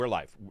We're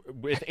live.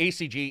 With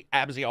ACG,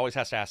 Abzy always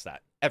has to ask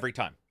that every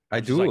time. I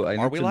do. Like,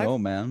 I need to know,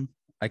 man.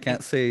 I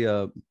can't say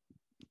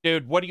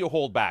dude, what do you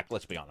hold back?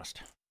 Let's be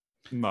honest.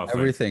 Nothing.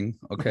 Everything.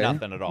 Okay.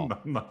 Nothing at all.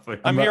 Nothing.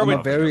 I'm here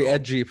with a very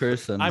edgy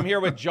person. I'm here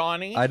with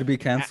Johnny. I'd be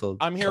canceled.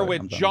 I'm here Sorry,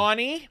 with I'm done.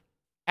 Johnny,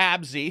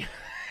 Abzy,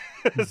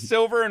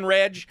 Silver and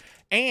Reg,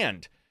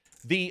 and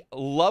the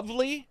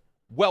lovely,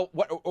 well,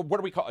 what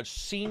do we call it?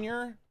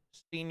 Senior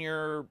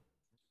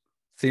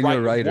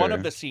writer. One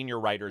of the senior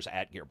writers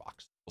at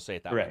Gearbox. We'll say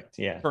it that way. Correct.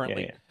 Yeah.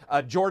 Currently.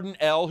 Yeah. Jordan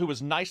L., who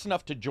was nice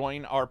enough to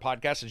join our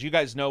podcast. As you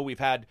guys know, we've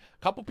had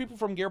a couple people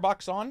from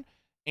Gearbox on,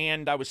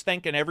 and I was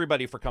thanking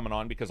everybody for coming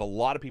on because a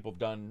lot of people have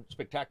done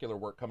spectacular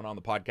work coming on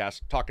the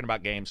podcast, talking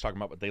about games, talking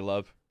about what they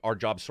love. Our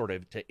job's sort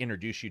of to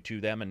introduce you to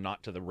them and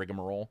not to the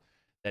rigmarole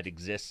that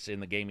exists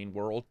in the gaming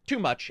world. Too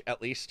much,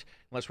 at least,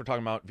 unless we're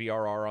talking about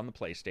VRR on the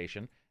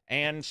PlayStation.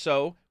 And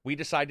so we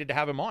decided to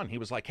have him on. He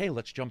was like, hey,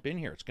 let's jump in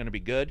here. It's going to be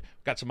good.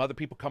 We've got some other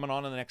people coming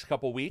on in the next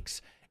couple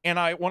weeks. And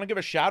I want to give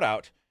a shout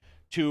out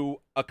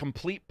to a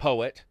complete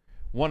poet,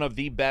 one of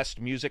the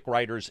best music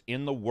writers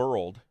in the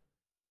world,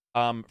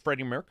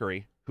 Freddie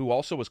Mercury, who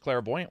also was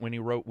clairvoyant when he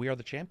wrote We Are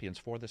the Champions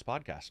for this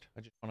podcast. I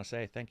just want to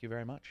say thank you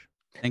very much.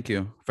 Thank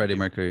you, Freddie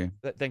Mercury.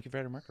 Thank you,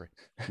 Freddie Mercury.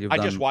 You've I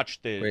done just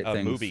watched the great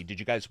things. movie. Did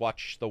you guys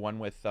watch the one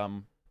with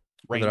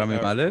Rami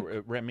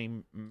Malek?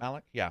 Rami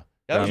Malek? Yeah.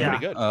 That was pretty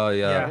good. Oh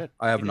yeah. Yeah.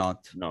 I have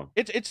not. No.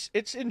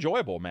 It's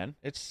enjoyable, man.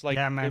 It's like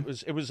man.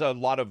 it was a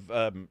lot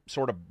of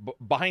sort of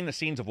behind the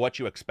scenes of what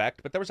you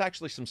expect, but there was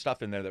actually some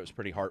stuff in there that was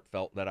pretty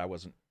heartfelt that I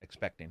wasn't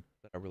expecting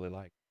that I really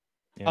liked.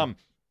 Yeah.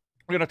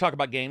 We're gonna talk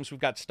about games. We've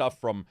got stuff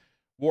from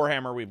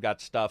Warhammer. We've got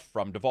stuff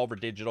from Devolver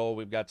Digital.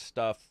 We've got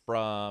stuff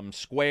from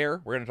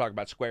Square. We're gonna talk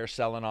about Square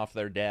selling off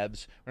their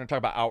devs. We're gonna talk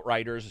about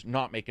Outriders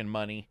not making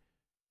money.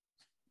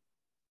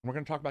 And we're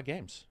gonna talk about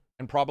games.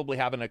 And probably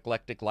have an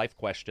eclectic life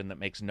question that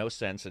makes no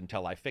sense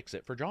until I fix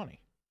it for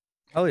Johnny.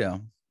 Oh yeah.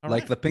 All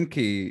Like right. the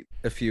pinky,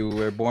 if you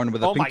were born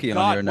with a Oh my pinky God.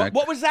 on your neck.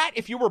 What was that?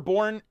 If you were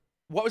born,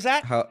 what was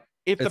that? How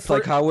If it's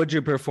like how would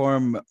you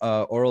perform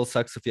oral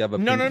sex if you have a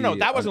No, pinky?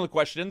 that wasn't the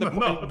question. No,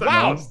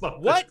 Wow. that's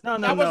not- What? No,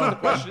 that wasn't the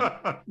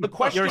question. The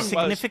question Your was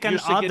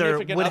significant your other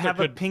significant would other have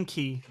a could-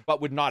 pinky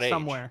but would not age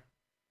somewhere.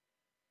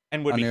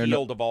 and would On be your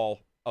healed of all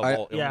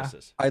Yeah.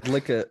 illnesses. I'd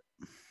lick it.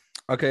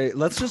 Okay,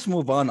 let's just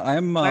move on.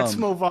 Let's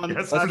move on.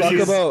 Yes, Let's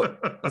please.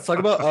 let's talk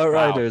about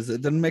Outriders.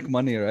 It didn't make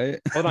money,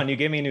 right? Hold on, you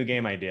gave me a new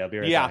game idea. I'll be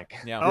right back.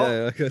 Yeah. Oh.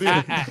 Yeah, okay.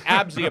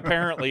 Abzy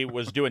apparently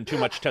was doing too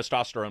much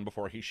testosterone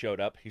before he showed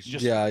up. He's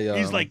just Yeah.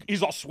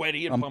 he's all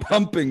sweaty and I'm pumped up.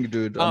 pumping,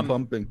 dude. I'm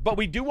pumping. But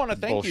we do want to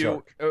thank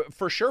you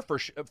for sure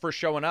for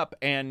showing up.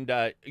 And,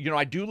 I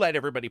do let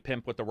everybody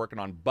pimp what they're working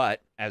on.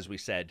 But as we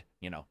said,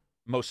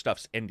 most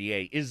stuff's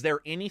NDA. Is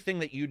there anything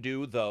that you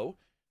do, though,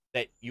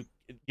 that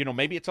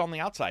maybe it's on the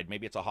outside,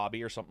 maybe it's a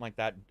hobby or something like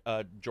that,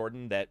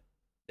 Jordan, that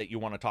you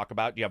want to talk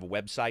about? Do you have a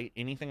website,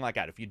 anything like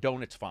that? If you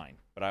don't, it's fine.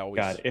 But I always...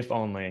 God, if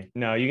only.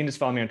 No, you can just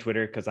follow me on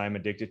Twitter because I'm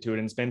addicted to it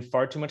and spend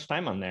far too much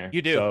time on there.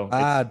 You do. So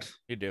Bad.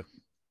 You do.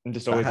 I'm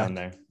just always Bad. on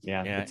there.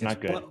 Yeah, Yeah, it's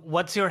not good.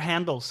 What's your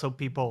handle so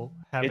people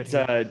have It's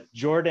it? Here?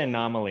 Jordan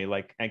Anomaly.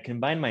 Like I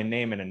combine my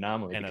name and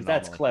Anomaly And because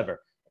that's Anomaly.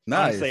 clever.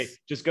 Nice. Honestly,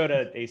 just go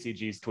to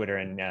ACG's Twitter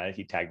and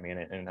he tagged me in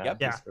it and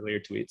Yep. his earlier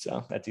tweet,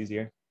 so that's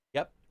easier.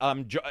 Yep.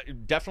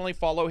 Definitely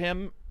follow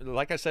him.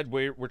 Like I said,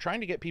 we're trying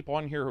to get people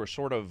on here who are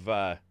sort of,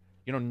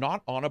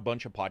 not on a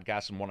bunch of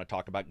podcasts and want to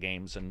talk about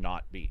games and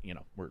not be,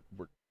 we're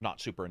not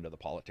super into the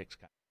politics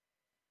kind.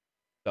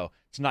 So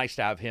it's nice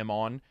to have him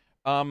on.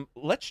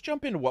 Let's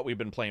jump into what we've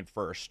been playing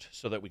first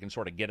so that we can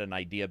sort of get an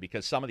idea,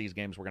 because some of these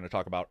games we're going to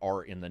talk about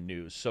are in the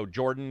news. So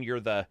Jordan,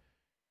 you're the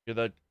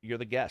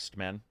guest,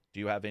 man. Do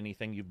you have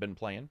anything you've been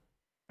playing?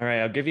 All right,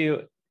 I'll give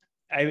you.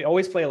 I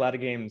always play a lot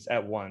of games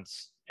at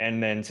once.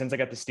 And then since I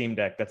got the Steam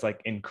Deck, that's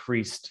like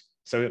increased.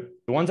 So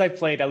the ones I've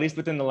played, at least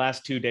within the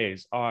last 2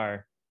 days,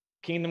 are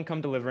Kingdom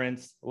Come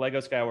Deliverance, Lego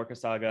Skywalker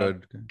Saga,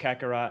 Good.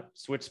 Kakarot,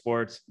 Switch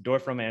Sports,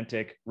 Dwarf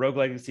Romantic, Rogue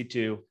Legacy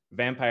 2,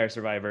 Vampire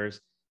Survivors.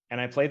 And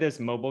I play this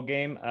mobile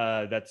game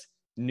that's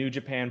New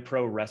Japan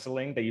Pro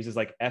Wrestling that uses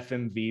like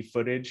FMV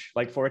footage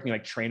like for it. And you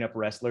like train up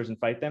wrestlers and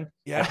fight them.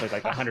 Yeah. I played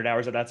like 100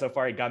 hours of that so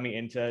far. It got me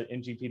into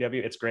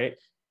GPW. It's great.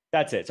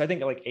 That's it. So I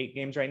think like 8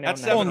 games right now.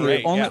 That's Now- seven or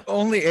eight.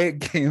 Only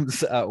 8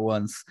 games at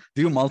once.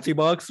 Do you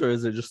multi-box or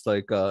is it just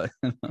like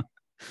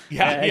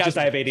It's just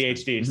I have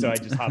ADHD, so I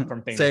just hop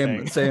from thing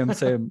to thing.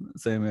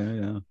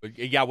 same, yeah.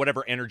 Yeah,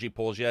 whatever energy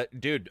pulls you,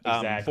 dude.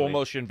 Exactly. Full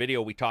motion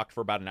video. We talked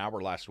for about an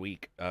hour last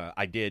week.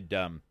 I did.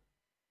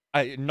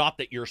 Not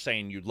that you're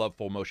saying you love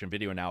full motion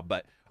video now,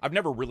 but I've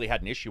never really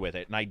had an issue with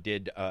it. And I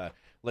did.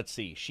 Let's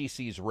see. She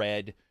Sees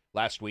Red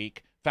last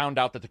week. Found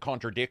out that the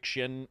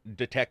Contradiction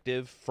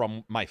Detective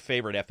from my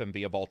favorite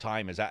FMV of all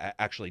time has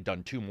actually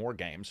done 2 more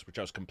games, which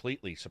I was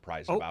completely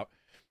surprised about.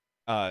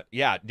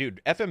 Yeah, dude,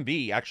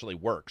 FMV actually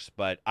works,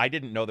 but I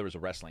didn't know there was a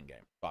wrestling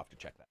game. I'll have to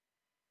check that.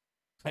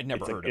 I'd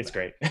never heard of it. It's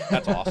great.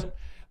 That's awesome.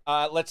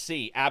 Let's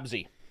see,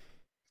 Abzy.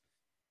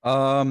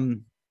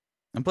 I'm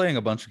playing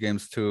a bunch of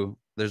games too.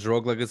 There's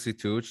Rogue Legacy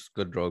 2, which is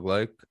good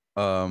roguelike.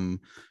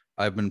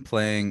 I've been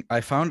playing.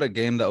 I found a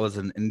game that was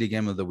an indie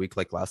game of the week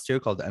like last year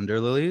called Ender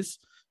Lilies,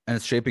 and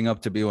it's shaping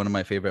up to be one of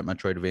my favorite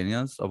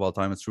Metroidvanias of all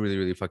time. It's really,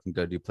 really fucking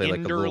good. You play like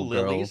a Ender little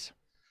girl. Lilies.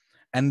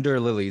 Ender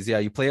Lilies. Yeah,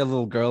 you play a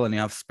little girl and you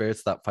have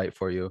spirits that fight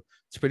for you.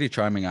 It's pretty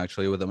charming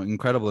actually with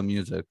incredible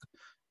music.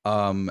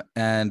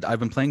 And I've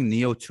been playing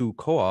Neo 2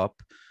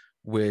 co-op,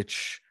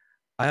 which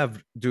I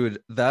have,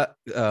 dude, that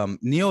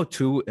Neo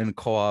 2 in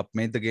co-op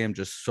made the game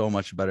just so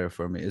much better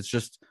for me. It's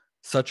just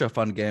such a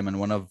fun game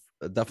and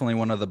definitely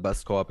one of the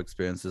best co-op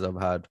experiences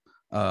I've had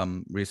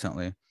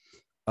recently.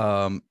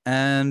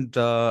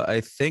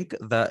 I think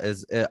that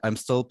is it. I'm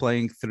still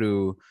playing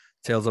through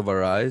Tales of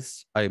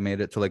Arise. I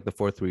made it to like the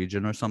 4th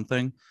region or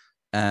something.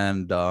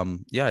 And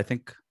yeah, I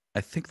think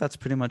that's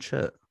pretty much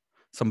it.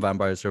 Some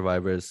Vampire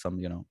Survivors, some,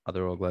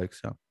 other roguelikes,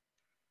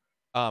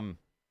 yeah.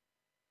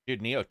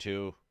 Dude, Neo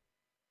 2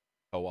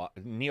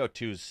 Neo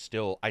 2 is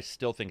still, I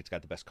still think it's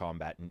got the best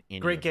combat in any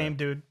Great of game,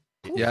 them.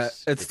 dude. Yeah,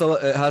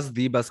 it has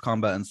the best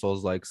combat in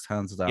Souls likes,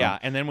 hands down. Yeah,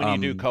 and then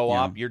when you do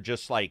co-op, yeah. you're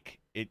just like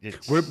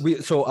it's.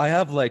 So I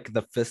have like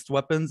the fist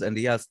weapons, and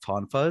he has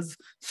tonfas.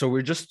 So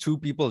we're just two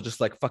people,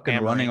 just like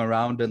fucking running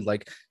around, and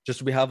like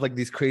we have like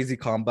these crazy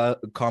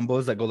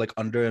combos that go like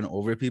under and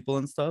over people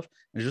and stuff.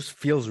 It just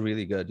feels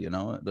really good, you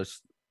get the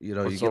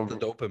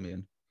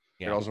dopamine.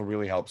 It also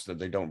really helps that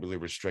they don't really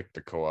restrict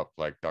the co-op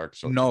like Dark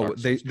Souls. No,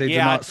 they do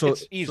not. So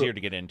it's easier to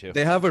get into.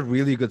 They have a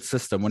really good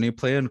system. When you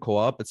play in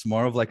co-op, it's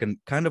more of like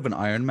kind of an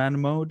Iron Man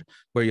mode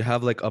where you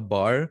have like a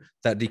bar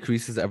that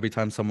decreases every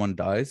time someone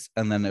dies,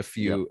 and then if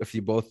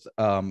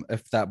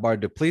that bar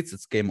depletes,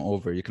 it's game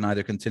over. You can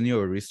either continue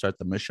or restart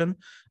the mission.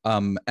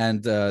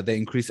 They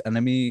increase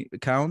enemy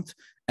count,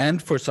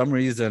 and for some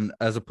reason,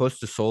 as opposed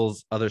to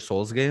other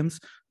Souls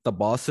games, the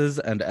bosses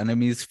and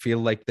enemies feel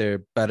like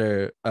they're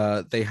better.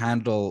 They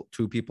handle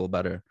two people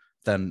better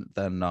than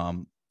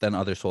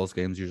other Souls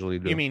games usually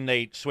do. You mean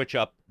they switch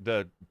up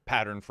the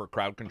pattern for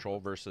crowd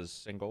control versus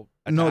single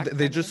attack? No,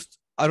 they just,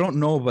 I don't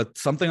know, but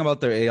something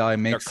about their AI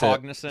makes They're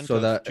cognizant it so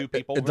that two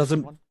people it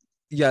doesn't. One?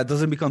 Yeah, it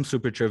doesn't become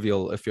super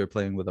trivial if you're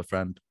playing with a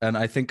friend. And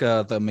I think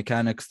the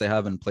mechanics they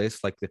have in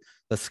place, like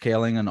the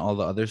scaling and all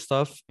the other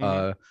stuff,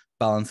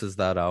 balances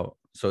that out.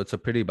 So it's a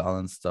pretty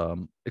balanced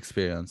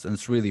experience, and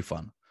it's really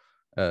fun.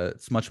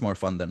 It's much more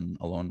fun than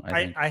alone.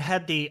 I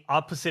had the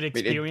opposite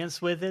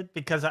experience with it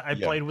because I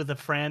played with a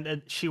friend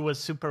and she was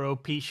super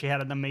OP. She had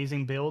an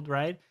amazing build,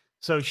 right?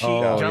 So she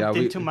jumped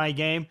into my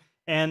game,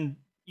 and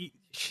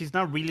she's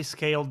not really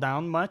scaled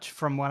down much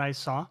from what I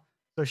saw.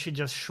 So she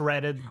just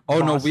shredded.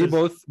 No,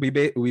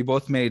 we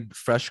both made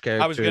fresh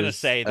characters. I was gonna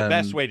say the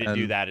best way to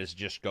do that is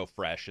just go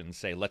fresh and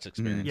say, let's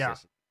experience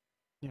this.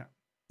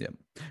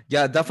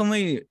 Yeah,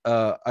 definitely.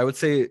 I would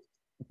say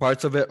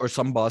parts of it, or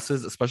some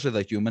bosses, especially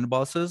the human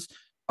bosses,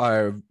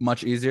 are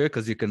much easier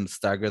because you can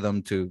stagger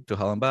them to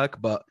hell and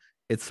back, but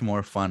it's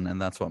more fun, and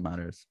that's what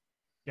matters.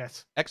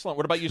 Yes. Excellent.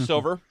 What about you,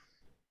 Silver?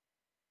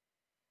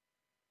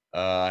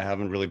 I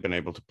haven't really been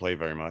able to play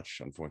very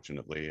much,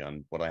 unfortunately,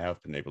 and what I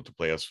have been able to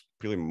play has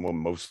really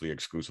mostly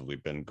exclusively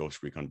been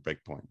Ghost Recon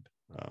Breakpoint.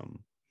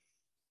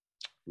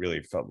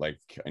 Really felt like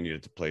I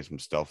needed to play some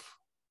stealth,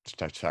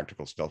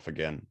 tactical stealth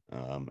again,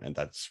 and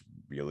that's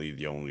really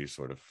the only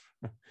sort of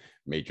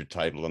major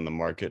title on the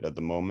market at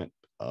the moment.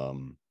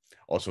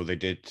 Also, they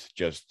did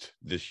just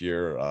this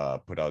year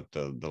put out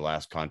the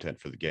last content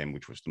for the game,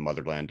 which was the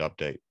Motherland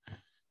update,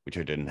 which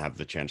I didn't have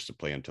the chance to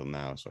play until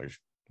now. So I've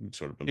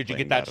sort of been. Did you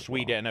get that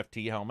sweet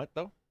NFT helmet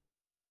though?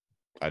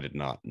 I did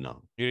not.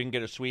 No. You didn't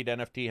get a sweet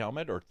NFT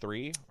helmet or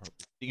 3?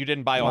 You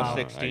didn't buy all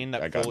 16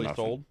 that fully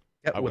sold?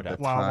 I would have.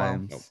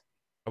 Nope.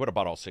 I would have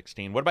bought all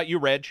 16. What about you,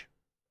 Reg?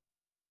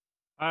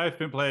 I've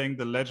been playing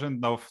The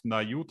Legend of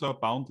Nayuta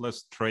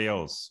Boundless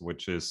Trails,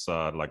 which is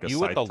like a you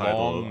side with the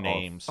title long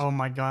names. Oh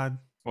my god.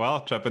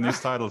 Well, Japanese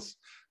titles.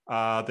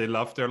 They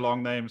love their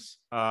long names.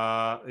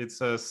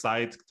 It's a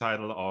side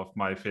title of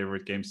my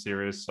favorite game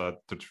series,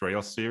 the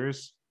Trails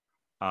series.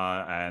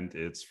 And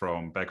it's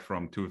back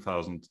from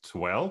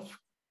 2012.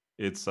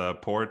 It's the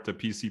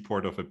PC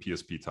port of a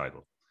PSP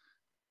title.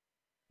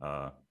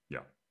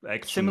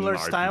 Action Similar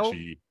RPG. style,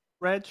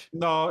 Reg?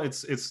 No,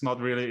 it's not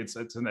really. It's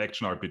an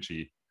action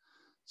RPG.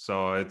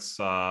 So it's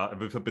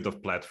with a bit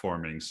of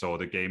platforming. So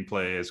the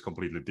gameplay is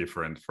completely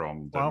different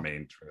from the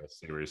main Trails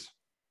series.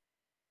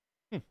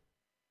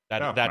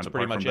 That's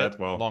pretty much it.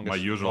 Well, my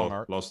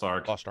usual Lost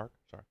Ark. Sorry.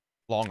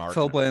 Long Ark.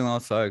 Still playing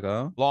Lost Ark,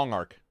 huh? Long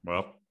Ark.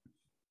 Well.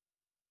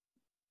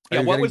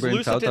 Yeah, what was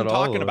Lucitan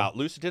talking about?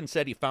 Lucitan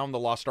said he found the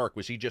Lost Ark.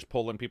 Was he just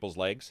pulling people's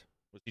legs?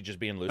 Was he just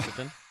being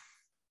Lucitan?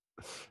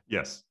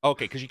 Yes.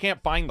 Okay, because you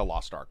can't find the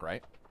Lost Ark,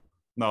 right?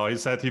 No, he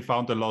said he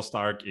found the Lost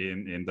Ark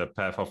in the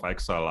Path of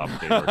Exile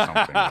update or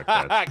something like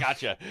that. I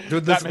gotcha.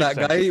 Dude, that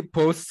guy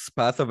posts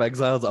Path of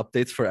Exile's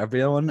updates for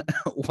everyone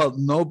while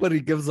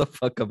nobody gives a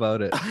fuck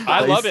about it.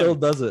 I love it. He still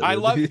does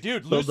it.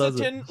 Dude,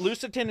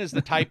 Lucitan is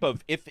the type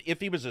of, if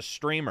he was a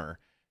streamer,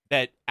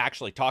 that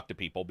actually talk to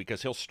people,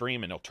 because he'll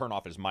stream and he'll turn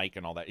off his mic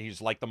and all that.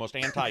 He's like the most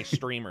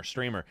anti-streamer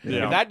streamer.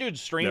 Yeah. If that dude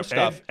streams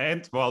stuff,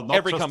 and well, not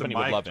every just company the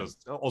mic, would love him.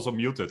 just also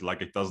muted,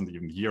 like it doesn't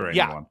even hear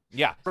anyone.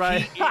 Yeah.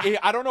 Right.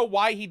 I don't know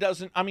why he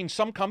doesn't. I mean,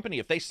 some company,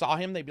 if they saw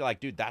him, they'd be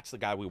like, dude, that's the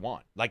guy we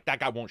want. Like, that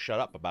guy won't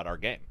shut up about our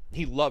game.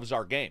 He loves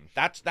our game.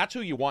 That's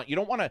who you want. You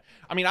don't want to.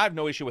 I mean, I have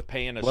no issue with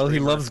paying a streamer he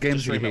loves games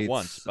to stream he hates. it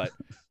once, but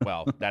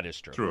well, that is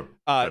true. True.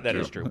 That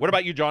is true. What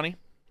about you, Johnny?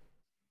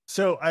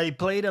 So I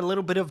played a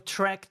little bit of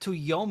Trek to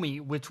Yomi,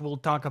 which we'll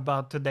talk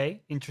about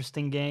today.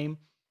 Interesting game,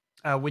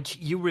 which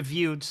you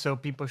reviewed, so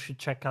people should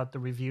check out the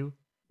review.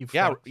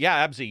 Yeah,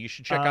 Abzi, you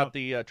should check out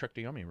the Trek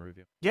to Yomi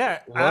review. Yeah,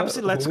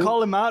 Abzi, let's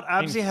call him out.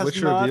 Abzi has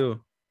Which not...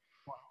 review?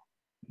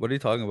 What are you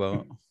talking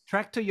about?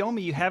 Trek to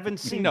Yomi, you haven't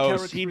seen.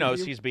 He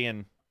knows. He's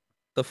being.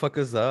 The fuck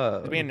is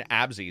that? He's being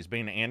Abzi. He's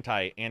being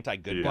anti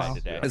good guy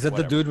today. Is it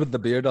the dude with the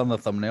beard on the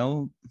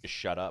thumbnail? Just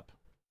shut up.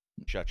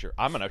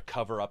 I'm gonna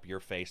cover up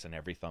your face in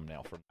every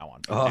thumbnail from now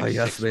on. Oh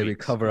yes, baby,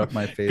 weeks. cover up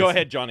my face. Go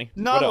ahead, Johnny.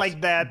 Not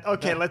like that.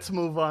 Okay, let's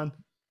move on.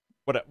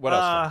 What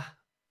else?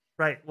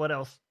 Right. What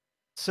else?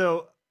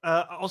 So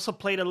I also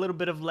played a little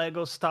bit of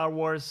Lego Star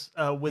Wars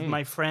with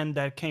my friend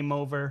that came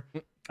over.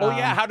 Oh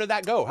yeah, how did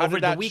that go? How over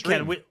did that the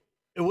weekend?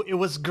 It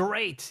was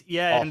great.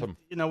 Yeah, awesome.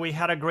 And we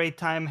had a great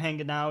time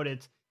hanging out.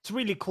 It's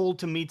really cool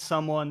to meet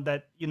someone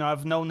that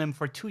I've known him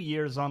for 2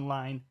 years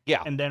online.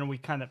 Yeah, and then we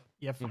kind of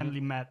finally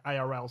met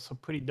IRL. So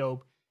pretty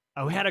dope.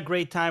 We had a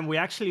great time. We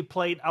actually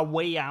played A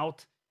Way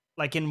Out,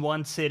 like in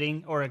one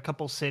sitting or a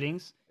couple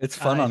sittings. It's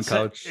fun on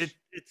couch.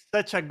 It's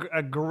such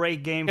a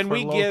great game. Can for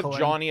we local give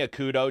Johnny a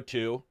kudo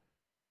too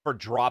for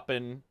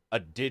dropping a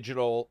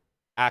digital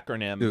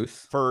acronym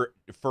Deuce.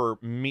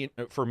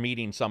 for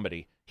meeting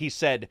somebody? He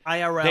said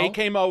IRL. They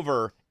came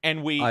over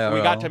and we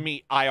got to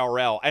meet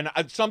IRL, and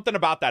something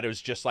about that, it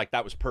was just like,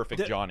 that was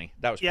perfect, Johnny.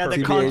 That was perfect.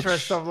 The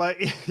contrast of like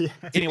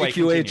anyway,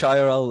 QH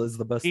IRL is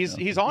the best.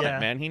 He's on it,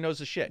 man. He knows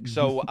the shit.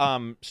 So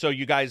so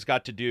you guys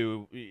got to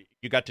do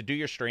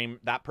your stream.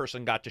 That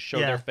person got to show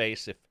their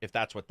face if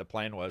that's what the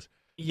plan was.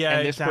 Yeah,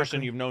 and this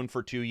person you've known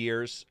for 2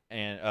 years,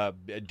 and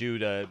due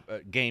to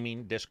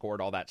gaming,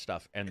 Discord, all that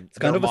stuff, and it's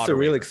kind of a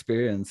surreal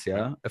experience,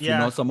 yeah. If you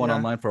know someone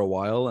online for a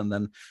while, and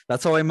then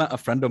that's how I met a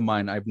friend of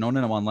mine. I've known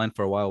him online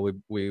for a while.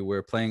 We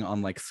were playing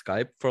on like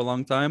Skype for a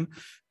long time,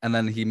 and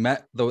then he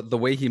met the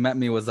way he met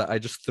me was that I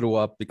just threw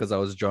up because I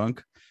was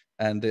drunk,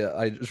 and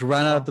I just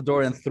ran out the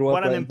door and threw up.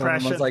 What an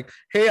impression! I was like,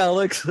 "Hey,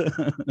 Alex."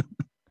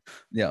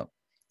 Yeah,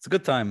 it's a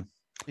good time.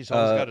 He's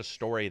always got a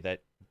story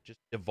that just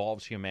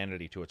evolves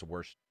humanity to its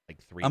worst. Like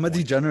 3 I'm a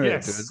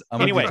degenerate, dude.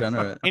 I'm a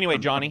degenerate. Anyway,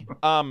 Johnny.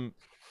 So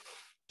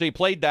you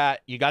played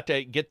that. You got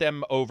to get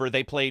them over.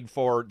 They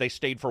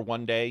stayed for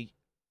 1 day.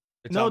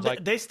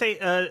 They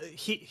stayed.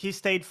 He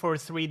stayed for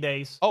 3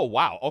 days. Oh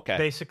wow. Okay.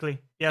 Basically,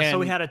 yeah. So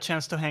we had a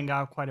chance to hang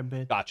out quite a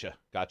bit. Gotcha.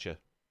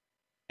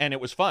 And it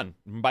was fun.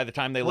 By the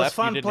time they left,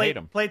 you didn't hate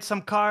them. Played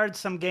some cards,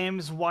 some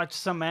games, watched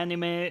some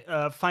anime.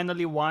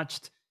 Finally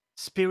watched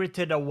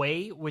Spirited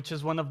Away, which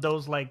is one of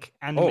those like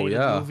animated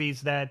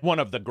movies that one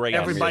of the great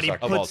everybody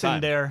puts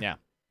in there. Yeah,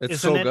 it's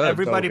so good.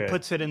 Everybody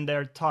puts it in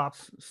their top.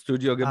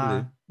 Studio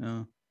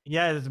Ghibli.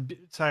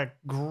 It's a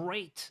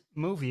great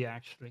movie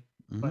actually.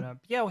 But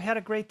we had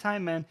a great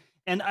time, man.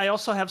 And I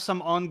also have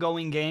some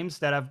ongoing games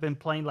that I've been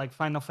playing, like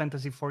Final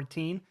Fantasy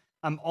 14.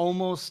 I'm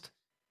almost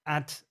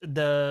at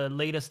the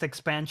latest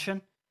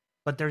expansion,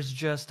 but there's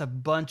just a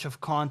bunch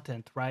of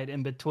content right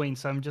in between.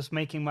 So I'm just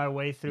making my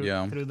way through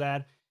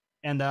that.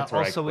 And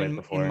also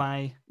in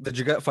my... Did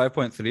you get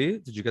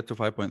 5.3? Did you get to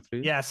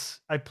 5.3? Yes,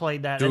 I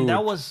played that. Dude, and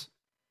that was...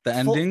 The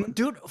ending?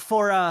 Dude,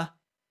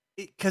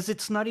 because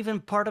it's not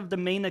even part of the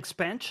main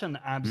expansion,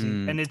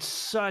 Abzi. And it's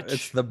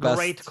such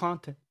great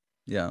content.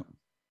 Yeah.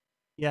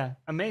 Yeah,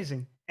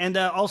 amazing. And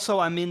also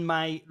I'm in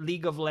my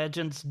League of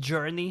Legends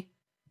journey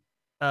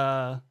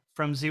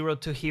from zero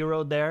to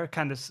hero there.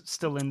 Kind of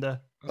still in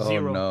the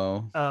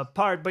zero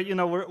part. But,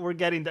 we're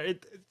getting there.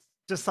 It's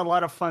just a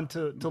lot of fun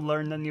to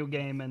learn a new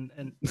game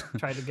and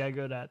try to get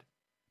good at.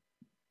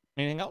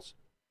 Anything else?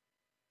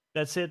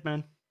 That's it,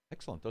 man.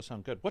 Excellent. Those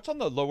sound good. What's on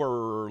the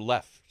lower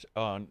left,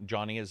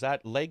 Johnny? Is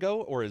that Lego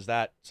or is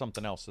that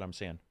something else that I'm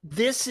seeing?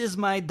 This is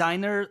my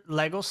diner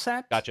Lego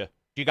set. Gotcha.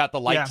 You got the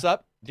lights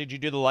up? Did you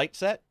do the light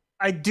set?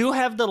 I do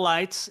have the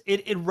lights.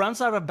 It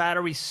runs out of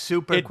battery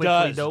super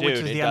quickly, though, which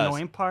is the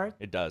annoying part.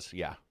 It does,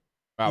 yeah.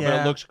 But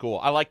it looks cool.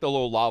 I like the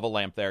little lava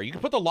lamp there. You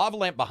can put the lava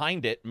lamp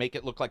behind it, make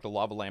it look like the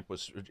lava lamp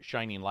was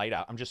shining light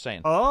out. I'm just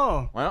saying.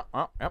 Oh. Well,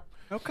 yep.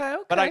 Okay.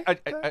 But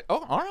I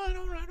all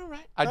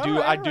right.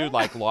 I do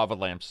like lava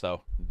lamps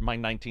though. My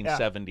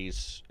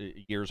 1970s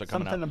years are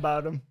coming Something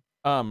about them.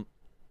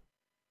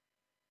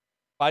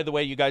 By the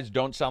way, you guys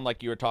don't sound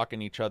like you were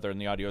talking to each other,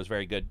 and the audio is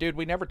very good. Dude,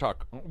 we never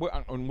talk.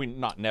 We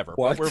not never,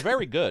 but we're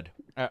very good.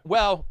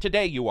 Well,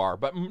 today you are,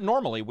 but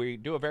normally we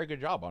do a very good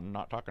job on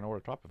not talking over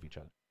the top of each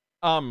other.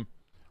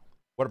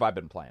 What have I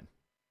been playing?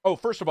 Oh,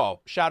 first of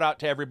all, shout out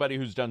to everybody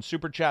who's done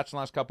super chats in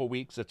the last couple of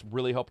weeks. It's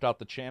really helped out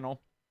the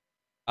channel.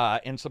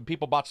 And some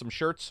people bought some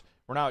shirts.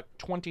 We're now at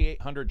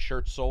 2,800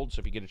 shirts sold. So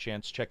if you get a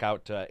chance, check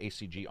out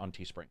ACG on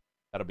Teespring.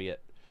 That'll be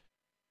it.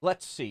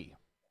 let's see.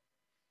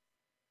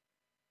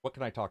 What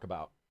can I talk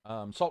about?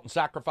 Salt and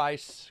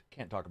Sacrifice.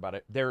 Can't talk about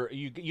it.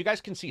 You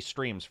guys can see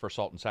streams for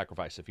Salt and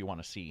Sacrifice if you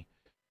want to see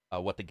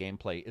what the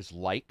gameplay is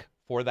like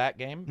for that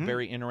game.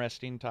 Very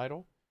interesting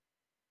title.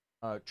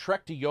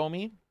 Trek to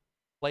Yomi.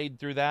 Played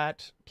through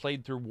that.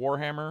 Played through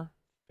Warhammer.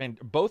 And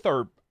both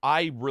are...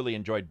 I really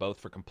enjoyed both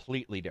for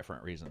completely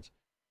different reasons.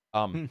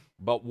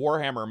 But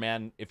Warhammer,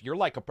 man, if you're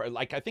like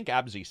I think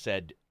Abzy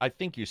said, I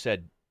think you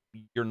said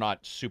you're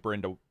not super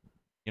into,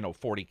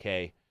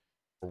 40K.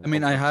 I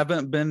mean, I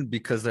haven't been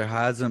because there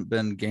hasn't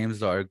been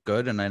games that are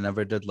good, and I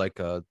never did like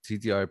a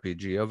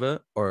TTRPG of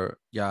it, or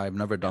I've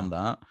never done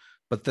that.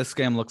 But this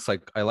game looks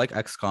like I like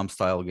XCOM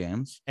style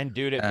games. And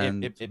dude,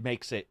 it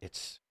makes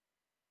it's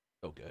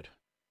so good.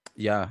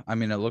 Yeah, I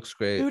mean, it looks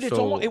great. Dude,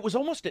 it was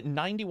almost at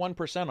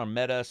 91% on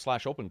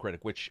Meta/OpenCritic,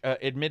 which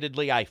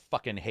admittedly I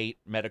fucking hate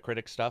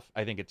Metacritic stuff.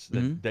 I think it's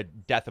the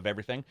death of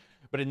everything.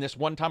 But in this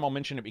one time, I'll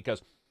mention it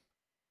because,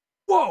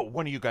 whoa,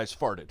 one of you guys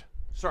farted.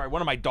 Sorry,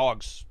 one of my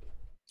dogs.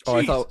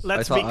 Oh,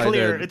 Let's be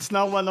clear, it's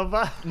not one of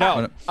us.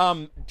 No.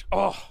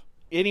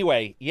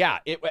 Anyway, yeah.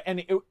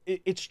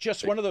 It's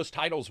just one of those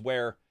titles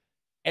where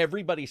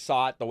everybody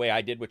saw it the way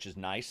I did, which is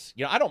nice.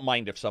 I don't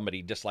mind if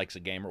somebody dislikes a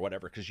game or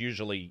whatever, because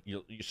usually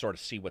you sort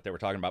of see what they were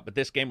talking about. But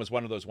this game was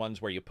one of those ones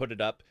where you put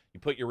it up, you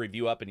put your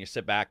review up, and you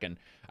sit back. And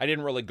I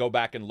didn't really go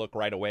back and look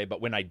right away,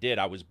 but when I did,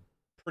 I was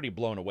pretty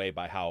blown away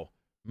by how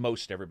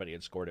most everybody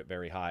had scored it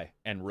very high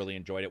and really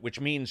enjoyed it, which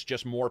means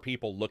just more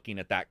people looking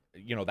at that,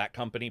 that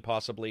company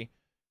possibly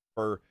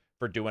for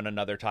doing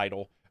another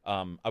title.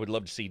 I would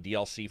love to see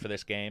DLC for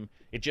this game.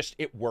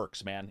 It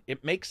works, man.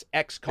 It makes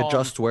XCOM. It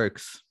just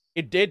works.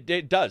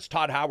 It does.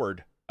 Todd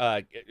Howard,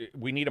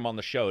 we need him on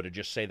the show to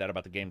just say that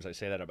about the games I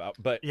say that about.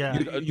 But yeah,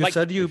 you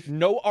said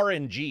no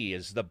RNG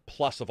is the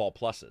plus of all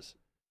pluses.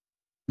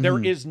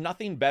 There is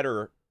nothing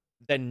better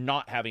than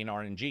not having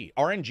RNG.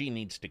 RNG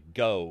needs to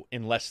go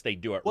unless they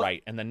do it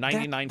right. And the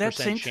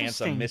 99%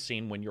 chance of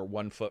missing when you're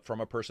 1 foot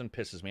from a person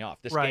pisses me off.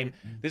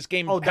 This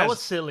game. Oh, that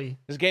was silly.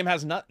 This game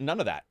has none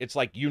of that. It's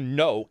like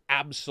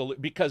absolute,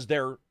 because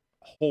they're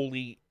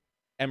holy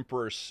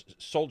Emperor's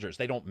soldiers.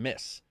 They don't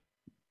miss.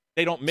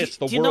 They don't miss.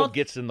 The world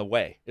gets in the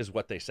way, is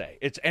what they say.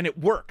 And it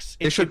works.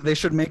 They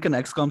should make an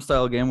XCOM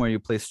style game where you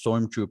play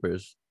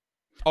stormtroopers.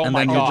 Oh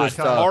my god!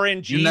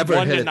 RNG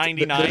 1 to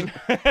 99.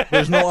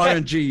 There's no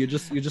RNG. You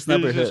just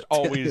never hit.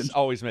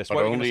 Always miss.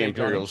 But only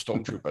Imperial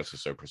Stormtroopers are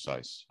so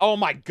precise. Oh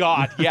my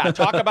god! Yeah,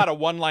 talk about a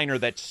one-liner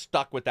that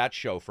stuck with that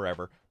show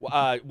forever.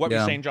 What were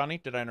you saying, Johnny?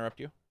 Did I interrupt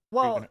you?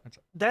 Well,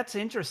 that's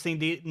interesting.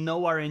 The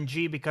no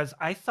RNG, because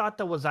I thought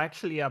that was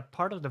actually a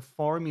part of the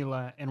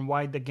formula and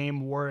why the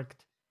game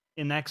worked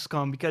in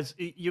XCOM, because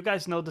you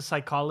guys know the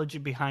psychology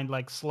behind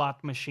like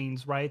slot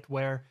machines, right?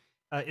 Where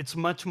it's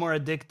much more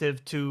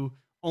addictive to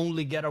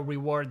only get a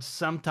reward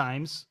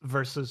sometimes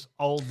versus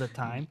all the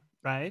time,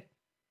 right?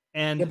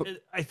 And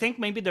I think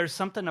maybe there's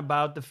something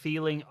about the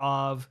feeling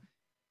of,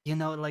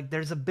 like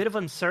there's a bit of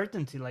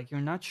uncertainty, like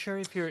you're not sure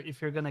if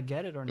you're gonna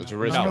get it or not.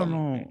 I don't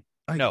know.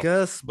 I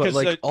guess, but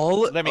like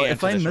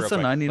if I miss a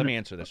 90, let me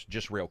answer this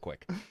just real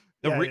quick.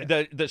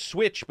 The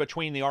switch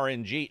between the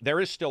RNG, there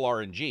is still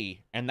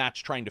RNG, and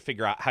that's trying to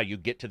figure out how you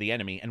get to the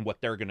enemy and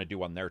what they're going to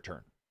do on their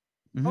turn.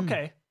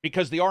 Okay.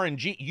 Because the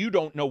RNG, you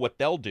don't know what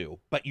they'll do,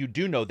 but you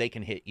do know they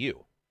can hit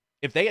you.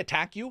 If they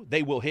attack you,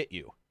 they will hit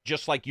you,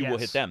 just like you will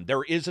hit them.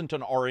 There isn't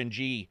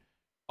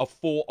a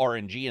full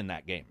RNG in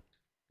that game.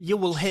 You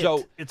will hit.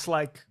 So it's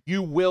like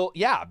you will,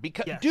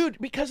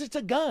 because it's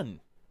a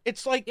gun.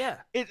 It's like,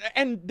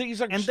 and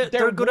these are, and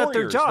they're good at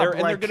their job.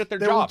 They're good at their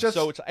job.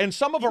 So and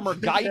some of them are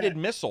guided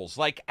missiles.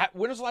 Like,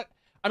 when is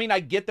I mean, I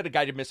get that a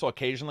guided missile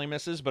occasionally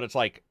misses, but it's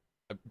like,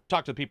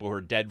 talk to the people who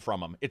are dead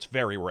from them. It's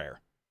very rare.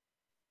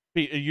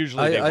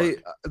 Usually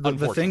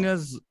the thing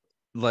is,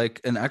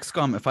 like in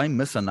XCOM, if I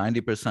miss a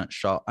 90%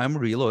 shot, I'm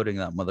reloading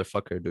that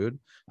motherfucker, dude.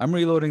 I'm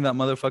reloading that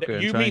motherfucker.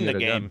 You mean the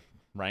game,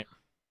 right?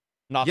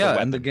 Not the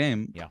weapon. In the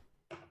game. Yeah.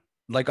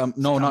 Like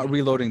not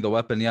reloading the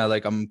weapon. Yeah,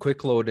 like I'm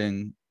quick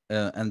loading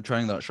and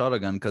trying that shot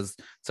again, because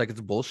it's like it's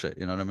bullshit.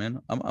 You know what I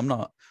mean? I'm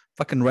not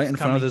fucking right in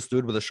front of this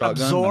dude with a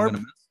shotgun. Absorb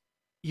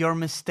your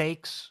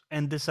mistakes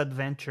and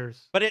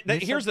disadventures. But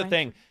here's the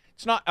thing: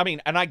 it's not. I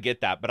mean, and I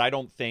get that, but I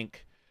don't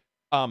think.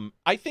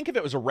 I think if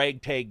it was a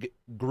ragtag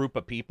group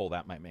of people,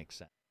 that might make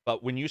sense.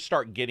 But when you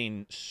start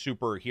getting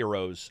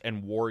superheroes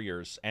and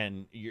warriors,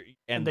 and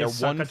they're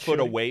 1 foot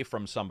away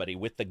from somebody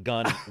with the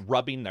gun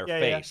rubbing their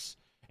face,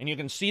 and you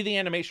can see the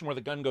animation where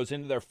the gun goes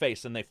into their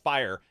face and they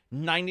fire,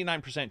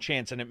 99%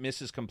 chance, and it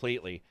misses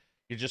completely.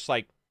 You're just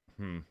like,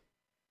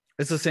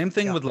 It's the same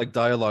thing with like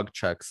dialogue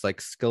checks, like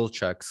skill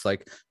checks.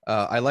 Like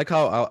I like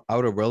how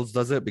Outer Worlds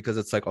does it, because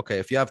it's like, okay,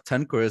 if you have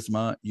 10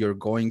 charisma, you're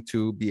going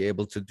to be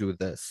able to do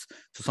this.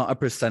 So it's not a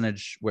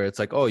percentage where it's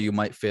like, oh, you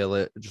might fail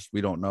it. Just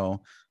we don't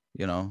know.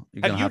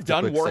 Have you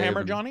done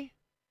Warhammer, Johnny?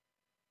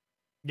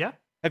 Yeah.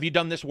 Have you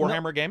done this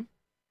Warhammer game?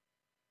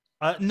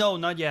 No,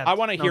 not yet. I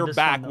want to hear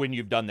back when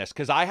you've done this,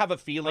 because I have a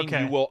feeling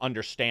you will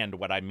understand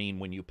what I mean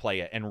when you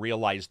play it and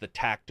realize the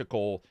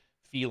tactical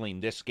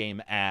feeling this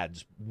game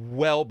adds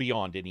well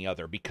beyond any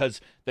other, because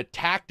the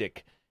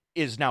tactic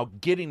is now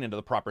getting into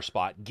the proper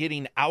spot,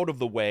 getting out of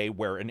the way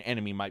where an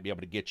enemy might be able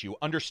to get you,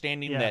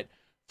 understanding that,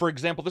 for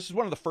example, this is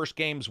one of the first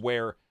games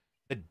where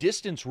the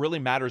distance really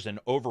matters in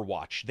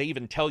Overwatch. They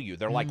even tell you,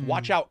 they're like,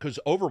 watch out, because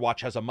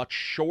Overwatch has a much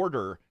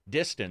shorter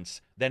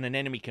distance than an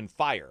enemy can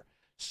fire.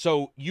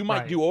 So you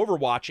might do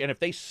Overwatch, and if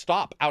they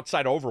stop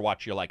outside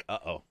Overwatch, you're like,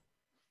 uh-oh,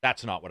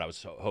 that's not what I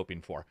was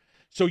hoping for.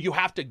 So you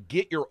have to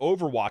get your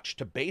Overwatch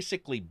to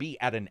basically be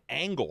at an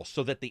angle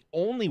so that the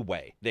only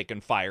way they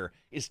can fire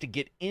is to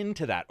get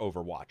into that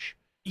Overwatch.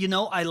 You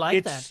know, I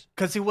like that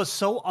because it was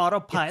so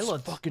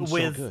autopilot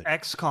with so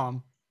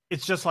XCOM.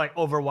 It's just like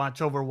Overwatch,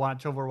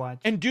 Overwatch, Overwatch.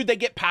 And dude, they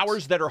get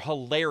powers that are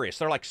hilarious.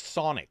 They're like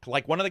Sonic.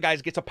 Like one of the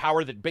guys gets a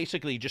power that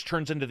basically just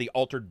turns into the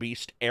Altered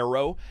Beast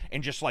arrow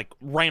and just like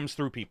rams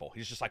through people.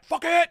 He's just like,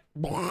 fuck it.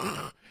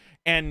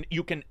 And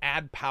you can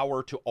add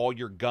power to all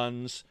your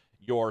guns,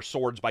 your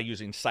swords by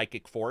using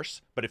Psychic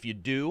Force. But if you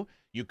do,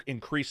 you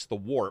increase the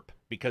warp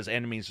because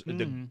enemies,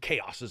 the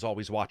chaos is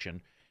always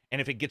watching. And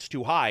if it gets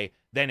too high,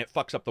 then it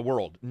fucks up the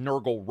world.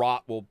 Nurgle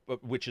Rot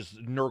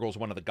Nurgle's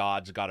one of the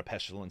gods, god of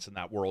pestilence in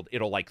that world.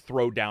 It'll like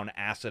throw down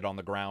acid on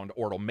the ground,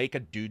 or it'll make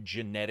a dude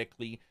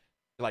genetically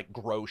like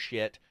grow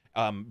shit,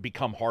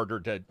 become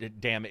harder to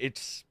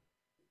damage.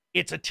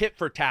 It's a tit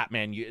for tat,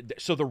 man.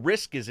 So the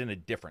risk is in a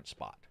different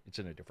spot. It's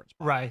in a different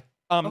spot. Right.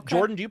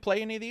 Jordan, do you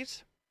play any of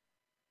these?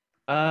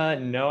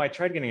 No, I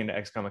tried getting into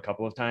XCOM a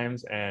couple of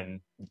times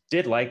and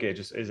did like it.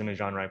 Just isn't a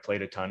genre I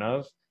played a ton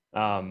of.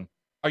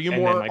 Are you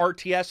more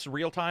RTS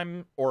real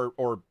time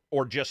or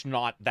just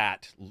not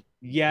that?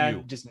 Yeah,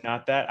 just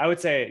not that. I would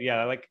say,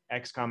 I like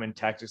XCOM and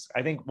Tactics.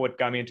 I think what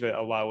got me into it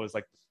a lot was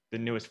like the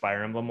newest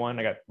Fire Emblem one.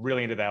 I got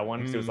really into that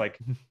one because it was like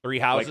Three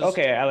Houses. Like,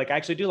 okay, I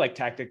actually do like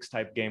tactics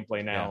type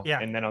gameplay now. Yeah.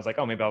 And then I was like,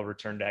 oh, maybe I'll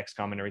return to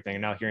XCOM and everything.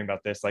 And now hearing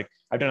about this, like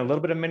I've done a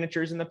little bit of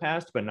miniatures in the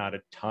past, but not a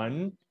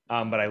ton.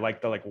 But I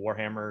like the like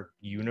Warhammer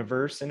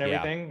universe and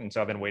everything. And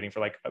so I've been waiting for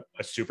like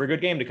a super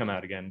good game to come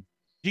out again.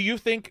 Do you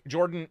think,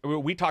 Jordan,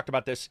 we talked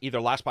about this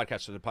either last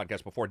podcast or the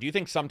podcast before, do you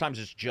think sometimes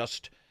it's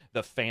just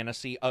the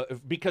fantasy?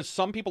 Because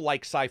some people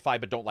like sci-fi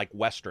but don't like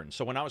Westerns.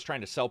 So when I was trying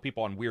to sell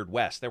people on Weird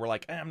West, they were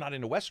like, I'm not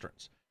into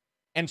Westerns.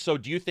 And so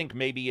do you think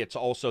maybe it's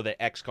also the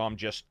XCOM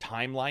just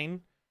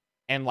timeline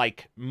and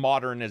like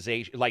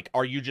modernization? Like,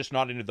 are you just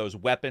not into those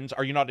weapons?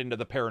 Are you not into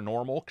the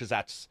paranormal? Because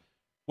that's,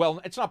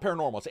 well, it's not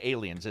paranormal, it's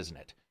aliens, isn't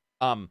it?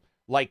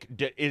 Like,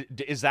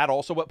 is that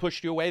also what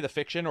pushed you away, the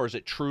fiction? Or is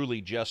it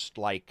truly just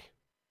like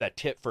that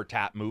tit for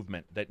tat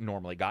movement that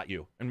normally got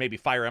you? And maybe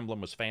Fire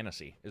Emblem was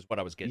fantasy is what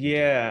I was getting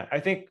to. I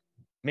think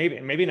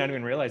maybe not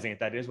even realizing it,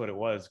 that is what it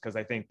was. Because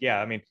I think,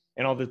 I mean,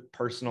 in all the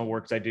personal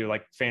works I do,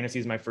 like fantasy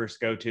is my first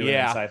go-to and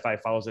then sci-fi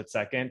follows it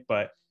second.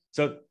 But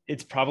so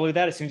it's probably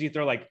that as soon as you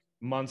throw like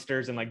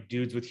monsters and like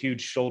dudes with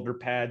huge shoulder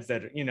pads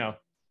that,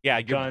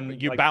 gun,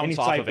 you like bounce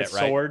off of it,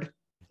 right? Sword.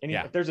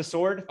 If there's a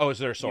sword. Oh, is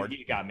there a sword?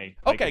 You got me.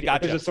 Okay,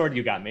 gotcha. If there's a sword,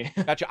 you got me.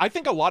 Gotcha. I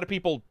think a lot of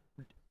people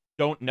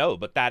don't know,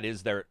 but that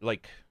is their,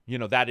 like,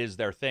 that is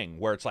their thing,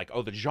 where it's like,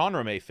 oh, the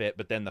genre may fit,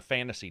 but then the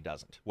fantasy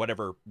doesn't.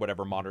 Whatever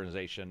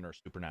modernization or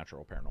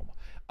supernatural,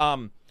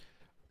 paranormal.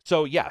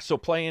 So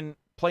playing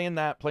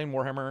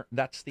Warhammer,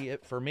 that's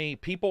it for me.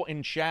 People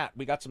in chat,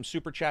 we got some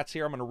super chats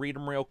here. I'm going to read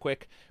them real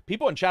quick.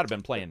 People in chat have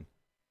been playing.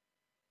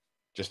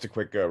 Just a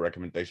quick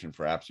recommendation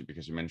for Apsy,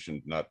 because you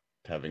mentioned not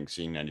having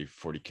seen any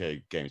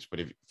 40K games, but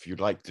if you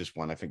like this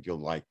one, I think you'll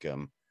like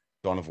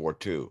Dawn of War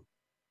 2.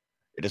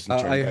 It isn't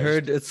I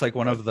heard it's like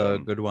one of the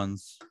good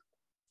ones.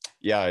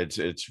 Yeah,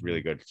 it's really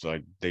good. It's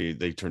like they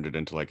turned it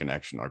into like an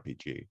action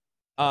RPG.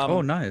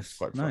 Oh, nice.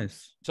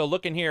 Nice. So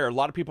looking here, a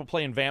lot of people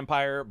playing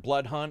Vampire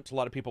Blood Hunt. A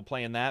lot of people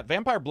playing that.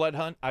 Vampire Blood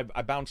Hunt, I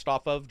bounced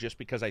off of just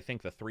because I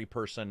think the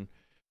 3-person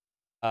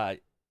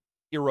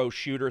hero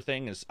shooter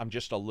thing is, I'm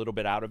just a little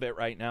bit out of it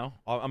right now.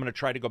 I'm going to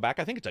try to go back.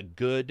 I think it's a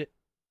good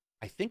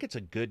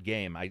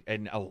game.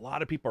 And a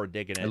lot of people are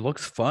digging it. It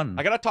looks fun.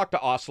 I got to talk to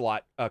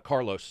Ocelot,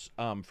 Carlos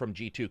from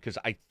G2, because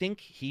I think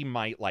he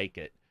might like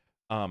it,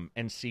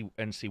 and see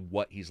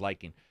what he's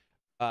liking.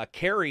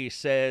 Carrie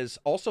says,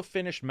 also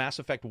finished Mass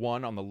Effect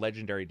 1 on the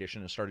Legendary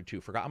Edition and started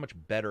 2. Forgot how much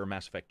better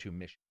Mass Effect 2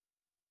 mission.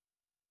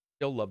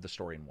 Still love the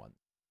story in 1.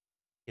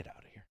 Get out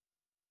of here.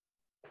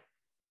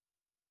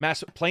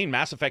 Playing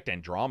Mass Effect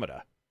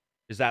Andromeda.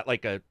 Is that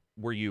like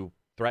were you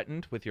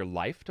threatened with your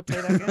life to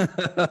play that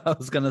game? I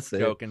was gonna say.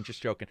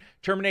 Just joking.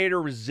 Terminator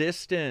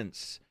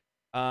Resistance.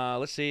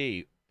 Let's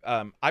see.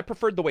 I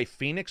preferred the way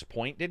Phoenix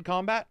Point did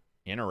combat.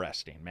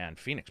 Interesting, man.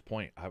 Phoenix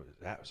Point,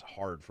 that was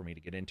hard for me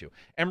to get into.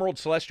 Emerald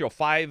Celestial,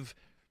 £5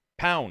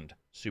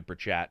 super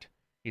chat.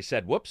 He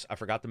said, whoops, I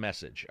forgot the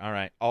message. All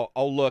right,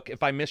 I'll look.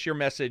 If I miss your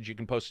message, you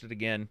can post it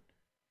again.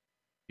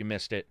 You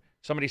missed it.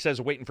 Somebody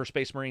says, waiting for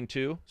Space Marine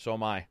 2. So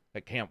am I. I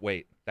can't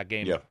wait. That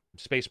game,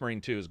 Space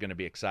Marine 2, is going to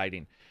be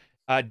exciting.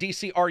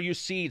 DCRU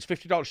Seeds,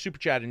 $50 super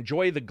chat.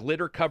 Enjoy the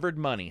glitter-covered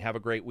money. Have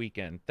a great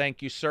weekend.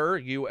 Thank you, sir.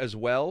 You as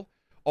well.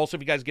 Also,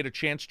 if you guys get a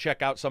chance,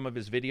 check out some of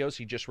his videos.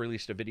 He just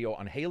released a video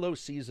on Halo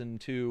Season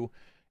 2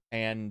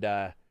 and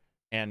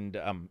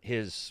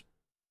his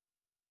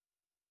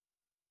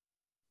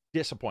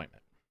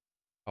disappointment.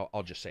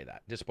 I'll just say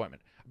that.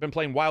 Disappointment. I've been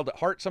playing Wild at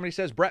Heart. Somebody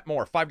says, Brett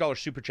Moore, $5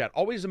 super chat.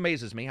 Always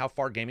amazes me how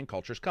far gaming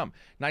cultures come.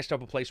 Nice to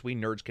have a place we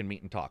nerds can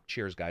meet and talk.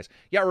 Cheers, guys.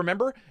 Yeah,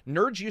 remember?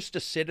 Nerds used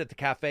to sit at the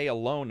cafe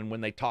alone, and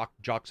when they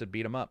talked, jocks would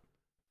beat them up.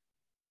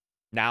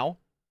 Now,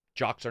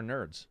 jocks are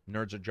nerds.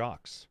 Nerds are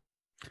jocks.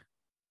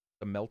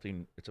 It's a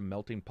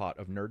melting pot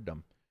of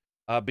nerddom.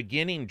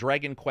 Beginning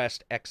Dragon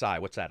Quest XI.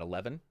 What's that?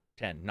 11?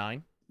 10?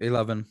 9?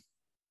 11.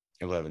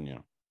 11, yeah.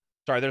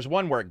 Sorry, there's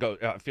one where it goes.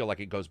 I feel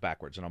like it goes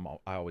backwards, and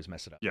I always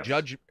mess it up. Yes.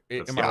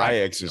 Am I right?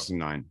 IX is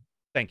 9.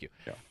 Thank you.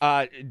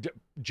 Yeah.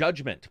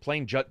 Judgment.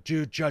 Playing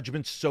dude,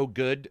 Judgment's so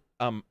good.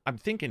 I'm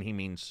thinking he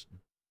means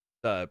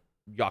the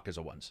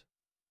Yakuza ones.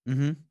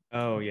 Mm-hmm.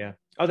 Oh yeah.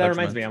 Oh, that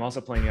reminds me. I'm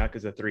also playing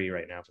Yakuza 3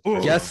 right now.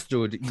 Yes,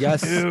 dude.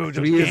 Yes, dude,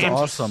 3 is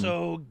awesome.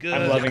 So good.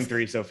 I'm loving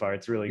 3 so far.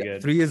 It's really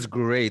good. 3 is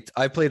great.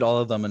 I played all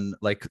of them in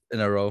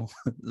a row,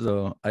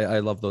 so I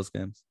love those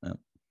games. Yeah.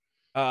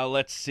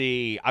 Let's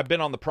see. I've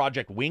been on the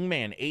Project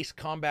Wingman, Ace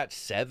Combat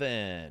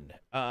 7,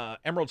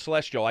 Emerald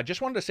Celestial. I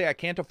just wanted to say I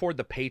can't afford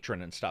the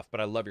Patron and stuff,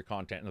 but I love your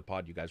content in the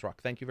pod. You guys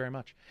rock. Thank you very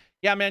much.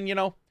 Yeah,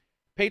 man,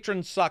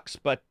 Patron sucks,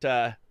 but,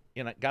 gotta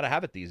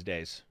have it these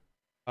days.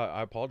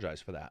 I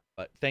apologize for that,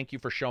 but thank you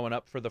for showing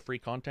up for the free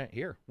content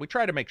here. We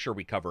try to make sure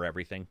we cover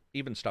everything,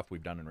 even stuff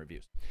we've done in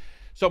reviews.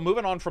 So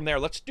moving on from there,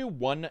 let's do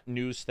one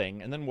news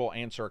thing, and then we'll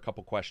answer a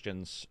couple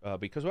questions,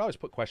 because we always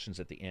put questions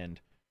at the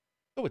end.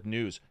 Go with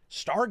news.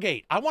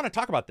 Stargate. I want to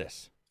talk about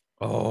this.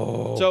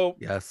 Oh, so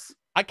yes.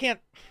 I can't.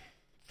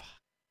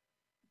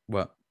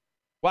 What?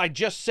 Well, I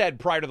just said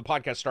prior to the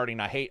podcast starting,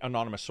 I hate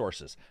anonymous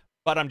sources,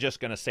 but I'm just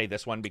going to say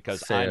this one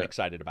because I'm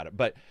excited about it.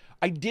 But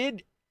I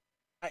did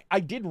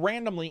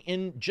randomly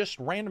in just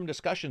random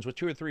discussions with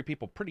 2 or 3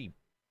 people pretty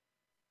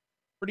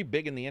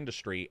big in the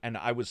industry, and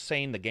I was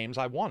saying the games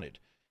I wanted.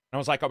 And I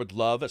was like, I would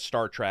love a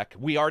Star Trek.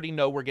 We already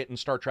know we're getting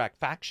Star Trek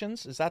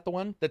Factions. Is that the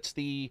one? That's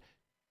the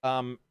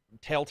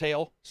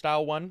Telltale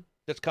style one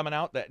that's coming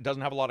out that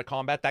doesn't have a lot of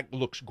combat. That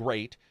looks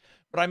great.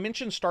 But I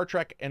mentioned Star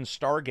Trek and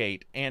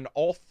Stargate, and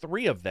all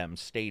 3 of them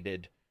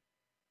stated,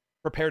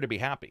 prepare to be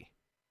happy.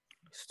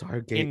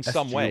 Stargate in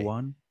some SG-1?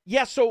 way.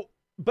 Yeah,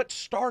 but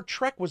Star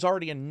Trek was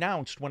already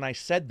announced when I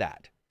said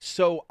that.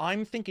 So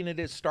I'm thinking it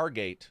is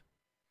Stargate.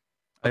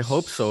 I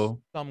hope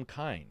so. Some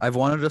kind. I've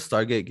wanted a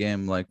Stargate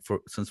game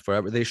since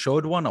forever. They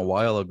showed one a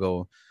while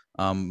ago.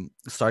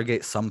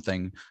 Stargate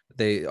something.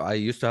 I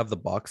used to have the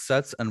box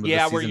sets, and with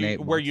the season 8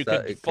 where you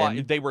could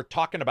fly. They were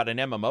talking about an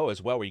MMO as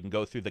well, where you can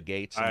go through the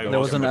gates. There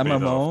was an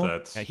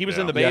MMO. Yeah, he was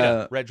in the beta.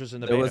 Yeah, Reg was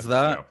in the beta. There was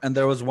that, and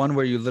there was one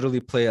where you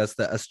literally play as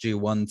the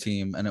SG-1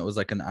 team, and it was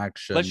like an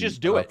action. Let's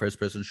just do it.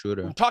 First-person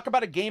shooter. Talk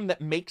about a game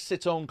that makes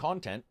its own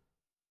content.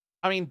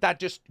 I mean, that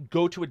just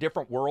go to a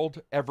different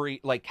world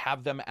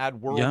have them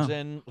add worlds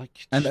in.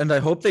 And I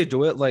hope they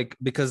do it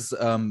because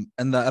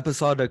in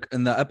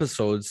the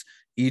episodes,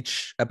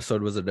 each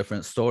episode was a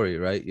different story,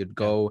 right? You'd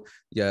go,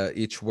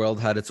 each world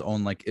had its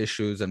own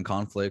issues and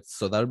conflicts.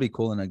 So that would be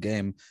cool in a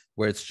game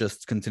where it's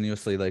just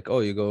continuously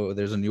you go,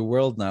 there's a new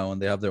world now,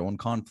 and they have their own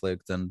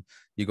conflict, and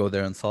you go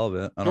there and solve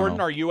it. Jordan,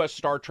 are you a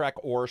Star Trek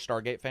or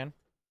Stargate fan?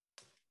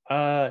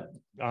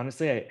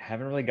 Honestly, I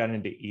haven't really gotten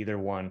into either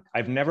one.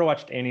 I've never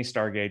watched any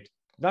Stargate,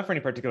 not for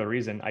any particular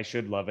reason. I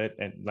should love it,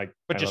 and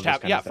but just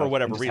have for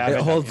whatever reason.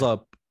 It holds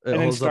up.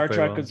 And then Star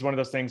Trek is one of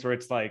those things where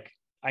it's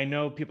I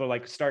know people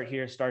start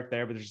here, start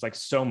there, but there's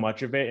just so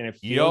much of it, and it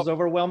feels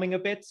overwhelming a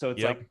bit. So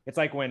it's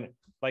like when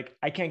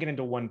I can't get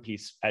into One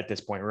Piece at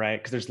this point,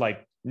 right? Because there's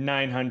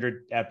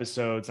 900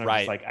 episodes, and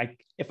I'm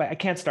just I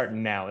can't start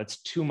now. It's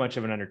too much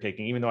of an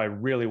undertaking, even though I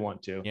really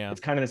want to. Yeah,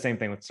 it's kind of the same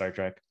thing with Star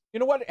Trek. You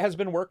know what has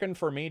been working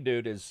for me,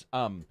 dude, is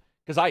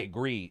because I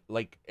agree,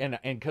 and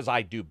because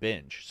I do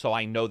binge, so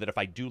I know that if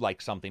I do like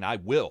something, I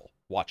will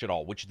watch it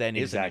all, which then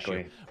is an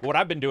issue. But what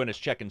I've been doing is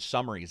checking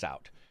summaries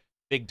out,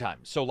 big time.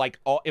 So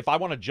if I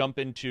want to jump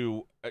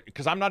into,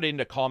 because I'm not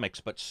into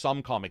comics, but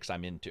some comics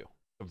I'm into.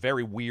 A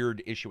very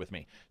weird issue with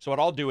me. So what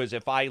I'll do is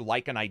if I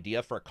like an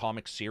idea for a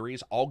comic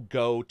series, I'll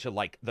go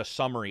to the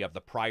summary of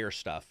the prior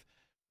stuff,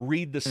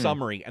 read the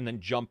summary, and then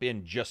jump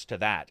in just to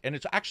that. And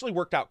it's actually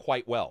worked out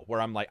quite well, where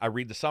I'm I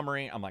read the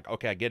summary, I'm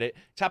okay, I get it.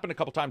 It's happened a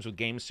couple times with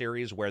game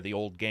series where the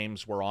old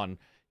games were on,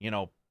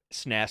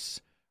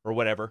 SNES or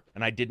whatever,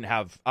 and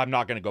I'm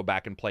not going to go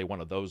back and play one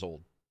of those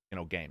old,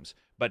 games.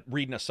 But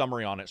reading a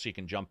summary on it so you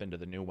can jump into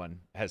the new one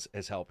has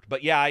helped.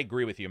 But yeah, I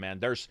agree with you, man.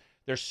 There's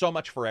so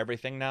much for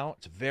everything now.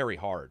 It's very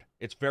hard.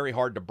 It's very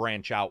hard to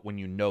branch out when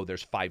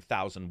there's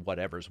 5,000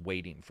 whatever's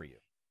waiting for you.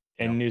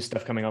 And new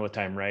stuff coming all the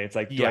time, right? It's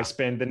do I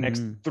spend the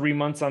next 3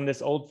 months on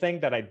this old thing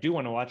that I do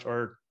want to watch,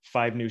 or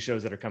 5 new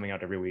shows that are coming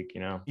out every week,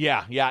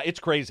 Yeah, it's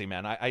crazy,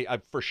 man. I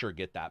for sure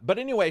get that. But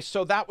anyway,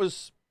 so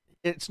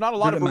it's not a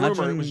lot of a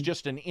rumor. It was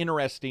just an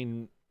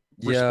interesting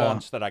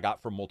response that I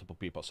got from multiple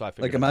people. So I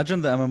figured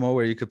imagine the MMO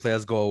where you could play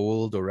as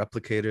Goa'uld or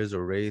Replicators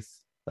or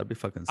Wraith. That'd be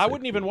fucking sick. I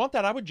wouldn't even want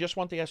that. I would just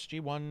want the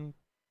SG-1,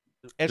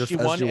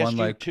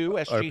 SG-2,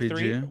 SG-3.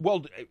 RPG?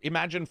 Well,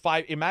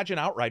 imagine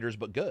Outriders,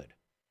 but good.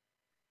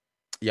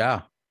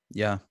 Yeah.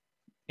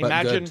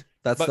 Imagine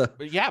That's but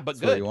that's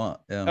good. what you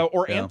want. Yeah.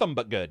 Or Anthem,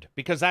 but good,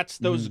 because that's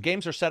those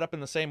games are set up in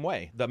the same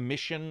way, the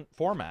mission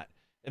format,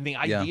 and the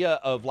idea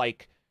of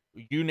like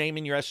you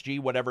naming your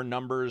SG whatever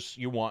numbers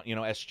you want,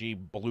 SG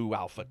Blue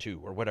Alpha 2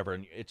 or whatever,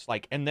 and it's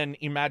like, and then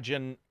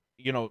imagine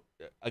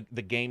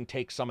the game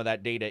takes some of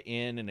that data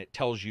in and it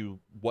tells you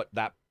what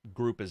that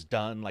group has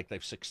done, like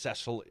they've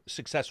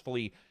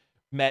successfully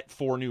met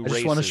 4 new races. I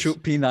just want to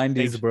shoot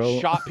P90s, bro.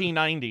 Shot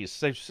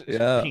P90s.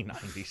 Yeah.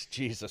 P90s.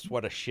 Jesus,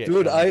 what a shit.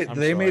 Dude,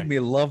 they made me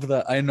love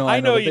that. I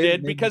know you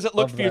did, because it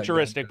looked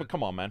futuristic, but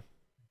come on, man.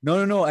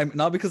 No. I'm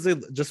not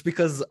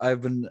because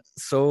I've been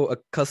so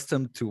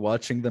accustomed to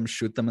watching them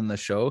shoot them in the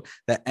show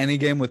that any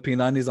game with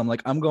P90s, I'm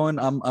like, I'm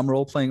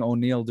role playing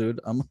O'Neal,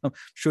 dude. I'm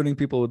shooting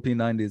people with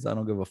P90s. I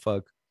don't give a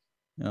fuck.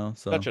 So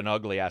such an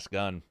ugly ass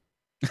gun.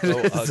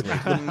 So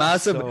ugly.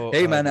 Massive.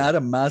 Hey man, I had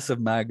a massive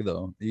mag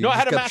though. I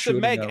had a massive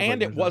mag,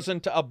 and it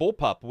wasn't a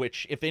bullpup.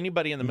 Which, if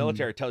anybody in the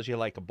military tells you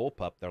like a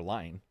bullpup, they're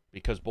lying,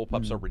 because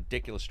bullpups are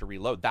ridiculous to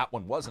reload. That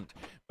one wasn't,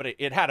 but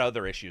it had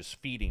other issues.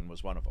 Feeding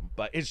was one of them.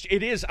 But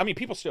it is. I mean,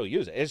 people still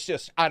use it. It's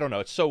just, I don't know.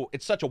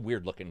 It's such a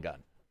weird looking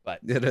gun. But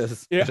it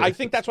is. I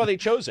think that's why they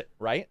chose it.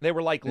 Right? They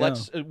were like,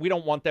 we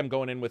don't want them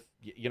going in with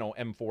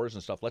M4s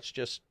and stuff. Let's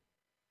just.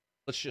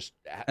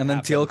 And then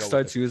Teal'c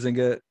starts using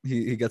it.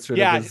 He gets rid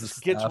of his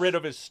staff. Gets rid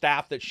of his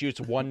staff that shoots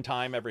one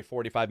time every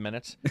 45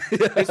 minutes.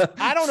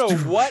 I don't know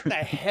what the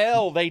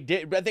hell they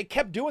did, but they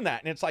kept doing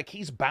that, and it's like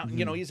he's bound.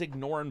 He's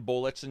ignoring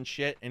bullets and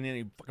shit, and then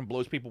he fucking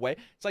blows people away.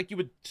 It's like you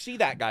would see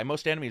that guy.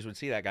 Most enemies would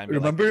see that guy. And be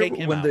Remember like, Take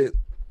him when out.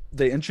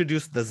 they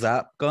introduced the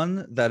Zap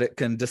gun, that it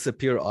can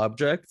disappear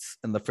objects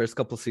in the first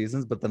couple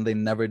seasons, but then they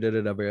never did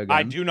it ever again.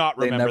 I do not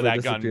remember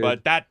that gun,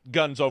 but that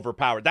gun's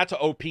overpowered. That's an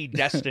OP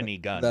Destiny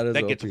gun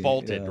that gets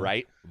vaulted,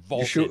 right?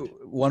 Vaulted. You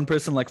shoot one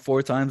person like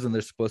 4 times, and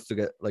they're supposed to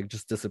get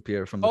just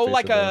disappear from the face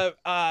like of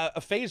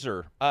a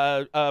phaser.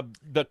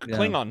 The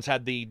Klingons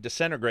had the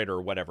disintegrator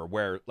or whatever,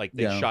 where like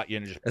they shot you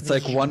and just. It's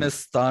like 1 is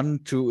stun,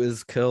 2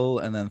 is kill,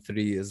 and then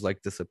 3 is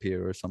like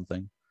disappear or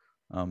something.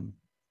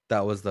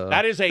 That was the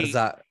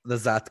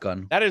Zat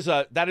gun. That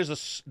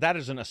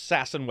is an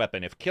assassin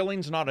weapon. If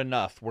killing's not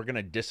enough, we're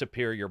gonna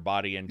disappear your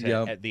body into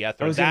the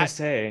ether. I was gonna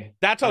say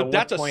that's a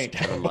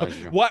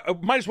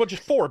what might as well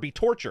just be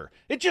torture.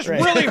 It just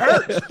really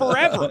hurts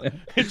forever.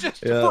 It's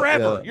just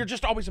forever. Yeah. You're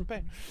just always in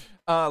pain.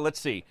 Let's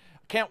see.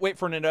 Can't wait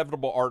for an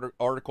inevitable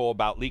article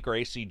about Leaker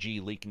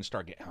ACG leaking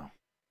Stargate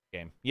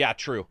game. Yeah,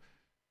 true.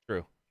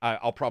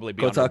 I'll probably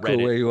be Kotaku, on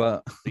Reddit. Where you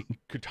at?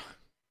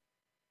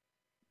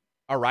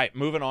 All right,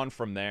 moving on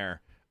from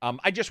there.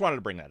 I just wanted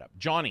to bring that up.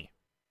 Johnny,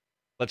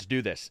 let's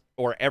do this.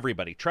 Or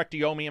everybody. Trek to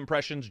Yomi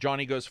impressions.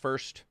 Johnny goes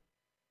first.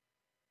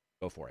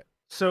 Go for it.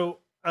 So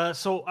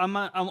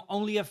I'm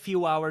only a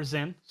few hours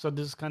in, so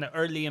this is kind of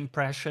early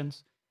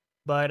impressions.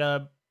 But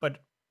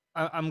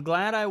I'm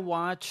glad I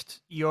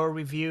watched your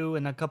review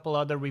and a couple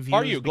other reviews.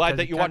 Are you glad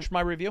that you watched my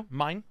review?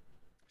 Mine?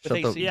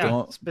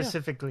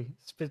 Specifically.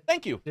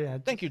 Thank you. Yeah,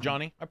 thank you,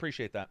 Johnny. I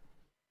appreciate that.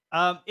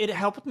 It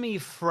helped me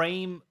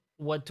frame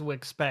what to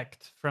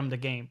expect from the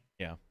game.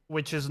 Yeah.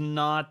 Which is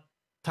not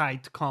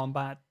tight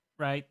combat,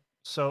 right?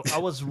 So I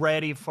was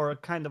ready for a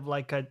kind of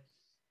like a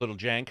little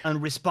jank,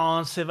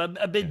 unresponsive,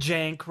 a bit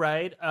jank,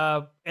 right?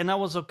 And I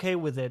was okay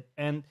with it.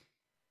 And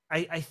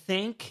I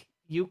think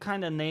you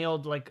kind of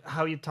nailed like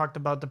how you talked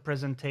about the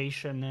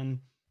presentation, and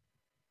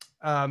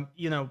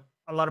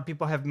a lot of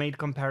people have made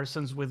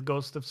comparisons with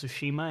Ghost of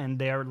Tsushima and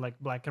their like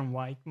black and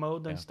white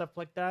mode and stuff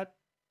like that.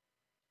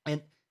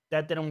 And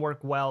that didn't work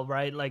well,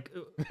 right? Like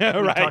we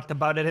talked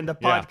about it in the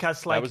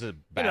podcast. Like,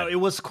 it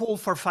was cool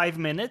for 5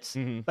 minutes,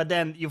 but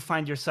then you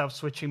find yourself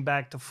switching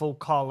back to full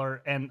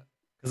color and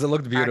because it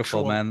looked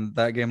beautiful, man.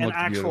 That game looked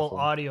beautiful. Actual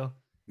audio.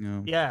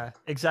 Yeah,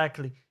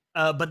 exactly.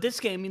 But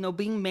this game,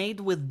 being made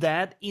with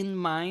that in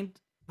mind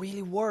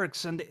really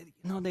works, and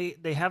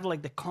they have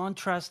like the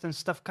contrast and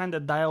stuff kind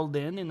of dialed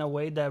in a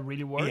way that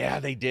really works. Yeah,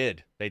 they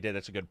did.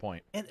 That's a good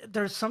point. And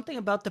there's something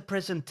about the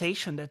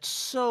presentation that's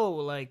so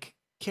like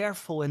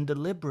careful and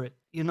deliberate,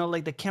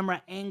 like the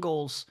camera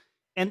angles.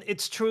 And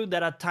it's true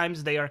that at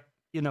times they are,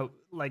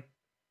 like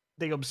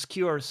they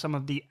obscure some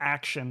of the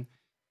action,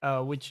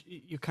 which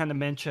you kind of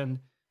mentioned.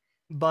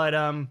 But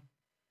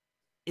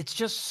it's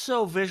just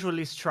so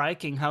visually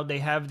striking how they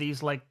have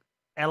these like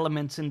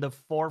elements in the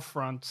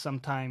forefront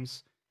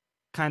sometimes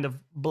kind of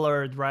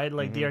blurred, right?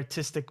 Like the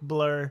artistic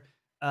blur,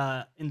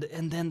 and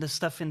then the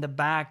stuff in the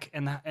back.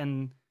 And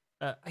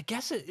I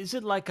guess is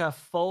it like a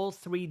full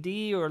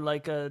 3D or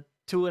like a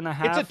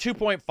 2.5? It's a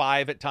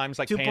 2.5 at times,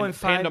 like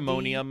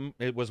Pandemonium.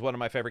 It was one of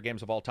my favorite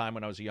games of all time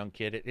when I was a young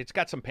kid. It's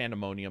got some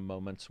Pandemonium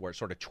moments where it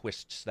sort of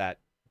twists that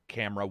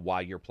camera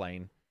while you're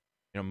playing,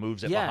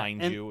 moves it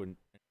behind you and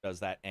does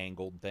that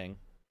angled thing.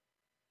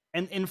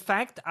 And in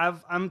fact,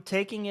 I'm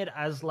taking it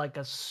as like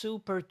a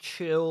super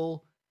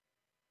chill,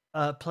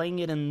 playing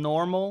it in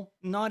normal,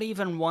 not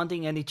even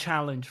wanting any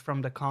challenge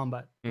from the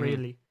combat,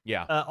 really.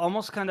 Yeah.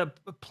 Almost kind of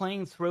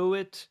playing through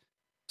it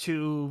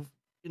to,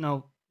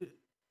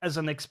 as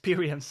an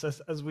experience,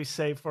 as we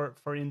say for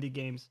indie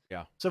games.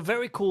 Yeah. So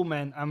very cool,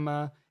 man.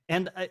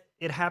 And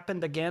it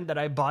happened again that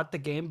I bought the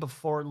game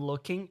before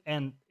looking,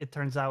 and it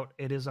turns out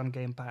it is on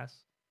Game Pass.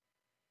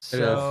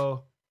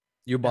 So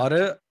you bought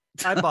it?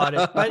 I bought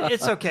it, but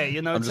it's okay.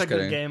 You know, it's a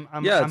good game.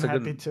 I'm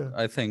happy to.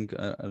 I think.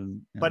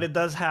 But it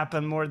does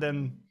happen more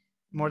than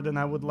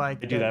I would like.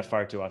 I do that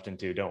far too often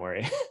too. Don't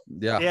worry.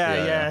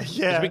 Yeah.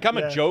 It's become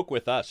a joke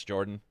with us,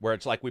 Jordan, where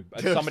it's like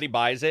somebody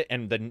buys it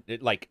and then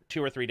like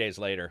 2 or 3 days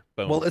later,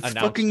 boom. Well, it's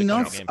fucking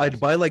nuts. I'd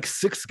buy like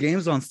 6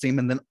 games on Steam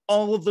and then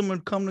all of them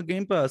would come to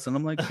Game Pass, and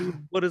I'm like,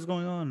 dude, what is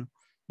going on?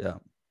 Yeah.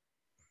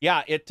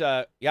 Yeah,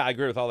 I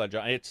agree with all that,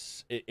 John.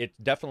 It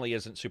definitely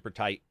isn't super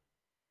tight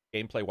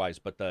gameplay wise,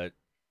 but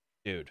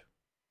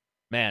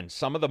man,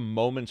 some of the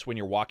moments when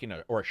you're walking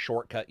or a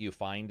shortcut you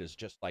find is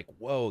just like,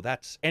 whoa,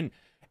 and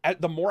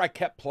the more I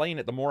kept playing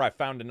it, the more I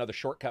found another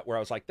shortcut where I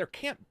was like,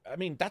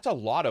 that's a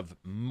lot of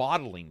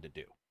modeling to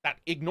do. That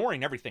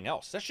ignoring everything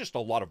else, that's just a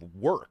lot of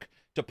work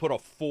to put a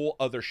full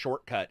other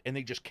shortcut, and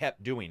they just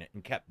kept doing it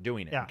and kept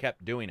doing it and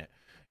kept doing it.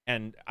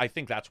 And I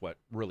think that's what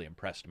really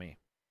impressed me.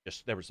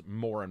 Just there was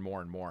more and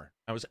more and more.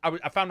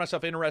 I found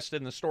myself interested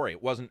in the story.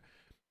 It wasn't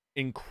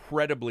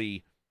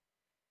incredibly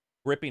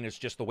gripping. It's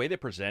just the way they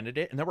presented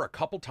it. And there were a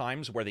couple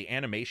times where the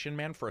animation,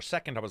 man, for a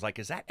second, I was like,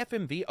 is that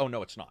FMV? Oh,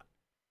 no, it's not.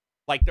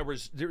 Like there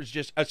was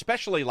just,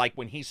 especially like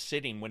when he's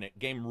sitting, when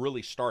game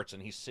really starts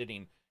and he's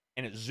sitting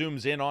and it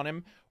zooms in on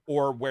him,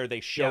 or where they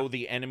show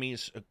the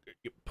enemies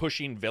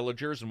pushing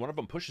villagers and one of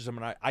them pushes him.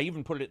 And I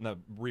even put it in the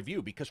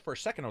review because for a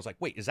second I was like,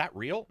 wait, is that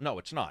real? No,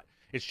 it's not.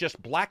 It's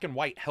just black and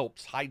white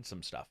helps hide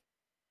some stuff.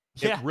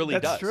 It really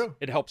does. True.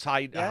 It helps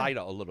hide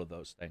a little of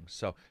those things.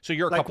 So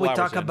you're a couple hours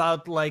in. Like we talk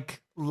about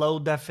like low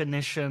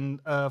definition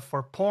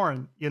for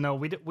porn. You know,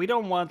 we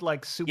don't want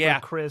like super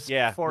crisp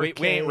 4K.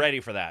 We ain't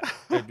ready for that.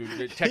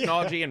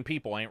 Technology and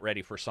people ain't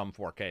ready for some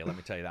 4K. Let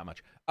me tell you that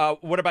much.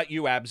 What about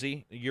you,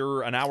 Abzy?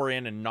 You're an hour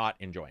in and not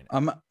enjoying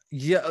it.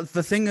 Yeah.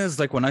 The thing is,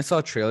 like when I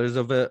saw trailers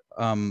of it,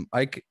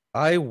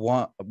 I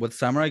want with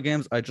samurai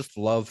games, I just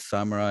love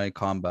samurai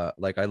combat.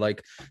 Like I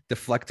like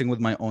deflecting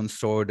with my own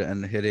sword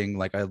and hitting.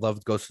 Like I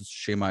loved Ghost of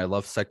Tsushima, I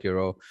love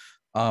Sekiro.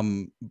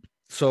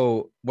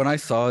 So when I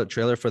saw a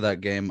trailer for that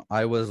game,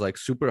 I was like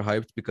super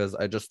hyped because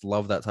I just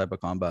love that type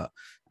of combat.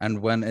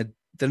 And when it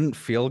didn't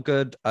feel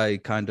good, I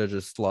kind of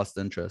just lost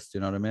interest. You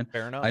know what I mean?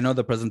 Fair enough. I know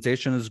the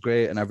presentation is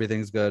great and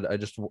everything's good.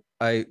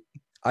 I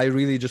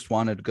really just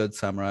wanted good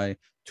samurai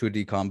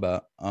 2D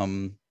combat.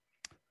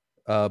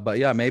 But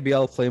yeah, maybe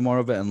I'll play more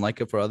of it and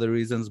like it for other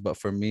reasons. But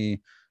for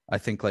me, I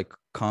think like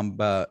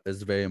combat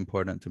is very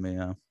important to me.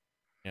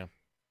 Yeah,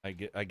 I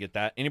get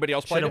that. Anybody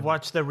else should have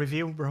watched the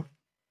review, bro?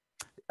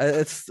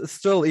 It's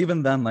still,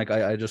 even then, like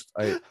I just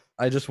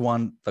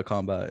want the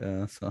combat.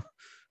 Yeah. So.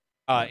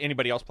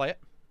 Anybody else play it?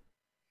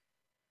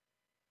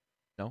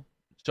 No.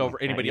 So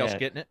for anybody else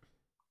getting it?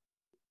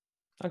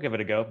 I'll give it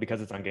a go because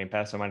it's on Game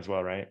Pass. So might as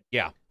well, right?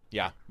 Yeah.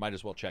 Might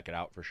as well check it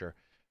out for sure.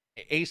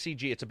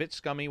 ACG, it's a bit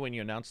scummy when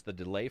you announce the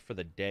delay for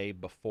the day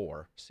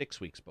before, 6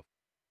 weeks before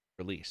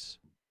release,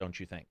 don't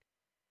you think?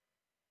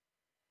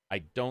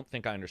 I don't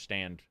think I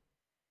understand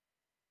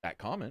that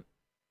comment.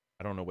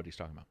 I don't know what he's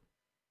talking about.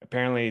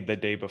 Apparently the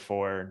day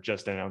before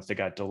just announced it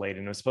got delayed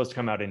and it was supposed to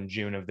come out in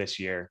June of this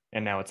year.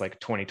 And now it's like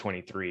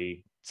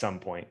 2023 some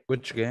point.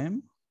 Which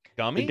game?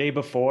 Gummy? The day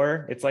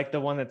before. It's like the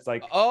one that's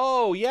like...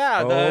 Oh,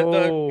 yeah.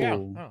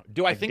 Oh.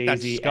 Do I think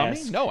that's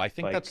scummy? No, I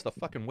think that's the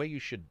fucking way you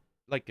should...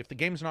 Like, if the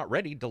game's not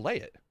ready, delay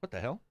it. What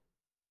the hell?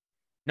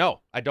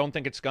 No, I don't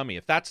think it's scummy.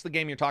 If that's the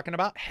game you're talking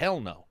about,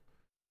 hell no.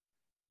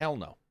 Hell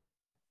no.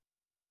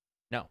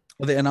 No.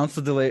 Well, they announced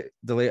the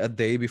delay a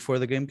day before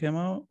the game came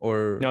out?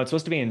 Or no, it's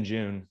supposed to be in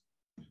June.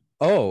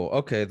 Oh,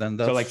 okay. Then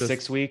that's so like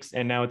 6 weeks,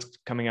 and now it's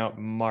coming out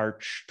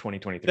March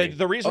 2023.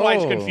 The reason why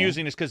it's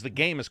confusing is because the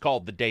game is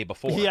called The Day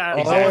Before. Yeah,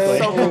 exactly.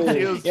 So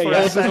confused.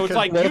 So it's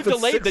like, you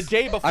delayed the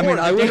day before. I mean,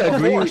 I would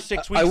agree.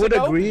 6 weeks ago. I would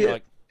agree.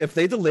 If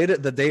they delayed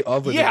it the day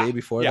of or the day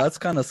before, that's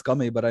kind of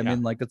scummy. But I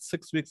mean, like, it's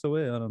 6 weeks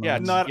away. I don't know. Yeah,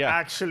 not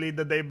actually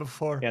the day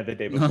before. Yeah, the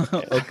day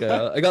before. Okay,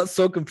 I got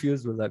so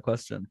confused with that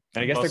question.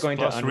 And I guess they're going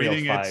to Unreal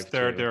 5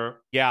 too.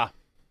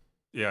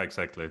 Yeah,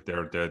 exactly.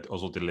 They're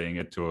also delaying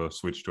it to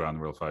switch to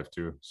Unreal 5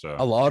 too. So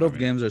a lot of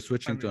games are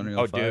switching to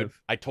Unreal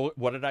 5. Dude,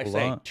 what did I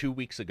say 2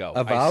 weeks ago?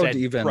 Avowed I said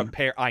even.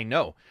 Prepare. I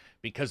know.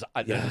 Because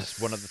this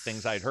is one of the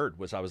things I'd heard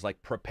was I was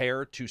like,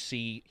 prepare to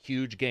see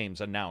huge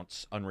games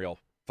announce Unreal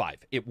 5.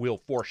 It will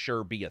for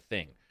sure be a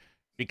thing.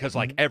 Because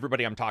like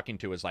everybody I'm talking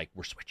to is like,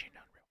 we're switching to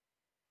Unreal.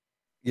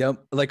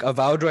 Yep, like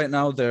Avowed right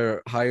now,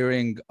 they're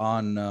hiring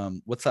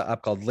on what's that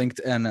app called?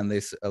 LinkedIn, and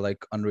they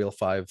like Unreal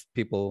 5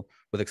 people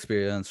with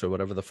experience or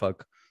whatever the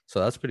fuck. So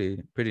that's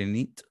pretty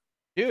neat.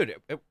 Dude,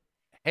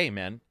 hey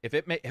man, if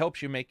it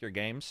helps you make your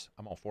games,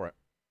 I'm all for it.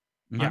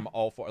 Yeah. I'm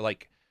all for it.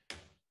 Like,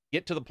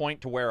 get to the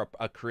point to where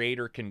a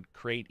creator can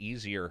create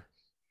easier.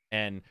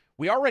 And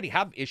we already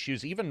have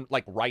issues, even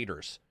like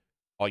writers.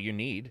 All you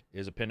need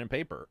is a pen and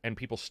paper, and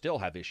people still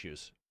have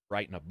issues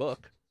writing a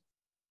book.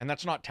 And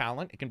that's not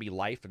talent. It can be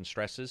life and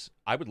stresses.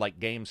 I would like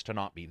games to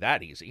not be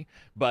that easy,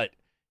 but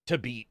to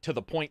be to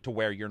the point to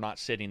where you're not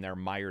sitting there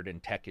mired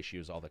in tech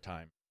issues all the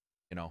time.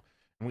 You know,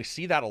 And we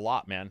see that a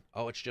lot, man.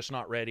 Oh, it's just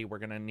not ready. We're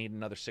going to need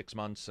another 6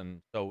 months.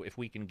 And so if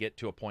we can get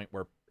to a point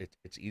where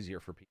it's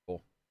easier for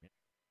people,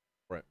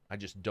 I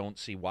just don't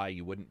see why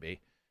you wouldn't be.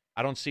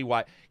 I don't see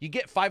why. You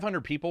get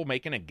 500 people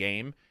making a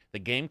game, the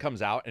game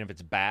comes out, and if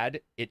it's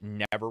bad, it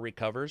never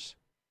recovers.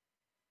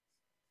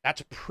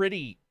 That's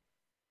pretty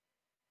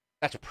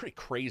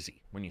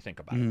crazy when you think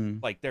about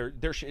it. Like there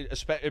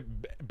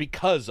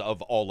because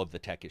of all of the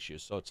tech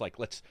issues. So it's like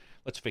let's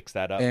fix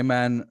that up. Hey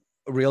man,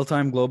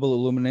 real-time global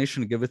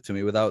illumination, give it to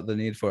me without the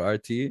need for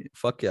RT.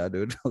 Fuck yeah,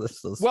 dude.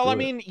 Well, I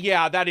mean,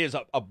 yeah, that is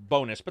a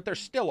bonus, but there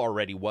still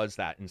already was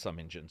that in some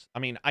engines. I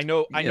mean, I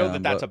know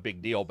that's a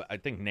big deal, but I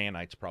think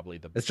Nanite's probably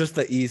the. It's just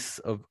the ease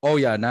of. Oh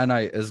yeah,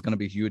 Nanite is going to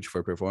be huge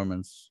for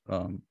performance.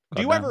 Do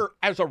you ever,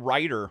 as a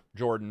writer,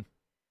 Jordan?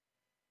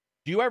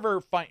 Do you ever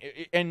find,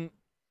 and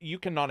you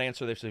cannot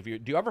answer this if you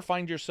do you ever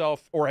find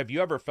yourself, or have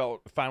you ever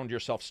found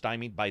yourself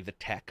stymied by the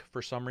tech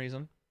for some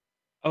reason?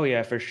 Oh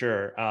yeah, for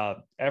sure.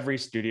 Every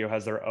studio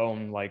has their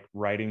own like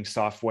writing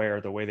software,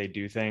 the way they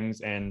do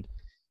things, and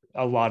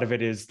a lot of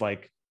it is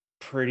like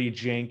pretty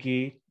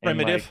janky,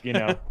 primitive. And,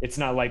 like, it's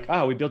not like,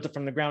 oh, we built it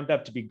from the ground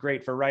up to be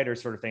great for writers,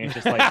 sort of thing. It's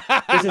just like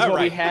this is what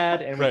we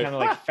had, and we kind of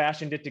like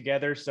fashioned it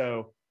together.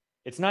 So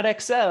it's not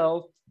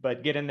Excel,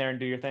 but get in there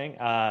and do your thing.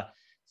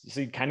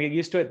 So you kind of get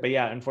used to it. But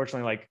yeah,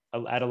 unfortunately, like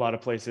at a lot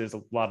of places,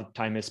 a lot of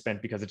time is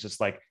spent because it's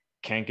just like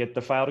can't get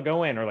the file to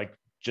go in, or like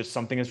just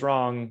something is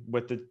wrong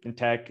with the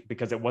tech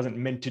because it wasn't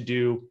meant to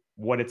do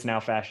what it's now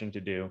fashioned to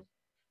do.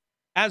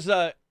 As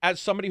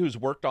somebody who's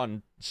worked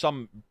on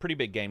some pretty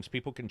big games,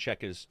 people can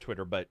check his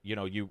Twitter, but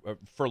you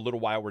for a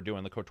little while we're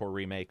doing the KOTOR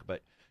remake,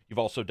 but you've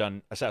also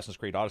done Assassin's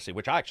Creed Odyssey,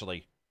 which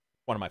actually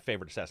one of my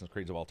favorite Assassin's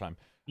Creeds of all time.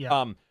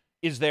 Yeah.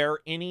 Is there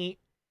any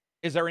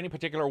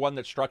particular one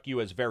that struck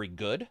you as very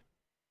good?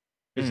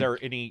 Is there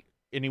any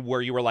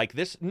where you were like,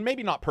 this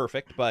maybe not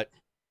perfect, but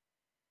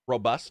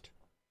robust?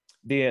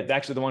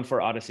 Actually the one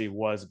for Odyssey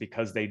was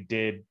because they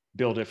did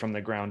build it from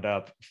the ground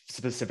up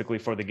specifically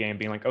for the game,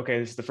 being like, okay,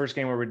 this is the first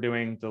game where we're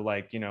doing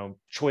the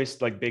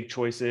choice, like big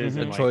choices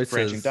and like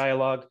branching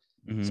dialogue.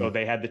 So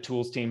they had the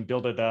tools team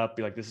build it up,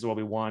 be like, this is what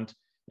we want.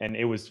 And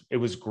it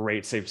was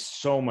great, saved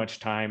so much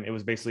time. It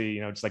was basically,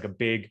 just like a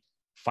big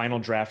final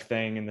draft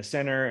thing in the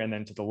center. And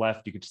then to the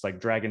left, you could just like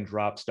drag and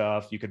drop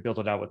stuff. You could build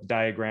it out with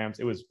diagrams.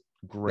 It was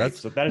great.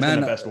 So that has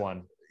been the best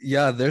one.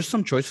 Yeah, there's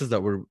some choices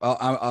that were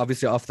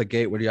obviously off the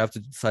gate where you have to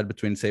decide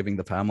between saving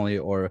the family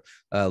or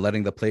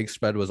letting the plague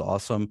spread was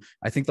awesome.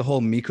 I think the whole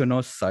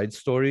Mykonos side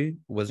story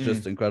was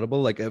just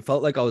incredible. Like it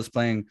felt like I was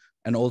playing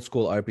an old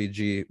school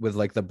RPG with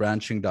like the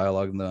branching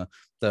dialogue and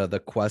the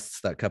quests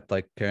that kept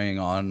like carrying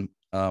on.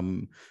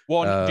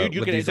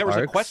 Dude, there was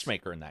a quest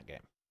maker in that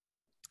game.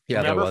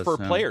 Yeah, remember for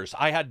players,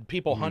 I had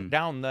people hunt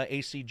down the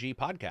ACG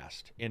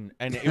podcast, and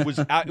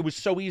it was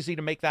so easy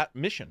to make that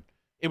mission.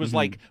 It was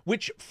like,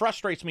 which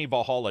frustrates me.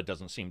 Valhalla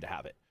doesn't seem to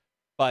have it,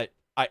 but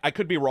I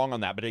could be wrong on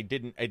that. But it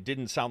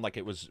didn't sound like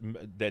it was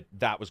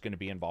that was going to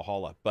be in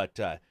Valhalla. But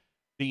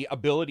the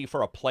ability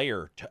for a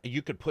player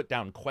you could put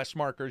down quest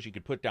markers, you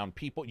could put down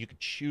people, you could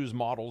choose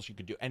models, you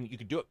could do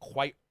it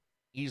quite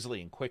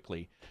easily and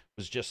quickly. It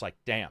was just like,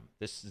 damn,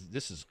 this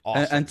is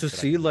awesome. And to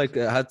see like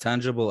it had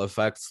tangible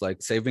effects,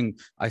 like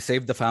I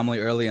saved the family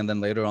early, and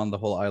then later on the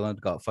whole island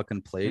got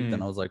fucking plagued,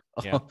 and I was like,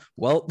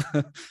 well,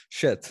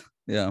 shit,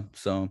 yeah.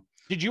 So.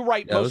 Did you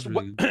write most?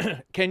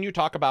 Can you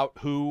talk about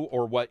who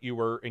or what you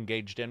were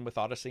engaged in with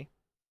Odyssey?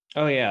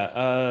 Oh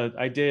yeah,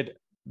 I did.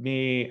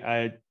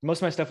 Most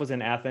of my stuff was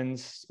in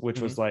Athens,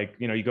 which was like,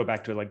 you go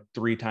back to it like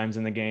 3 times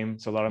in the game,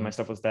 so a lot of my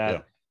stuff was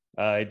that.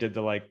 I did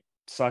the like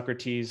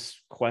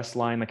Socrates quest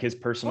line, like his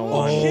personal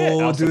one.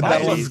 Oh, dude,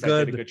 that was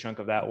good. I did a good chunk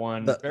of that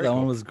one. That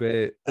one was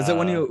great. Is it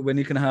when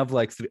you can have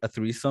like a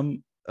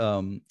threesome?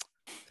 In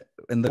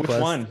the which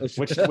quest? One?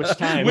 Which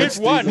time? Which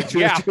one?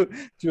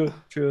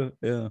 True.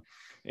 Yeah.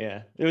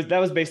 Yeah, that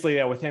was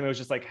basically with him. It was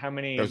just like how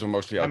many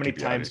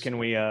times can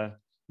we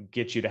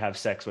get you to have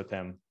sex with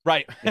him?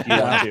 Right. If you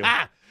want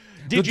to.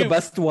 The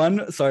best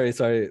one,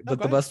 sorry, but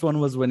the best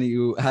one was when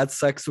you had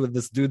sex with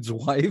this dude's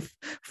wife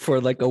for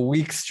like a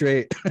week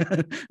straight.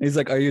 He's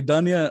like, "Are you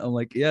done yet?" I'm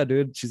like, "Yeah,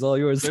 dude, she's all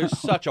yours." There's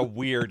such a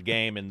weird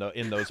game in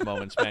those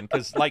moments, man.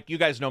 Because like you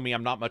guys know me,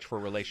 I'm not much for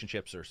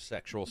relationships or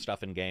sexual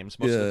stuff in games.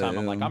 Most of the time,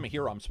 I'm like, I'm a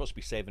hero. I'm supposed to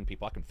be saving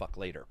people. I can fuck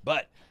later,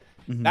 but.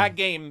 That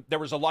game, there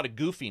was a lot of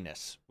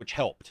goofiness, which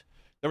helped.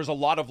 There was a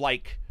lot of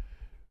like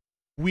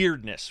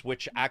weirdness,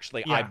 which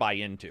actually I buy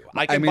into.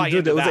 I mean,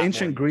 dude, it was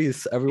ancient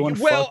Greece. Everyone.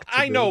 Well,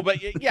 I know,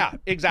 but yeah,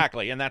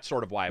 exactly, and that's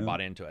sort of why I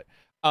bought into it.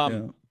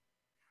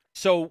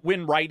 So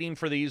when writing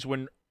for these, are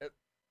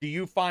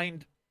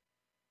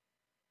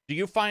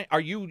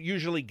you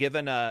usually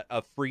given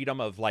a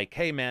freedom of like,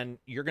 hey man,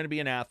 you're going to be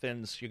in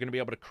Athens, you're going to be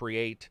able to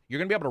create, you're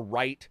going to be able to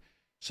write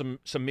some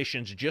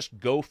missions, just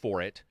go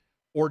for it.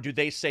 Or do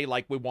they say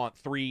like we want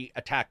 3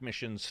 attack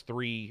missions,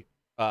 3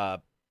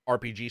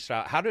 RPG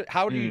style? How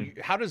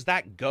does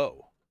that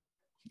go?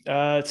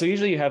 So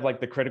usually you have like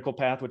the critical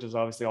path, which is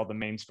obviously all the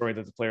main story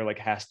that the player like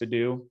has to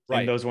do. Right.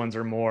 And those ones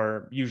are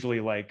more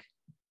usually like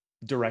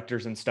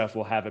directors and stuff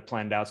will have it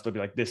planned out. So they'll be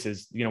like, this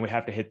is, we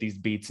have to hit these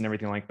beats and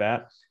everything like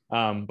that.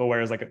 But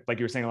whereas like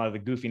you were saying, a lot of the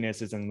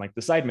goofiness is in like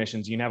the side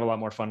missions, you can have a lot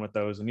more fun with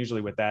those. And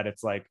usually with that,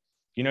 it's like,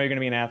 you're going to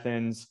be in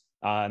Athens.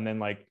 And then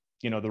like,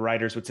 the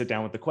writers would sit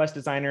down with the quest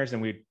designers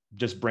and we'd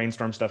just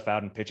brainstorm stuff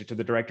out and pitch it to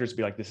the directors,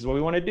 be like, this is what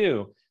we want to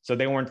do. So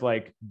they weren't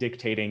like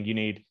dictating, you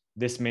need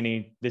this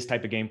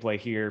type of gameplay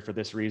here for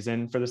this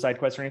reason for the side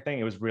quest or anything.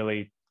 It was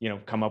really,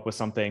 come up with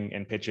something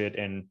and pitch it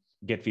and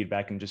get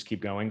feedback and just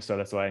keep going. So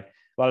that's why a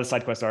lot of the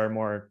side quests are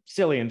more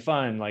silly and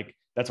fun. Like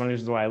that's one of the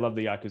reasons why I love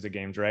the Yakuza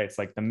games, right? It's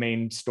like the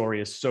main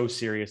story is so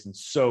serious and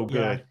so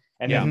good. Yeah.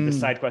 And then the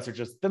side quests are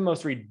just the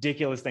most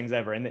ridiculous things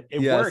ever. And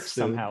it works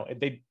somehow.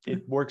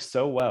 It works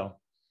so well.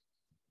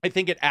 I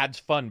think it adds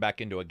fun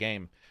back into a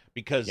game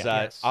because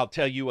I'll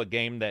tell you a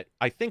game that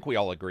I think we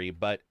all agree,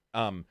 but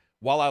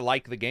while I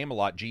like the game a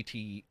lot,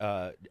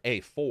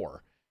 GTA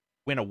 4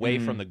 went away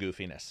from the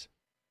goofiness.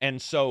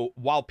 And so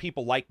while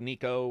people like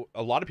Nico,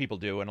 a lot of people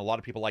do, and a lot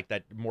of people like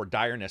that more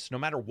direness, no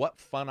matter what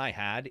fun I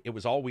had, it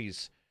was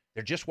always,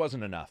 there just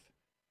wasn't enough.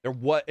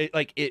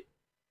 It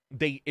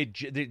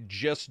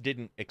just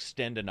didn't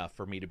extend enough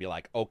for me to be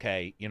like,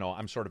 okay,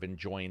 I'm sort of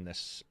enjoying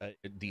this,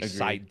 these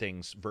side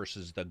things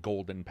versus the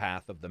golden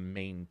path of the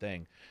main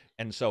thing.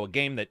 And so a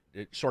game that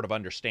it sort of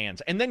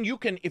understands, and then you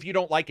can, if you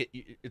don't like it,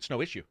 it's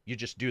no issue. You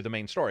just do the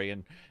main story,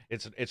 and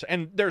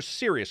and there's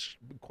serious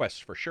quests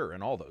for sure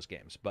in all those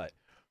games, but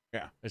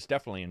yeah, it's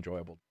definitely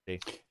enjoyable to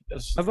see.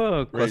 I have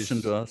a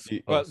question to ask.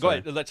 Go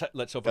ahead.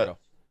 Let's Sofa go.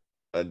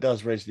 It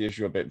does raise the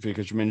issue a bit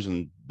because you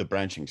mentioned the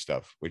branching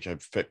stuff, which I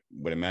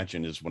would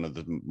imagine is one of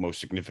the most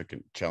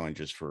significant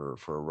challenges for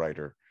a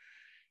writer,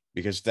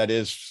 because that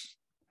is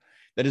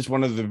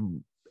one of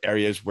the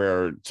areas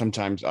where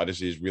sometimes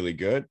Odyssey is really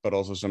good, but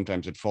also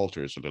sometimes it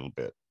falters a little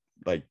bit.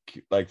 Like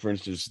for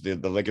instance, the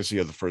Legacy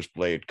of the First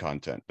Blade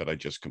content that I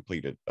just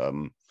completed.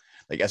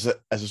 Like as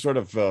a sort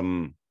of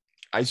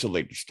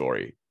isolated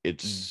story,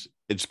 it's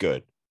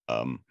good.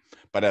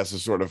 But as a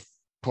sort of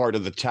part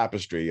of the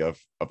tapestry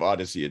of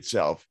Odyssey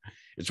itself,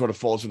 it sort of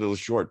falls a little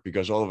short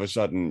because all of a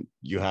sudden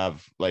you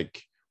have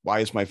like, why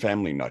is my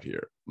family not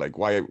here? Like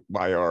why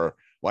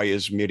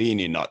is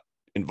Myrrine not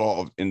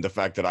involved in the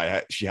fact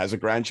that she has a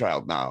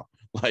grandchild now?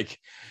 Like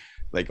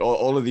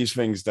all of these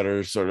things that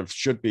are sort of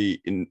should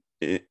be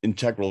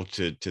integral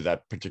to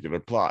that particular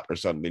plot are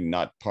suddenly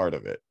not part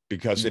of it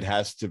because it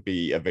has to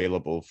be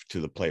available to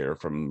the player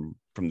from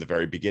the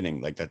very beginning.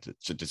 Like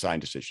it's a design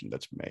decision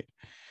that's made.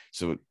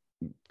 So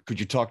could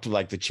you talk to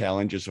like the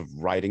challenges of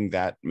writing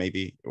that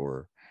maybe,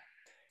 or?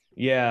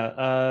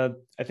 Yeah,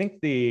 I think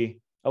a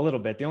little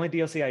bit. The only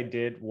DLC I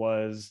did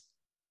was,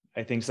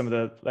 I think some of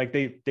the, like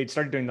they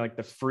started doing like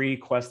the free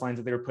quest lines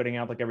that they were putting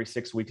out like every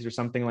 6 weeks or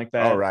something like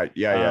that. Oh, right.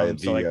 Yeah.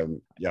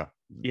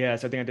 Yeah.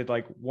 So I think I did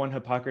like one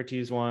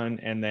Hippocrates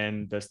one and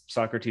then the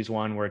Socrates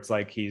one where it's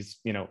like he's,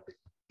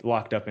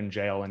 locked up in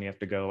jail and you have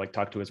to go like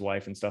talk to his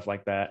wife and stuff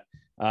like that.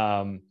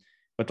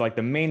 But like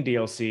the main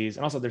DLCs,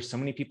 and also there's so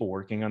many people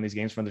working on these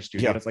games from their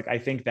studio. Yeah. It's like, I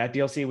think that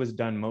DLC was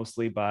done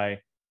mostly by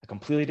a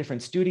completely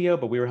different studio,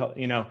 but we were, I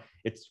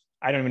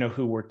don't even know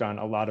who worked on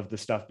a lot of the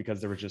stuff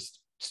because there were just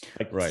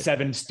like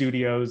 7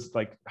 studios,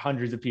 like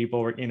hundreds of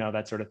people were,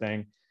 that sort of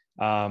thing.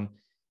 But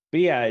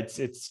yeah,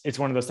 it's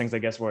one of those things, I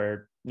guess,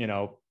 where,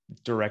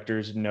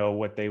 directors know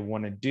what they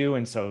want to do.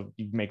 And so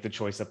you make the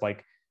choice of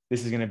like,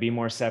 this is going to be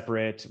more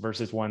separate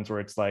versus ones where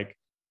it's like,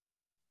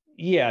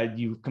 yeah,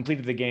 you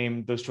completed the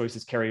game, those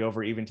choices carry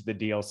over even to the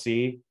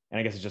DLC. And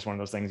I guess it's just one of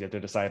those things you have to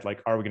decide,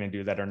 like, are we going to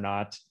do that or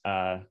not?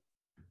 I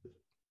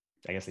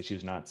guess they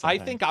choose not.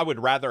 Sometimes. I think I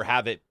would rather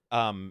have it,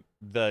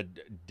 the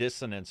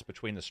dissonance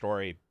between the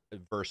story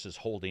versus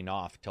holding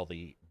off till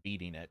the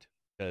beating it.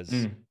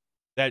 Because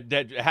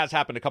that has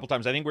happened a couple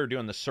times. I think we were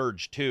doing the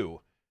Surge 2,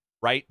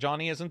 right,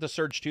 Johnny? Isn't the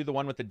Surge 2 the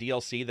one with the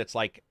DLC that's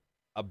like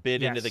a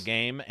bit into the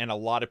game? And a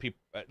lot of people,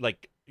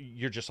 like,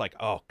 you're just like,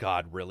 oh,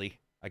 God, really?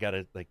 I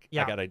gotta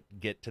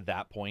get to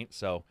that point.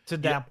 So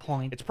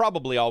point, it's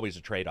probably always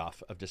a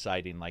trade-off of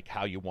deciding like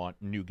how you want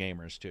new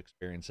gamers to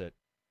experience it.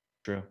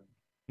 True. And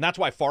that's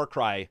why Far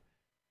Cry,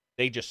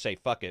 they just say,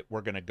 fuck it,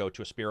 we're gonna go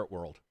to a spirit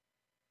world.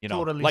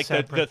 Totally like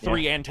the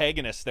 3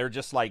 antagonists, they're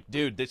just like,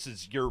 dude, this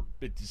is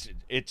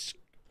it's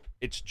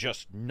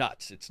just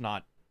nuts. It's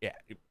not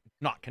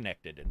not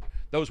connected. And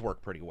those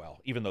work pretty well,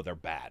 even though they're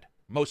bad.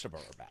 Most of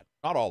them are bad.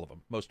 Not all of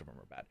them. Most of them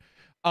are bad.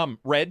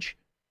 Reg,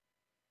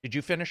 did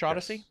you finish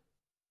Odyssey?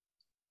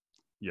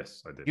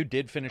 Yes, I did. You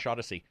did finish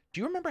Odyssey.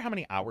 Do you remember how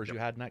many hours you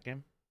had in that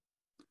game?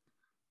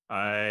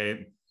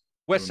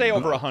 Let's say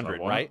over 100,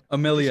 right? A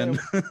million.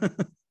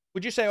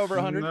 Would you say over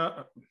 100?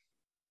 No,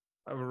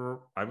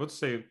 I would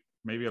say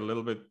maybe a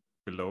little bit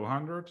below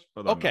 100,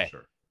 but I'm not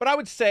sure. But I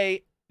would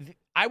say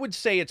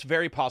it's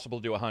very possible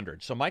to do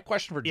 100. So my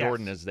question for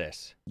Jordan is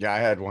this. Yeah, I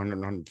had 100,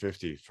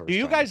 150. Do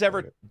you guys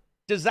ever,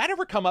 does that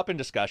ever come up in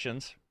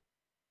discussions?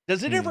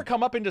 Does it ever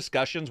come up in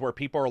discussions where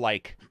people are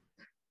like,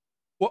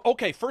 Well,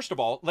 okay, first of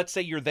all, let's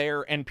say you're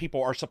there and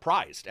people are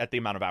surprised at the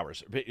amount of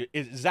hours.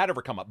 Does that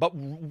ever come up? But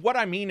what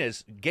I mean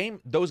is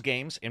those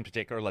games in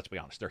particular, let's be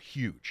honest, they're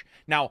huge.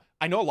 Now,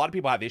 I know a lot of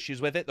people have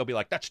issues with it. They'll be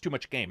like, that's too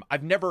much game.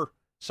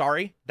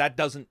 That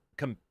doesn't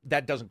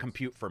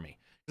compute for me.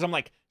 Because I'm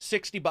like,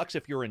 $60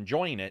 if you're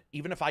enjoying it,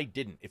 even if I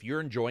didn't. If you're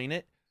enjoying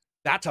it,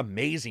 that's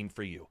amazing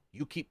for you.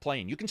 You keep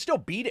playing. You can still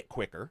beat it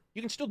quicker.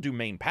 You can still do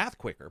main path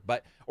quicker,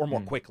 or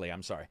more quickly,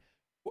 I'm sorry.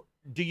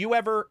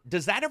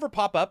 Does that ever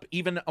pop up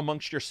even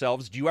amongst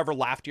yourselves? Do you ever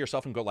laugh to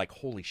yourself and go like,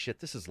 holy shit,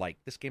 this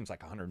game's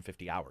like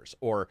 150 hours?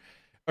 Or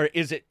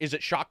is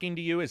it shocking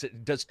to you?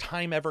 Does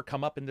time ever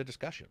come up in the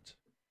discussions?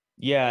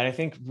 Yeah, and I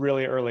think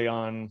really early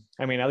on,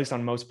 I mean, at least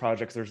on most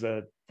projects, there's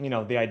the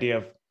idea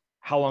of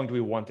how long do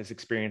we want this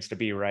experience to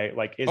be, right?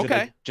 Like, is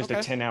it just a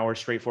 10-hour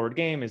straightforward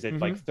game? Is it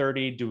like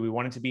 30? Do we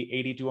want it to be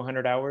 80 to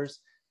 100 hours?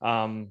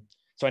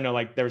 So I know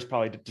like there was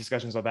probably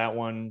discussions of that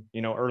one,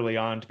 early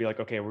on to be like,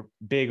 okay, we're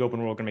big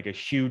open world, gonna make a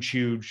huge,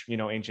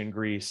 ancient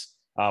Greece.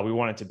 We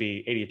want it to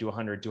be 80 to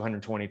 100 to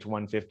 120 to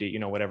 150,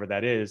 whatever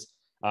that is.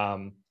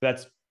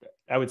 That's,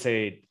 I would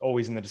say,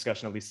 always in the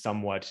discussion, at least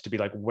somewhat, to be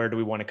like, where do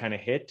we want to kind of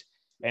hit?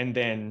 And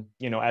then,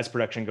 as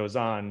production goes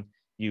on,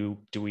 do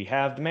we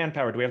have the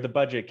manpower? Do we have the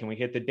budget? Can we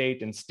hit the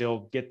date and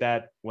still get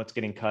that? What's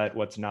getting cut?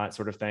 What's not,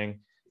 sort of thing.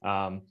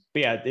 But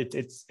yeah,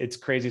 it's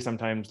crazy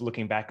sometimes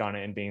looking back on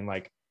it and being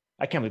like,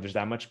 I can't believe there's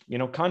that much,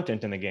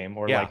 content in the game,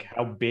 or like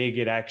how big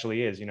it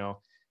actually is,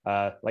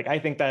 like, I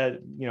think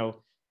that,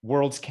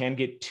 worlds can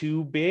get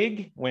too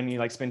big when you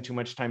like spend too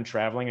much time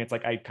traveling. It's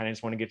like, I kind of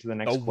just want to get to the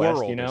next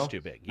quest, is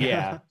too big.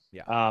 Yeah.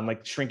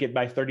 Like shrink it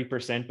by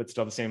 30%, but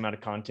still the same amount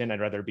of content.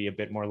 I'd rather be a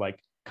bit more like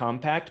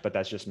compact, but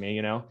that's just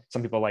me,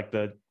 Some people like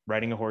the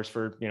riding a horse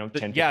for, 10,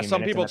 15 minutes.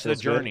 Some people it's the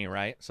journey, good.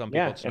 Right? Some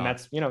people it's and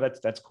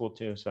not. that's cool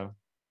too. So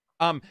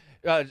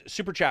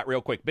super chat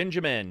real quick.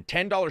 Benjamin,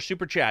 $10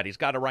 super chat. He's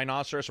got a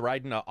rhinoceros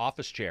riding an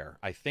office chair.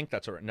 I think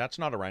that's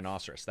not a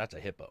rhinoceros. That's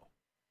a hippo.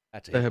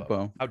 That's a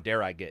hippo. How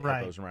dare I get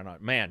hippos and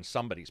rhinoceros? Man,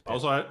 somebody's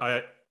pissed.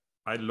 Also,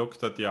 I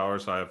looked at the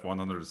hours. I have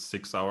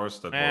 106 hours.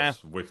 That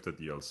was with the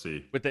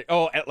DLC. With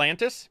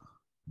Atlantis?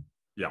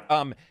 Yeah.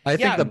 I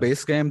think the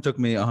base game took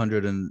me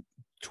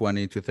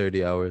 120 to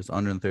 30 hours.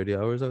 130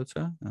 hours, I would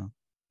say. Yeah.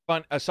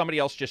 Fun. Somebody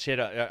else just hit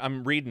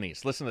I'm reading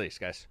these. Listen to these,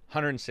 guys.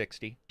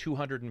 160,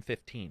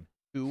 215,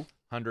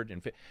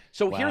 250.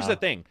 So here's the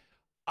thing.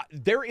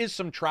 There is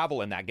some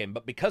travel in that game,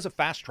 but because of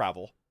fast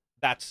travel,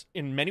 that's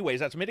in many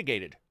ways that's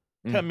mitigated.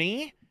 To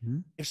me,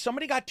 if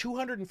somebody got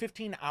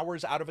 215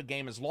 hours out of a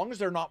game, as long as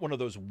they're not one of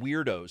those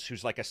weirdos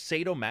who's like a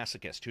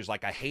sadomasochist, who's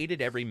like, I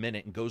hated every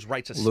minute and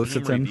writes a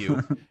Steam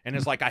review and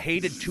is like, I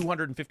hated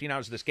 215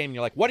 hours of this game. And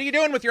you're like, what are you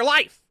doing with your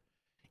life?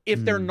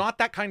 If they're not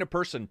that kind of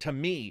person, to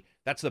me,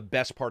 that's the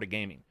best part of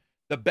gaming.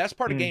 The best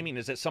part of gaming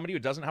is that somebody who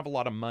doesn't have a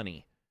lot of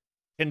money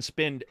can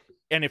spend,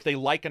 and if they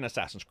like an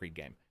Assassin's Creed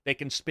game, they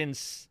can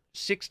spend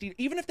 60,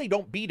 even if they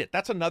don't beat it.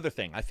 That's another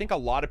thing. I think a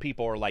lot of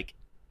people are like,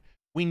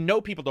 we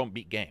know people don't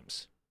beat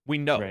games. We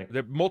know. Right.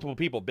 There multiple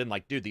people have been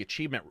like, dude, the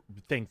achievement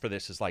thing for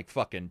this is like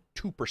fucking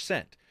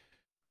 2%.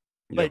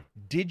 But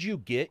did you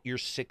get your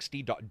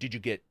 $60? Did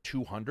you get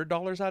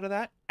 $200 out of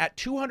that? At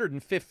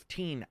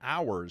 215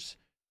 hours,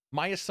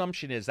 my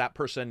assumption is that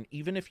person,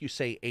 even if you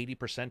say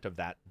 80% of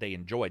that they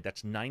enjoyed,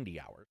 that's 90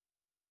 hours.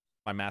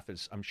 My math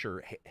is, I'm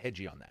sure,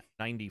 hedgy on that.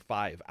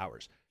 95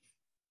 hours.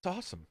 It's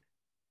awesome.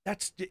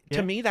 That's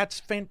to me,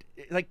 that's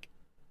like,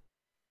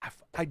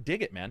 I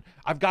dig it, man.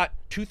 I've got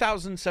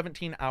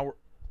 2017 hour.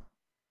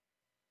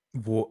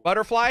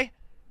 Butterfly,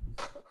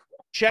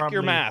 check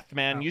your math,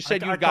 man. You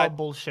said you've got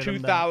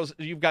 2000.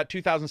 You've got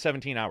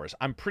 2017 hours.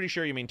 I'm pretty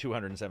sure you mean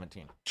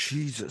 217.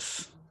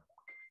 Jesus.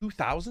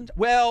 2000?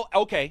 Well,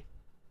 okay.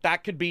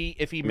 That could be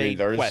if he made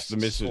quests the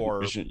mission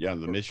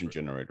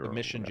generator. The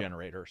mission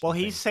generator. Well,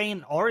 he's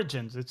saying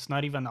Origins. It's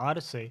not even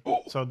Odyssey,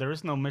 so there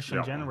is no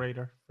mission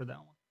generator for that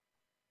one.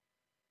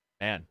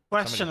 Man,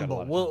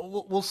 questionable.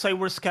 We'll say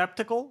we're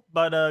skeptical,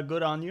 but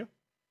good on you.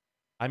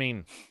 I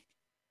mean,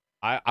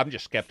 I'm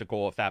just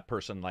skeptical if that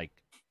person like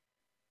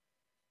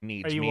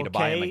needs me to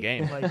buy him a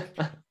game. Like,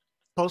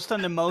 post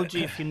an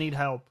emoji if you need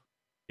help.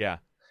 Yeah.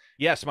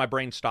 Yes, my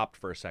brain stopped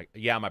for a second.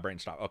 Yeah, my brain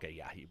stopped. Okay,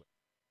 yeah.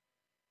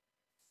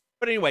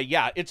 But anyway,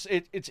 yeah, it's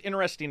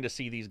interesting to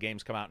see these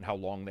games come out and how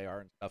long they are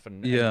and stuff.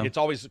 And it's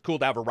always cool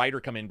to have a writer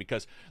come in,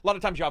 because a lot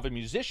of times you have a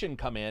musician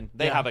come in,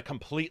 they have a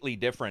completely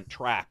different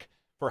track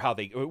for how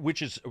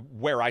which is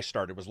where I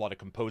started, was a lot of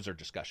composer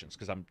discussions,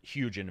 because I'm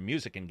huge into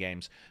music and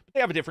games. But they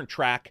have a different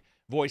track.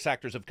 Voice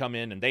actors have come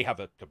in and they have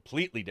a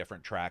completely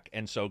different track.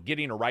 And so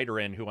getting a writer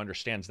in who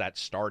understands that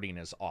starting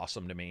is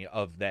awesome to me,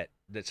 of that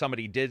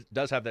somebody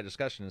does have that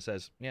discussion and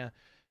says, yeah,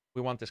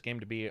 we want this game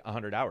to be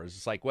 100 hours.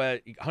 It's like, well,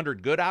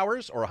 100 good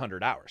hours or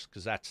 100 hours?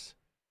 Because that's,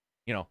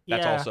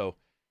 that's also.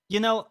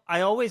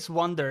 I always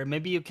wonder,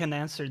 maybe you can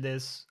answer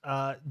this,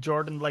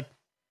 Jordan, like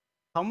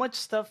how much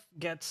stuff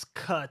gets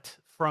cut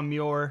from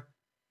your,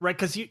 right?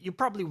 Because you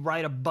probably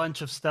write a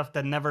bunch of stuff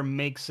that never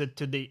makes it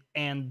to the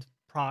end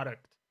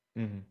product.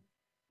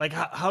 Like,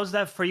 how's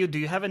that for you? Do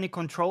you have any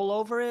control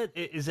over it?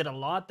 Is it a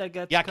lot that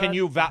gets cut?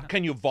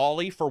 Can you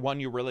volley for one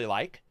you really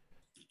like?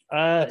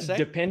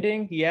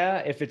 Depending, yeah.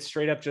 If it's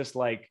straight up just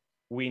like,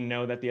 we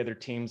know that the other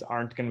teams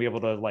aren't going to be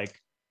able to like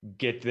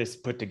get this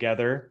put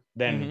together,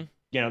 then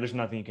there's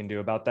nothing you can do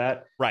about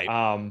that.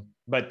 Right.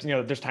 But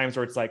there's times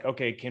where it's like,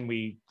 okay, can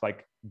we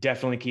like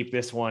definitely keep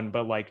this one,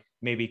 but like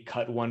maybe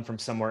cut one from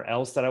somewhere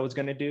else that I was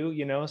going to do,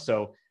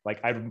 So like,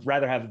 I'd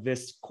rather have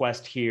this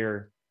quest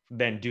here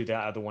than do the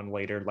other one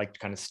later, like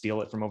kind of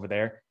steal it from over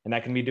there. And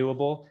that can be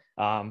doable.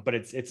 But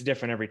it's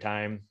different every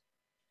time.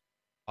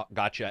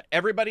 Gotcha.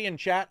 Everybody in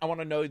chat, I want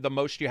to know the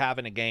most you have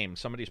in a game.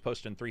 Somebody's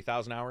posting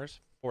 3,000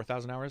 hours,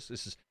 4,000 hours.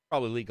 This is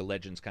probably League of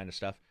Legends kind of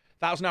stuff.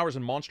 1,000 hours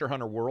in Monster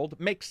Hunter World.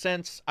 Makes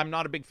sense. I'm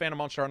not a big fan of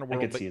Monster Hunter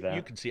World, but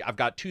you can see I've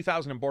got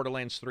 2,000 in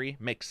Borderlands 3.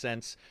 Makes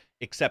sense,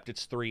 except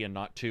it's 3 and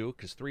not 2,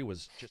 because 3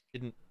 was just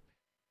didn't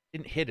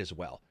hit as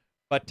well.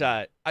 But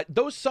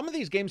some of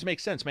these games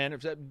make sense, man.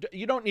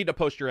 You don't need to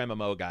post your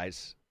MMO,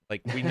 guys.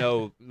 Like, we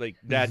know, like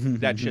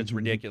that shit's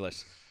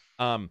ridiculous.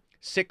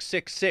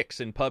 666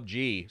 in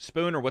PUBG.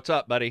 Spooner, what's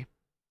up, buddy?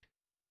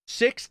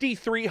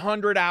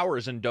 6,300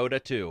 hours in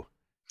Dota 2.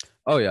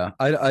 Oh yeah,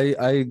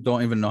 I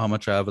don't even know how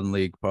much I have in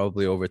League.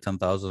 Probably over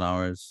 10,000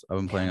 hours. I've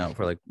been playing out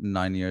for like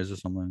 9 years or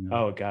something.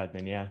 Oh god,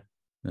 then yeah.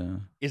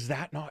 Is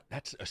that not?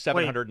 That's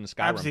 700 in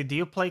Skyrim. Abzi, do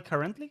you play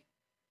currently?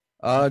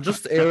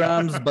 Just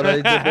ARAMs, but I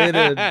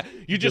debated.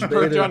 You just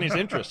proved Johnny's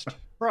interest.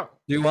 Bro,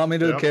 do you want me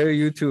to carry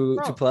you to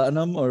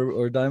platinum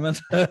or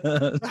diamond?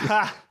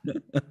 I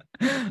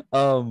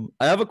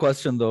have a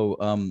question though.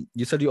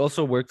 You said you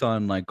also worked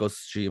on like Ghost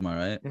of Tsushima,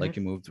 right? Like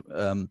you moved.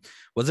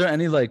 Was there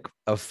any like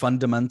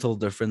fundamental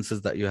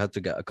differences that you had to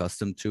get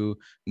accustomed to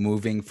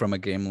moving from a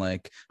game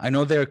like? I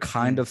know they're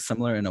kind of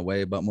similar in a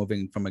way, but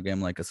moving from a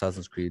game like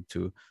Assassin's Creed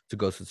to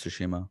Ghost of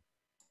Tsushima.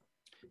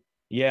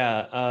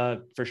 Yeah,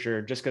 for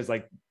sure. Just because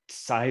like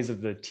size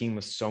of the team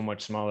was so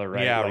much smaller,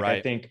 right? Yeah, like, right.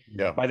 I think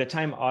by the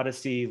time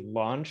Odyssey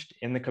launched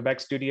in the Quebec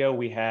studio,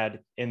 we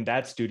had in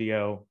that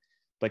studio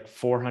like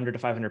 400 to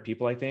 500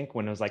 people, I think,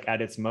 when it was like at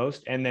its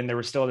most. And then there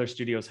were still other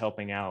studios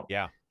helping out.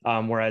 Yeah.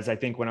 Whereas I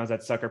think when I was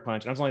at Sucker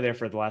Punch, and I was only there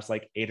for the last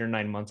like 8 or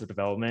 9 months of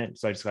development,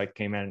 so I just like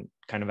came in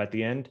kind of at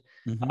the end.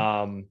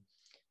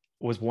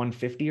 Was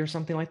 150 or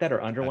something like that, or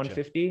under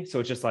 150. So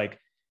it's just like,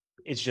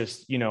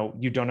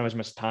 you don't have as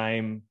much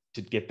time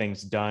to get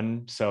things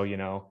done. So,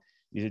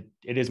 it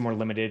is more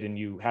limited, and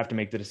you have to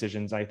make the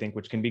decisions, I think,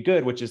 which can be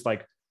good, which is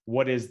like,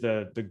 what is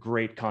the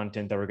great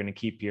content that we're going to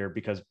keep here,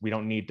 because we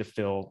don't need to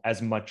fill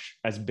as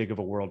big of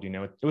a world.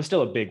 It was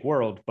still a big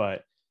world,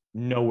 but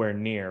nowhere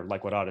near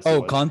like what Odyssey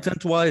was.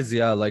 Content wise,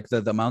 yeah, like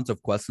the amount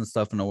of quests and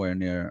stuff, nowhere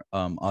near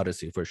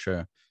Odyssey for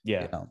sure.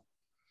 Yeah.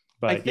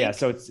 But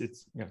so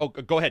it's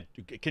go ahead,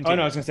 continue. Oh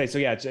no, I was gonna say, so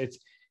yeah, it's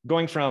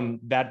going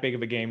from that big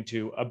of a game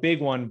to a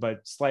big one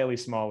but slightly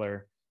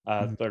smaller,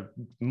 or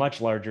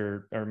much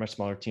larger or much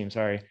smaller team,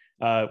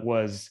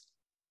 was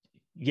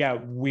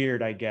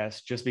weird, I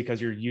guess, just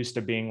because you're used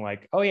to being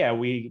like, oh yeah,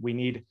 we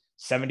need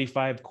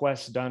 75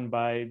 quests done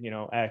by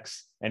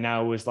X, and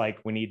now it was like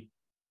we need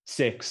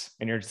 6,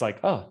 and you're just like,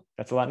 oh,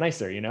 that's a lot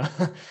nicer.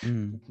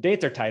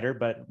 Dates are tighter,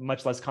 but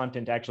much less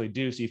content to actually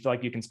do, so you feel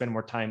like you can spend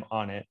more time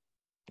on it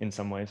in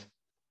some ways.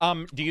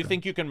 Do you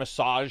think you can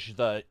massage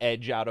the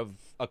edge out of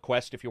a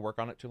quest if you work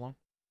on it too long?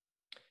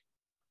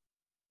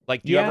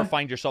 Like, do you ever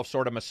find yourself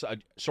sort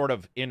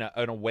of in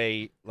a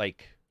way,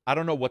 like, I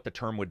don't know what the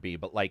term would be,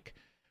 but like,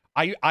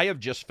 I have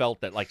just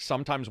felt that like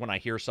sometimes when I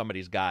hear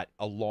somebody's got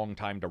a long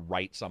time to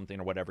write something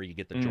or whatever, you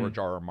get the George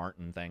R.R.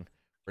 Martin thing,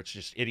 where it's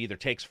just, it either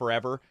takes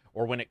forever,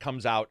 or when it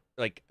comes out,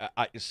 like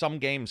some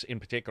games in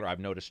particular I've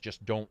noticed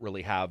just don't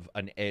really have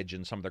an edge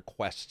in some of their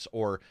quests,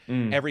 or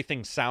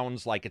everything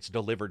sounds like it's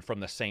delivered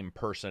from the same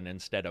person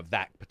instead of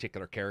that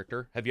particular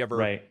character. Have you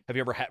ever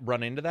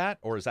run into that,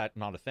 or is that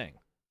not a thing?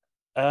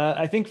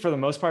 I think for the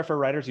most part for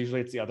writers,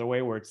 usually it's the other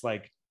way, where it's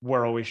like,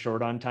 we're always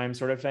short on time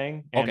sort of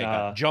thing.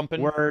 And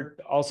jumping. We're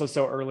also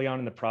so early on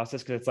in the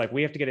process, because it's like,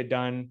 we have to get it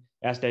done.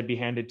 It has to be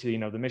handed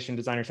to, the mission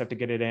designers have to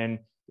get it in.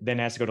 Then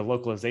it has to go to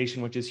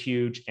localization, which is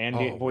huge, and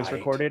get voice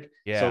recorded.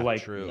 Yeah, so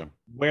like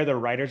where the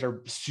writers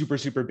are super,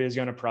 super busy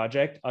on a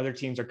project, other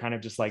teams are kind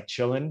of just like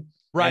chilling.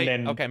 Right.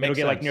 And then it'll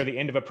get like near the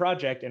end of a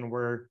project, and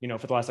we're,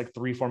 for the last like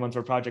 3-4 months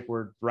of a project,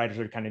 where writers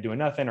are kind of doing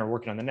nothing or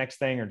working on the next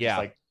thing, or just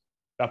like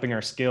upping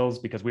our skills,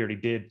 because we already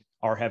did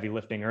our heavy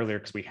lifting earlier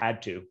because we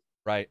had to.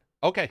 Right.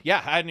 Okay. Yeah,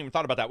 I hadn't even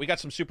thought about that. We got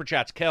some super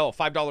chats. Kel,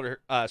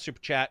 $5 super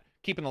chat,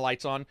 keeping the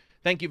lights on.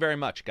 Thank you very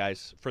much,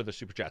 guys, for the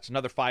super chats.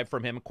 Another 5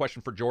 from him. A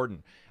question for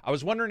Jordan. I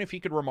was wondering if he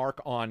could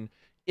remark on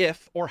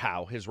if or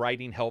how his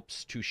writing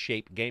helps to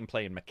shape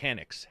gameplay and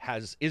mechanics.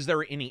 Is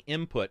there any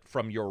input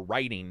from your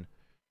writing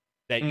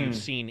that you've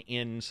seen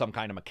in some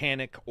kind of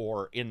mechanic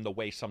or in the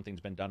way something's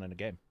been done in a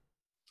game?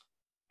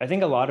 I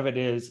think a lot of it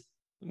is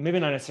maybe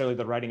not necessarily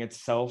the writing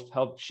itself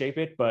helped shape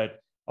it, but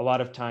a lot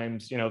of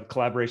times,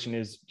 collaboration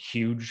is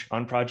huge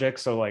on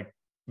projects. So like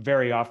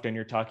very often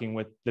you're talking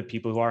with the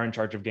people who are in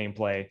charge of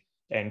gameplay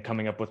and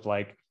coming up with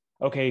like,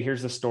 okay,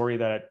 here's the story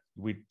that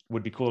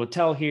would be cool to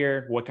tell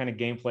here? What kind of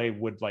gameplay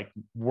would like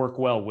work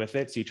well with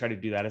it? So you try to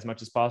do that as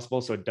much as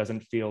possible, so it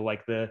doesn't feel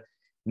like the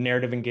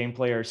narrative and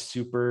gameplay are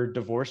super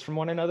divorced from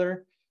one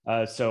another.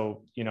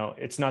 So, you know,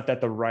 it's not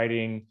that the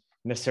writing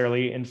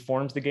necessarily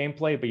informs the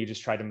gameplay, but you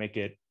just try to make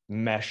it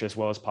mesh as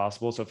well as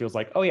possible. So it feels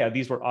like, oh yeah,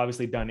 these were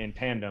obviously done in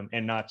tandem,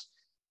 and not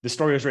the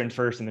story was written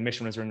first and the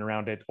mission was written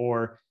around it,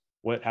 or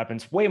what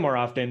happens way more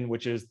often,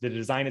 which is the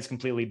design is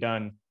completely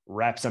done,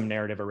 wrap some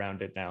narrative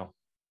around it now.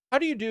 How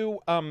do you do,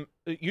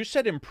 you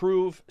said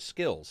improve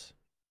skills.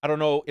 I don't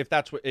know if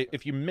that's what,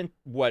 if you meant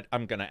what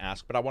I'm going to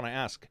ask, but I want to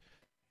ask,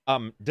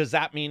 does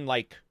that mean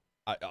like,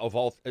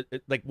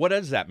 like, what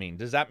does that mean?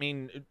 Does that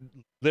mean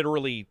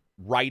literally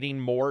writing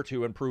more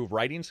to improve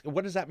writing?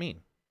 What does that mean?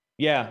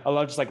 Yeah, a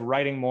lot of just like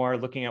writing more,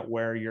 looking at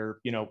where you're,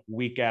 you know,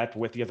 weak at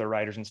with the other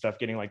writers and stuff,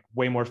 getting like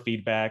way more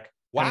feedback.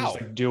 Wow.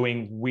 Just like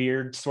doing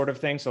weird sort of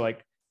things. So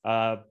like, you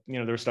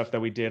know, there was stuff that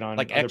we did on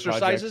like other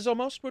exercises projects.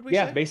 Almost, would we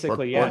yeah, say?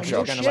 basically, yeah.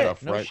 Just kind of like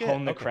stuff, right?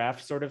 hone the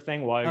craft sort of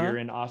thing while you're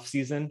in off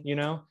season, you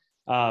know,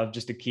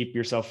 just to keep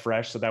yourself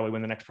fresh. So that way,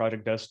 when the next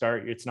project does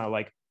start, it's not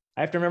like,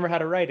 I have to remember how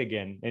to write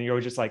again. And you're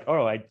always just like,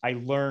 oh, I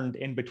learned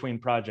in between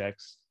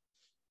projects.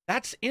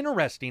 That's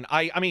interesting.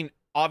 I mean,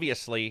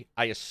 obviously,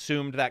 I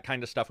assumed that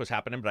kind of stuff was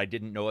happening, but I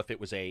didn't know if it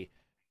was a,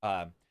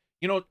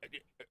 you know,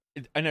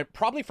 and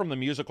probably from the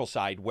musical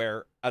side,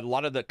 where a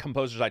lot of the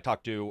composers I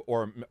talk to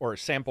or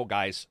sample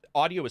guys,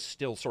 audio is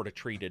still sort of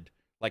treated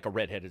like a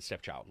redheaded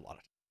stepchild a lot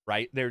of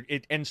times,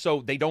 right? And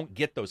so they don't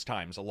get those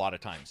times a lot of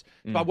times.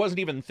 So I wasn't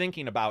even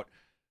thinking about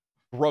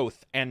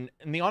growth. And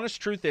the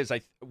honest truth is,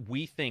 I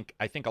think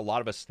a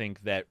lot of us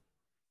think that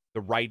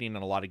the writing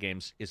in a lot of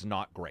games is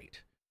not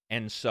great.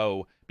 And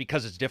so,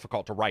 because it's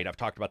difficult to write, I've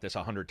talked about this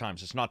 100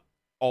 times. It's not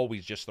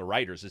always just the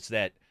writers. It's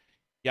that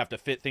you have to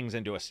fit things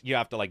into you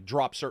have to like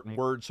drop certain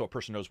words so a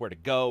person knows where to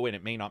go, and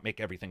it may not make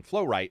everything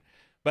flow right.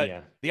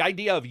 But the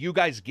idea of you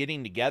guys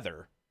getting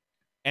together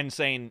and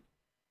saying,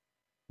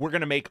 we're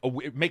going to make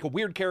a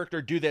weird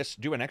character, do this,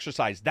 do an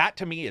exercise, that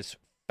to me is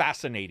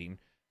fascinating,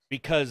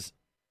 because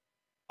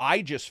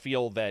I just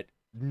feel that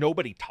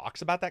nobody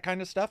talks about that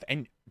kind of stuff.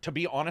 And to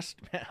be honest,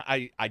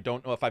 I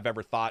don't know if I've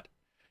ever thought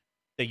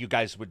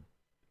that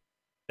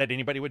that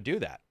anybody would do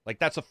that. Like,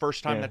 that's the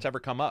first time that's ever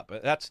come up.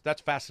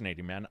 That's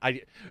fascinating, man.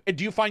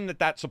 Do you find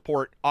that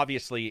support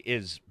obviously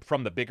is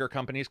from the bigger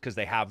companies because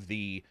they have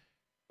the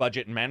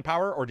budget and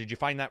manpower, or did you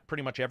find that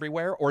pretty much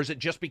everywhere? Or is it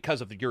just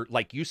because of your,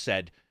 like you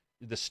said,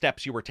 the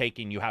steps you were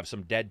taking, you have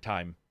some dead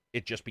time,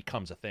 it just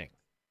becomes a thing?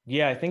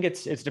 Yeah, I think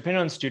it's dependent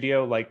on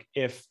studio. Like,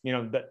 if, you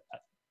know,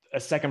 a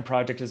second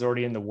project is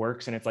already in the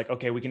works and it's like,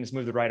 okay, we can just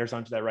move the writers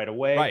onto that right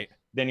away. Right.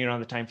 Then you don't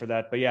have the time for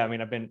that. But yeah, I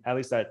mean, I've been, at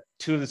least at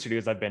 2 of the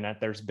studios I've been at,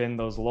 there's been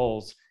those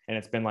lulls, and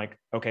it's been like,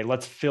 okay,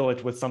 let's fill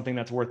it with something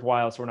that's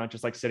worthwhile. So we're not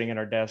just like sitting at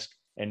our desk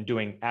and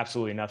doing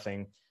absolutely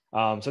nothing. So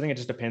I think it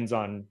just depends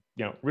on,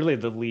 you know, really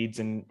the leads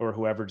or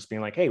whoever just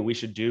being like, hey, we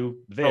should do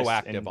this.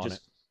 Proactive and on just,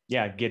 it.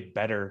 Yeah, get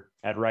better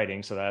at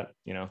writing so that,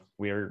 you know,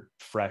 we're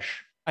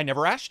fresh. I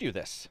never asked you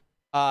this.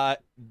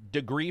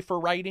 Degree for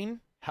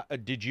writing?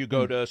 Did you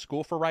go to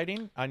school for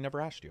writing? I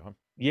never asked you. Huh?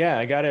 Yeah,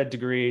 I got a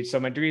degree. So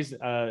my degree's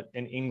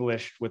in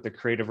English with the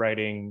creative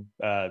writing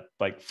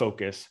like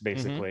focus,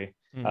 basically.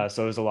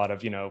 So there's a lot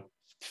of, you know,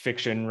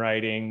 fiction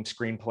writing,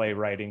 screenplay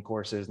writing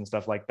courses and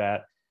stuff like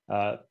that.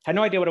 Had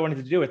no idea what I wanted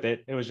to do with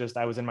it. It was just,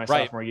 I was in my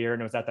sophomore year,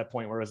 and it was at that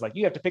point where it was like,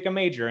 you have to pick a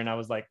major. And I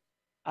was like,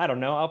 I don't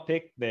know, I'll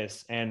pick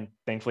this. And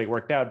thankfully it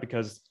worked out,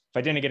 because if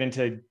I didn't get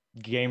into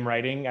game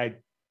writing, I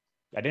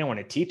didn't want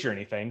to teach or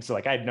anything. So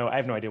like, I have no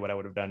idea what I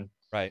would have done.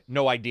 Right.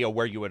 No idea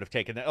where you would have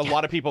taken it. A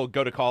lot of people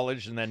go to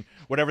college and then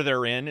whatever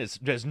they're in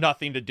has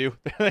nothing to do.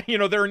 You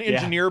know, they're an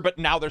engineer, but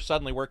now they're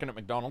suddenly working at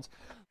McDonald's.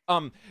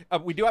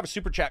 We do have a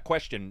super chat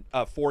question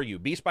for you.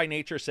 Beast by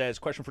Nature says,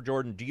 question for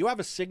Jordan. Do you have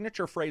a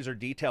signature phrase or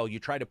detail you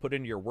try to put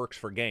into your works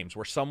for games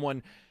where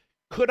someone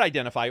could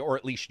identify, or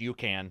at least you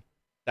can,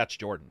 that's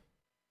Jordan?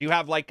 Do you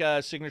have like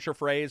a signature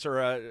phrase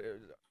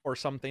or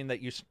something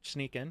that you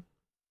sneak in?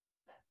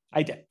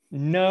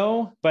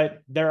 No,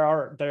 but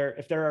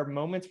if there are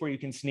moments where you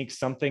can sneak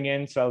something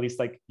in, so at least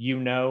like, you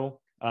know,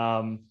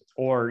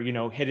 or, you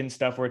know, hidden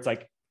stuff where it's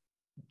like,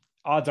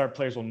 odds are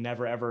players will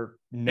never ever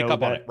know pick up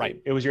that on it,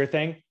 right? It was your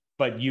thing,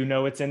 but you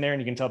know it's in there,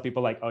 and you can tell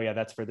people like, oh yeah,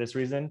 that's for this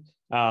reason.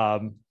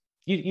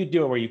 You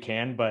do it where you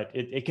can, but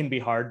it can be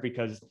hard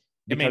because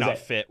it may not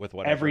fit with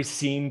whatever. Every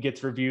scene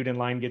gets reviewed and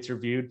line gets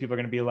reviewed. People are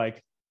going to be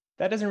like,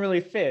 that doesn't really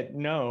fit.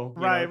 No.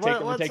 Right.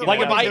 Like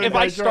if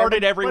I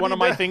started every one of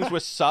my things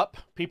with sup,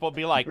 people would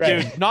be like,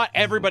 dude, not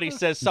everybody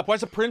says sup. Why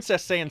is a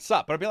princess saying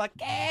sup? But I'd be like,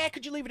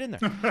 could you leave it in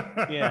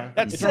there? Yeah.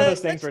 It's one of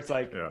those things where it's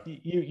like,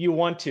 you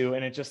want to,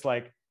 and it's just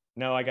like,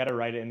 no, I got to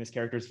write it in this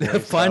character's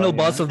voice. Final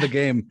boss of the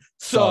game.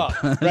 Sup.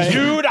 Right?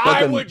 Dude,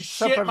 I would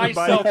shit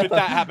myself if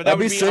that happened. That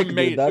would be sick,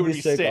 amazing. That'd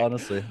be sick,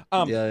 honestly.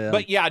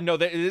 But yeah, no,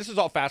 this is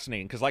all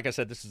fascinating, because like I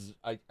said, this is,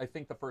 I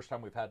think the first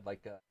time we've had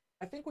like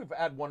I think we've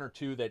had 1 or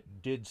 2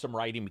 that did some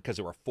writing because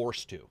they were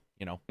forced to,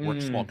 you know, work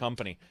a small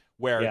company,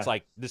 where it's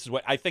like, this is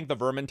what I think the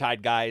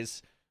Vermintide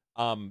guys,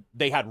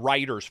 they had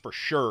writers for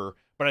sure,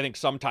 But I think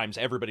sometimes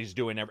everybody's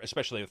doing,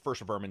 especially the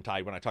first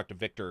Vermintide, when I talked to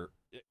Victor,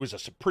 it was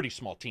a pretty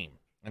small team.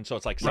 And so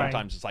it's like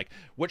sometimes it's like,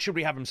 what should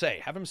we have him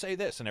say? Have him say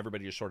this, and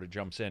everybody just sort of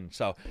jumps in.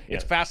 So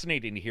it's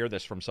fascinating to hear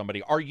this from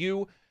somebody. Are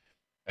you?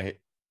 I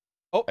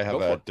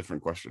have a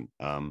different question.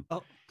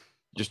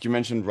 Just you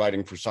mentioned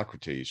writing for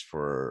Socrates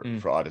for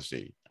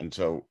Odyssey, and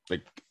so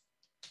like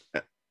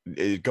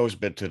it goes a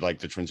bit to like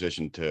the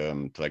transition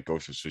to like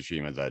Ghost of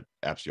Tsushima that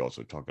Apsy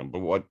also talked on.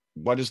 But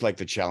what is like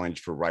the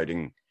challenge for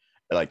writing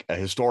like a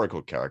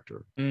historical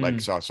character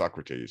like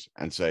Socrates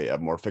and say a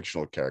more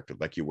fictional character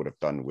like you would have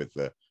done with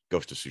the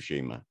Ghost of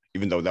Tsushima,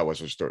 even though that was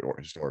a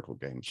historical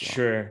game as well?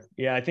 Sure.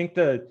 Yeah, I think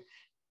the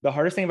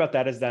hardest thing about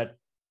that is that,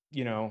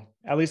 you know,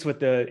 at least with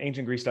the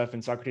ancient Greek stuff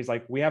and Socrates,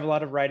 like we have a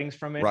lot of writings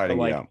from it, but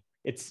like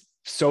it's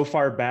so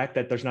far back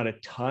that there's not a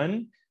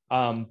ton.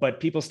 But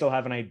people still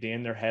have an idea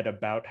in their head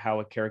about how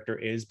a character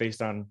is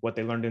based on what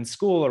they learned in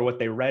school or what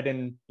they read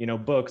in, you know,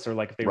 books, or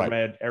like if they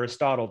read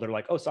Aristotle, they're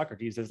like, oh,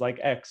 Socrates is like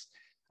X.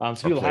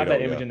 So people have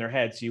that image in their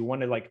head. So you want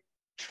to like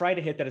try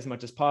to hit that as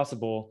much as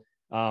possible.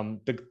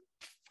 The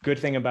good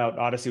thing about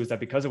Odyssey was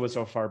that because it was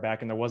so far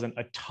back and there wasn't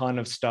a ton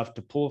of stuff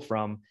to pull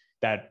from,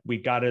 that we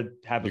got to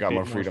have a bit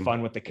more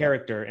fun with the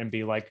character and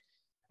be like,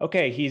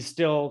 okay, he's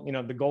still, you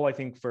know, the goal I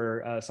think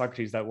for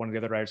Socrates that one of the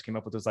other writers came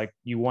up with was like,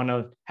 you want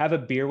to have a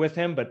beer with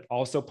him, but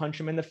also punch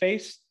him in the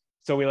face.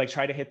 So we like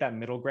try to hit that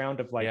middle ground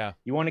of like,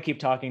 you want to keep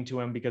talking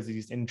to him because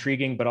he's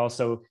intriguing, but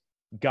also,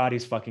 God,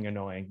 he's fucking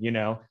annoying, you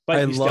know? But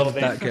I you love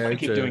still that character.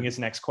 keep doing his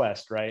next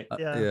quest, right?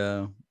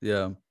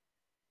 Yeah.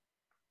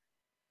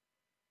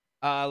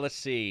 Let's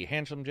see.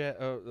 Handsome Jet.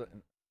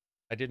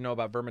 I didn't know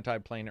about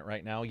Vermintide, playing it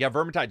right now. Yeah,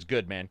 Vermintide's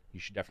good, man. You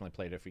should definitely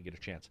play it if you get a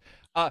chance.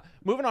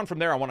 Moving on from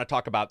there, I want to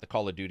talk about the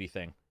Call of Duty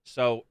thing.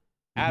 So,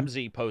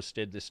 Abzy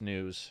posted this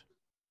news.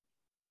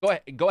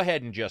 Go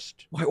ahead and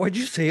just. Why'd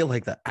you say it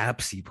like that?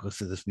 Abzy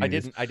posted this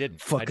news. I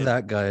didn't. Fuck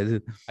that guy.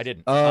 Dude. I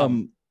didn't.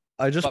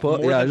 I just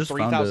put. Yeah, I just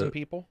 3,000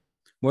 people.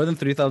 More than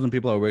 3,000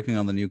 people are working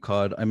on the new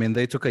COD. I mean,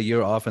 they took a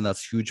year off, and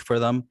that's huge for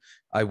them.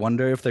 I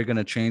wonder if they're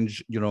gonna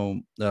change, you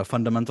know,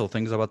 fundamental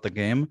things about the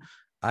game.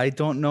 I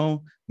don't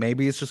know.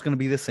 Maybe it's just gonna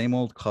be the same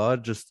old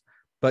COD.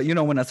 But you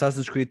know, when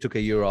Assassin's Creed took a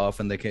year off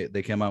and they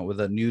came out with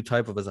a new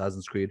type of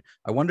Assassin's Creed,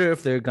 I wonder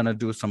if they're gonna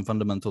do some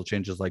fundamental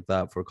changes like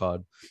that for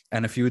COD.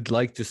 And if you'd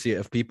like to see it,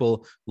 if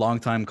people,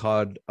 longtime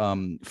COD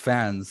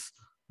fans,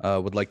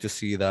 would like to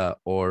see that,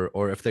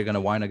 or if they're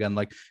gonna whine again,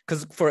 like,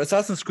 because for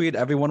Assassin's Creed,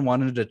 everyone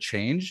wanted to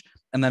change.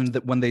 And then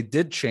when they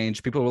did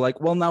change, people were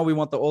like, well, now we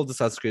want the old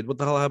Assassin's Creed. What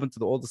the hell happened to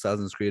the old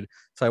Assassin's Creed?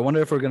 So I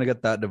wonder if we're going to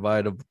get that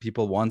divide of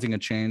people wanting a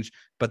change,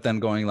 but then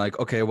going like,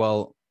 okay,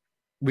 well,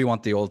 we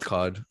want the old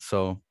COD.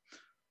 So,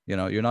 you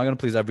know, you're not going to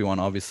please everyone,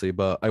 obviously,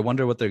 but I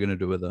wonder what they're going to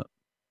do with it.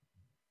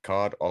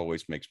 COD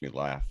always makes me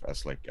laugh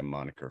as like a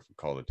moniker for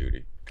Call of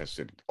Duty, because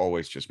it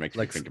always just makes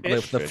me think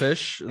about the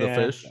fish.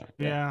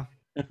 Yeah.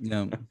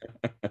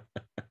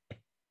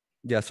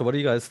 Yeah. So what do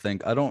you guys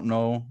think? I don't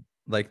know.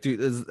 Like,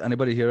 is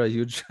anybody here a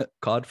huge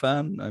COD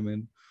fan? I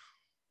mean,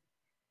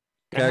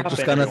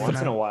 just kind of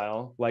once in a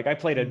while. Like, I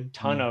played a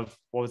ton of,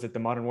 what was it, the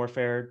Modern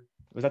Warfare?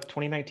 Was that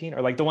 2019,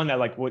 or like the one that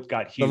like what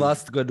got huge? The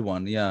last good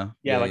one, yeah.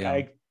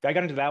 I got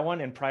into that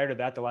one, and prior to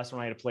that, the last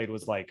one I had played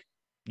was like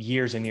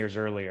years and years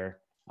earlier.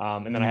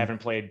 And then I haven't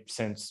played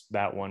since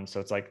that one.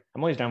 So it's like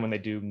I'm always down when they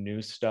do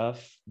new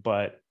stuff,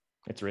 but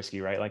it's risky,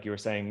 right? Like you were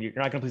saying, you're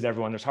not going to please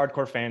everyone. There's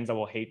hardcore fans that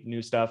will hate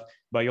new stuff,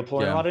 but you'll pull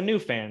in a lot of new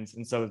fans.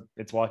 And so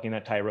it's walking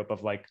that tightrope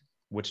of like,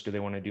 which do they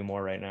want to do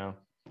more right now?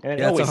 And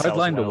it's a hard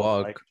line to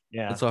walk. Like,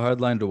 it's a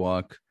hard line to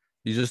walk.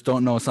 You just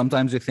don't know.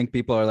 Sometimes you think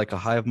people are like a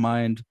hive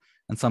mind,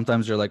 and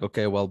sometimes you're like,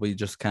 okay, well, we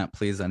just can't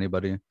please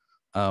anybody.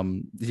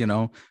 You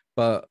know,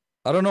 but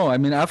I don't know. I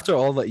mean, after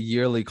all the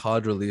yearly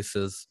COD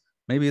releases,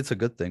 maybe it's a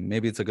good thing.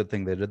 Maybe it's a good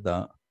thing they did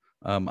that.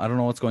 I don't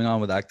know what's going on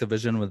with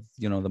Activision, with,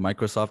 you know, the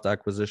Microsoft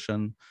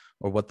acquisition,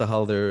 or what the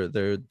hell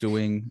they're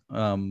doing.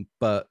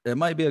 But it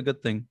might be a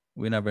good thing.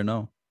 We never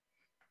know.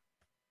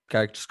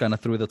 Carrick just kind of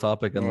threw the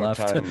topic and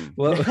left.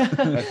 Well,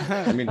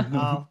 I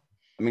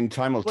mean,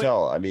 time will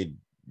tell. I mean,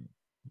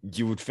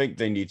 you would think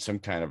they need some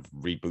kind of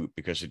reboot,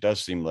 because it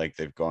does seem like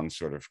they've gone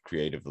sort of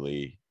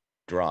creatively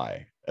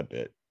dry a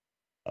bit.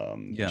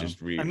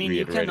 Just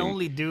you can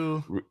only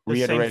do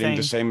reiterating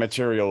the same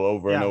material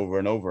over and over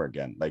and over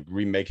again, like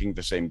remaking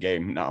the same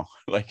game now.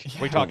 Like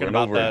we're talking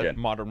about the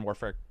Modern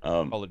Warfare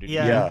Call of Duty.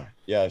 Yeah.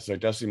 So it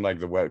does seem like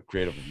the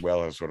creative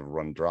well has sort of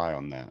run dry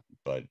on that.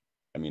 But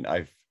I mean,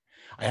 I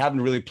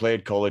haven't really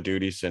played Call of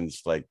Duty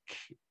since like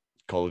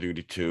Call of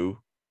Duty 2,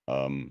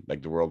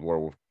 like the World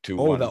War II.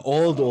 Oh, the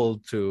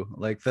old 2,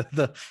 like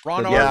the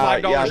Ron,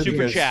 $5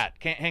 super chat.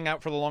 Can't hang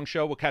out for the long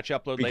show. We'll catch you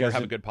upload later.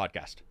 Have a good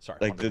podcast. Sorry.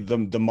 Like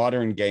the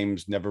modern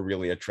games never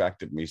really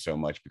attracted me so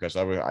much, because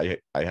I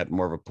had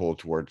more of a pull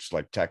towards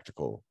like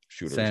tactical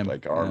shooters,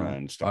 like Arma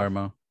and stuff.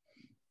 Arma,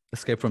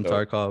 Escape from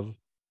Tarkov.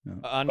 Yeah.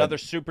 Another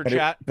super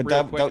chat. But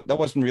that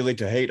wasn't really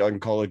to hate on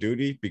Call of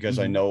Duty, because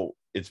I know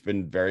it's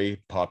been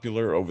very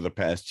popular over the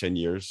past 10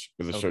 years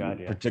with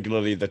a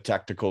particularly the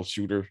tactical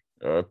shooter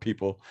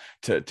people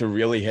to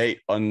really hate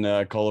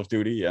on Call of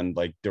Duty and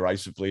like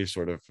derisively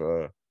sort of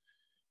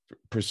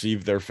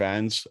perceive their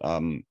fans.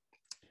 I'm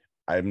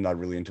not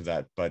really into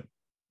that, but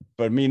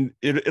I mean,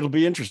 it'll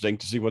be interesting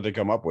to see what they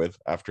come up with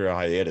after a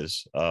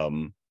hiatus.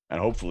 And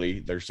hopefully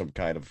there's some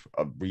kind of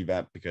a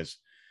revamp, because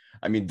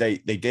I mean, they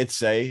did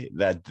say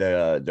that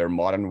their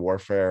Modern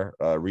Warfare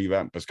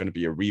revamp was going to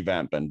be a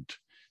revamp, and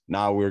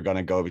now we're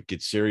going to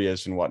get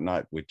serious and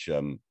whatnot, which,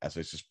 as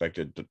I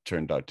suspected,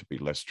 turned out to be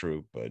less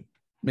true. But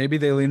maybe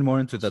they lean more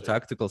into the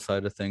tactical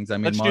side of things. I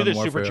mean, let's do this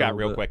Warfare super chat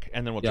real quick,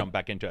 and then we'll jump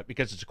back into it,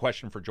 because it's a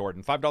question for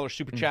Jordan. $5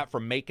 super chat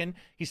from Macon.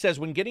 He says,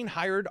 when getting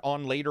hired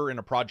on later in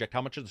a project,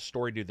 how much of the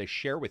story do they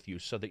share with you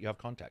so that you have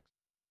context?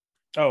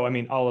 Oh, I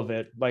mean, all of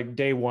it. Like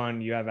day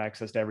one, you have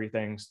access to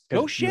everything.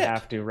 No shit. You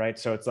have to, right?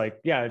 So it's like,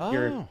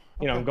 you're,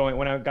 you know,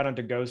 when I got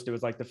onto Ghost, it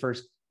was like the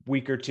first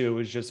week or two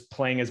was just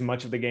playing as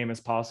much of the game as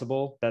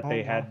possible that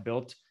they had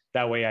built.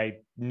 That way I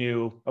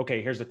knew,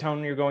 okay, here's the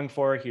tone you're going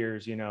for.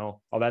 Here's, you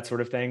know, all that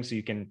sort of thing. So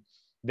you can,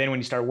 then when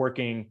you start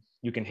working,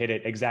 you can hit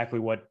it exactly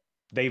what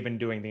they've been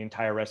doing the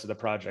entire rest of the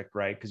project,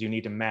 right? Because you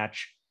need to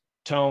match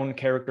tone,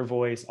 character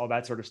voice, all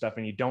that sort of stuff.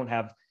 And you don't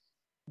have,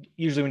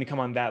 usually when you come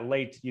on that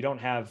late, you don't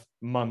have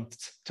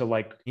months to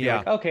like,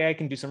 like, okay, I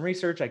can do some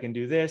research, I can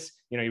do this.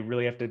 You know, you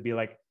really have to be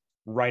like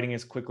writing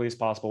as quickly as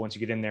possible once you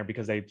get in there,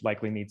 because they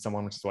likely need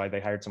someone, which is why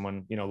they hired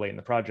someone, you know, late in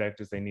the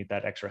project, is they need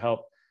that extra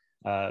help.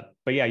 But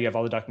yeah, you have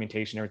all the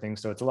documentation, everything.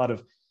 So it's a lot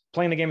of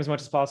playing the game as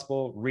much as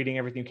possible, reading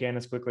everything you can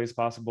as quickly as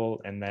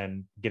possible, and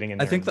then getting in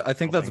there. I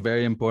think that's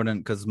very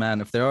important, because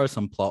man, if there are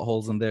some plot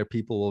holes in there,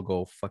 people will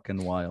go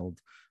fucking wild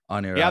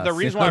on your ass. The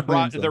reason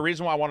why the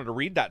reason why I wanted to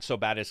read that so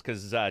bad is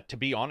because to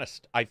be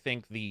honest, I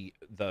think the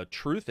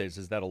truth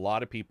is that a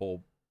lot of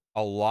people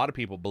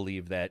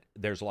believe that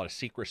there's a lot of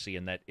secrecy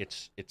and that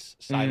it's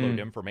siloed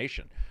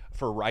information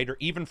for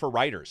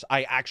writers.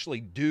 I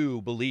actually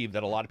do believe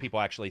that a lot of people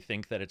actually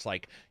think that it's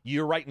like,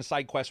 you're writing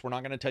side quests, we're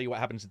not going to tell you what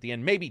happens at the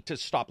end, maybe to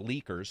stop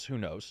leakers, who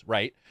knows,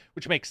 right?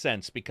 Which makes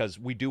sense, because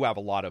we do have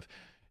a lot of,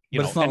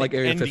 but it's not like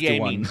Area 51.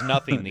 NDA means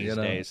nothing these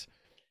days.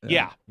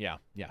 Yeah.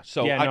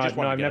 So I've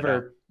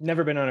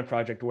never been on a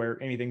project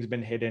where anything's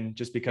been hidden,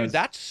 just because. Dude,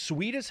 that's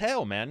sweet as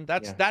hell, man.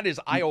 That is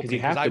eye-opening. Because you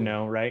have to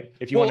know, right?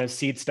 If you want to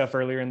seed stuff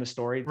earlier in the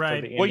story,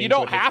 right? Well, you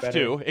don't have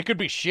to. It could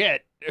be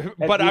shit,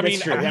 but I mean,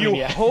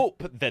 you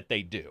hope that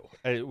they do,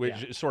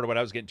 which is sort of what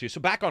I was getting to.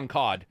 So back on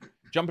COD,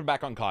 jumping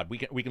back on COD,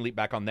 we can leap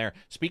back on there.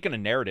 Speaking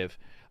of narrative,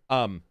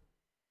 I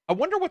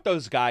wonder what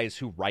those guys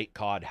who write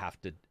COD have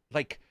to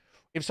like.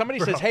 If somebody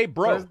says, "Hey,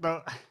 bro,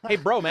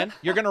 man,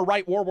 you're gonna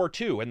write World War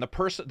II," and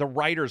the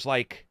writer's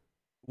like,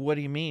 "What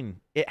do you mean?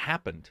 It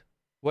happened.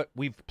 What?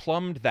 We've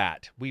plumbed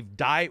that. We've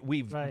died.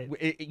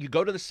 You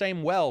go to the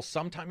same well.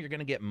 Sometime you're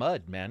gonna get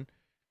mud, man.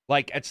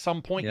 Like at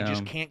some point, you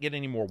just can't get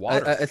any more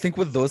water." I think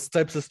with those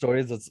types of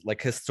stories, that's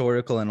like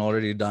historical and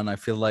already done. I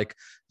feel like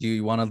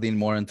you want to lean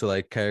more into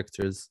like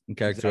characters and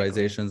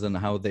characterizations and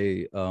how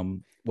they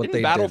what Didn't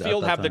they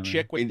Battlefield did have the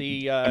chick with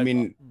the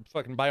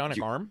fucking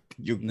bionic arm?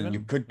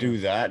 You could do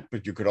that,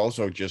 but you could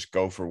also just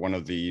go for one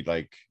of the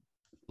like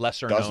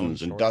lesser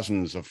dozens and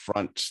dozens of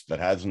fronts that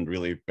hasn't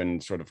really been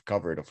sort of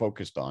covered or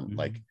focused on.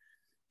 Like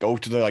go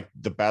to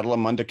the Battle of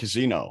Munda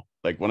Casino,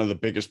 like one of the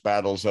biggest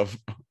battles of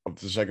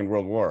the Second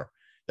World War.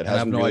 That I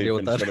have no idea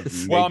what that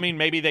is. Well, I mean,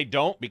 maybe they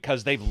don't,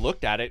 because they've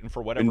looked at it and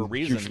for whatever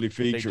reason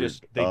they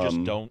just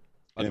don't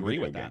agree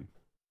with that.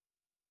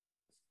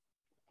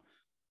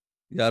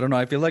 Yeah, I don't know.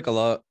 I feel like a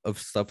lot of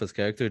stuff is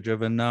character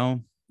driven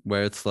now,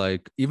 where it's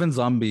like even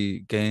zombie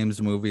games,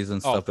 movies,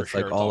 and stuff. It's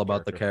like all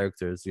about the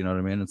characters. You know what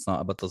I mean? It's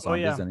not about the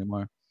zombies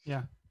anymore.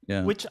 Yeah.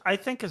 Which I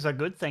think is a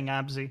good thing,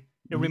 Abzi.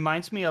 It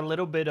reminds me a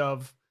little bit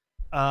of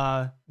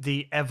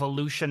the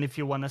evolution, if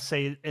you want to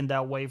say it in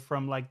that way,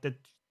 from like the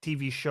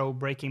TV show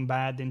Breaking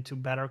Bad into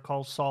Better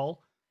Call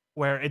Saul,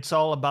 where it's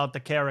all about the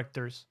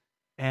characters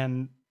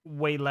and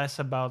way less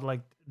about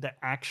like the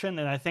action.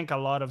 And I think a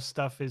lot of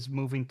stuff is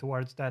moving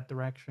towards that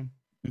direction.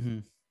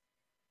 I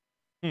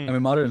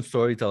mean, modern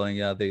storytelling,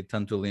 they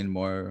tend to lean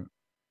more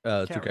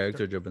to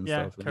character-driven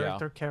stuff.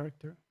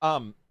 Character.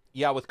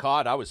 With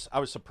COD, I was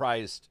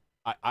surprised.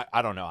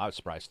 I don't know. I was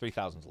surprised.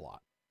 3,000 is a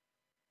lot.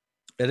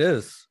 It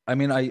is. I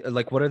mean,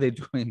 what are they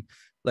doing?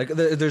 Like,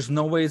 there's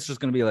no way it's just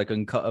going to be like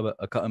a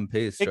cut and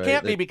paste. It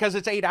can't be, because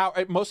it's 8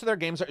 hours. Most of their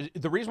games are.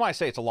 The reason why I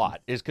say it's a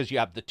lot is because you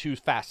have the two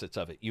facets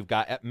of it. You've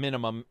got at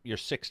minimum your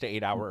 6 to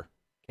 8 hour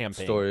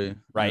campaign story,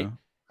 right?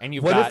 And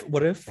you've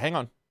what if? Hang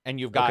on. And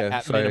you've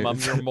got minimum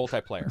your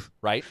multiplayer,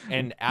 right?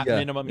 And at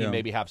minimum you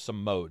maybe have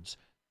some modes.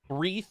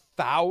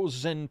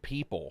 3,000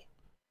 people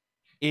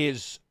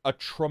is a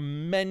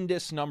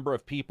tremendous number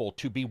of people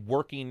to be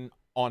working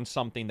on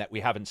something that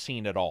we haven't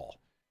seen at all.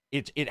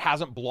 It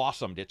hasn't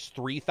blossomed. It's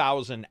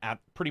 3,000 at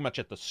pretty much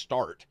at the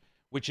start,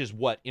 which is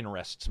what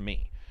interests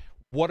me.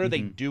 What are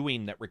they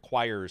doing that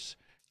requires?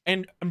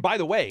 And by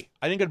the way,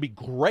 I think it'd be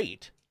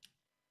great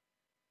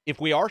if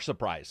we are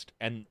surprised.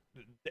 And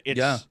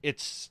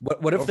it's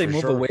what if they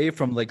move away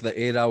from like the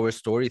 8 hour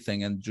story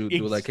thing and do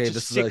like, hey,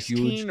 this is a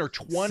huge or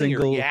 20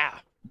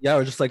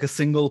 or just like a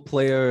single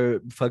player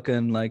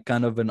fucking like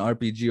kind of an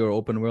RPG or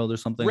open world or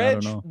something. I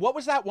don't know. What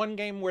was that one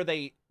game where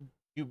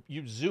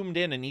you zoomed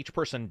in and each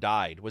person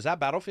died. Was that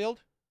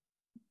Battlefield?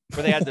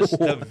 Where they had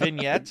the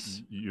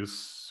vignettes. You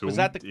zoomed was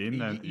that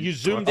you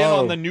zoomed in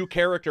on the new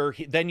character,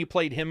 then you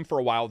played him for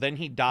a while, then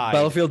he died.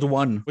 Battlefield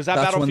 1. Was that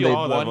Battlefield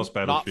 1? That was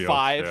Battlefield, not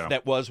 5, yeah.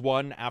 that was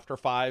 1 after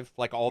 5?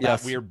 Like all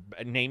that weird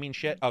naming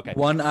shit? Okay.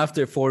 1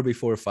 after 4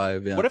 before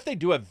 5, yeah. What if they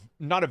do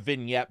not a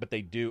vignette, but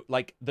they do,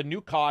 like, the new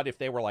COD, if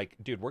they were like,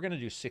 dude, we're going to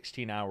do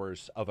 16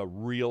 hours of a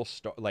real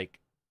story.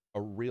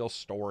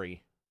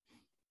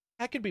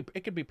 It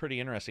could be pretty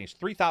interesting.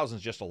 3,000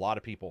 is just a lot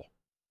of people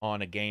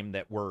on a game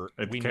that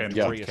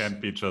it can't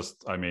be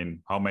just, I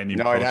mean, how many?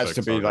 No, it has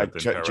to be like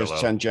just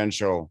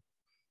tangential,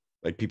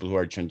 like people who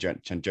are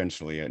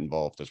tangentially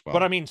involved as well.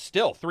 But I mean,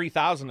 still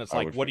 3,000. It's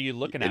like, what are you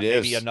looking at?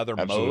 Maybe another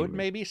mode,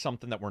 maybe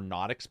something that we're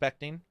not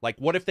expecting. Like,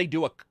 what if they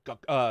do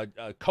a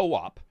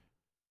co-op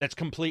that's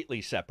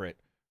completely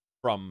separate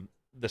from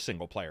the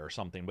single player or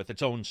something with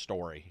its own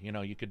story? You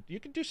know, you could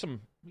do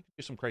some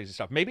crazy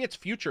stuff. Maybe it's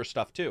future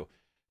stuff too.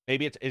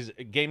 Maybe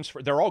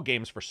they're all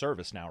games for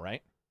service now,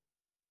 right?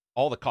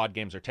 All the COD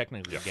games are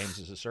technically games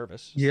as a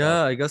service.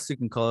 Yeah, so. I guess you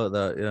can call it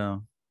that.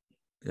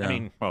 Yeah. I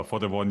mean, well, for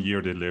the 1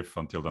 year they live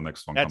until the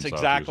next one comes out.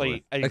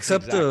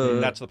 Except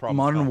that's the problem.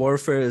 Modern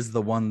Warfare is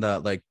the one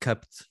that like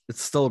kept.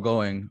 It's still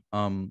going.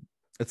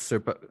 It's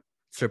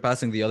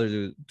surpassing the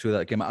other two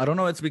that came out. I don't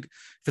know. If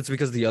it's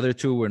because the other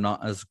two were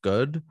not as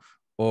good,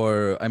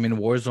 or I mean,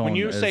 Warzone. When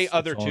you say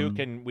other two,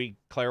 can we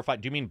clarify?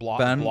 Do you mean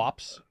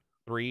Blops?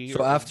 3?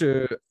 So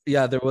after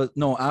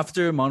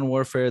Modern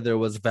Warfare, there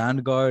was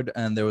Vanguard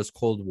and there was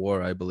Cold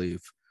War, I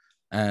believe,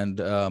 and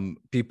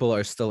people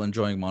are still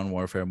enjoying Modern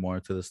Warfare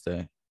more to this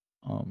day.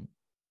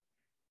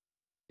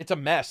 It's a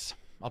mess.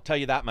 I'll tell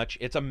you that much.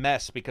 It's a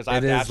mess because I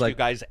have to ask you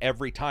guys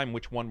every time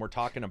which one we're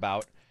talking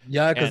about.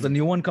 Yeah, because the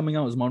new one coming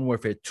out was Modern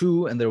Warfare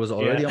 2, and there was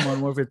already a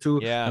Modern Warfare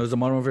 2. Yeah, there was a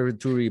Modern Warfare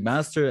 2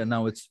 remaster, and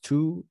now it's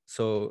 2.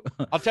 So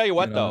I'll tell you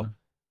what, though,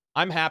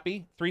 I'm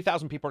happy.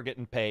 3,000 people are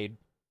getting paid.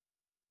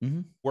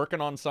 Mm-hmm.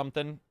 Working on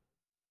something.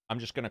 I'm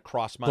just going to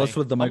cross my plus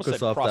with the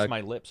Microsoft cross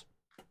my lips,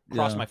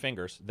 cross my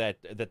fingers that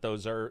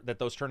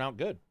those turn out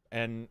good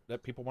and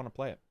that people want to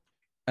play it.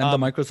 And the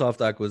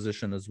Microsoft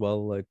acquisition as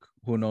well. Like,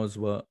 who knows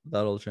what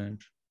that'll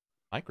change.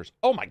 Microsoft.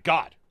 Oh my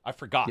God, I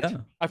forgot. Yeah.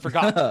 I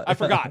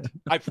forgot.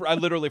 I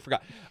literally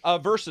forgot.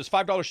 Versus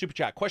 $5 super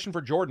chat. Question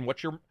for Jordan: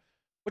 What's your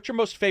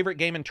most favorite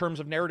game in terms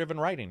of narrative and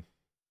writing?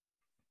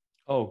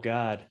 Oh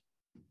God.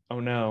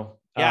 Oh no.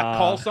 Yeah,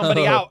 call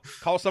somebody out.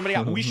 Call somebody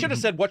out. We should have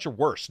said, what's your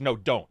worst? No,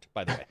 don't,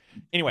 by the way.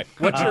 Anyway,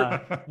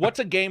 what's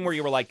a game where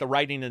you were like, the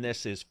writing in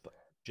this is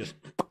just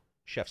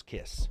chef's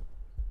kiss?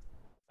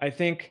 I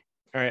think,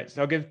 all right,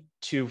 so I'll give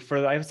 2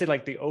 for, I would say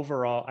like the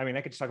overall, I mean,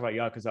 I could just talk about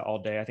Yakuza all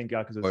day. I think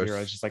Yakuza 0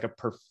 is just like a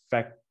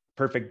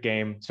perfect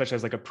game, especially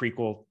as like a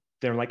prequel.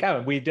 They're like,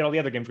 oh, we did all the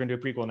other games. We're going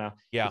to do a prequel now.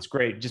 Yeah. It's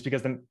great just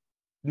because the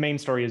main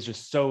story is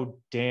just so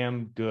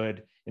damn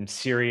good and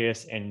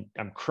serious, and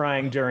I'm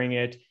crying during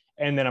it.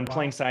 And then I'm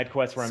playing side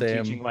quests where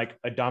I'm teaching like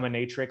a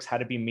dominatrix how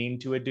to be mean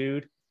to a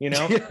dude, you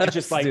know? Yes, it's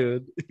just like,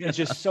 it's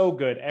just so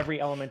good. Every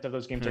element of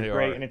those games are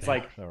great. And it's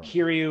like,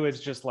 Kiryu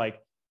is just like,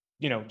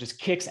 you know, just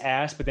kicks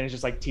ass, but then it's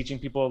just like teaching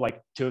people like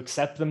to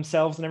accept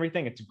themselves and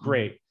everything. It's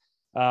great.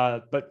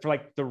 But for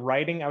like the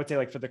writing, I would say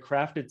like for the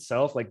craft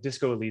itself, like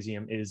Disco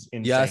Elysium is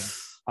insane.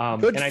 Yes.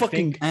 Good and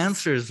fucking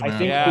answers, man. I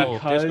think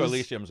because Disco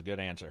Elysium is a good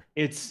answer.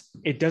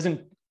 It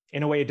doesn't,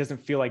 in a way, it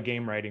doesn't feel like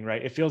game writing,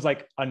 right? It feels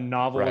like a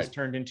novel is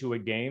turned into a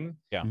game.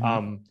 Yeah.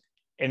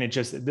 And it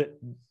just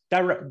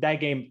that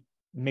game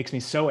makes me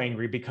so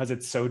angry because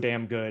it's so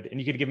damn good. And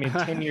you could give me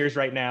 10 years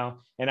right now,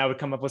 and I would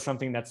come up with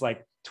something that's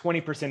like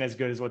 20% as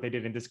good as what they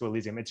did in Disco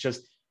Elysium. It's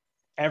just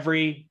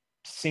every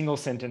single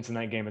sentence in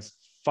that game is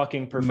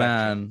fucking perfect.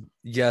 Man,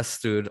 yes,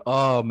 dude.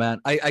 Oh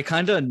man, I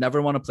kind of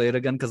never want to play it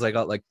again because I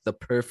got like the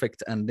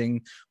perfect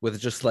ending with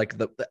just like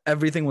the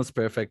everything was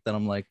perfect. And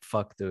I'm like,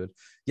 fuck, dude.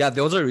 Yeah,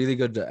 those are really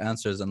good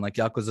answers. And like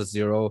Yakuza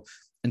 0,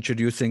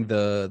 introducing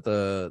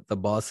the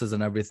bosses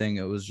and everything,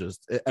 it was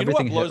just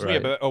everything. You know what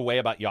blows me away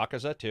about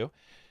Yakuza too?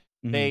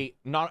 They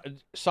not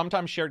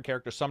sometimes shared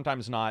characters,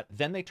 sometimes not.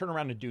 Then they turn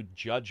around and do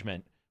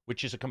Judgment,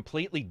 which is a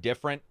completely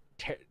different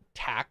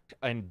tact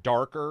and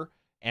darker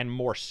and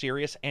more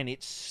serious, and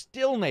it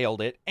still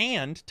nailed it,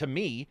 and to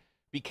me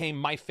became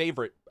my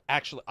favorite.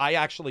 Actually, I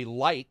actually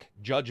like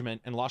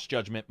Judgment and Lost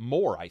Judgment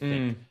more, I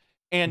think.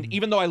 And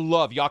even though I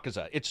love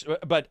Yakuza,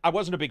 but I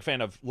wasn't a big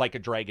fan of Like a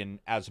Dragon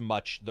as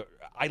much.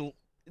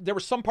 There were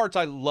some parts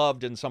I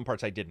loved and some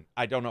parts I didn't.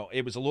 I don't know.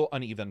 It was a little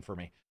uneven for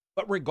me.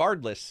 But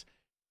regardless,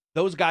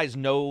 those guys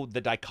know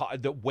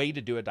the way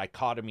to do a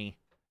dichotomy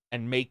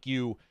and make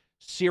you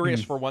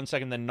serious for 1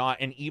 second, then not.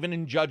 And even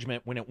in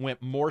Judgment, when it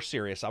went more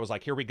serious, I was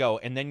like, here we go.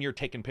 And then you're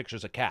taking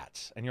pictures of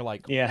cats and you're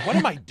like, what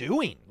am I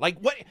doing? Like,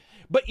 what?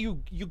 But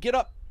you get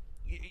up,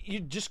 you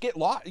just get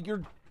lost.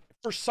 You're,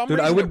 for some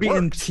reason, I would be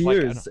in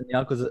tears in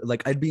Yakuza.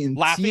 Like, I'd be in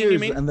laughing, tears, you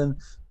mean? and then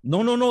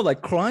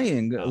like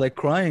crying,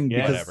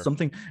 because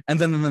something. And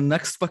then in the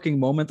next fucking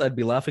moment, I'd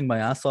be laughing my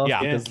ass off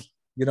because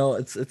you know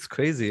it's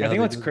crazy. I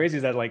think what's crazy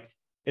is that like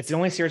it's the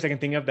only series I can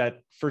think of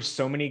that for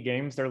so many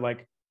games they're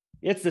like,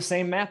 It's the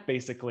same map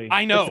basically.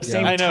 I know. It's the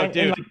same I know, time,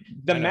 dude. and, like,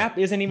 the map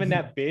isn't even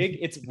that big.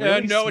 It's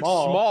really no,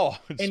 small.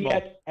 It's small. And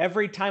yet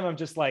every time I'm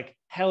just like,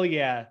 hell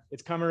yeah,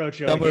 it's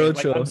Kamurocho.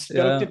 Kamurocho, like, I'm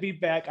stoked to be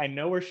back. I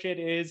know where shit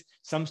is.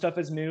 Some stuff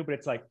is new, but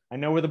it's like I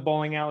know where the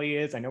bowling alley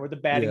is. I know where the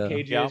batting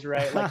cage is,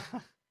 right? Like,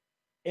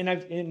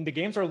 and the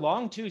games are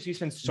long too, so you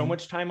spend so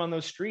much time on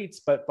those streets.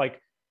 But like,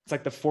 it's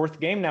like the fourth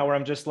game now where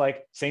I'm just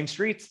like, same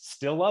streets,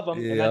 still love them,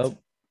 and that's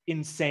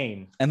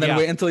insane. And then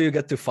wait until you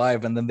get to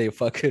 5, and then they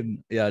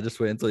fucking just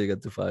wait until you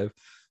get to 5.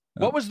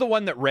 What was the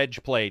one that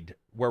Reg played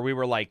where we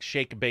were like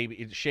shaking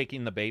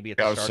the baby at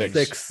the start?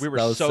 6. We were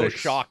so 6.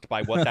 shocked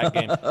by what that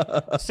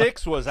game.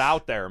 6 was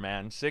out there,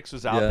 man. 6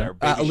 was out there.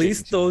 At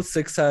least those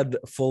 6 had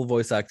full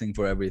voice acting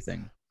for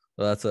everything.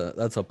 So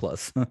that's a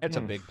plus. It's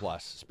a big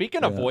plus.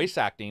 Speaking of voice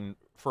acting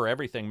for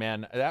everything,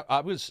 man, I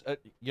was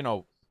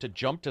to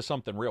jump to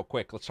something real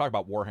quick. Let's talk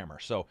about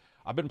Warhammer. So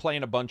I've been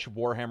playing a bunch of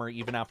Warhammer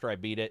even after I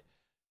beat it,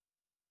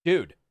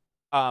 dude.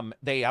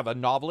 They have a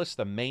novelist,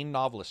 the main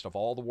novelist of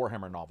all the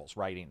Warhammer novels,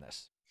 writing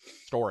this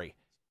story,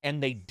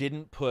 and they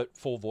didn't put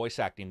full voice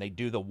acting. They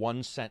do the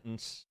one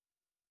sentence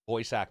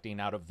voice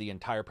acting out of the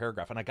entire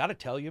paragraph. And I got to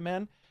tell you,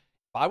 man,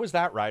 if I was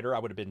that writer, I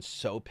would have been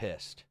so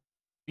pissed,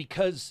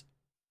 because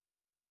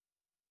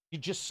you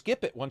just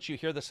skip it once you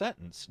hear the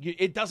sentence.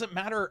 It doesn't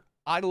matter.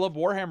 I love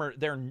Warhammer.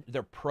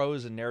 Their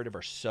prose and narrative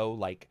are so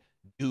like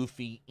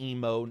goofy,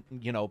 emo,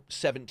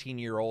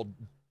 17-year-old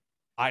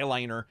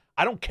eyeliner.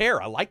 I don't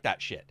care. I like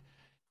that shit.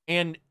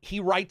 And he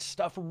writes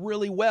stuff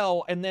really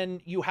well, and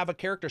then you have a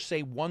character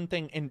say one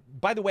thing. And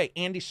by the way,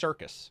 Andy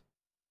Serkis,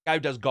 guy who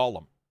does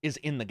Gollum, is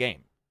in the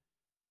game.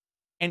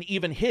 And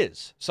even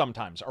his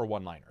sometimes are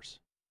one-liners.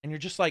 And you're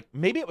just like,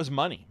 maybe it was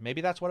money.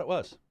 Maybe that's what it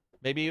was.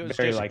 Maybe it was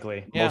very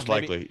likely. Yeah, most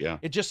likely, yeah.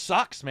 It just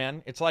sucks,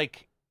 man. It's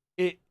like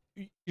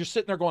you're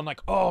sitting there going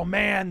like, oh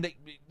man,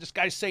 this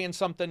guy's saying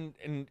something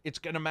and it's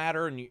gonna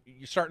matter, and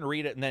you're starting to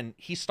read it, and then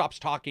he stops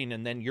talking,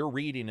 and then you're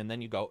reading, and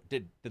then you go,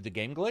 did the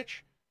game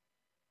glitch?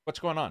 What's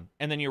going on?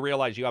 And then you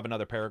realize you have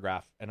another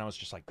paragraph, and I was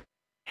just like,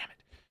 damn it.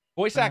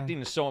 Voice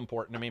acting is so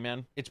important to me,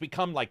 man. It's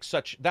become like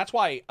such. That's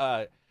why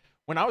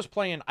when I was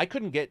playing, I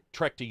couldn't get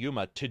Trek to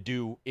Yuma to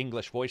do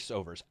English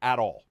voiceovers at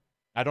all.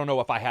 I don't know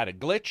if I had a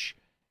glitch,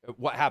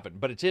 what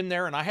happened, but it's in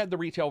there, and I had the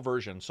retail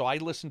version, so I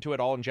listened to it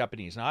all in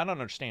Japanese. Now, I don't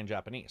understand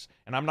Japanese,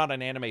 and I'm not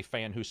an anime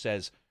fan who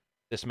says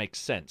this makes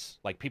sense.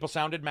 Like, people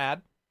sounded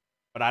mad,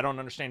 but I don't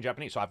understand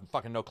Japanese, so I have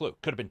fucking no clue.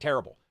 Could have been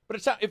terrible, but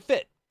it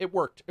fit. It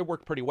worked. It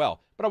worked pretty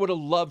well. But I would have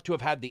loved to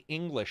have had the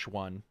English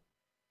one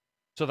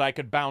so that I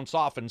could bounce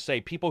off and say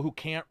people who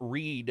can't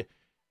read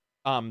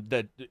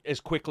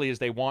as quickly as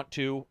they want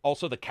to.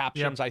 Also, the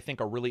captions, I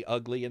think, are really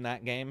ugly in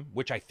that game,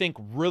 which I think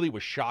really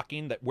was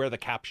shocking, that where the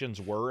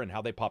captions were and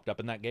how they popped up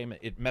in that game.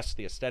 It messed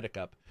the aesthetic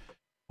up.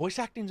 Voice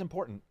acting's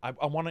important. I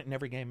want it in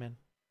every game, man.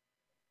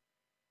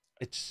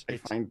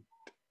 Go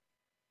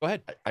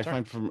ahead. I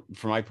find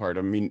for my part,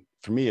 I mean,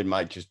 for me, it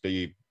might just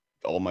be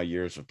all my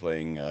years of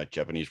playing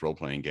Japanese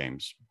role-playing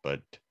games,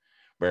 but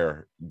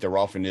where there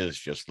often is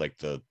just like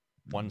the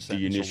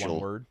initial or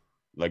one word,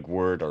 like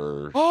word,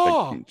 or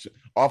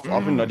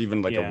often not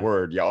even like a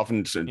word. Yeah,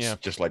 often it's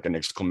just like an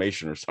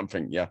exclamation or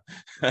something. Yeah,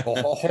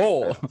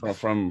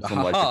 from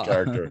like the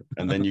character,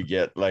 and then you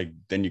get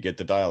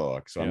the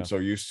dialogue. So I'm so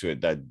used to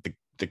it that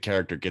the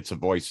character gets a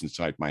voice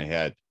inside my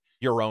head.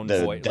 Your own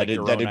voice, that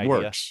it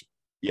works.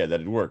 Yeah,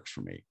 that it works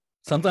for me.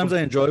 Sometimes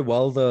I enjoy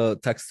while the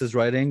text is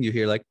writing, you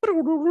hear like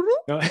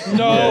no,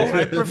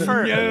 I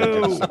prefer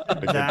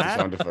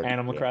that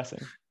Animal Crossing.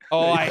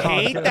 Oh, I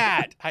hate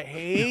that. I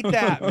hate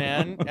that,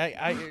 man.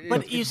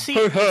 But you see,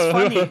 it's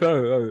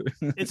funny.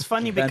 It's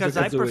funny because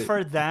I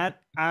prefer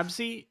that,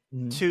 Abzi,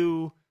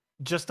 to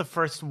just the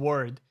first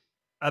word,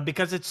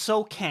 because it's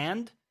so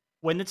canned.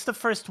 When it's the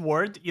first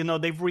word,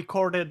 they've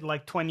recorded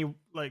like 20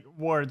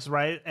 words,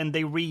 right? And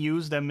they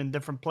reuse them in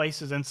different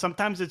places, and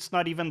sometimes it's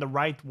not even the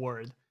right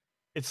word.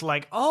 It's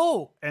like,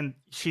 oh, and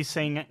she's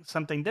saying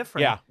something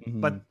different. Yeah. Mm-hmm.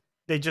 But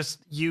they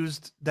just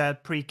used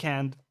that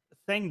pre-canned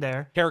thing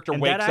there. Character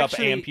wakes up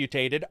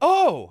amputated.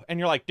 Oh, and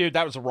you're like, dude,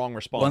 that was the wrong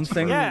response. One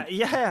thing,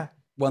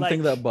 One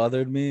thing that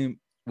bothered me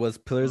was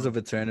Pillars of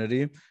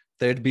Eternity.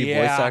 There'd be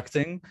voice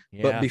acting,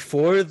 but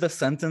before the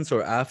sentence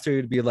or after,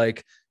 it'd be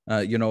like,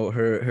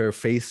 her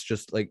face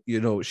just like,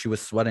 she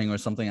was sweating or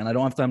something, and I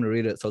don't have time to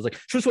read it, so I was like,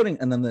 she was sweating,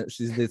 and then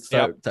they'd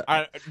start,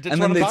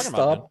 and then they'd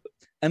stop.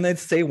 And they'd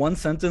say one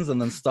sentence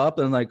and then stop,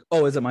 and like,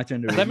 oh, is it my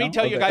turn to read? Let me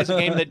tell you guys a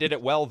game that did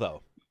it well,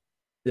 though.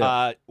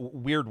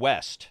 Weird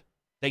West.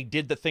 They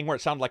did the thing where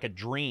it sounded like a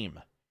dream.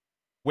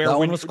 That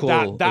one was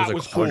cool. That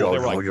was cool. They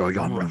were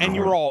like, and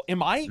you were all,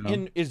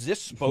 is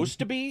this supposed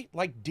to be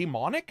like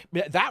demonic?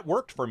 That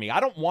worked for me. I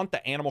don't want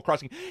the Animal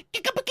Crossing.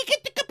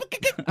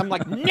 I'm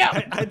like, no.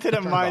 I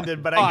didn't mind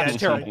it, but I it's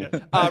terrible.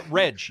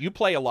 Reg, you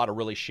play a lot of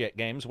really shit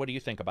games. What do you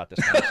think about this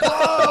kind of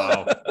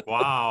stuff?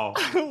 Wow.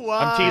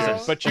 I'm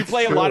teasing, but you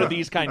play a lot of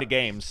these kind of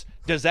games.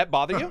 Does that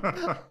bother you?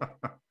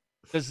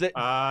 Does it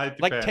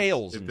like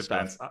Tales and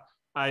stuff?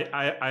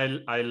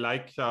 I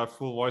like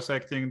full voice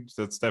acting.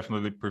 That's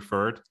definitely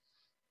preferred.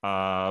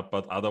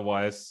 But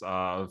otherwise,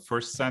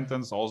 first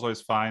sentence also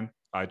is fine.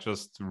 I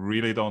just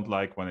really don't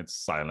like when it's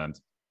silent.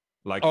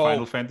 Like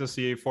Final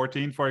Fantasy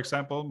 14, for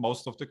example,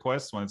 most of the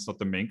quests, when it's not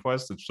the main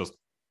quest, it's just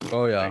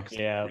text.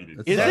 Yeah.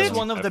 Is That's it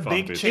one of the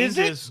big changes.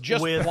 Is it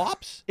just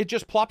plops? It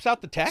just plops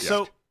out the text?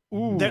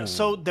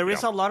 So there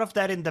is a lot of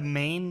that in the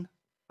main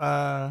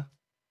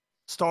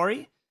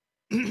story.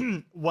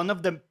 One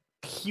of the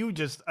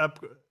hugest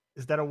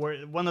is that a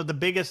word? One of the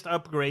biggest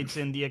upgrades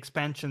in the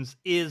expansions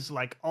is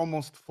like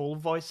almost full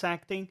voice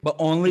acting, but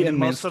only in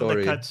most main of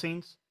story. the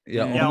cutscenes.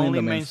 Yeah, only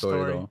in the main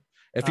story though.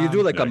 If you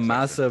do like a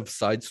massive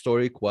side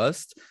story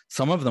quest,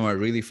 some of them are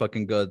really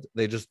fucking good.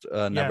 They just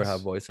never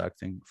have voice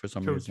acting for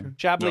some reason.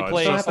 Chablis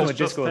plays. With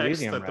Disco text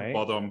Elysium, at the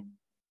bottom.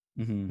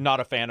 Not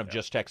a fan of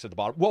just text at the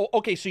bottom. Well,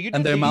 okay, so you did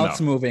and their mouths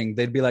moving.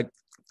 They'd be like.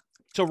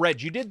 So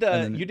Reg, you did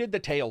the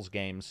Tales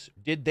games.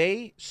 Did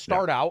they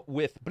start out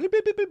with?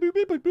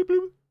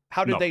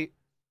 How did they?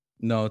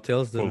 No,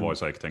 Tales didn't. Full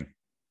voice acting.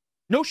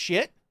 No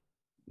shit.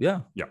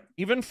 Yeah.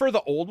 Even for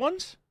the old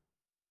ones.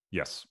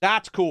 Yes.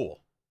 That's cool.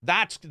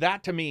 That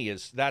to me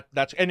is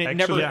that's and it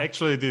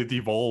actually the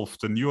Evolve,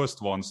 the newest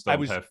ones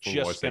don't have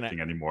full voice acting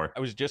anymore. I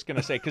was just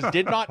gonna say, because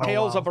did not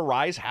Tales of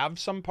Arise have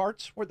some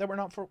parts that were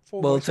not full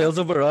well voice Tales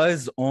acting? of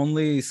Arise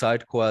only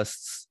side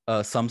quests,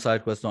 some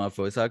side quests don't have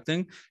voice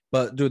acting,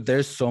 but dude,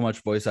 there's so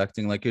much voice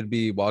acting. Like you'd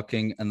be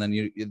walking and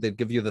then they'd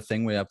give you the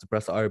thing where you have to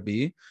press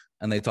RB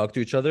and they talk to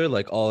each other,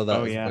 like all of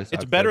that.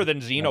 It's better than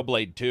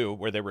Xenoblade 2,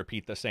 where they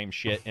repeat the same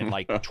shit in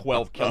like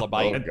 12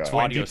 kilobyte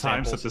 20 times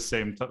samples. At the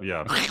same time.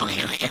 Yeah.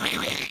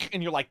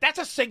 And you're like, that's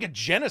a Sega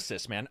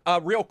Genesis, man.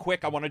 Real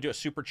quick, I want to do a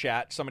super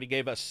chat. Somebody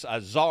gave us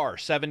a ZAR,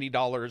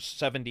 $70,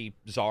 70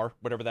 ZAR,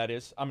 whatever that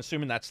is. I'm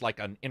assuming that's like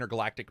an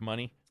intergalactic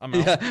money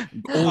amount.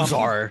 Yeah,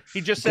 ZAR.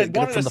 He just said,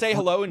 wanted to say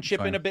hello and chip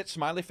in a bit.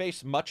 Smiley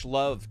face. Much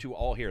love to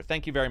all here.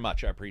 Thank you very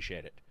much. I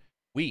appreciate it.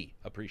 We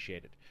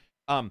appreciate it.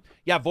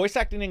 Yeah, voice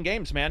acting in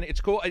games, man.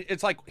 It's cool.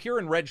 It's like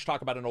hearing Reg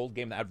talk about an old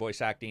game that had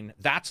voice acting.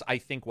 That's, I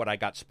think, what I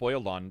got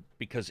spoiled on,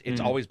 because it's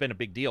always been a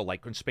big deal.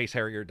 Like when Space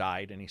Harrier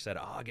died and he said,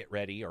 get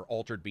ready, or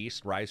Altered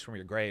Beast, Rise from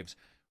Your Graves.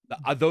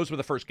 Those were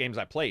the first games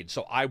I played.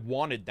 So I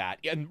wanted that.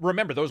 And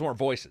remember, those weren't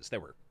voices. They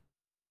were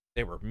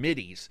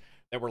MIDIs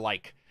that were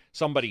like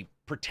somebody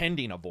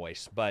pretending a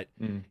voice. But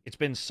it's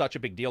been such a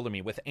big deal to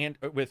me. With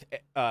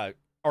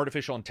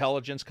artificial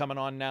intelligence coming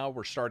on now,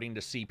 we're starting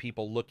to see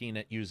people looking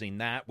at using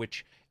that,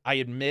 which I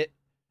admit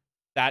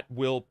that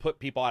will put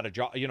people out of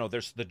job. You know,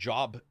 there's the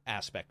job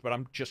aspect, but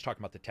I'm just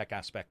talking about the tech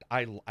aspect.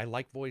 I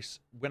like voice.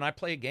 When I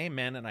play a game,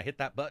 man, and I hit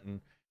that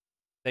button,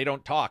 they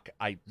don't talk.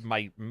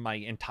 My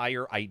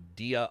entire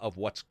idea of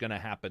what's going to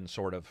happen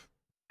sort of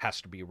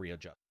has to be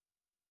readjusted.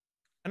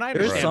 And I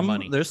understand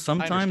money. There's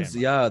sometimes,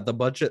 the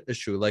budget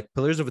issue. Like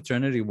Pillars of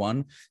Eternity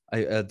 1,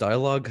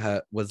 dialogue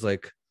was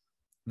like,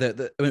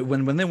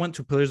 when they went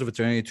to Pillars of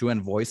Eternity 2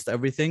 and voiced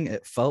everything,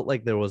 it felt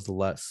like there was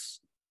less.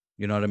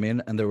 You know what I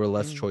mean? And there were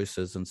less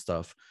choices and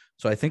stuff.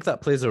 So I think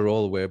that plays a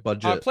role where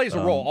budget it plays a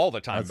role all the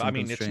time. I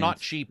mean, it's not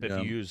cheap if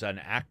you use an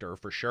actor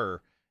for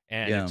sure,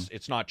 and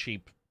it's not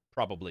cheap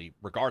probably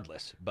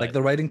regardless. But like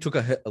the writing took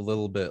a hit a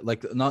little bit,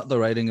 like not the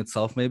writing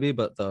itself maybe,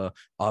 but the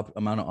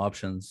amount of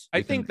options.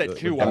 I think that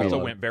 2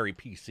 also went very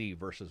PC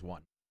versus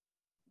 1.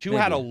 2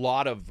 had a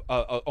lot of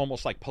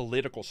almost like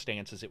political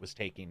stances it was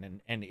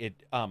taking, and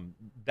it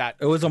that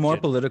it was a more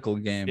political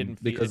game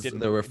because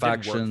there were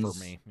factions.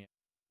 For me. Yeah.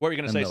 What were you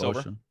going to say,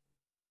 Silver?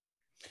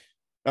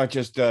 Not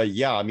just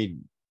I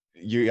mean,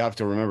 you have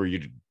to remember,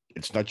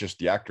 it's not just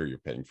the actor you're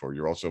paying for.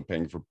 You're also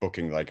paying for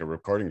booking like a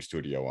recording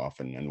studio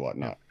often and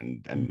whatnot,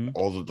 and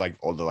all the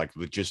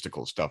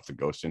logistical stuff that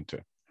goes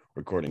into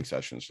recording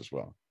sessions as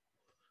well.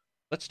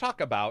 Let's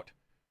talk about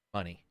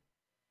money.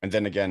 And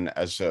then again,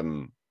 as or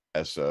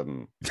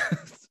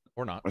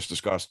not, was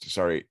discussed.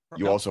 Sorry,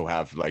 you also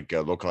have like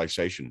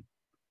localization.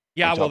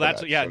 Yeah, well,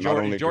 that's so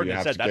Jordan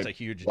said that's a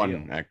huge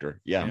one deal.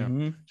 Actor. Yeah.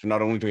 So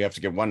not only do you have to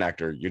get one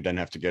actor, you then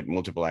have to get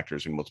multiple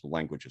actors in multiple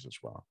languages as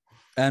well.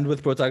 And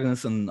with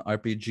protagonists and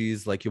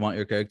RPGs, like you want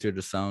your character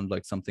to sound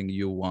like something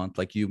you want,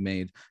 like you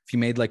made. If you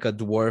made like a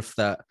dwarf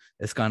that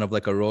is kind of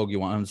like a rogue, you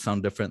want him to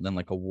sound different than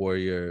like a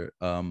warrior,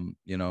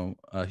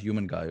 a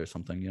human guy or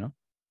something,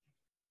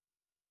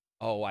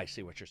 Oh, I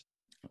see what you're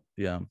saying.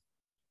 Yeah.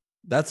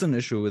 That's an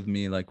issue with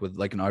me, like with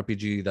like an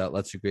RPG that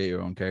lets you create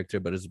your own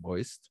character but is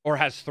voiced or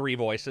has 3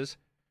 voices.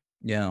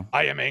 Yeah.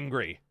 I am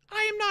angry.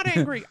 I am not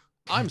angry.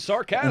 I'm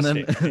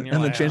sarcastic. And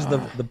then change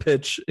the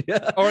pitch.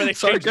 Yeah. Or they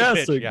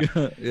sarcastic. Change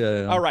the pitch.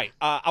 Yeah. All right.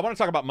 I want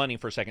to talk about money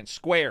for a second.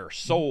 Square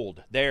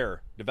sold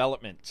their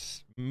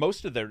developments.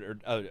 Most of their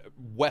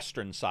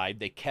Western side,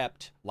 they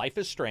kept Life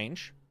is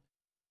Strange.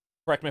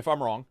 Correct me if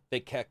I'm wrong. They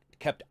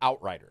kept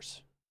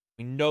Outriders.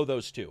 We know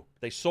those 2.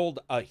 They sold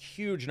a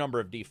huge number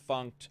of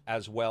defunct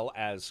as well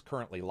as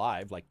currently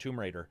live, like Tomb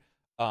Raider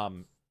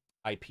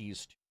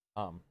IPs.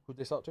 Who'd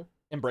they sell it to?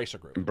 Embracer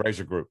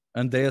Group.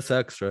 And Deus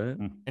Ex, right?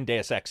 And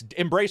Deus Ex.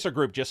 Embracer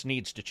Group just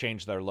needs to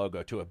change their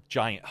logo to a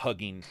giant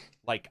hugging.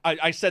 Like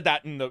I said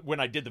that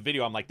when I did the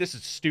video, I'm like, this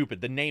is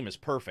stupid. The name is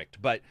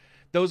perfect, but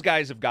those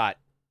guys have got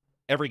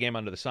every game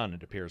under the sun.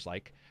 It appears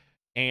like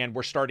and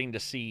we're starting to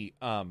see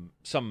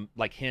some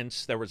like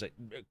hints. There was a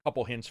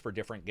couple hints for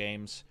different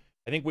games.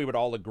 I think we would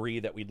all agree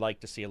that we'd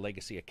like to see a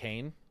Legacy of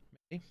Kain,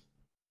 maybe.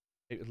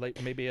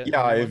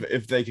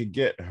 If they could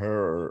get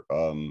her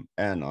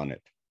Anne on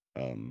it.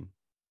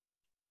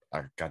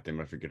 Goddamn,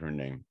 I forget her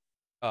name.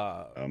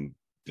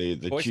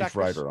 The chief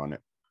writer on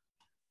it.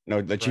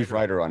 No, the chief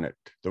writer on it,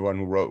 the one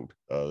who wrote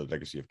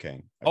Legacy of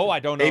Kain. I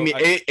don't know.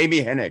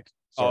 Amy Hennig.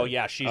 Sorry. Oh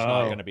yeah, she's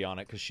not going to be on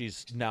it because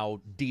she's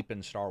now deep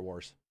in Star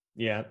Wars.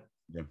 Yeah.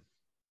 Yeah.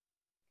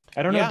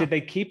 I don't know. Did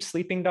they keep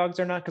Sleeping Dogs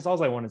or not? Because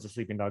all I want is the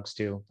Sleeping Dogs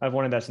too. I've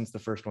wanted that since the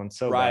first one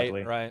so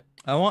badly. Right.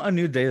 I want a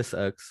new Deus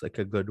Ex, like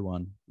a good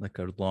one, like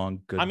a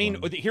long good. I mean,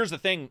 one. Here's the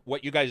thing: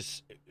 what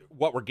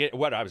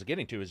I was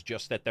getting to is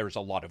just that there's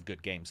a lot of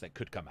good games that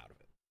could come out of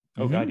it.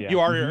 Oh God, yeah. You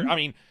are. I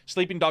mean,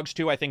 Sleeping Dogs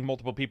 2. I think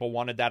multiple people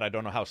wanted that. I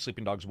don't know how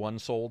Sleeping Dogs 1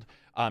 sold.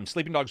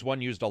 Sleeping Dogs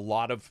 1 used a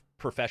lot of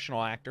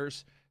professional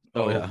actors.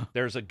 So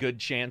there's a good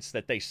chance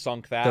that they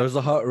sunk that. There was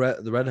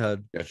the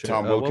redhead. Yeah,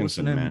 Tom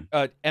Wilkinson, man.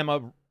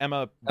 Emma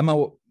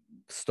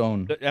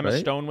Stone. Emma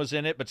Stone was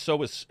in it, but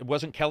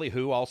wasn't Kelly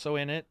Hu also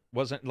in it?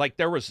 Wasn't like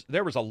there was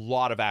a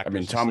lot of actors. I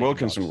mean, Tom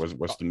Wilkinson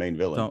was the main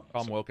villain.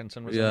 Tom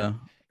Wilkinson was in it.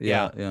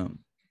 Yeah.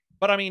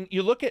 But I mean,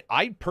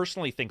 I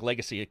personally think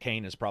Legacy of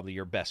Kain is probably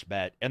your best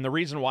bet. And the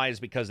reason why is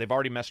because they've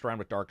already messed around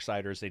with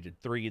Darksiders. They did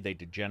 3, they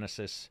did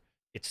Genesis.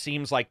 It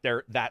seems like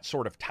that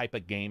sort of type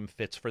of game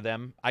fits for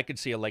them. I could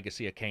see a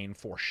Legacy of Kain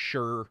for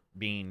sure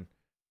being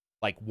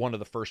like one of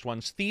the first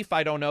ones. Thief,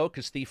 I don't know,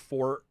 because Thief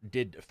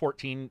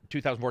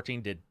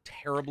 2014 did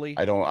terribly.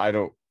 I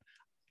don't.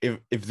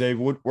 If they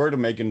were to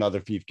make another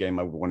Thief game,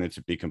 I would want it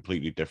to be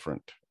completely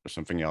different or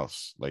something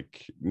else.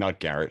 Like not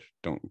Garrett.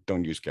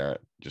 Don't use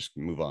Garrett. Just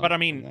move on. But I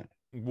mean,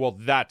 well,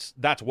 that's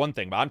one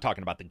thing. But I'm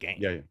talking about the game.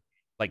 Yeah.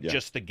 Like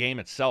just the game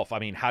itself. I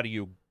mean, how do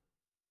you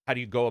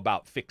go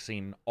about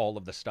fixing all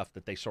of the stuff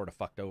that they sort of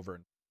fucked over?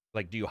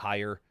 Like, do you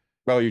hire?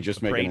 Well, you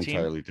just make it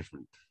entirely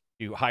different.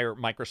 Do you hire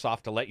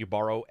Microsoft to let you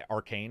borrow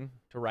Arcane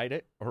to write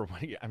it, or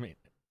what? I mean,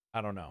 I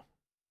don't know.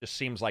 Just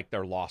seems like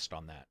they're lost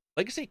on that.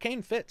 Legacy of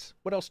Kain fits.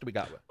 What else do we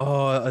got with?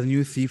 Oh, a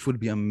new Thief would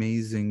be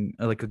amazing.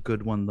 Like a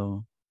good one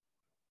though.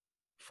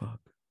 Fuck.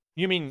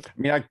 You mean?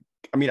 I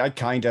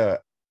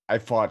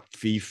thought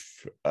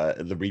Thief,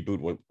 the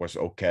reboot was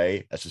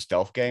okay as a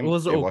stealth game.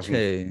 It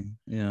okay.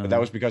 Yeah. But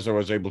that was because I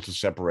was able to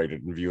separate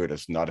it and view it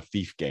as not a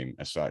Thief game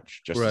as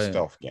such, just a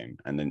stealth game.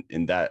 And then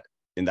in that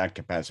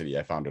capacity,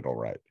 I found it all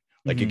right.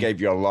 Like it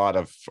gave you a lot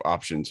of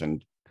options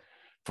and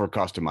for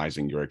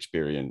customizing your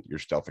experience, your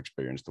stealth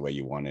experience the way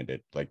you wanted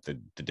it, like the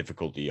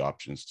difficulty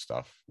options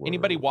stuff.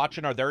 Anybody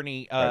watching? Are there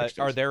any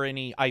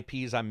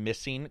IPs I'm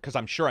missing? Because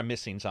I'm sure I'm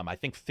missing some. I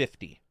think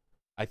 50.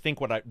 I think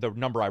the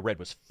number I read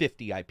was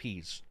 50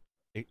 IPs.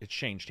 It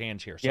changed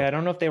hands here. So. Yeah, I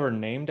don't know if they were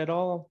named at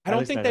all. I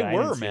don't think they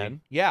were,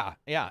 man. Yeah.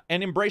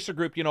 And Embracer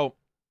Group,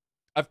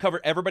 I've covered.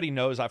 Everybody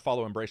knows I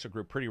follow Embracer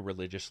Group pretty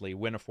religiously.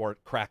 Winifort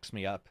cracks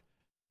me up.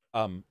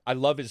 I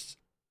love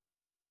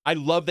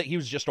that he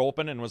was just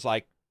open and was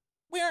like,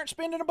 we aren't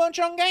spending a bunch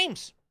on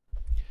games.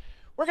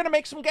 We're going to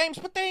make some games,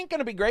 but they ain't going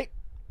to be great.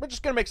 We're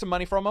just going to make some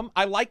money from them.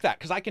 I like that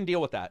because I can deal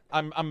with that.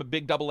 I'm a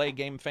big AA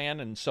game fan,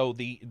 and so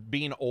the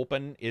being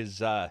open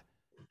is a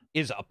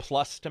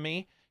plus to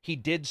me. He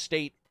did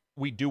state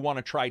we do want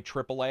to try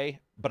AAA,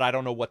 but I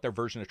don't know what their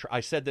version of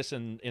I said this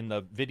in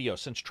the video.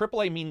 Since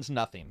AAA means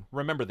nothing,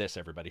 remember this,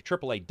 everybody.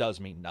 AAA does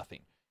mean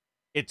nothing.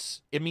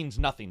 It means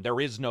nothing.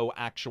 There's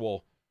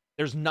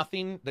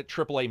nothing that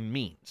AAA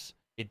means.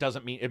 It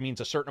doesn't mean it means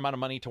a certain amount of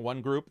money to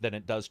one group than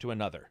it does to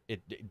another.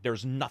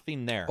 There's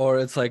nothing there. Or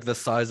it's like the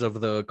size of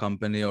the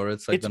company, or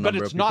it's like the number.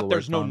 But it's not.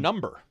 There's no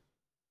number.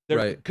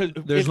 Right. Because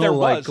if there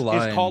was,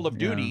 is Call of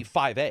Duty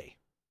 5A.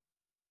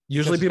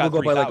 Usually people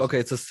go by like, okay,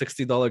 it's a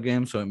 $60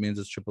 game, so it means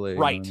it's AAA.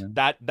 Right.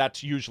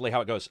 That's usually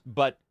how it goes.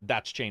 But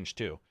that's changed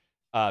too.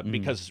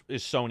 Because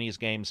is Sony's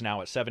games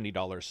now at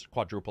 $70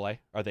 quadruple A?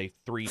 Are they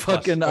 3?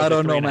 Fucking, I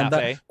don't know, man.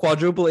 That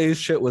quadruple A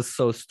shit was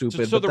so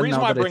stupid. So the reason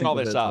why I bring all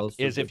this up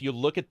is if you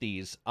look at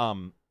these,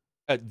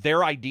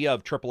 their idea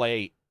of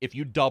AAA, if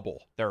you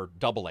double their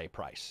AA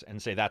price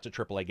and say that's a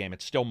AAA game,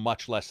 it's still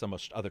much less than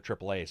most other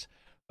AAAs.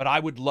 But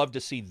I would love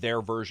to see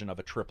their version of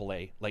a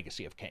AAA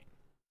Legacy of Kain.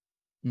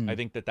 I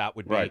think that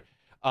would be. Right.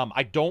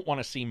 I don't want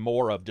to see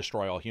more of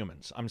Destroy All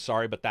Humans. I'm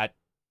sorry, but that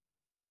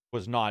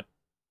was not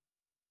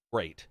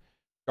great.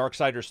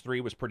 Darksiders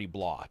 3 was pretty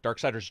blah.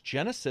 Darksiders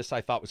Genesis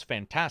I thought was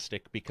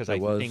fantastic because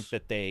think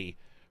that they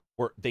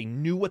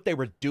knew what they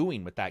were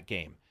doing with that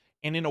game.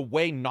 And in a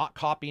way, not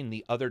copying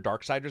the other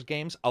Darksiders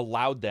games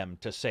allowed them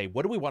to say,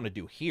 what do we want to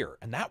do here?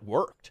 And that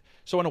worked.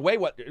 So in a way,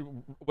 what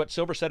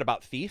Silver said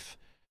about Thief,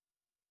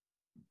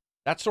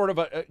 that's sort of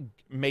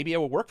maybe it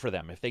will work for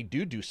them if they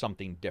do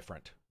something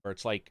different. Where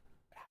it's like,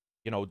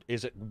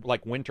 is it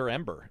like Winter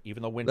Ember?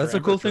 Even though Winter That's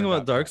Ember the cool thing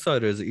about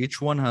Darksiders. Each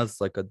one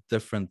has like a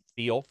different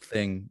feel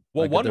thing.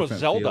 Well, one was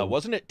Zelda,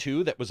 wasn't it?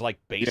 Too that was like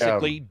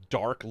basically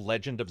Dark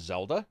Legend of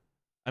Zelda.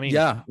 I mean,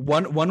 yeah,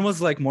 one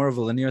was like more of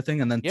a linear thing,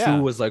 and then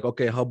 2 was like,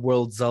 okay, hub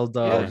world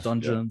Zelda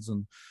dungeons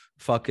and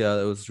fuck yeah,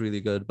 it was really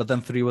good. But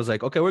then 3 was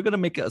like, okay, we're gonna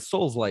make it a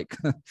Souls-like.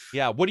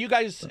 Yeah. What do you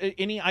guys?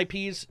 Any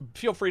IPs?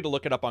 Feel free to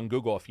look it up on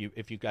Google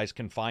if you guys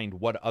can find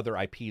what other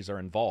IPs are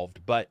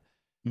involved. But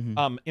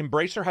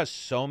Embracer has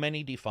so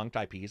many defunct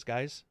IPs,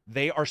 guys.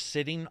 They are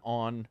sitting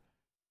on.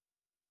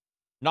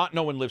 Not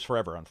No One Lives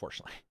Forever,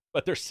 unfortunately,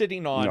 but they're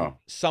sitting on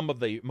some of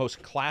the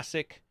most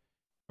classic.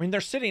 I mean, they're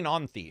sitting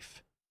on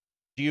Thief.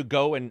 Do you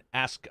go and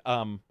ask,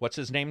 what's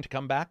his name to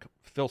come back?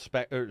 Phil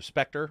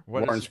Spector?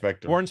 Warren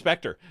Spector. Warren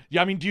Spector.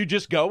 Yeah, I mean, do you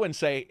just go and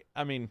say,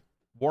 I mean,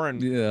 Warren,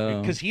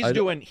 because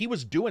he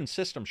was doing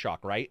System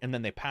Shock, right? And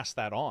then they passed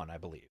that on, I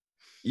believe.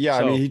 Yeah,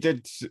 so, I mean, he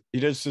did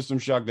System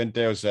Shock, then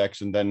Deus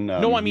Ex, and then...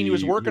 no, I mean, he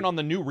was working on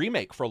the new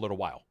remake for a little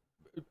while.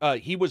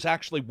 He was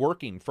actually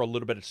working for a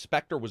little bit.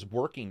 Spectre was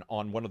working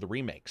on one of the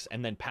remakes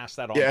and then passed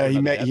that on. Yeah,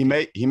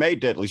 he made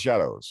Deadly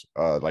Shadows,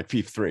 like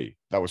Thief 3.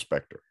 That was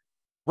Spectre.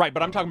 Right,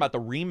 but I'm talking about the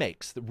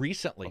remakes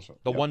recently,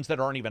 the ones that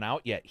aren't even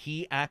out yet.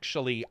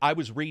 I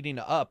was reading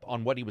up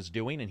on what he was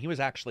doing, and he was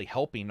actually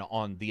helping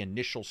on the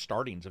initial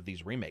startings of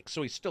these remakes.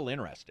 So he's still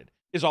interested,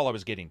 is all I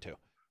was getting to.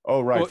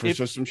 Oh, right, for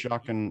System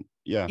Shock and,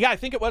 yeah. Yeah, I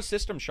think it was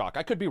System Shock.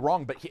 I could be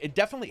wrong, but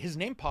his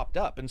name popped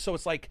up. And so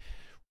it's like,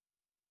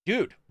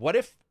 dude, what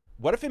if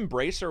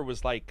Embracer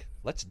was like,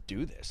 let's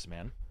do this,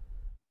 man.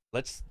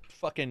 Let's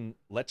go. I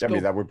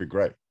mean, that would be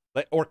great.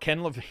 Or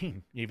Ken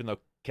Levine, even though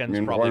Ken's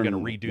probably going to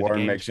redo the game.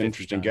 Warren makes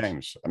interesting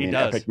games. I mean,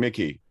 Epic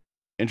Mickey,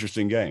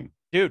 interesting game.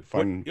 Dude,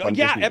 fun yeah,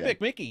 Disney Epic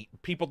game. Mickey.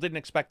 People didn't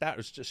expect that. It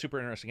was just a super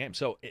interesting game.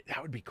 So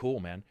that would be cool,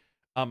 man.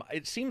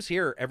 It seems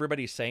here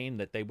everybody's saying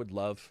that they would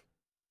love.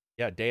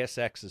 Yeah, Deus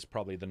Ex is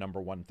probably the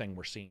number one thing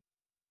we're seeing.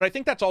 But I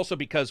think that's also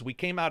because we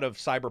came out of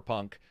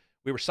Cyberpunk.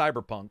 We were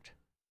cyberpunked.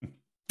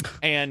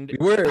 And you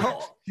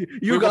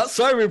got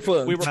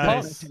cyberpunk. We were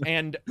punked.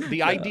 And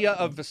the idea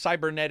of the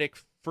cybernetic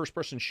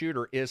first-person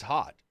shooter is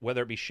hot,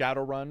 whether it be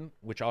Shadowrun,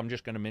 which I'm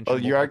just going to mention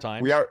multiple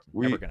times.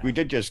 We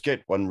did just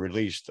get one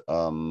released.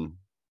 What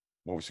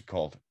was it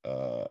called?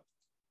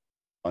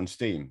 On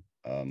Steam.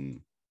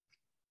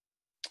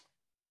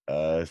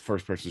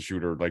 First-person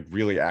shooter, like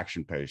really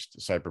action-paced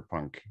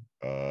cyberpunk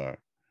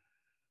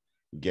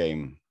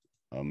game.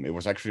 It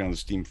was actually on the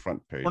Steam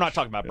front page. We're not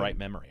talking about Bright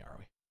Memory, are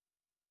we?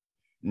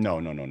 No.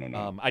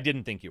 I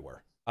didn't think you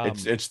were.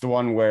 It's the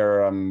one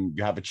where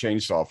you have a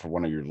chainsaw for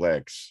one of your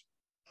legs.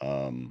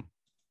 Oh,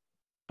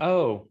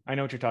 I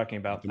know what you're talking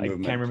about. I can't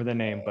remember the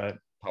name, but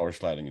power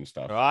sliding and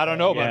stuff. I don't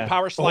know, but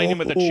power sliding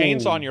with a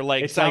chainsaw on your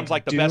leg sounds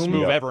like the best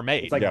move ever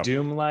made. It's like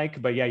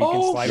Doom-like, but yeah, you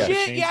can slide with a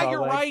chainsaw.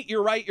 Yeah,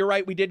 you're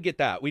right. We did get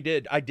that.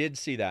 I did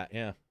see that.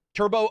 Yeah,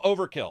 Turbo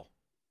Overkill.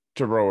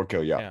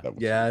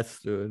 Yeah, it's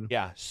good.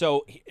 Yeah,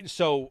 so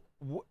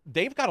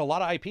they've got a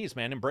lot of IPs,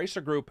 man.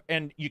 Embracer Group,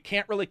 and you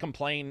can't really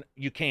complain.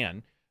 You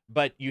can,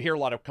 but you hear a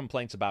lot of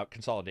complaints about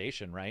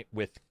consolidation, right?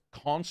 With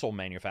console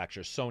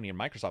manufacturers, Sony and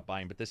Microsoft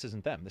buying, but this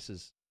isn't them. This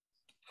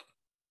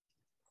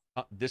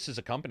is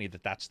a company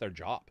that's their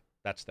job.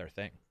 That's their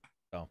thing.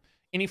 So,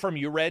 any from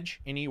you, Reg?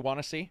 Any you want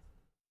to see?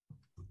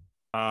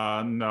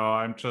 No,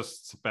 I'm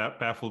just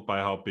baffled by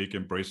how big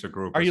Embracer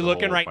Group. Are you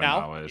looking right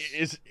now?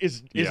 Is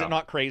it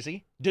not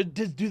crazy? Do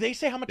they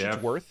say how much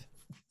it's worth?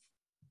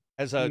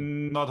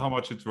 Not how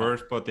much it's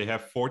worth, but they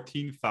have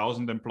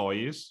 14,000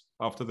 employees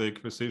after the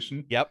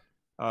acquisition. Yep.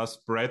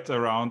 Spread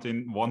around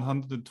in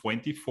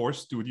 124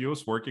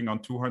 studios working on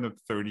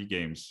 230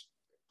 games.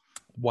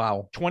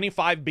 Wow.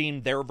 25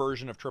 being their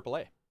version of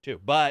AAA, too.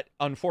 But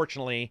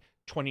unfortunately,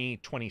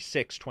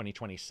 2026,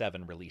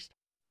 2027 released.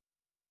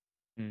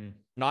 And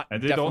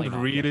they don't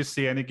really yet.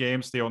 see any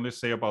games. They only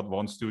say about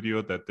one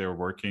studio that they're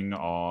working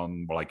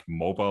on like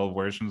mobile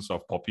versions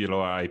of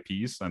popular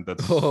IPs. And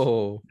that's...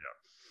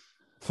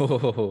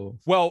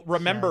 Well,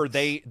 remember,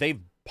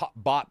 they've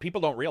bought, people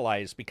don't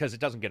realize because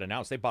it doesn't get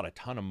announced, they bought a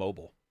ton of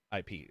mobile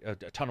IP, a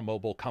ton of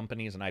mobile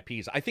companies and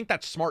IPs. I think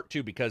that's smart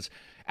too, because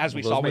as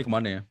we saw make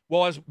money.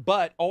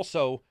 But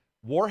also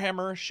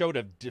Warhammer showed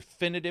a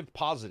definitive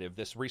positive,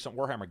 this recent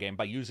Warhammer game,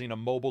 by using a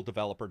mobile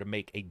developer to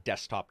make a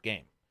desktop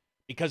game,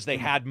 because they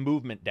had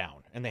movement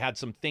down and they had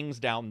some things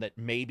down that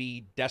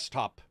maybe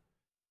desktop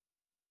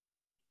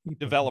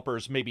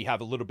developers maybe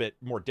have a little bit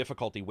more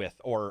difficulty with,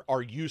 or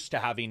are used to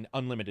having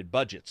unlimited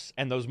budgets.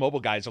 And those mobile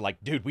guys are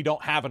like, dude, we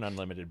don't have an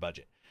unlimited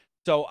budget.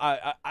 So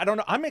I don't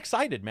know. I'm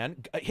excited, man.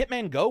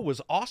 Hitman Go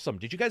was awesome.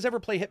 Did you guys ever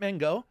play Hitman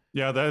Go?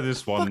 Yeah, that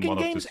is one of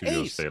the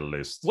studios they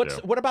list.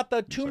 What about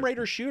the Tomb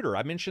Raider shooter?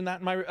 I mentioned that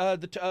in my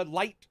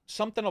Light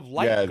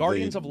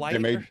Guardians of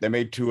Light. They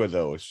made two of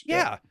those.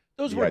 Yeah,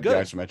 those were good.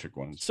 The isometric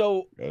ones.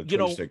 So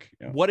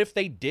what if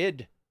they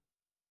did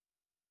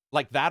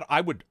like that?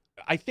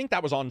 I think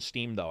that was on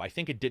Steam, though. I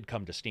think it did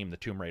come to Steam, the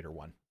Tomb Raider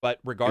one. But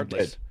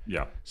regardless,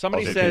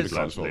 somebody says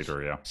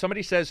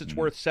it's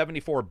worth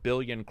 74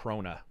 billion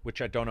krona, which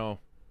I don't know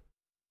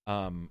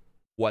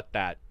what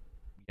that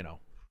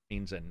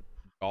means in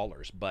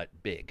dollars, but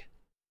big.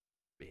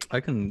 I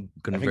can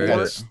convert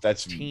it.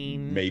 That's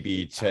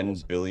maybe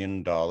 $10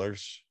 billion,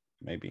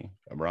 maybe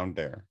around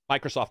there.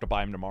 Microsoft will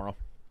buy them tomorrow.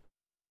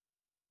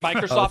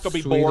 Microsoft will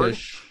be bored.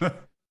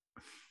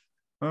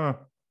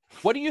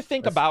 What do you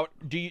think about?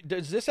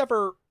 Does this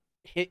ever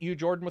hit you,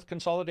 Jordan, with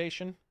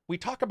consolidation? We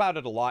talk about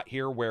it a lot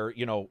here where,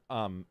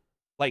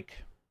 like,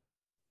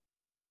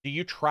 do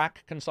you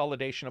track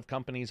consolidation of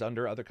companies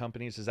under other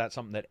companies? Is that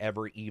something that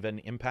ever even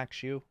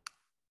impacts you?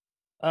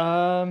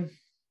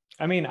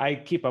 I mean, I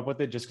keep up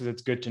with it just because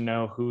it's good to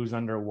know who's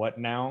under what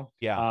now.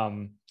 Yeah.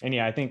 And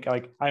yeah, I think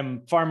like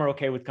I'm far more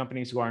okay with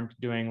companies who aren't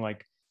doing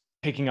like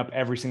picking up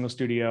every single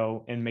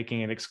studio and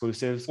making it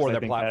exclusives. For their I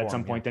think platform, at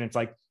some point, then it's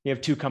like you have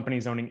two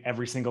companies owning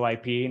every single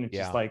IP, and it's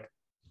just like,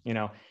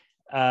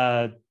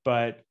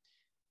 but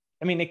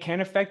I mean, it can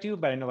affect you,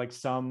 but I know like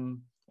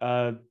some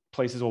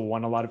places will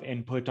want a lot of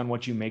input on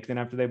what you make then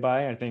after they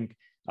buy. I think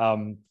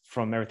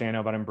from everything I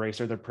know about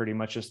Embracer, they're pretty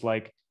much just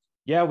like,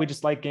 yeah, we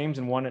just like games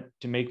and want it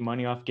to make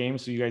money off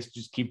games. So you guys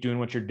just keep doing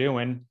what you're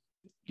doing,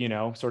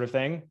 sort of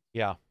thing.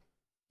 Yeah.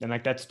 And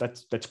like, that's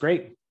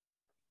great.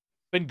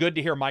 Been good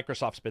to hear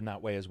Microsoft's been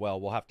that way as well.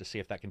 We'll have to see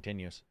if that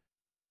continues.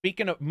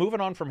 Speaking of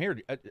moving on from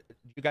here,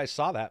 you guys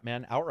saw that,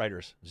 man.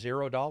 Outriders,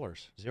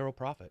 $0, zero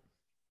profit.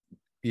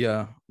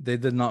 Yeah, they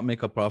did not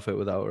make a profit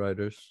with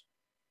Outriders.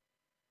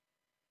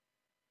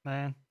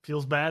 Man,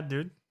 feels bad,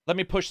 dude. Let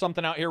me push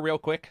something out here real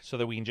quick so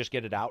that we can just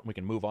get it out and we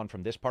can move on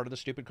from this part of the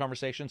stupid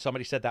conversation.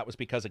 Somebody said that was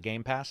because of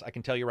Game Pass. I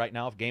can tell you right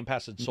now, if Game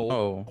Pass had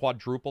sold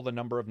quadruple the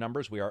number of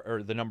numbers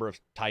or the number of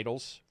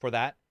titles for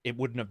that, it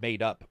wouldn't have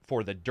made up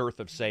for the dearth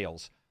of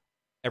sales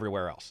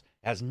everywhere else.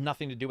 It has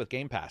nothing to do with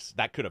Game Pass.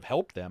 That could have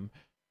helped them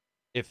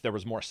if there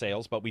was more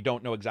sales, but we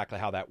don't know exactly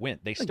how that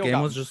went. The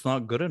game was just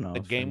not good enough.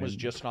 The game was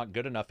just not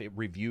good enough. It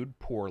reviewed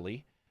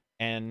poorly,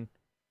 and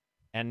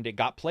it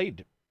got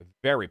played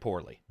very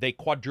poorly. They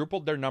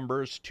quadrupled their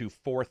numbers to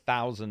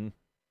 4,000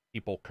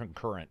 people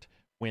concurrent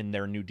when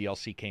their new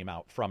DLC came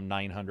out, from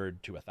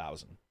 900 to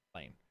 1,000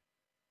 playing.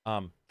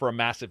 For a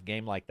massive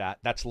game like that,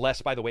 that's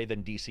less, by the way,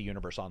 than DC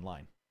Universe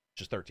Online,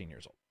 which is 13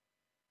 years old.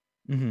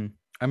 Mm-hmm.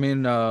 I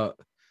mean,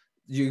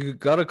 you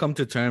gotta come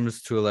to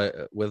terms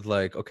with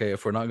okay,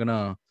 if we're not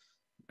gonna,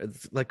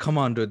 it's like, come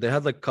on, dude. They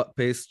had like cut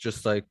paste,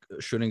 just like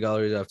shooting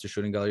gallery after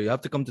shooting gallery. You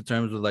have to come to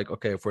terms with like,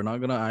 okay, if we're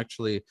not gonna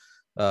actually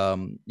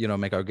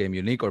make our game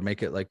unique or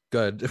make it like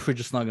good, if we're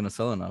just not gonna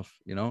sell enough,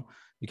 you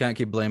can't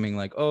keep blaming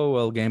like, oh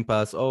well, Game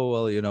Pass, oh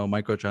well,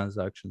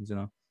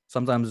 microtransactions.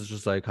 Sometimes it's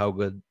just like how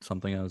good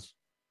something is.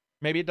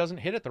 Maybe it doesn't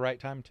hit at the right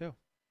time too.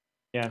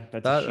 Yeah,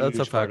 that's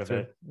a part of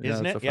it,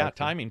 isn't it? Yeah,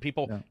 timing.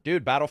 People,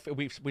 dude, Battlefield.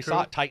 We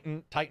saw it,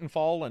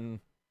 Titanfall,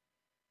 and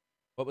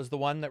what was the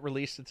one that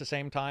released at the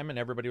same time? And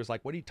everybody was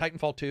like, "What are you,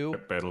 Titanfall 2?"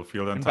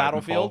 Battlefield and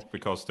Titanfall,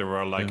 because they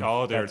were like,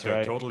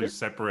 they're totally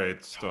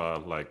separate.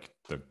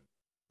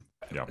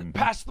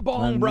 Pass the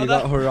ball, brother.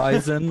 You got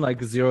Horizon,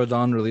 like Zero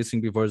Dawn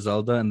releasing before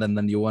Zelda, and then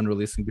the new one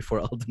releasing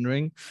before Elden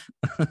Ring.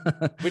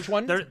 Which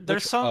one?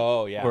 There's some.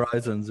 Oh yeah,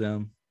 Horizons. Yeah.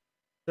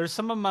 There's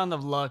some amount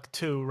of luck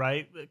too,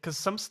 right? Because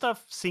some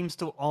stuff seems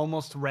to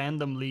almost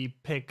randomly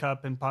pick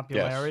up in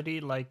popularity.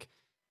 Yes. Like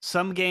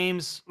some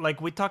games,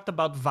 like we talked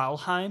about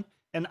Valheim,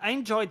 and I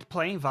enjoyed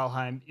playing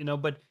Valheim,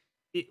 but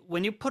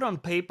when you put on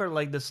paper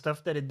like the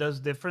stuff that it does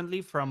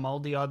differently from all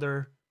the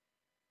other,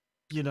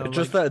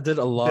 just that it did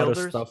a lot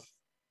builders, of stuff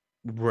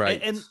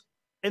right.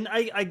 And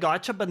I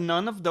gotcha, but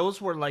none of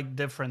those were like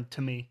different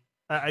to me.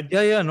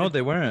 No,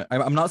 they weren't.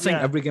 I'm not saying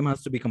every game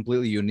has to be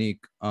completely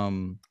unique.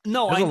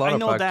 No, I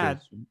know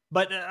that,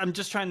 but I'm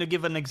just trying to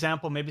give an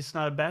example. Maybe it's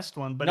not a best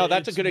one, but no,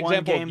 that's a good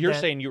example. You're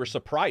saying you were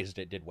surprised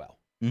it did well.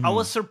 Mm-hmm. I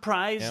was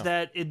surprised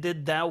that it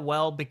did that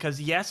well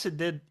because yes, it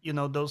did,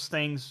 those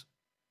things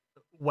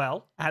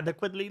well,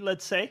 adequately,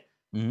 let's say.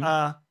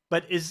 Mm-hmm.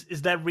 But is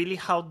that really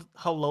how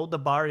low the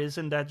bar is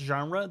in that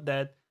genre?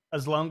 That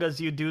as long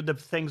as you do the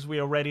things we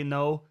already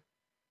know,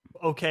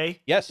 okay,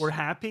 yes, we're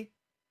happy.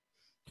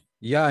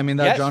 Yeah, I mean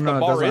that genre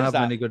doesn't have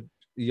many good.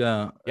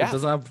 Yeah, it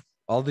doesn't have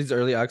all these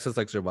early access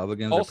like survival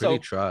games. Also, are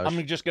pretty trash.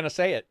 I'm just gonna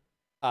say it.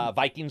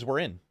 Vikings were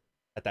in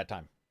at that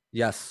time.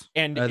 Yes,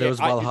 and there was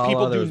Valhalla,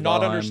 people do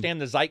not Valheim.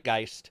 Understand the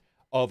zeitgeist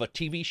of a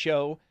TV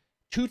show,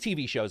 2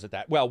 TV shows at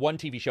that. Well, 1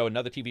 TV show,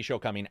 another TV show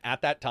coming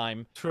at that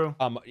time. True.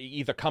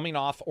 Either coming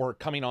off or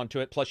coming onto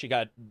it. Plus, you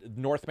got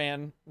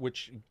Northman,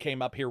 which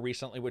came up here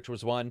recently, which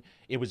was one.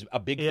 It was a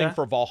big thing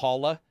for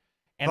Valhalla,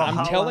 and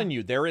I'm telling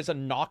you, there is a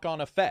knock-on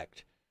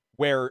effect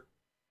where.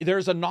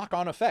 There's a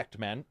knock-on effect,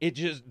 man.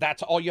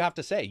 That's all you have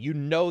to say.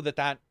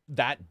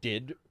 That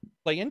did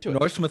play into it.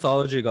 Norse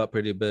mythology got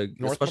pretty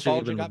big. Norse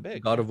mythology got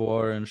big. God of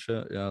War and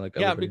shit.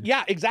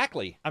 Yeah,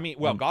 exactly. I mean,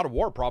 God of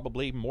War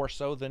probably more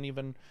so than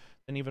even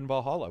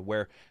Valhalla,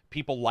 where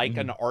people like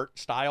an art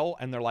style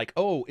and they're like,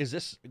 oh, is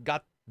this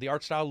got the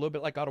art style a little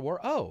bit like God of War?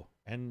 Oh,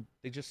 and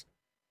it's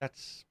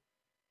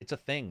a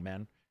thing,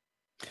 man.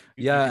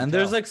 And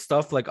there's like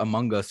stuff like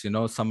Among Us,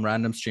 some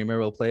random streamer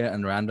will play it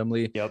and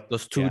randomly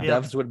those 2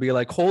 devs would be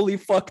like, holy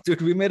fuck,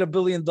 dude, we made $1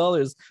 billion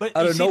out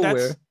of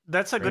nowhere.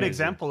 That's a good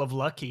example of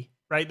lucky,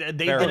 right?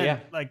 They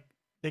didn't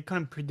they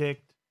couldn't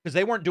predict because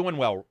they weren't doing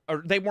well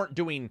or they weren't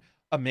doing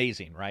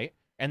amazing, right?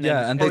 And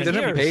then they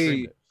didn't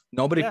pay.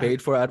 Nobody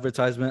paid for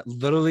advertisement.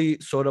 Literally,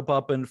 Soda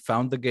Poppin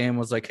found the game,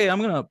 was like, hey,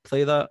 I'm gonna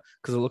play that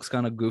because it looks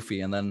kind of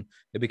goofy, and then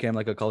it became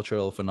like a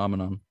cultural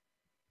phenomenon.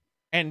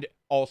 And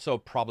also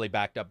probably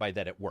backed up by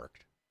that it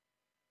worked.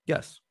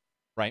 Yes.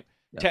 Right?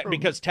 Yeah.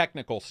 Because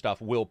technical stuff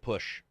will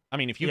push. I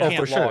mean, if you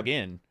can't log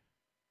in,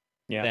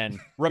 then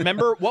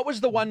remember, what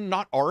was the one,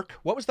 not Ark?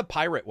 What was the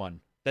pirate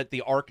one that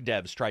the Ark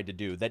devs tried to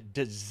do? That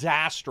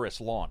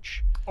disastrous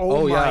launch.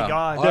 Oh my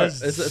God.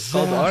 It's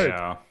called Ark.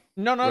 Yeah.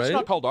 No, right? It's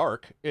not called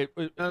Ark.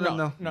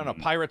 No.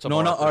 Pirates of no,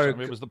 Ark. not Ark.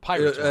 It was the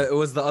Pirates one. It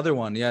was the other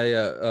one.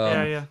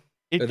 Yeah.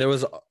 There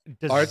was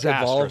Ark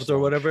Evolved or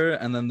whatever,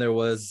 and then there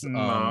was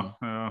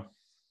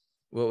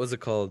what was it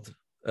called?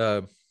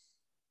 What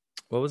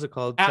was it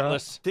called?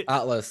 Atlas.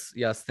 Atlas.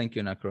 Yes, thank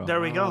you, Necro. There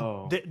we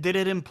go. Did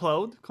it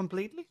implode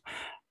completely?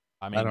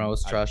 I mean, I don't know. It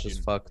was trash as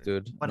fuck,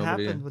 dude. What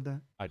happened with that?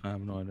 I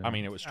have no idea. I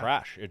mean, it was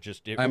trash. It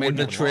just. I mean,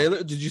 the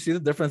trailer. Did you see the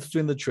difference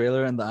between the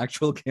trailer and the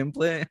actual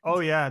gameplay? Oh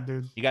yeah,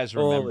 dude. You guys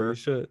remember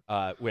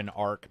when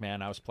Ark?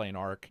 Man, I was playing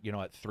Ark.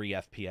 At 3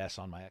 FPS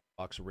on my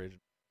Xbox original,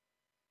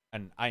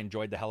 and I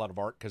enjoyed the hell out of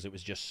Ark because it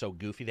was just so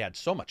goofy. They had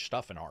so much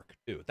stuff in Ark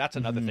too. That's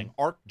another thing.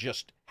 Ark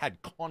just had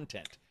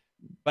content,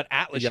 but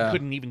Atlas, you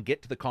couldn't even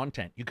get to the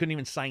content. You couldn't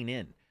even sign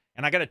in.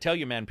 And I got to tell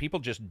you, man, people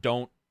just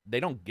don't.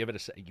 They don't give it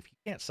a. If you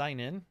can't sign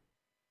in.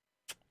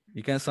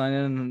 You can't sign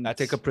in and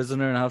take a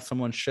prisoner and have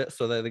someone shit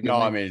so that they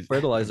can make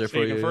fertilizer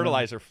for you.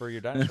 Fertilizer for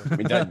your dinosaur. I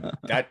mean,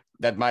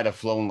 that might have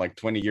flown like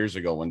 20 years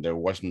ago when there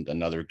wasn't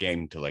another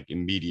game to like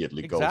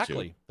immediately go to.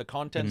 Exactly. The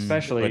content,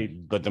 especially.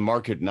 But the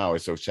market now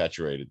is so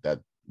saturated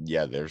that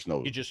there's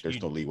no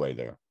leeway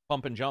there.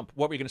 Pump and jump.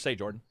 What were you going to say,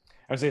 Jordan?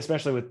 I would say,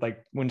 especially with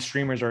like when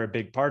streamers are a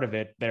big part of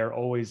it, they're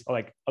always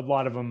like a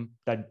lot of them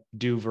that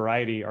do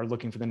variety are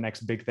looking for the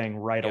next big thing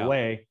right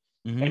away.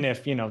 Mm-hmm. And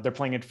if, they're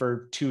playing it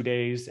for 2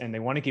 days and they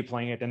want to keep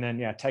playing it, and then,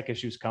 tech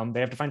issues come, they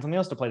have to find something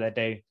else to play that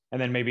day.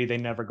 And then maybe they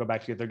never go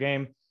back to get their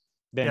game.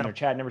 Then their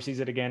chat never sees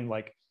it again.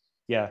 Like,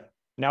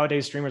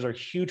 nowadays streamers are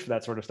huge for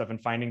that sort of stuff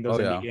and finding those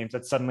indie games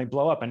that suddenly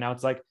blow up. And now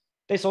it's like,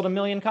 they sold 1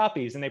 million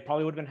copies and they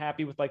probably would have been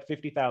happy with like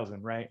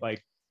 50,000, right?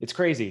 Like, it's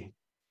crazy.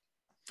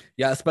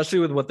 Yeah, especially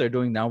with what they're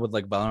doing now with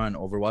like Valorant and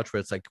Overwatch, where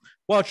it's like,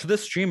 watch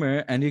this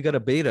streamer and you get a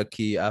beta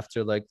key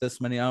after like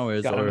this many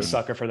hours. I'm a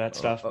sucker for that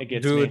stuff. It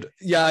gets me.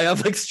 Yeah, I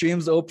have like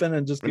streams open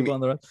and just keep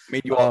on the run.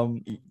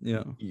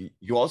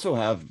 You also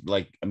have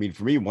like, I mean,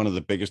 for me, one of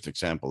the biggest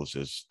examples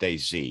is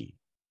DayZ,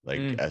 like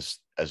as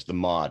the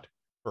mod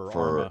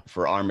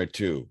for Arma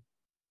 2,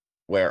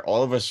 where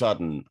all of a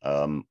sudden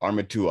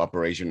Arma 2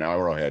 Operation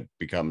Arrowhead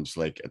becomes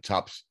like the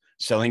top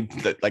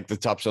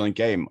selling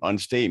game on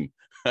Steam.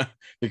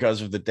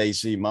 Because of the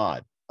DayZ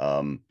mod,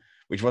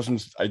 which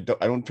wasn't, I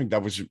don't think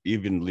that was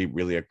even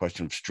really a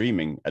question of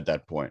streaming at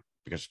that point,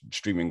 because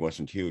streaming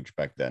wasn't huge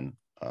back then.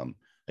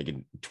 Like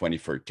in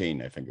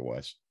 2013, I think it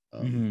was.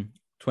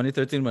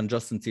 2013 when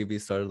Justin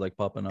TV started like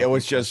popping up. It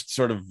was just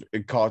sort of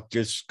caught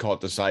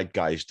the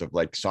zeitgeist of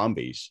like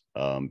zombies,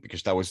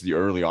 because that was the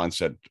early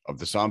onset of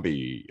the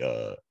zombie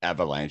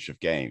avalanche of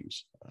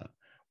games,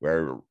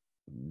 where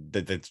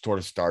that sort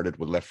of started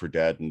with Left 4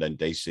 Dead and then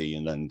DayZ,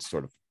 and then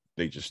sort of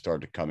they just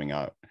started coming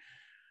out.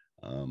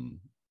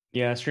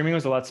 Streaming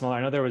was a lot smaller.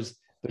 I know there's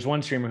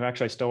one streamer who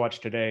actually I still watch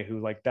today who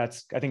like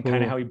that's I think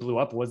kind of how he blew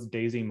up was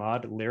DayZ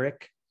mod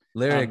Lyric.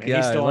 And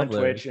he's still on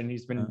Twitch and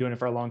he's been doing it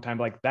for a long time.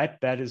 Like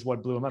that is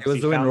what blew him up. He was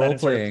doing role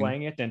playing,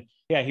 playing it, and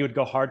he would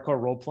go hardcore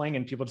role playing,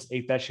 and people just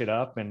ate that shit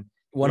up. And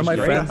one of my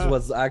friends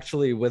was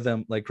actually with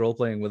him, like role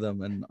playing with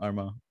him in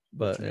Arma.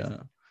 But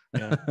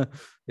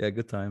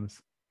good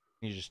times.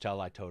 You just tell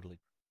I totally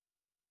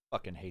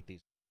fucking hate these.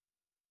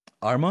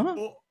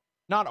 Arma?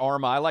 Not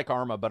Arma. I like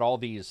Arma, but all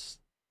these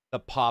the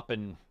pop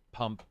and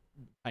pump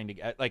kind of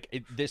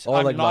like this.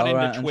 I'm like not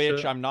Valorant into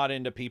Twitch. I'm not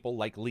into people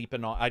like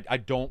leaping on. I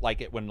don't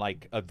like it when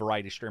like a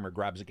variety streamer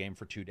grabs a game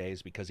for 2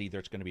 days, because either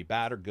it's going to be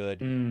bad or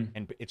good,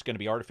 and it's going to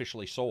be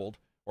artificially sold,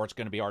 or it's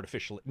going to be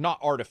not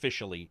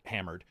artificially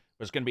hammered,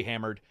 but it's going to be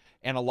hammered.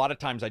 And a lot of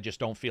times I just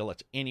don't feel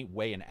it's any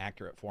way an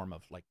accurate form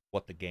of like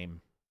what the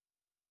game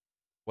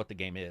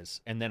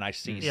is. And then I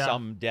see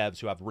some devs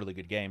who have really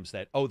good games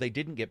that they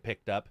didn't get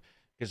picked up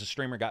because a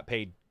streamer got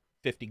paid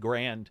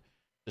 $50,000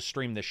 to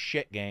stream this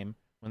shit game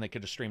when they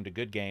could have streamed a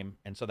good game,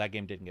 and so that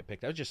game didn't get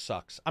picked up. It just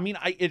sucks. I mean,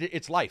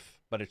 it's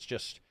life, but it's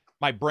just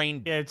my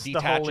brain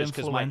detaches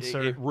because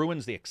it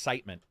ruins the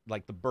excitement.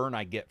 Like the burn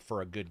I get for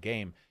a good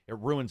game, it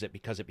ruins it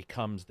because it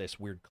becomes this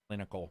weird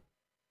clinical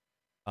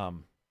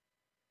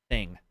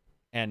thing.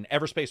 And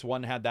Everspace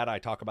 1 had that. I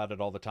talk about it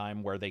all the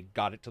time, where they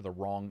got it to the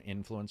wrong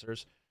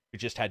influencers who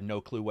just had no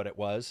clue what it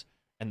was,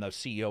 and the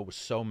CEO was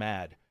so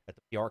mad at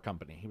the PR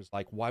company. He was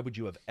like, why would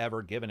you have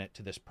ever given it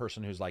to this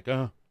person who's like,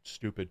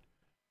 stupid?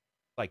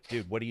 Like,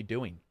 dude, what are you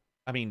doing?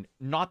 I mean,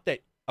 not that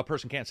a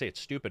person can't say it's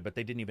stupid, but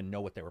they didn't even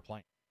know what they were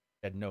playing.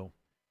 They had no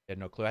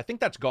clue. I think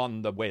that's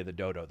gone the way of the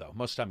dodo, though.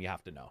 Most of the time you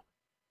have to know.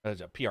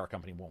 As a PR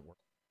company won't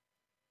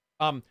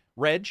work.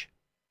 Reg,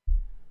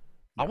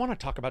 I want to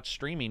talk about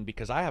streaming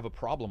because I have a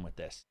problem with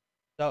this.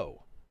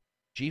 So,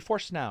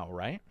 GeForce Now,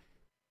 right?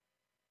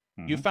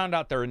 Mm-hmm. You found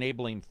out they're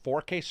enabling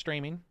 4K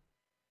streaming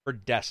for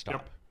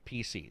desktop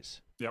PCs.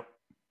 Yep.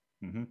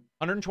 Mm-hmm.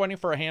 120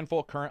 for a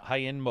handful of current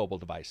high-end mobile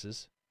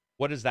devices.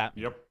 What does that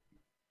mean? Yep.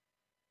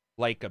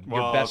 Like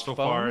your best so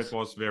phones? far it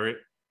was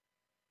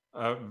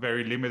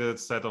very limited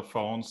set of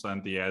phones,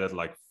 and they added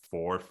like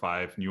 4 or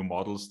 5 new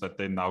models that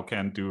they now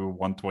can do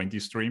 120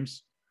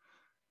 streams.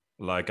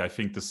 Like I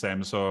think the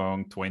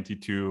Samsung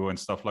 22 and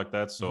stuff like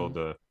that. So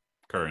the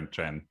current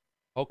gen.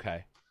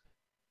 Okay.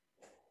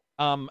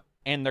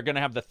 And they're going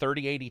to have the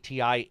 3080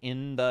 Ti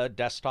in the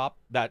desktop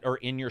or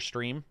in your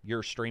stream.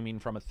 You're streaming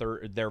from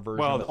their version.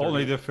 Well,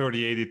 only the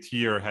 3080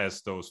 tier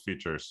has those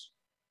features.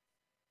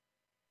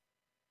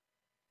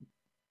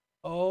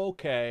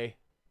 Okay,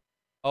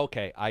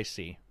 I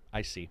see.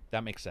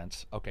 That makes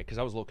sense. Okay, because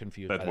I was a little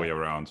confused. That way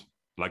around.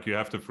 Like you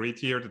have the free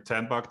tier, the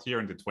 $10 tier,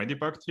 and the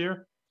 $20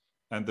 tier,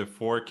 and the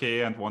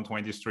 4K and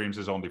 120 streams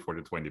is only for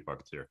the $20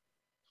 tier.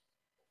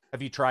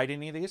 Have you tried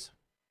any of these?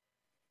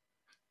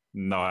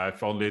 No,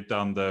 I've only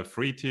done the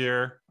free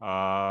tier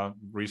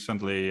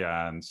recently,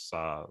 and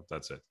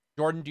that's it.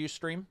 Jordan, do you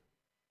stream?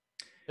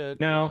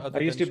 No, I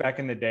used to back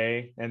in the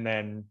day, and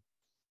then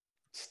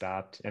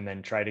stopped, and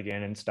then tried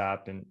again and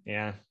stopped, and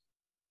yeah.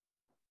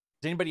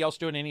 Is anybody else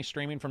doing any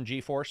streaming from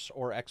GeForce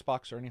or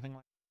Xbox or anything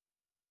like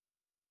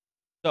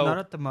that? So, not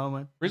at the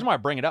moment. The reason why I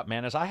bring it up,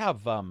 man, is I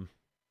have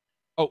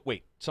oh,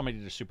 wait, somebody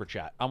did a super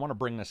chat. I want to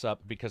bring this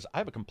up because I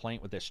have a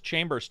complaint with this.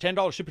 Chambers,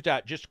 $10 super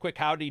chat. Just a quick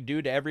howdy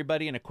do to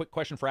everybody and a quick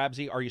question for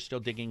Abzy. Are you still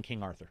digging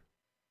King Arthur?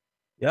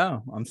 Yeah,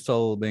 I'm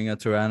still being a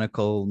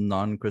tyrannical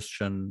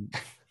non-Christian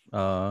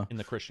in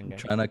the Christian game.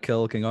 Trying to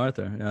kill King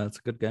Arthur. Yeah, it's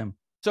a good game.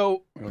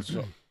 So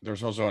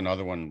there's also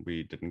another one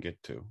we didn't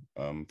get to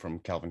from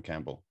Calvin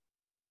Campbell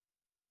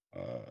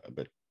a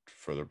bit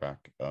further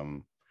back.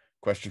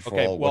 Question for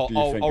all. Well, what do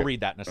you think I'll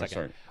read that in a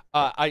second.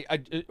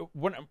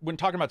 When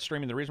talking about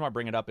streaming, the reason why I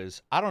bring it up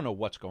is I don't know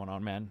what's going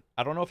on, man.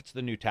 I don't know if it's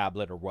the new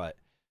tablet or what.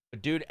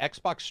 But dude,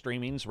 Xbox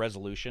streaming's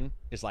resolution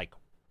is like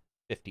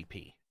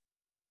 50p.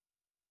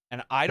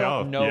 And I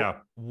don't know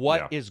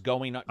what is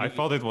going on. I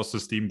thought it was the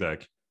Steam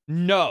Deck.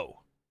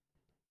 No.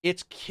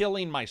 It's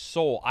killing my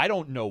soul. I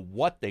don't know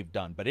what they've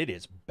done, but it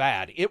is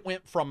bad. It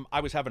went from I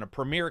was having a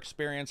premiere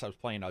experience, I was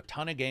playing a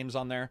ton of games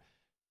on there,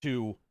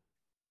 to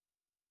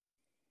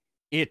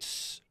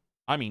it's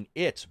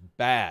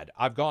bad.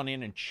 I've gone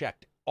in and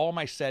checked all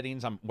my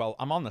settings. I'm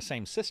on the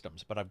same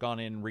systems, but I've gone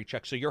in and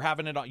rechecked. So you're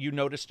having it on, you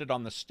noticed it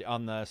on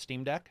the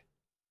Steam Deck?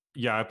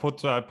 Yeah, I put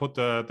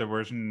the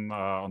version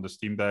on the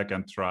Steam Deck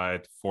and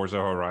tried Forza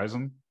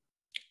Horizon,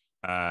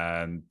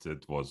 and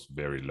it was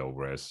very low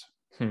res.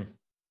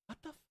 What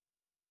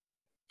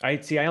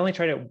the I only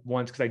tried it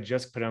once because I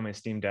just put it on my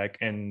Steam Deck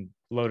and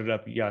loaded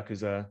up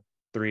Yakuza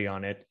 3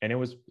 on it, and it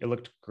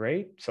looked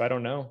great. So I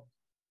don't know.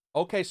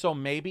 Okay, so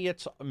maybe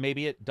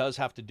it does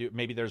have to do.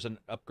 Maybe there's an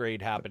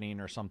upgrade happening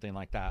or something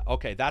like that.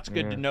 Okay, that's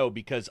good to know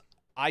because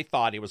I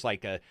thought it was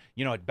like a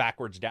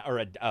backwards down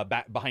or a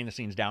behind the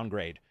scenes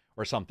downgrade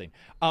or something.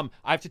 I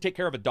have to take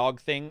care of a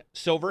dog thing.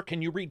 Silver,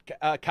 can you read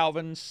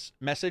Calvin's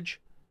message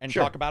and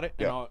talk about it?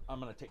 Yeah. And I'm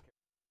gonna take care.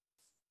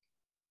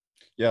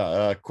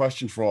 Yeah,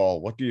 question for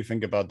all. What do you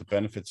think about the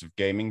benefits of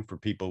gaming for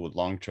people with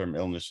long-term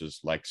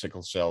illnesses like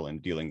sickle cell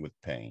and dealing with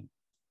pain?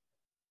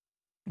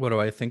 What do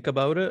I think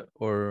about it?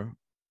 Or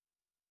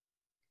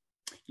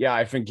yeah,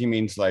 I think he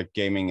means like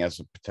gaming as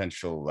a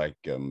potential like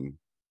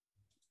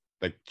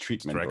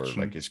treatment or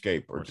like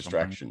escape or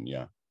distraction.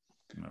 Yeah.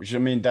 Which I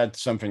mean,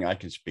 that's something I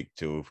can speak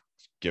to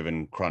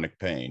given chronic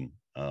pain.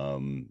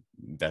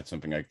 That's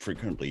something I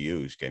frequently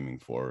use gaming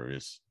for,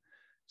 is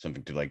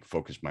something to like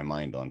focus my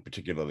mind on.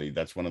 Particularly,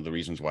 that's one of the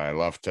reasons why I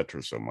love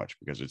Tetris so much,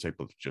 because it's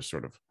able to just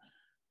sort of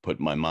put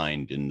my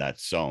mind in that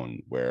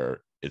zone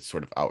where it's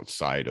sort of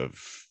outside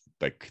of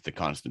like the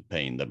constant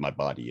pain that my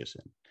body is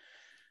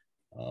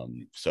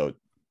in. So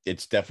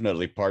it's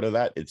definitely part of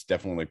that. It's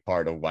definitely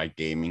part of why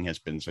gaming has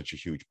been such a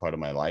huge part of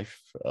my life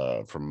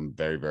from a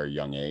very, very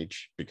young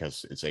age,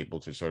 because it's able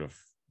to sort of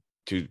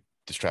to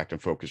distract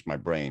and focus my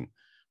brain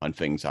on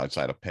things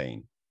outside of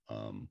pain.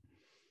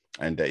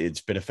 And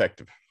it's been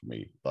effective for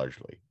me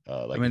largely.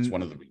 It's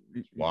one of the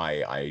reasons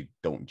why I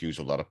don't use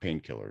a lot of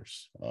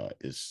painkillers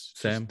is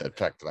the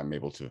fact that I'm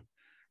able to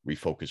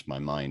refocus my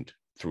mind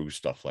through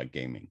stuff like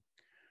gaming.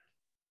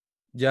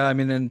 Yeah, I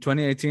mean, in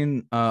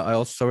 2018, I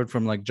also suffered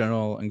from like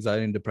general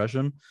anxiety and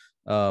depression.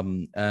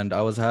 And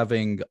I was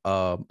having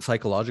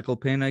psychological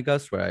pain, I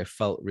guess, where I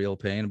felt real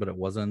pain, but it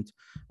wasn't.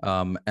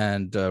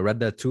 And Red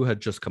Dead 2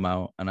 had just come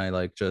out, and I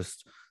like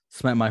just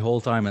spent my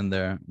whole time in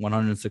there,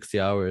 160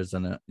 hours,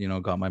 and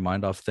it, got my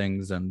mind off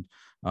things. And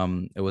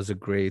it was a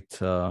great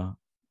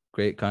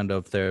kind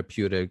of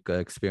therapeutic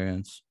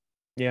experience.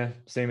 Yeah,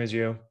 same as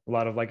you. A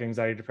lot of like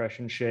anxiety,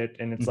 depression shit.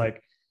 And it's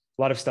like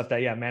a lot of stuff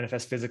that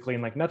manifests physically,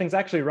 and like nothing's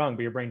actually wrong,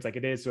 but your brain's like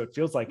it is, so it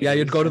feels like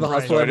you'd go to the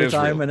hospital every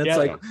time, and it's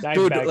like,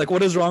 dude, like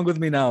what is wrong with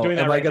me now? Doing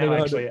that right now,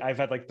 actually. I've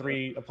had like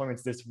 3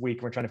 appointments this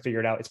week. We're trying to figure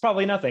it out. It's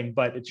probably nothing,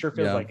 but it sure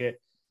feels like it.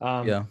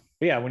 But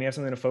yeah, when you have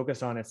something to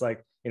focus on, it's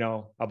like,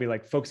 I'll be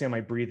like focusing on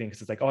my breathing,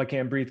 because it's like, oh, I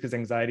can't breathe because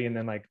anxiety, and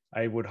then like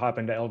I would hop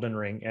into Elden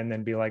Ring and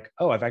then be like,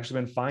 oh, I've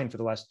actually been fine for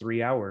the last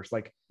 3 hours.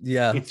 Like,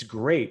 it's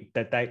great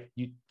that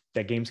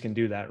games can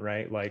do that,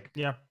 right? Like,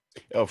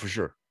 oh, for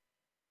sure.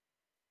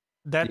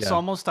 that's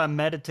almost a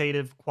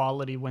meditative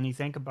quality when you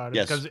think about it.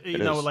 Yes, because, you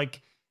know,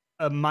 like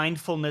a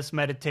mindfulness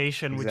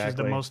meditation, which is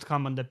the most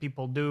common that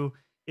people do,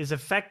 is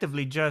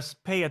effectively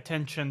just pay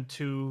attention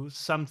to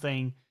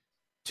something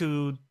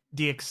to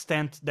the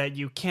extent that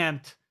you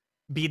can't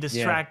be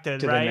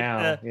distracted,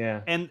 right?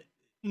 And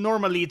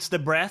normally it's the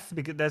breath,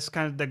 because that's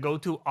kind of the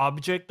go-to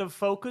object of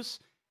focus.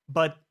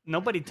 But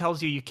nobody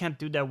tells you can't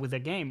do that with a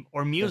game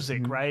or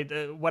music, right?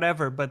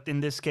 Whatever. But in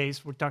this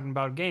case, we're talking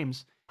about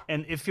games.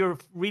 And if you're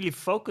really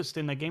focused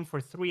in a game for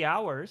 3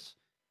 hours,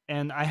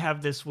 and I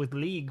have this with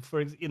League,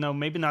 for, you know,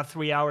 maybe not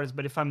 3 hours,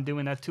 but if I'm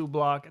doing a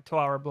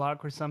 2-hour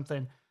block or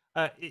something,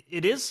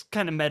 it is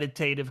kind of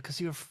meditative because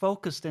you're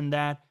focused in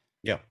that.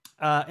 Yeah.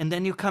 And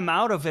then you come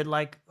out of it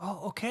like,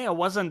 oh, okay, I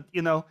wasn't,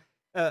 you know,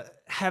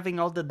 having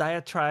all the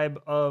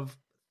diatribe of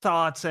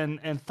thoughts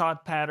and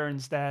thought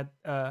patterns that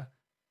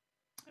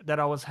that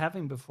I was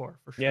having before,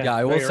 for sure. Yeah,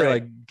 I will say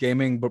like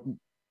gaming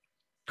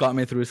got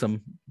me through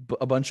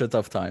a bunch of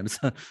tough times.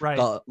 Right.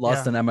 Got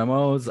lost in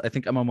MMOs. I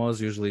think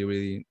MMOs usually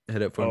really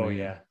hit it for me. Oh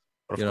yeah.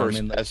 But of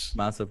course, as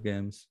massive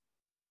games.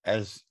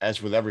 As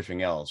with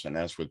everything else, and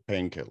as with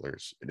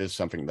painkillers, it is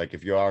something like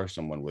if you are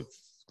someone with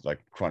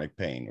like chronic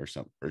pain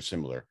or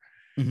similar,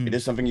 it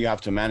is something you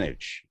have to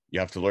manage. You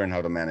have to learn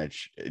how to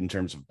manage in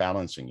terms of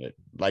balancing it,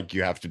 like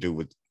you have to do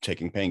with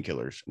taking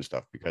painkillers and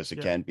stuff, because it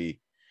can be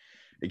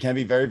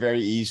very, very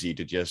easy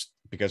to just,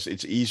 because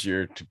it's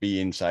easier to be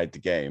inside the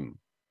game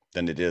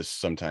than it is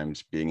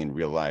sometimes being in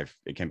real life.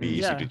 It can be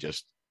easy to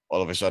just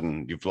all of a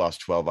sudden you've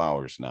lost 12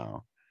 hours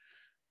now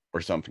or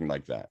something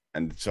like that.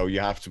 And so you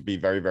have to be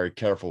very, very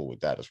careful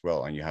with that as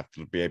well. And you have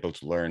to be able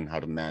to learn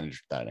how to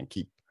manage that and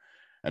keep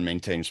and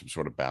maintain some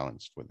sort of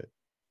balance with it.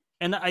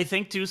 And I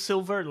think too,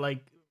 Silver,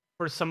 like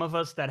for some of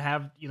us that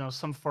have, you know,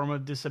 some form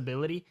of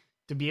disability,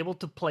 to be able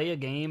to play a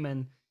game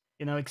and,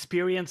 you know,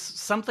 experience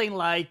something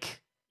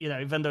like, you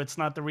know, even though it's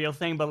not the real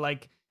thing, but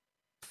like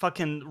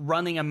fucking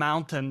running a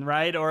mountain,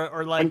 right?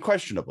 Or like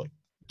unquestionably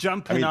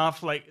jumping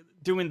off, like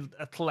doing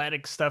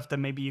athletic stuff that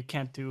maybe you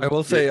can't do. I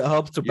will say it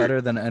helps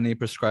better than any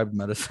prescribed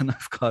medicine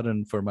I've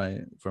gotten for my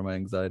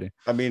anxiety.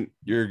 I mean,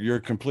 you're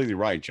completely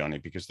right, Johnny,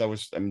 because that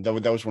was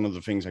one of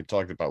the things I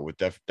talked about with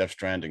Death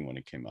Stranding when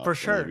it came out. For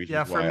sure.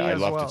 Yeah, for me I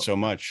as loved it so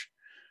much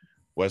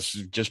was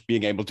just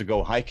being able to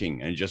go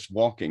hiking and just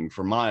walking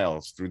for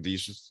miles through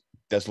these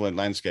desolate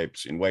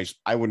landscapes in ways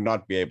I would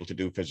not be able to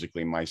do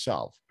physically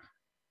myself,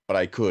 but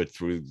I could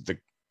through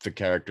the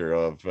character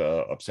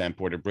of Sam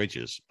Porter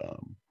Bridges.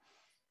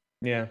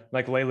 Yeah,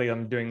 like lately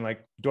I'm doing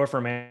like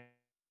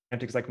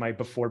Dorfromantic's like my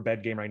before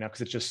bed game right now because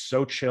it's just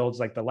so chilled. It's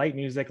like the light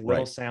music,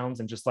 little sounds,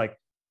 and just like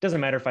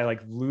doesn't matter if I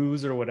like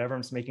lose or whatever.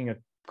 I'm just making a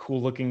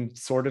cool looking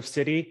sort of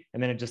city,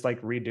 and then it just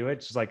like redo it.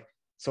 It's just like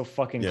so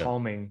fucking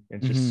calming.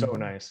 It's just so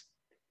nice.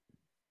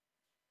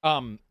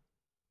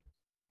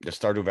 The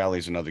Stardew Valley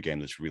is another game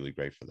that's really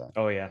great for that.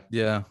 Oh yeah.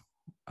 Yeah.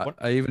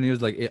 I even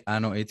used like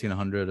Anno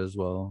 1800 as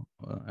well.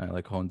 I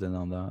like honed in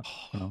on that.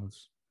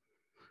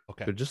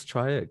 Okay. But just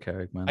try it,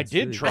 Carrick, man. I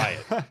did try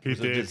it. It was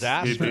a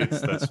disaster.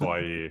 That's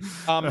why.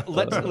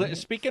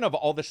 Let's speaking of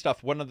all this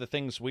stuff, one of the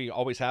things we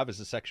always have is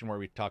a section where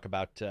we talk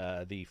about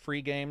the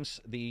free games,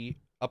 the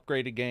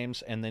upgraded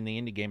games, and then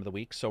the indie game of the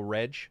week. So,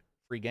 Reg,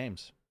 free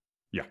games.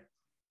 Yeah.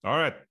 All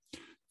right.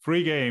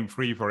 Free game,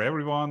 free for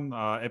everyone.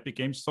 Epic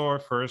Game Store.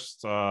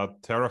 First,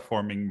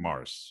 Terraforming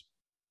Mars.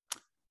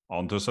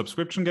 On to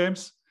subscription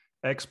games.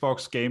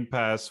 Xbox Game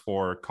Pass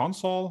for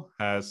console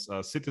has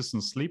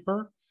Citizen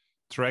Sleeper,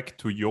 Trek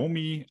to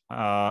Yomi,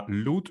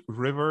 Loot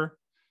River,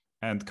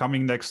 and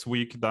coming next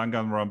week,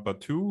 Danganronpa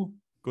 2,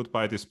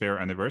 Goodbye Despair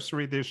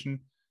Anniversary Edition,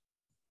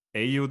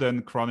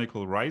 Eiyuden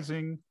Chronicle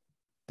Rising,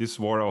 This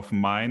War of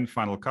Mine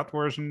Final Cut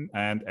version,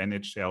 and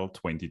NHL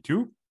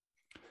 22.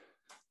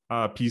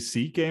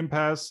 PC Game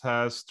Pass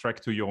has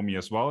Trek to Yomi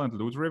as well and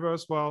Loot River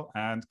as well.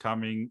 And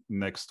coming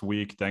next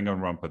week,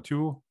 Danganronpa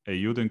 2,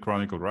 Eiyuden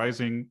Chronicle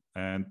Rising,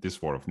 and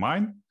This War of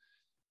Mine.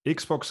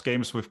 Xbox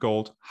Games with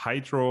Gold,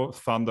 Hydro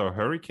Thunder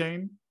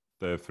Hurricane,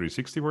 the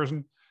 360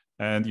 version,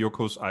 and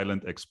Yoko's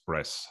Island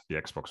Express,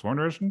 the Xbox One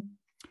version.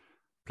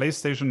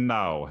 PlayStation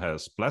Now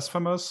has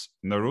Blasphemous,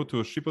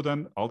 Naruto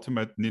Shippuden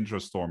Ultimate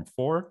Ninja Storm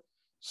 4,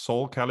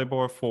 Soul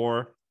Calibur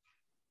 4,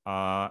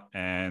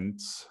 and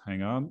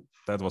hang on,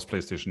 that was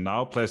PlayStation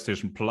Now.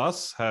 PlayStation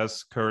Plus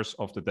has Curse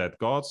of the Dead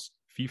Gods,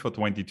 FIFA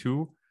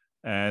 22,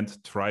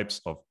 and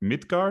Tribes of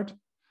Midgard.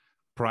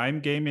 Prime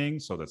Gaming,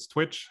 so that's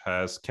Twitch,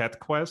 has Cat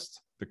Quest,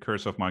 The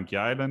Curse of Monkey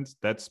Island,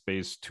 Dead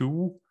Space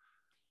 2,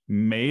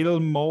 Mail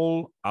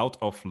Mole, Out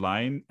of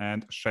Line,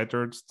 and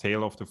Shattered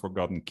Tale of the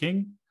Forgotten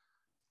King.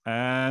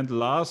 And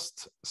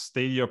last,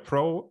 Stadia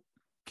Pro,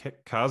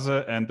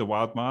 Kaze and the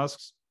Wild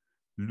Masks,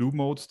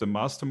 Lumode, The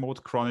Master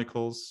Mode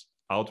Chronicles,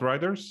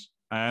 Outriders,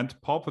 and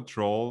Paw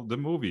Patrol, the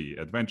movie,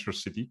 Adventure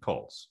City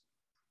Calls.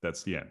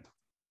 That's the end.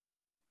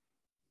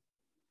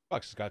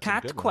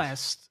 Cat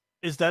Quest.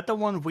 Is that the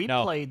one we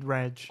played,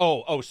 Reg?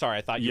 Oh, sorry.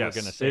 I thought you were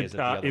going to say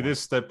it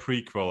is the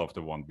prequel of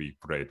the one we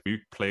played.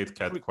 We played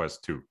Cat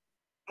Quest 2.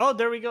 Oh,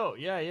 there we go.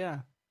 Yeah.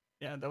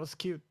 Yeah, that was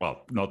cute.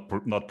 Well, not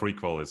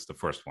prequel. It's the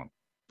first one.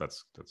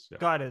 that's yeah.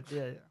 Got it.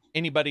 Yeah.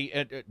 Anybody?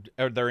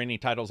 Are there any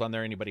titles on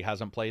there anybody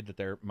hasn't played that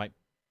they might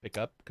pick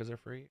up because they're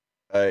free?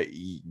 Yeah,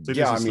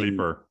 I mean,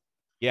 Sleeper.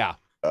 Yeah,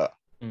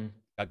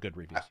 got good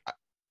reviews.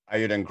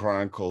 Iron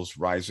Chronicles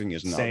Rising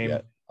isn't out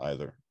yet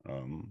either.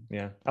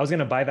 Yeah, I was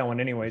gonna buy that one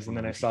anyways, and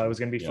then I saw it was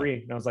gonna be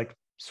free, and I was like,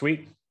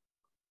 sweet.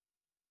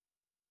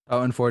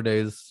 Oh, in 4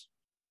 days.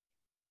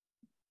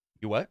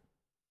 You what?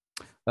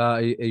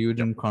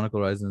 Eugene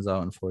Chronicle Rising is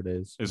out in 4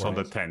 days. It's on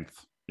the 10th.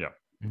 Yeah.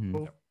 Mm-hmm.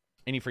 Cool.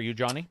 Any for you,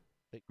 Johnny?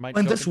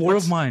 And this War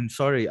of Mine.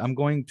 Sorry, I'm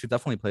going to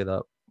definitely play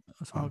that.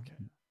 Okay.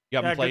 You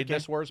haven't played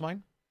this War of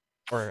Mine?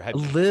 Or a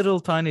little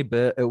tiny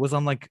bit. It was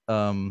on like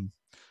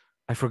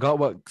I forgot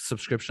what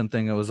subscription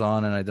thing it was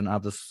on, and I didn't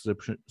have the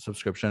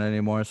subscription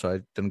anymore, so I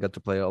didn't get to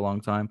play it a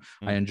long time.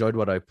 I enjoyed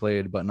what I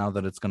played, but now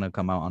that it's gonna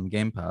come out on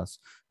Game Pass,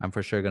 I'm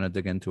for sure gonna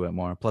dig into it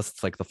more. Plus,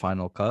 it's like the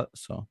final cut.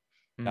 So,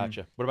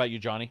 gotcha. What about you,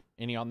 Johnny?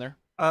 Any on there?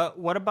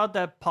 What about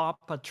that Paw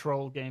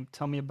Patrol game?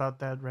 Tell me about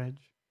that, Reg.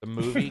 The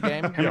movie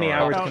game? How many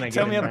hours can I get?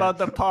 Tell me about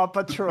the Paw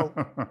Patrol.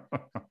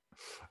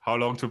 How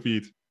long to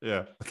beat?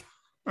 Yeah.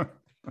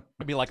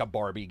 It'd be like a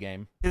Barbie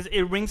game.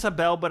 It rings a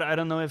bell, but I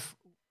don't know if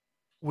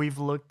we've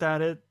looked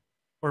at it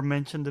or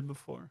mentioned it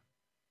before.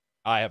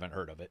 I haven't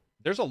heard of it.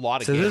 There's a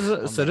lot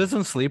of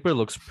Citizen Sleeper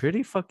looks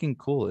pretty fucking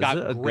cool.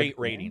 Got great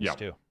ratings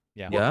too.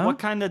 Yeah. What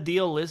kind of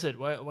deal is it?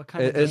 What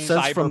kind of it says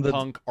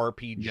cyberpunk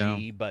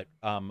RPG, but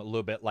a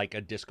little bit like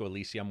a Disco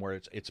Elysium, where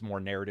it's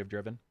more narrative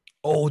driven.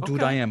 Oh,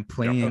 dude, I am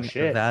playing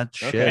that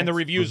shit. And the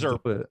reviews are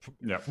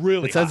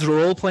really. It says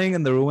role playing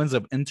in the ruins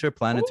of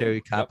interplanetary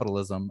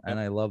capitalism, and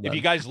I love that. If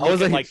you guys look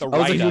at like the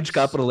write-ups, I was a huge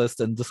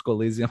capitalist in Disco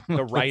Elysium.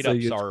 The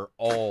write-ups are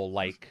all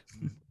like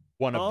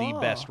one of the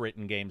best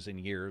written games in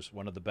years.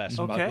 One of the best.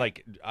 Okay.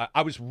 Like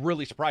I was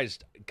really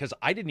surprised because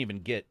I didn't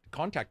even get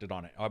contacted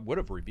on it. I would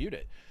have reviewed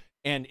it.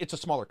 And it's a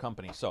smaller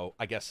company, so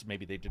I guess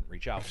maybe they didn't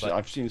reach out. But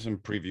I've seen some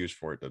previews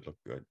for it that look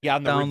good. Yeah,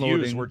 and the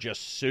reviews were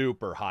just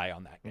super high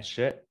on that game.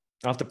 Shit.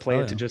 I'll have to play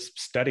it to just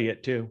study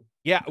it too.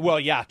 Yeah, well,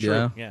 yeah,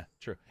 true. Yeah,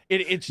 true.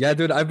 It's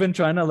dude, I've been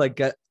trying to like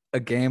get a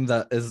game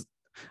that is.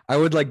 I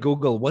would like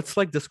Google what's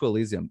like Disco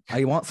Elysium.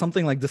 I want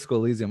something like Disco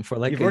Elysium for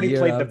like You've already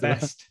played the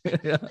best.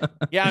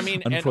 Yeah, I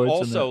mean, and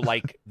also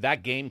like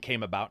that game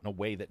came about in a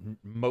way that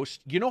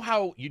most, you know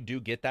how you do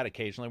get that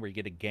occasionally where you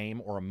get a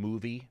game or a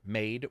movie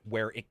made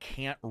where it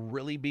can't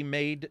really be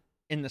made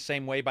in the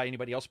same way by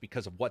anybody else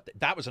because of what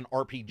that was an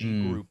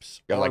RPG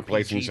group's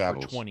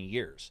RPG for 20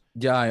 years.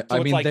 Yeah, so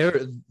I mean like,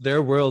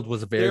 their world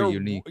was very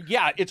unique.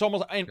 Yeah, it's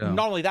almost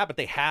not only that, but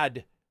they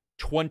had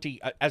 20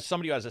 as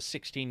somebody who has a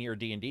 16-year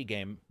D&D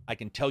game, I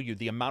can tell you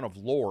the amount of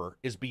lore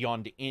is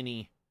beyond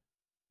any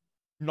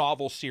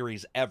novel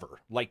series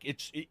ever. Like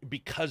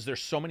because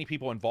there's so many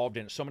people involved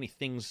in it, so many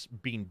things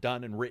being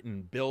done and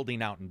written,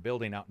 building out.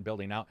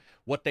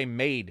 What they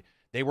made,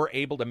 they were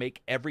able to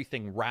make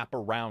everything wrap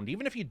around.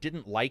 Even if you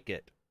didn't like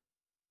it,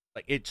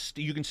 like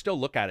you can still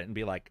look at it and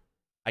be like,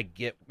 I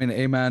get. I mean,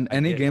 hey man,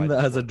 any game that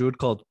has a dude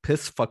called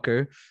Piss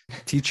Fucker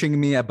teaching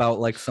me about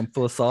like some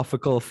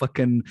philosophical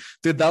fucking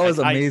dude, that was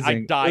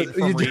amazing. I died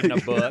from reading a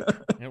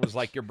book. And it was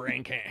like your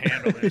brain can't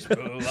handle this.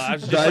 I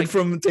was died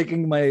from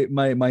taking my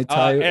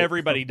tie.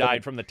 Everybody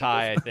died from the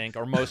tie, I think,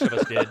 or most of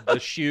us did. The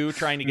shoe,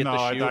 trying to get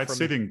the shoe. No, I died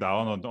sitting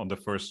down on the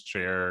first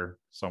chair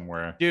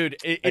somewhere. Dude,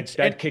 it's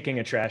kicking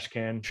a trash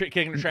can.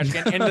 Kicking a trash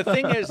can. And the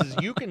thing is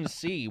you can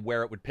see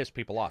where it would piss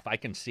people off. I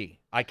can see.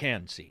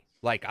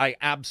 Like, I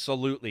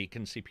absolutely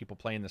can see people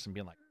playing this and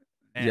being like,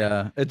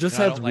 yeah, it just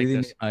has really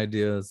neat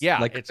ideas. Yeah,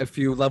 like if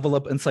you level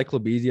up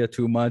Encyclopedia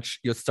too much,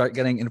 you'll start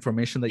getting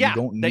information that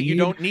you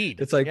don't need.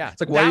 It's like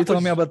why are you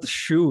telling me about the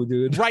shoe,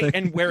 dude? Right,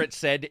 and where it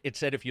said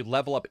if you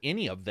level up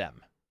any of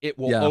them, it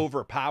will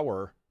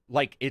overpower.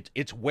 Like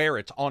it's where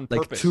it's on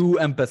purpose. Like too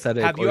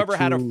empathetic. Have you ever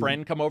had a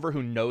friend come over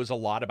who knows a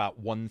lot about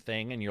one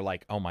thing and you're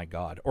like, oh my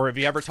God? Or have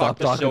you ever talked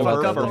to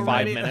Silver for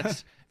 5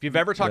 minutes? If you've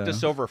ever talked to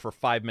Silver for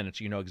 5 minutes,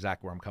 you know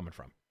exactly where I'm coming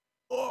from.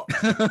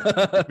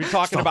 You're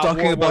talking about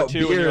World War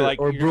II, and you're like,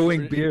 or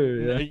brewing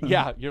beer.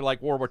 Yeah, you're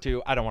like World War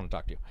II. I don't want to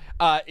talk to you.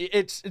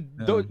 It's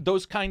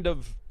those kind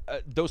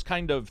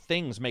of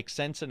things make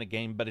sense in a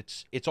game, but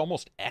it's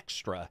almost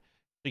extra,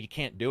 so you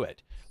can't do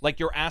it. Like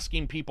you're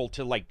asking people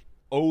to like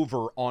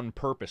over on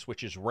purpose,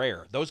 which is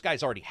rare. Those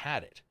guys already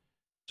had it,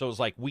 so it was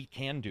like we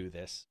can do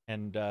this,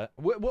 and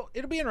well,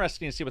 it'll be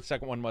interesting to see what the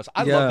second one was.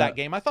 I love that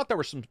game. I thought there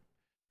were some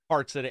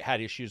parts that it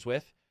had issues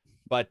with.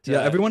 But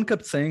everyone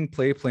kept saying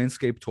play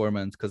Planescape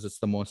Torment because it's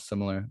the most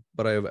similar,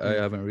 but I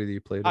haven't really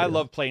played it. I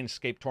love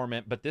Planescape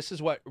Torment, but this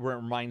is what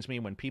reminds me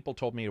when people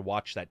told me to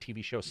watch that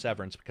TV show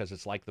Severance because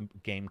it's like the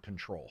game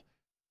Control,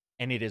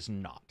 and it is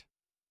not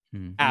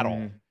at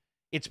all.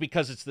 It's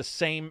because it's the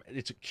same.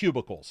 It's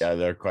cubicles. Yeah,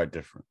 they're quite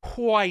different.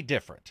 Quite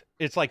different.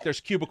 It's like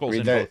there's cubicles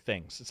in both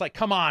things. It's like,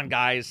 come on,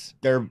 guys.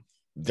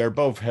 They're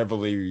both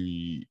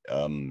heavily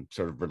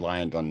sort of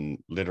reliant on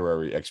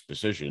literary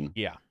exposition.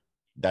 Yeah.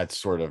 That's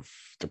sort of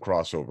the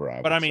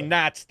crossover. But I mean,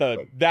 that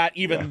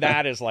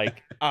is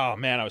like, oh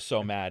man, I was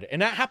so mad.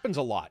 And that happens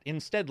a lot.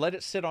 Instead, let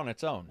it sit on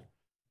its own.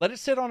 Let it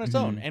sit on its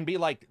own and be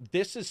like,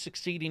 this is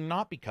succeeding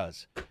not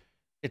because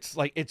It's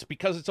like it's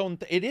because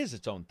it is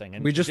its own thing.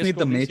 And we just need Disco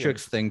the Elysium,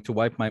 Matrix thing to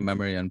wipe my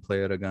memory and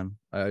play it again.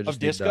 I just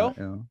of need Disco. That,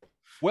 you know?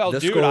 Well,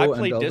 Disco dude, I and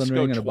played Elden Disco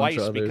Ring and a bunch of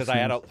twice other because I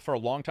had things. for a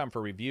long time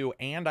for review,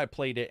 and I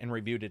played it and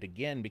reviewed it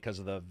again because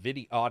of the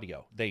video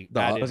audio. They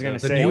I was gonna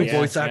the say, new yeah,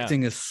 voice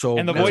acting is so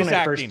And the good. voice when I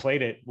acting, first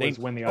played it was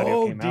when the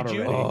audio came out did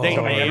you? already. They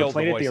So I never nailed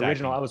played the it the voice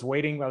original. acting. I was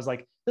waiting. I was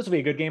like, this will be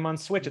a good game on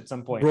Switch at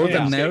some point. Bro,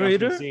 the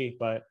narrator? PC,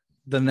 but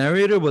The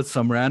narrator was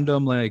some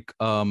random like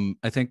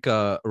I think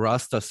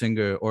Rasta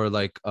singer or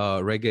like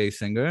reggae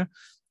singer,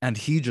 and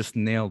he just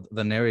nailed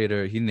the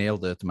narrator. He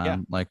nailed it, man. Yeah.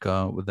 Like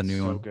with the new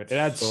so one. good. It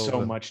adds so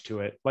good. much to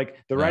it. Like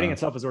the writing Yeah.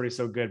 itself is already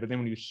so good, but then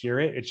when you hear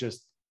it, it's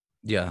just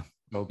Yeah.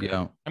 so good.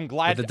 Yeah. I'm With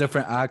glad the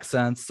different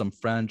accents, some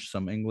French,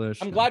 some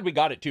English. I'm glad we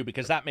got it too,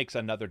 because that makes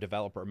another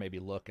developer maybe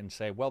look and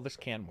say, well, this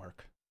can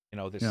work. You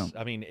know, this. Yeah.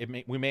 I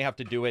mean, we may have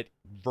to do it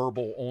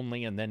verbal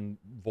only and then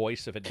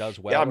voice if it does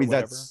well. Yeah, I mean or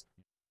whatever.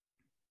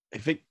 I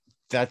think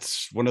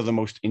that's one of the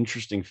most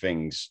interesting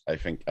things I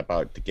think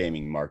about the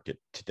gaming market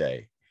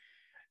today,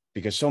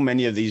 because so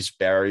many of these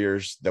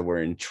barriers that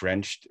were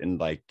entrenched in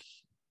like,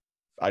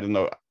 I don't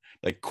know,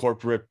 like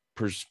corporate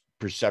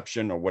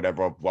perception or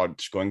whatever of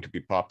what's going to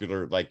be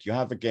popular. Like you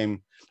have a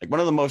game, like one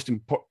of the most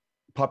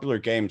popular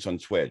games on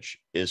Switch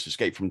is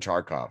Escape from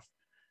Tarkov,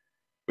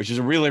 which is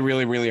a really,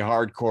 really, really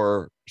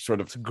hardcore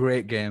sort of It's a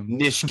great game.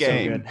 niche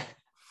game,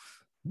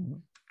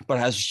 but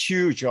has a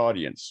huge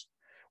audience.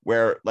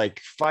 Where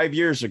like 5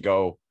 years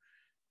ago,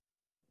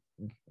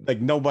 like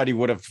nobody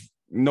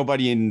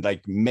in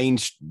like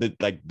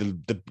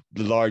the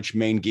large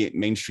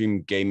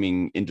mainstream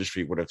gaming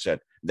industry would have said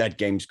that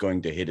game's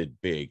going to hit it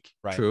big.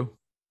 Right. True.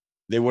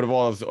 They would have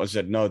all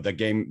said, no,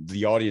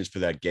 the audience for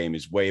that game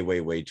is way,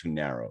 way, way too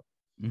narrow.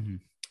 Mm-hmm.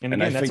 And And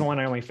again, I that's the think- one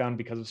I only found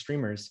because of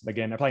streamers.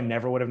 Again, I probably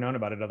never would have known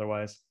about it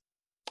otherwise.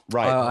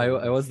 Right.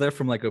 I was there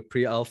from like a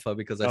pre-alpha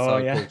because I saw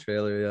a cool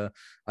trailer. Yeah,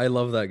 I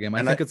love that game. I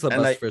And think it's the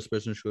best I-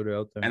 first-person shooter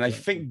out there. And I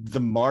think the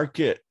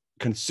market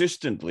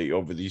consistently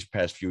over these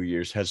past few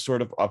years has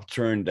sort of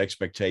upturned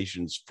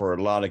expectations for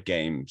a lot of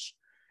games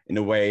in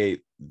a way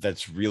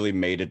that's really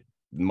made it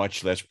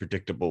much less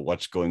predictable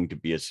what's going to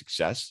be a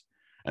success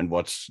and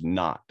what's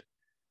not,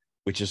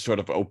 which has sort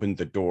of opened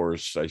the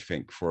doors, I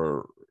think,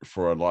 for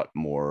a lot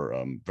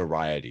more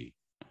variety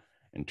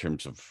in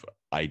terms of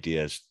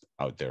ideas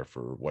out there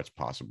for what's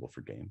possible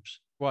for games.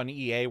 Well, and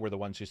EA were the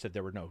ones who said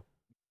there were no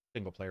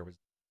single player,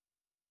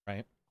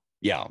 right?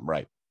 Yeah,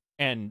 right.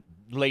 And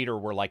later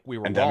we're like, we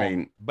were And I wrong.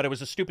 mean- but it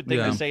was a stupid thing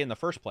to say in the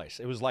first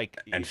place. It was like,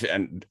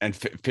 And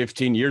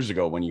 15 years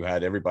ago, when you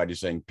had everybody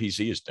saying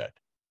PC is dead.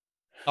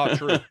 oh,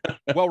 true.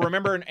 Well,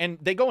 remember, and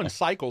they go in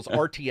cycles.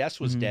 RTS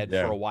was dead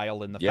Yeah. for a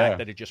while in the Yeah. fact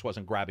that it just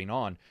wasn't grabbing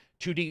on.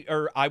 2D,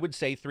 or I would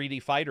say 3D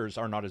fighters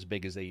are not as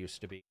big as they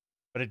used to be.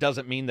 But it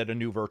doesn't mean that a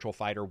new Virtual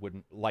Fighter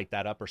wouldn't light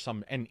that up, or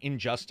and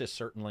Injustice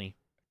certainly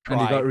tried.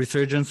 And you got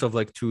resurgence of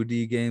like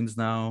 2D games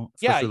now,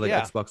 Yeah, especially yeah.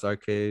 like Xbox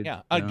Arcade.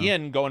 Yeah.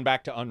 Again, going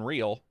back to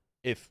Unreal,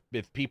 if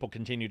people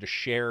continue to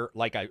share,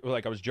 like I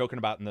was joking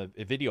about in the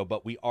video,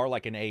 but we are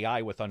like an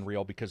AI with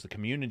Unreal because the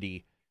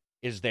community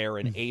is there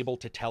and able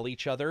to tell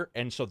each other,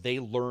 and so they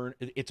learn.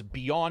 It's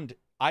beyond.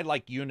 I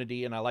like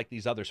Unity and I like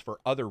these others for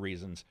other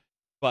reasons,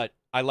 but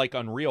I like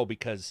Unreal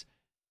because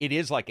it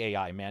is like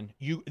AI, man.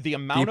 The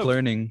amount of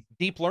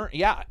deep learn,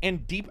 yeah,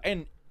 and deep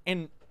and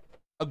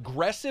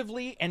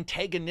aggressively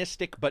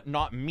antagonistic, but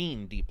not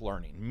mean deep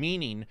learning.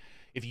 Meaning,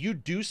 if you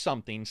do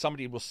something,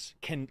 somebody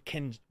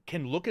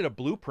can look at a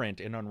blueprint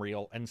in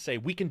Unreal and say,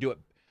 we can do it.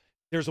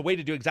 There's a way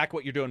to do exactly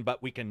what you're doing,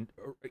 but we can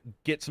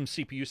get some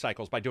CPU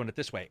cycles by doing it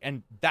this way.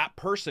 And that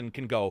person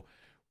can go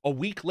a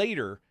week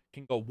later,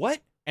 can go,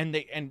 what? And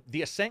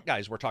the Ascent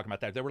guys were talking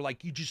about that. They were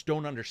like, you just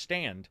don't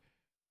understand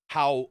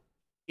how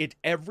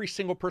every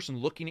single person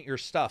looking at your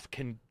stuff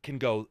can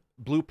go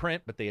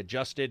blueprint, but they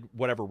adjusted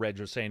whatever Reg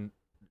was saying,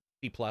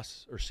 C+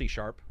 or C#.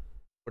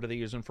 What are they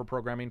using for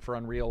programming for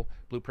Unreal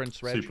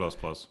blueprints, Reg? C++.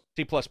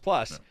 C++.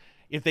 Yeah.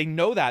 If they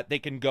know that, they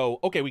can go,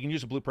 okay, we can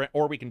use a blueprint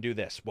or we can do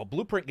this. Well,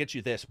 blueprint gets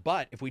you this,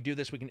 but if we do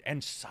this, we can.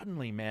 And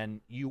suddenly,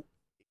 man,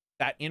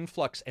 that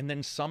influx, and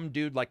then some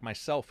dude like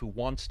myself who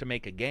wants to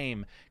make a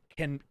game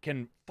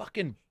can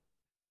fucking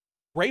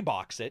gray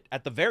box it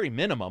at the very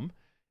minimum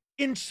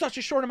in such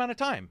a short amount of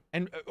time.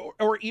 And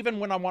or even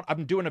when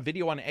I'm doing a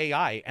video on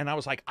AI, and I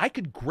was like, I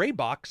could gray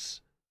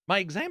box my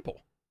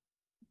example.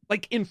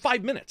 Like in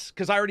 5 minutes,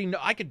 because I already know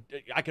I could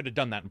have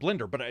done that in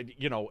Blender, but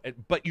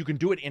but you can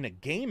do it in a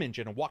game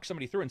engine and walk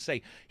somebody through and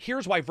say,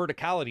 here's why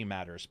verticality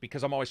matters,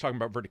 because I'm always talking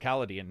about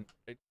verticality, and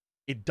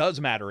it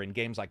does matter in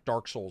games like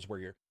Dark Souls where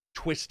you're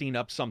twisting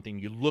up something.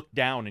 You look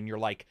down and you're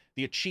like,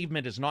 the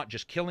achievement is not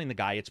just killing the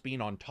guy; it's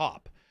being on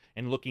top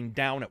and looking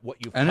down at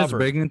what you've covered. It's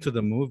big into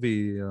the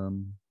movie.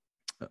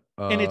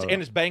 And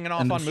it's banging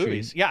off industry, on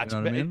movies. Yeah, you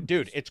know what I mean?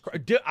 Dude,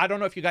 I don't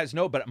know if you guys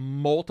know, but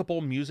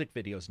multiple music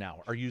videos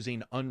now are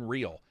using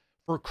Unreal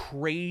for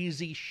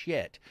crazy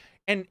shit.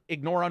 And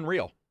ignore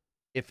Unreal.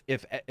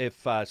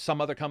 If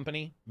some other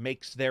company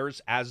makes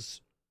theirs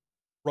as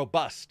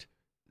robust,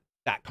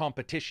 that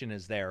competition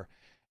is there.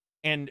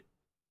 And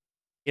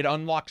it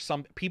unlocks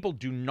some people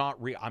do not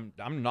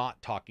I'm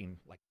not talking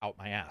like out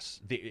my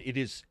ass. It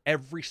is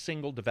every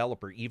single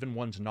developer, even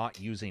ones not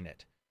using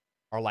it,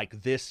 are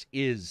like, this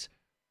is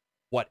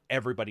what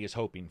everybody is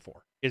hoping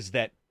for, is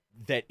that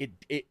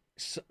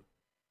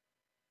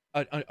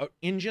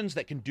engines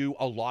that can do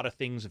a lot of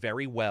things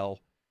very well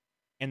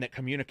and that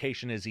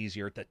communication is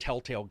easier. The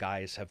Telltale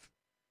guys have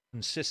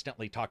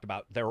consistently talked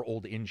about their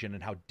old engine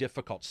and how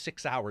difficult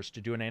 6 hours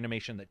to do an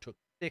animation that took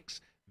 6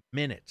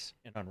 minutes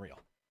in Unreal.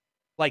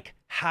 Like,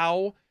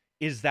 how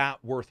is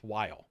that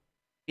worthwhile?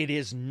 It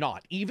is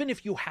not. Even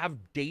if you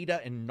have data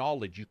and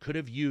knowledge, you could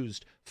have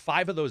used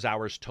 5 of those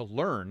hours to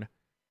learn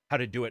how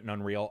to do it in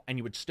Unreal, and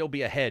you would still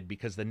be ahead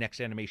because the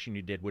next animation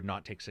you did would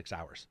not take 6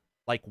 hours.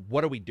 Like,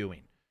 what are we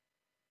doing?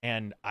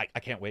 And I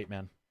can't wait,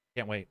 man.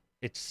 Can't wait.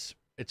 It's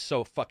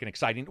so fucking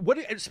exciting.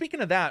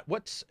 Speaking of that,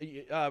 what's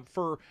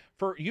for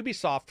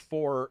Ubisoft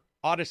for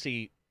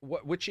Odyssey?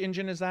 Which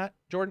engine is that,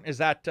 Jordan? Is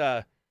that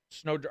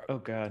Snowdrop? Oh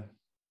God.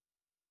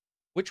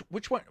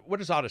 Which one? What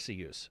does Odyssey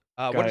use?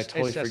 God, what I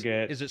totally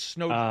forget. Is it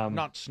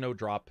not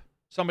Snowdrop?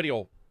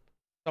 Somebody'll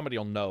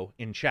know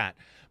in chat.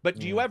 But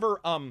do you ever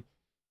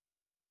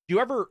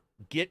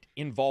get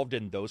involved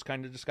in those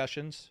kind of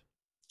discussions?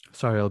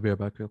 Sorry, I'll be right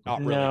back real quick.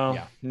 Not really.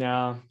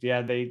 No.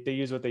 Yeah, they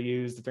use what they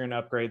use. If they're gonna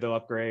upgrade, they'll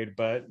upgrade,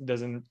 but it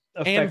doesn't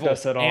affect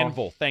us at all.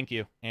 Anvil, thank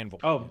you, Anvil.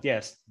 Oh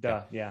yes,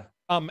 duh, yeah.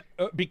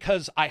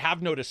 Because I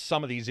have noticed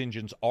some of these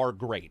engines are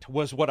great.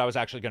 Was what I was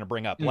actually going to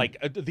bring up. Like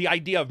the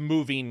idea of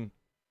moving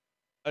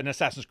an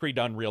Assassin's Creed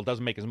to Unreal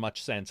doesn't make as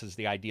much sense as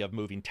the idea of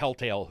moving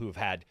Telltale, who've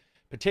had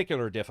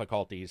particular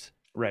difficulties,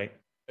 right?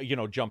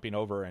 Jumping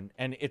over and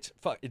it's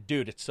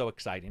dude, it's so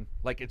exciting.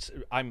 Like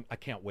I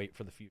can't wait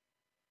for the future.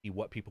 See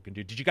what people can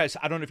do. Did you guys?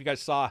 I don't know if you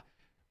guys saw.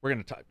 We're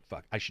gonna talk.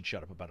 Fuck, I should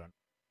shut up about it.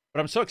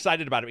 But I'm so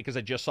excited about it because I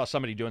just saw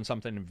somebody doing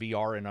something in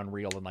VR and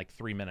Unreal in like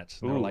 3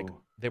 minutes. And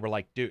they were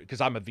like, dude, because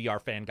I'm a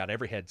VR fan, got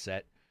every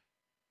headset,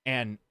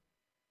 and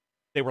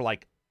they were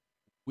like,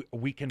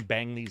 we can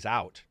bang these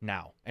out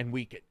now, and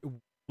we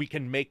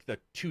can make the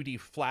 2D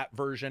flat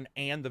version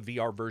and the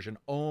VR version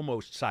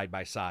almost side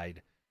by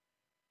side,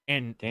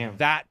 and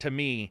that to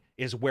me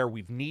is where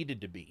we've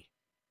needed to be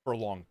for a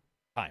long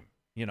time.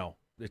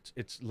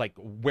 It's like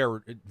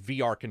where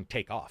VR can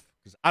take off.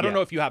 I don't know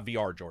if you have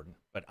VR, Jordan,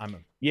 but I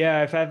got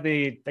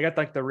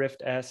like the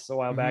Rift S a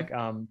while back,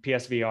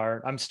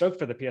 PSVR. I'm stoked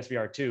for the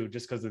PSVR 2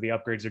 just because of the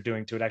upgrades they're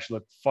doing to it. Actually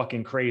look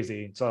fucking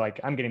crazy. So like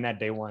I'm getting that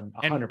day one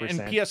 100%. And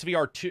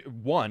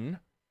PSVR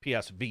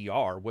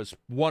PSVR was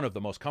one of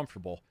the most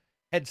comfortable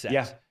headsets.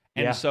 Yeah.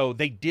 And so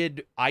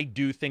I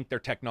do think their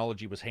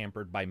technology was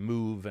hampered by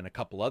Move and a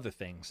couple other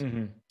things.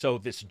 So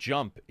this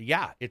jump,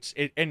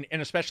 and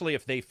especially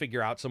if they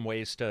figure out some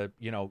ways to,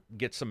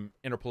 get some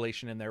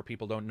interpolation in there,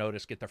 people don't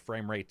notice, get the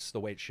frame rates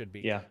the way it should be.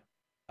 Yeah.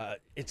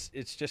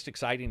 It's just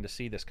exciting to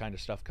see this kind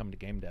of stuff come to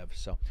game dev.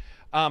 So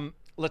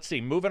let's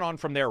see, moving on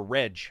from there,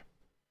 Reg.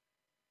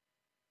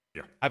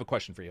 Yeah. I have a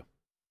question for you.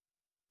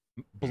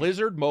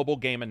 Blizzard mobile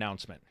game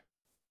announcement.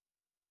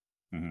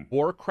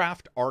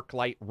 Warcraft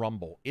Arclight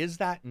Rumble. Is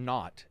that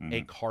not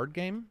a card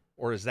game,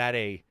 or is that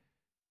a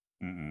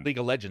League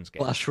of Legends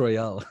game? Clash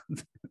Royale.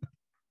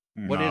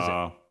 What is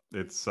it?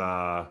 It's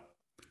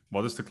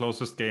what is the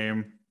closest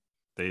game?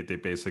 They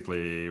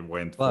basically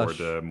went Clash. for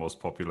the most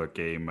popular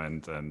game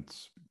and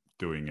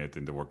doing it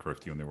in the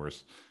Warcraft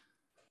universe.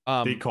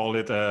 They call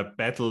it a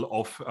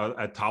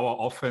a tower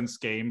offense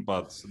game,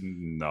 but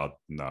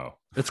no.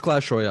 It's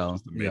Clash Royale.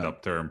 It's a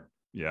made-up term.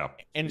 Yeah.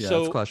 And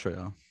it's Clash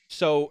Royale.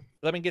 So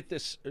let me get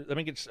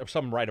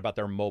something right about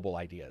their mobile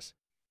ideas.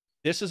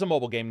 This is a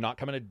mobile game not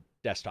coming to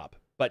desktop,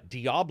 but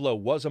Diablo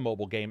was a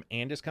mobile game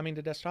and is coming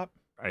to desktop.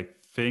 I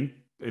think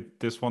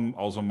this one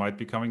also might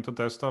be coming to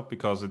desktop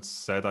because it's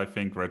said, I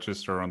think,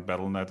 register on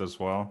Battle.net as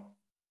well.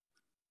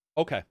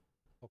 Okay.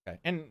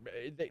 And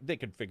they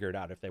could figure it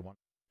out if they want.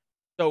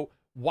 So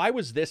why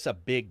was this a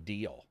big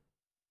deal?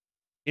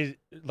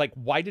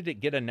 Why did it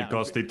get announced?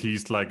 Because they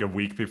teased like a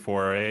week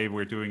before, hey,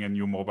 we're doing a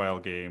new mobile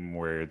game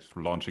where it's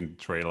launching the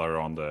trailer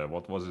on the,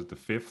 what was it, the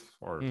 5th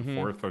or the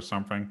 4th or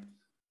something.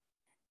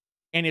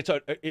 And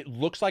it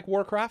looks like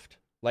Warcraft?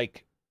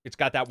 Like it's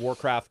got that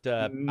Warcraft,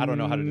 I don't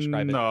know how to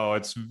describe it. No,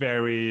 it's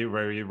very,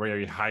 very,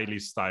 very highly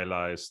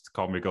stylized,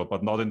 comical,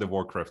 but not in the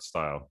Warcraft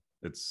style.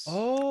 It's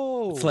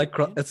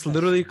it's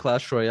literally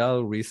Clash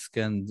Royale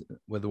reskinned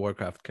with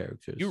Warcraft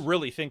characters. You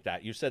really think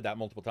that? You said that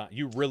multiple times.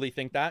 You really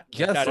think that?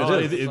 Yes,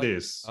 it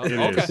is. Okay,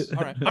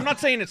 all right. I'm not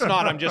saying it's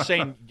not. I'm just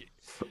saying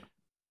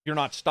you're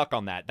not stuck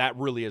on that. That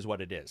really is what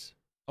it is.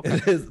 Okay.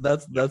 It is.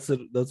 That's it.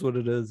 That's what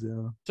it is.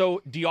 Yeah.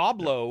 So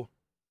Diablo.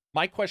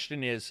 My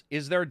question is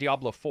there a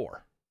Diablo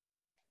 4?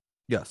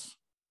 Yes.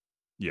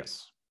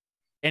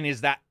 And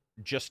is that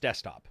just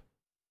desktop?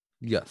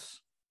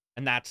 Yes.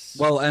 And that's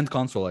and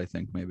console, I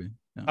think maybe.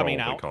 Yeah. Coming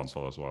out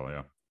console as well,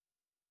 yeah.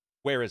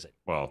 Where is it?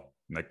 Well,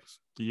 next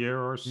year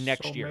or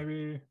next year.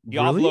 Maybe.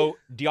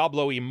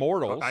 Diablo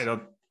Immortals.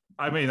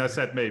 I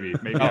said maybe.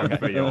 Maybe I'm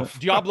way off.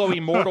 Diablo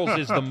Immortals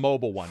is the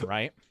mobile one,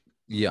 right?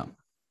 Yeah.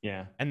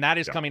 And that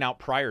is coming out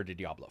prior to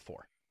Diablo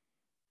 4.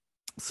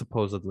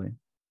 Supposedly.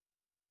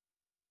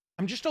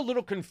 I'm just a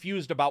little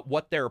confused about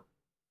what they're.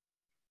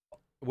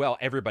 Well,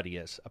 everybody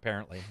is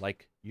apparently.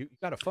 Like you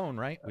got a phone,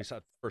 right? We saw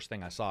the first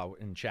thing I saw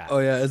in chat. Oh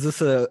yeah, is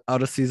this a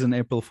out of season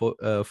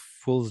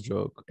Fool's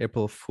joke?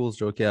 April Fool's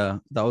joke. Yeah,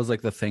 that was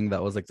like the thing.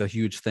 That was like the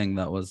huge thing.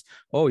 That was,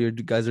 oh, you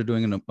guys are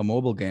doing a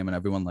mobile game, and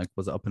everyone like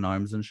was up in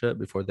arms and shit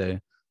before they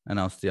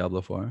announced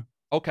Diablo 4.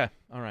 Okay,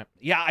 all right.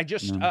 Yeah, I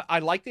just I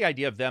like the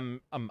idea of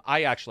them.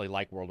 I actually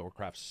like World of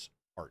Warcraft's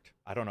art.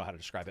 I don't know how to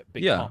describe it.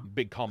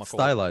 Big comical,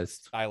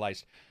 stylized.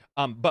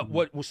 But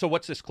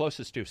what's this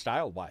closest to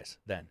style wise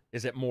then?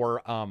 Is it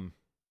more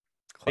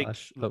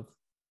Clash of...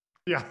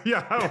 Yeah.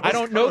 I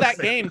don't know that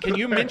game. Can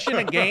you mention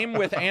a game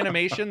with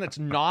animation that's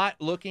not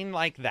looking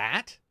like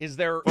that? Is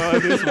there? Well,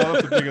 it is one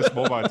of the biggest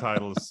mobile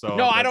titles. So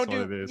no, I don't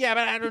do. Yeah,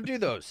 but I don't do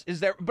those. Is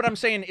there? But I'm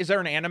saying, is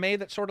there an anime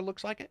that sort of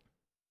looks like it?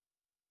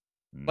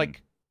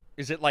 Like,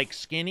 is it like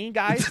skinny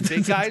guys,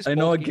 big guys? I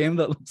know a game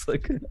that looks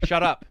like it.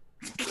 Shut up.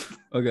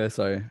 Okay,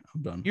 sorry,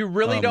 I'm done. You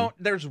really don't.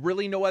 There's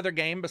really no other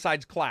game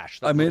besides Clash.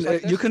 I mean,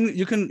 like you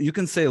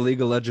can say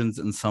League of Legends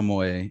in some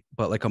way,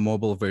 but like a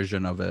mobile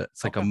version of it.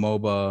 It's like a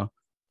MOBA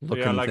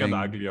looking yeah, like thing. an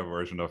uglier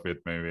version of it,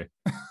 maybe.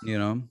 You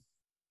know?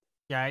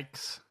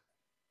 Yikes.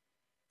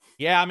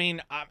 Yeah, I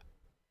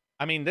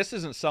mean, this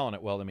isn't selling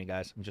it well to me,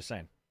 guys. I'm just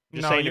saying.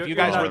 If you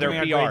guys were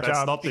their PR,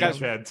 that's not the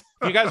intent.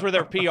 If you guys were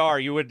their PR,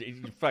 you'd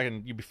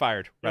be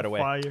fired right away.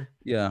 Fire.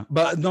 Yeah,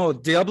 but no,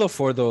 Diablo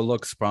 4 though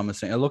looks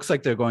promising. It looks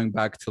like they're going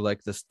back to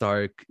like this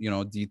dark,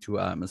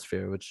 D2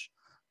 atmosphere, which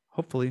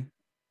hopefully.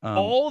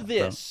 All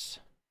this,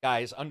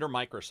 guys, under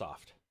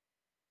Microsoft.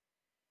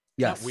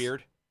 Yes. Not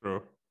weird.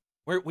 True.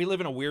 We live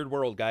in a weird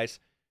world,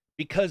 guys.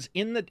 Because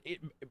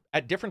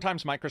at different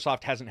times,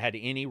 Microsoft hasn't had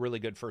any really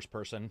good first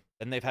person.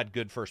 Then they've had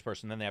good first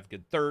person. Then they have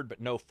good third, but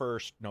no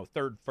first, no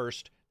third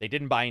first. They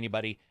didn't buy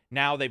anybody.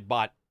 Now they've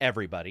bought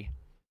everybody.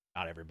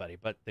 Not everybody,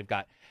 but they've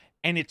got.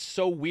 And it's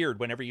so weird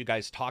whenever you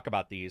guys talk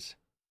about these.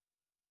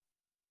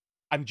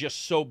 I'm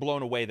just so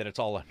blown away that it's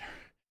all under.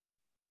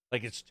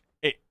 Like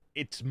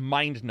it's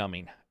mind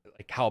numbing,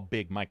 like how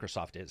big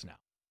Microsoft is now.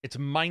 It's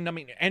mind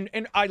numbing,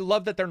 and I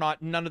love that they're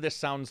not. None of this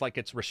sounds like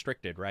it's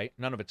restricted, right?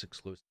 None of it's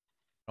exclusive.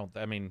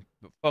 I mean,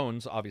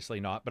 phones obviously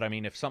not, but I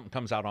mean, if something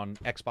comes out on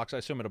Xbox, I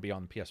assume it'll be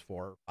on PS4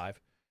 or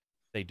 5.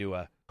 They do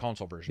a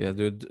console version. Yeah,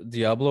 dude,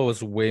 Diablo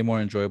was way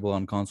more enjoyable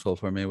on console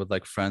for me with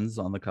like friends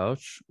on the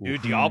couch.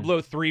 Dude, Diablo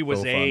 3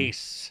 was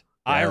ace.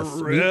 Yes. I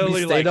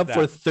we stayed up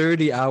for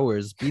 30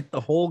 hours, beat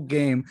the whole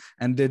game,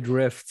 and did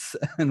rifts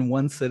in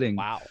one sitting.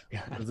 Wow,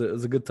 it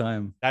was a good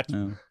time.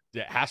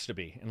 It has to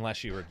be,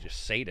 unless you were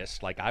just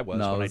sadist like I was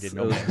when I did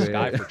No Man's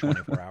Sky for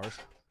 24 hours.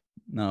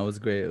 No, it was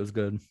great. It was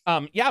good.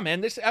 Yeah,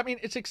 man.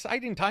 It's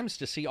exciting times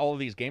to see all of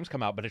these games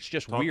come out, but it's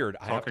just weird.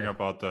 Talking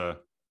about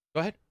Go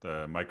ahead.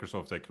 The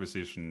Microsoft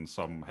acquisition,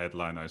 some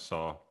headline I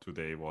saw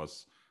today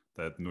was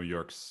that New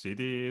York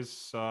City is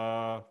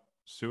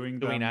suing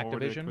them Activision? over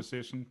the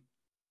acquisition.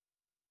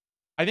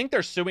 I think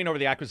they're suing over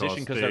the acquisition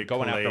because they're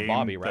going after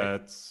Bobby,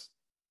 right?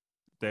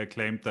 They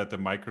claimed that the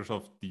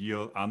Microsoft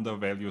deal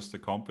undervalues the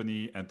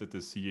company and that the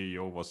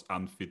CEO was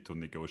unfit to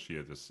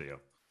negotiate a sale.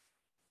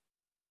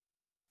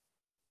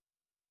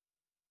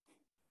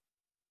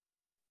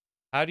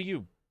 How do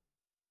you?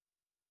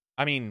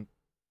 I mean,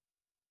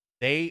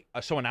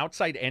 so an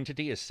outside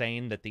entity is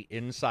saying that the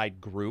inside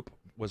group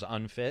was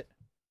unfit.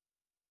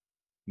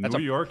 New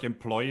York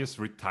Employees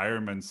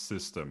Retirement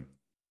System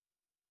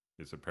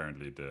is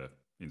apparently the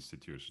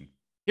institution.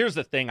 Here's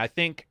the thing. I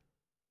think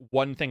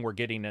one thing we're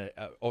getting a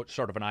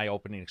sort of an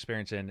eye-opening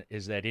experience in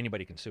is that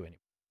anybody can sue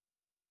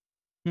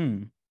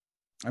anybody.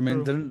 I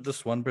mean, didn't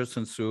this one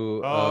person sue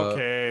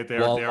they're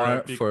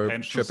Walmart for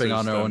tripping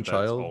on her own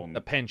child?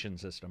 The pension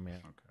system, yeah.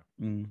 Okay.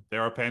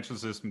 They're a pension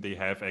system. They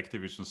have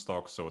Activision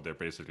stock, so they're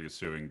basically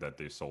suing that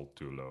they sold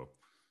too low.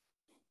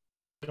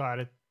 Got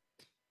it.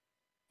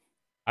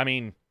 I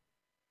mean,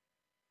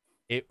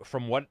 the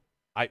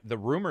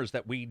rumors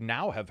that we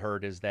now have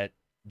heard is that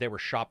they were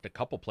shopped a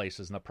couple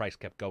places and the price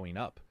kept going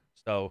up.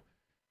 So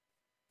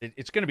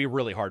it's going to be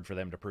really hard for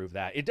them to prove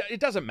that. It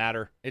doesn't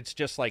matter. It's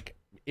just like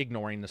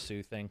ignoring the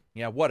sue thing.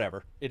 Yeah,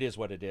 whatever. It is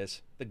what it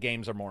is. The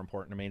games are more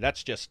important to me.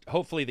 That's just,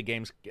 hopefully the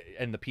games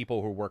and the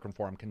people who are working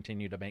for them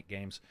continue to make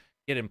games,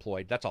 get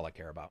employed. That's all I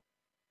care about.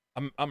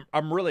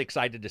 I'm really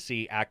excited to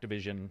see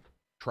Activision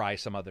try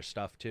some other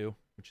stuff too,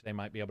 which they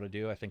might be able to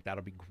do. I think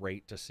that'll be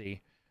great to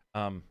see.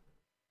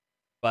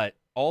 But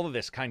all of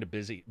this kind of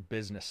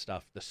business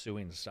stuff, the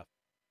suing stuff,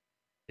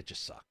 it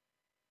just sucks.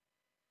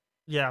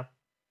 Yeah.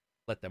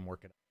 Let them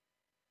work it out.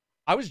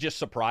 I was just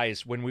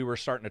surprised when we were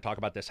starting to talk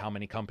about this, how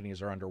many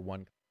companies are under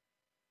one.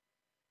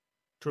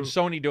 True.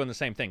 Sony doing the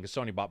same thing, because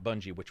Sony bought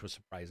Bungie, which was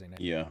surprising.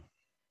 Yeah.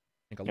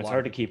 It's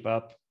hard to keep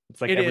up. It's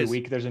like every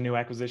week there's a new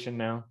acquisition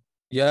now.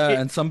 Yeah,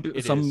 and some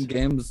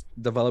games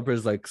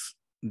developers like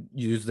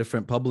use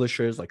different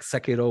publishers. Like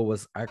Sekiro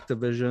was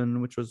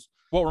Activision, which was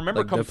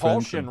remember like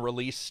Compulsion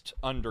released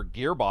under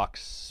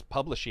Gearbox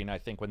Publishing, I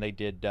think, when they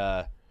did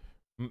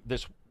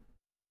this.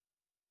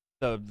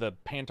 The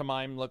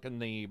pantomime looking,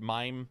 the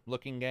mime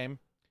looking game.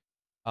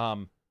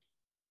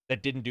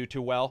 that didn't do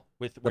too well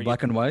with the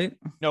black and white.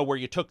 No, where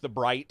you took the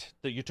bright,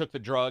 you took the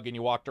drug and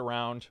you walked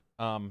around.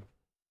 Oh,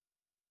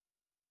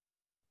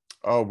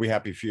 We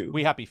Happy Few.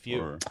 We Happy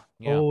Few. Or...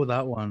 Yeah. Oh,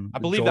 that one. I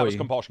believe that was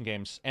Compulsion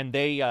Games, and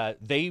they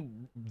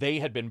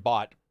had been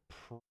bought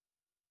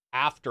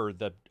after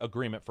the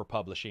agreement for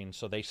publishing,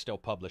 so they still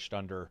published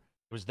under,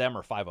 it was them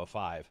or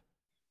 505.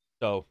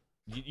 So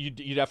you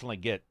definitely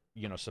get,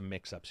 some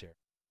mix-ups here.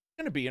 It's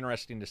going to be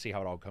interesting to see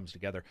how it all comes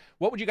together.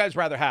 What would you guys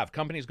rather have?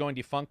 Companies going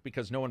defunct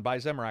because no one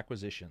buys them, or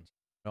acquisitions?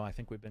 No, I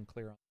think we've been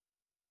clear on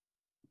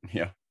that.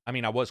 Yeah. I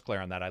mean, I was clear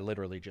on that. I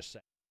literally just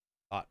said.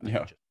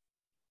 Yeah.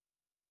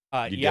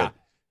 Yeah.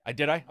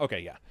 Did I? Okay,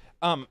 yeah.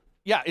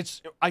 Yeah,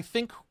 I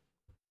think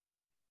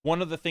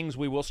one of the things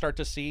we will start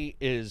to see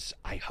is,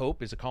 I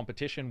hope, is a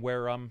competition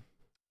where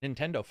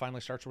Nintendo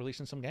finally starts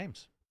releasing some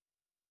games.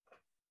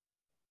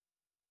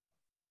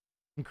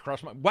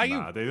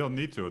 They don't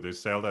need to. They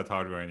sell that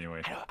hardware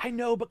anyway. I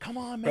know, but come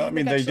on, man. Well, I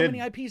mean, they got so did,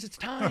 many IPs. It's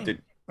time.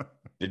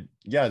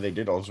 They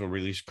did also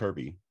release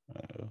Kirby.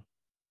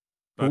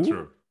 That's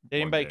true.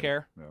 Did anybody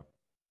care?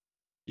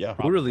 Yeah.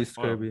 Who released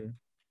Kirby?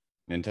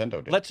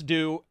 Nintendo did. Let's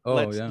do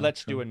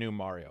a new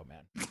Mario,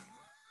 man.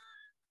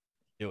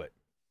 Do it.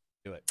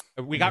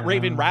 We got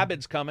Raving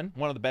Rabbids coming,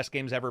 one of the best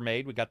games ever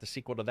made. We got the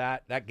sequel to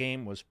that. That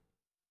game was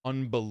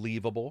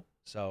unbelievable.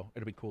 So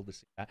it'll be cool to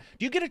see that.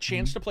 Do you get a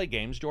chance to play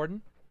games,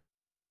 Jordan?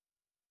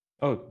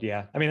 Oh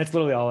yeah. I mean, that's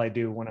literally all I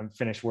do when I'm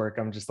finished work.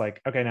 I'm just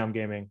like, okay, now I'm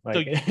gaming.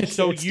 Like,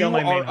 so you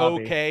are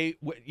okay.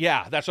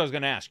 Yeah, that's what I was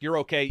going to ask. You're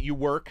okay. You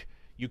work.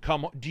 You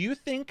come. Do you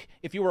think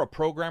if you were a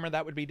programmer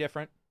that would be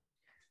different?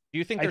 Do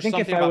you think there's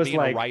something about being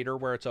a writer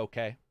where it's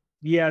okay?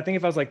 Yeah, I think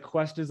if I was like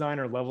quest design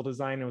or level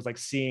design, and it was like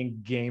seeing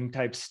game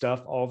type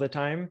stuff all the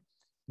time,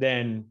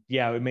 then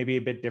yeah, it may be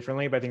a bit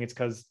differently. But I think it's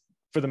because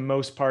for the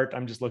most part,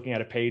 I'm just looking at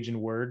a page in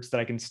words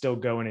that I can still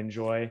go and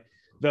enjoy.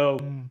 Though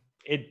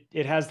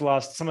it has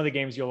lost some of the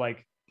games. You'll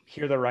like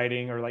hear the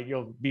writing, or like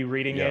you'll be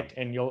reading it,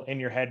 and you'll in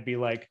your head be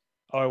like,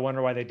 oh, I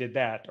wonder why they did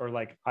that, or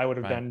like I would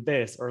have done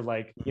this, or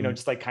like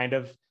just like kind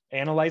of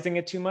analyzing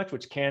it too much,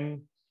 which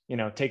can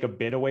take a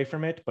bit away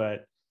from it,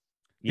 but.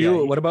 Yeah.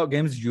 What about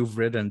games you've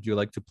written? Do you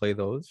like to play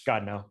those?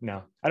 God,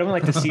 no. I don't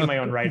like to see my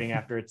own writing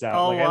after it's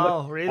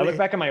out. Really? I look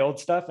back at my old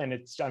stuff and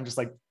I'm just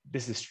like,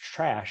 this is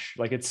trash.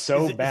 Like it's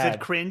so bad. Is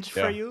it cringe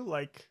for you?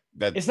 Like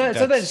it's not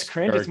that it's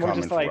cringe. It's more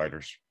just like,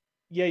 writers.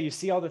 Yeah, you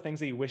see all the things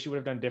that you wish you would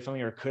have done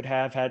differently or could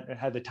have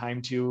had the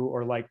time to,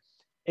 or like,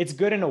 it's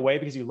good in a way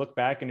because you look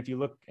back, and if you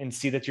look and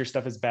see that your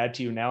stuff is bad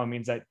to you now, it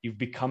means that you've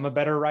become a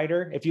better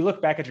writer. If you look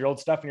back at your old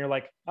stuff and you're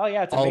like, oh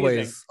yeah, it's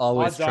amazing.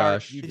 Always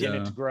trash. You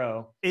didn't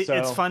grow.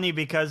 It's funny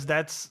because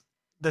that's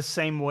the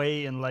same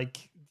way in like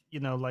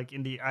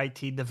in the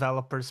IT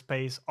developer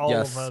space. All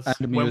of us,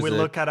 when we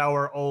look at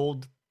our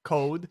old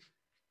code,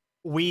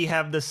 we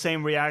have the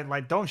same react.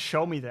 Like, don't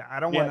show me that.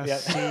 I don't want to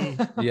see.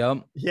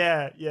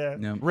 Yeah.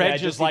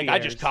 Reg is like, I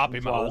just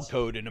copy my old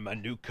code into my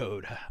new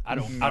code. I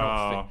don't think.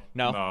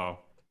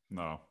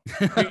 No.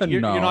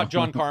 You're not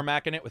John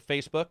Carmack in it with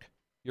Facebook.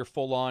 You're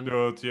full on.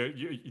 Dude,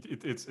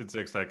 it's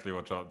exactly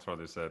what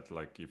Charlie said.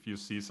 Like, if you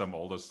see some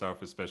older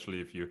stuff,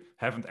 especially if you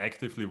haven't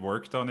actively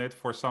worked on it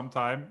for some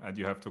time, and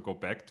you have to go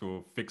back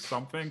to fix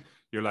something,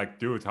 you're like,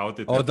 dude, how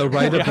did? The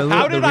writability.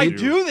 How did I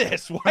do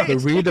this? Why the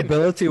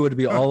readability would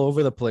be all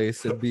over the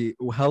place. It'd be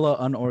hella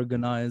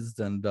unorganized,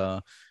 and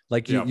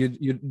like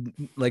you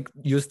like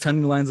use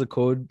 10 lines of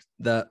code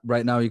that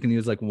right now you can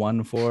use like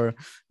 1 for,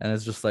 and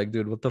it's just like,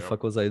 dude, what the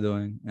fuck was I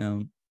doing?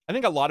 I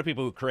think a lot of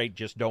people who create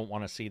just don't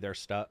want to see their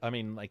stuff. I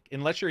mean, like,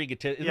 unless you're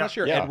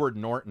Edward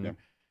Norton,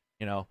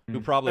 who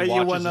probably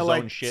watches his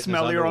own shit.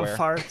 Smell your own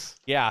farts.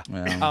 Yeah.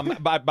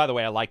 By the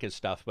way, I like his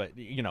stuff, but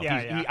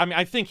I mean,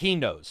 I think he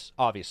knows.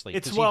 Obviously,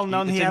 it's well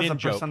known he has a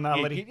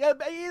personality. He's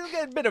got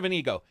a bit of an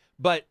ego,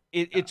 but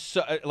it's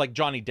like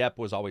Johnny Depp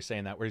was always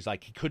saying that, where he's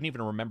like, he couldn't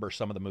even remember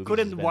some of the movies.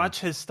 Couldn't watch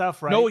his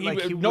stuff, right?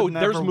 No,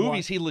 there's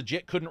movies he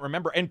legit couldn't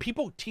remember, and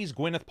people tease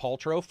Gwyneth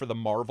Paltrow for the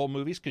Marvel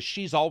movies because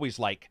she's always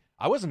like,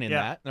 I wasn't in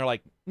that. And they're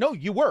like, no,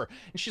 you were.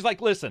 And she's like,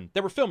 listen,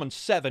 they were filming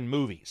 7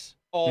 movies,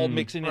 all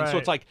mixing in. So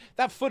it's like,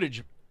 that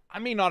footage, I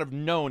may not have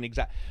known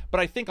exactly. But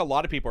I think a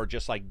lot of people are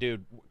just like,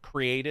 dude,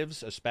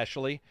 creatives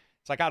especially,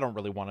 it's like, I don't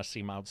really want to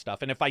see my own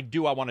stuff. And if I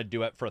do, I want to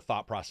do it for a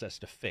thought process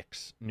to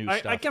fix new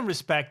stuff. I can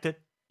respect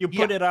it. You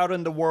put it out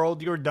in the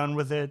world, you're done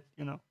with it,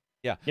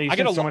 Yeah, you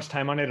spent so much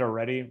time on it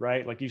already,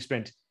 right? Like, you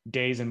spent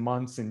days and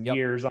months and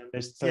years on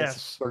this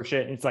sort of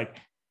shit. And it's like,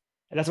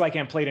 that's why I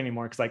can't play it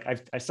anymore, because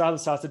like I saw the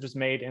sausage was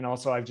made, and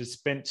also I've just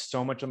spent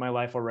so much of my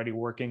life already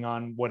working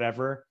on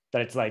whatever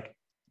that it's like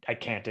I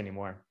can't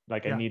anymore.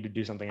 Like, I need to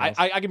do something else.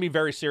 I can be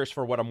very serious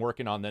for what I'm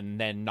working on, and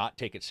then not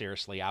take it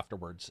seriously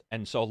afterwards.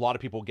 And so a lot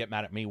of people get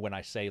mad at me when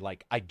I say,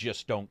 like, I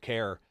just don't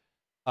care,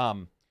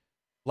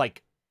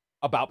 like,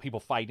 about people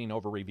fighting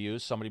over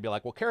reviews. Somebody be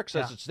like, well, Carrick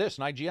says it's this,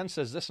 and IGN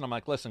says this, and I'm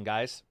like, listen,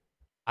 guys,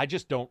 I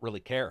just don't really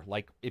care.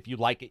 Like, if you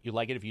like it, you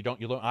like it. If you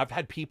don't, you don't. I've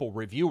had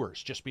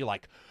reviewers just be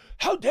like,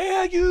 how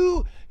dare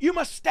you? You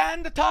must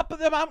stand atop of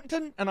the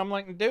mountain. And I'm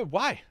like, dude,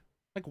 why?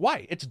 Like,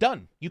 why? It's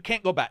done. You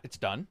can't go back. It's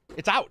done.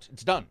 It's out.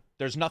 It's done.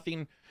 There's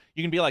nothing.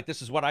 You can be like,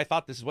 this is what I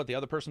thought, this is what the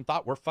other person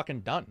thought. We're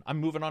fucking done. I'm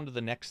moving on to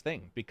the next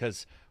thing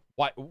because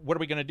what are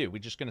we gonna do? We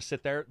just gonna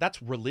sit there?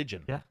 That's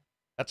religion. Yeah.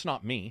 That's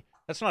not me.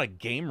 That's not a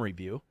game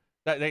review.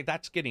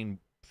 That's getting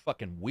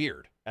fucking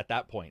weird at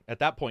that point. At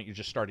that point, you're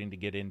just starting to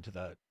get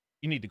into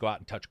you need to go out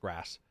and touch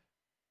grass.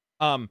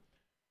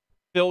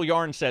 Phil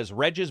Yarn says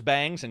Reg's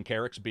bangs and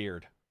Carrick's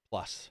beard.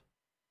 Plus.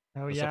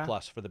 Oh, It's a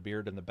plus for the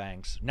beard and the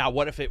bangs. Now,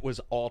 what if it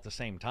was all at the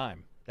same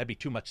time? That'd be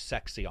too much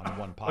sexy on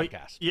one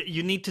podcast.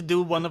 You need to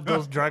do one of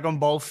those Dragon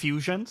Ball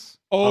fusions.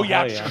 Oh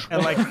yeah.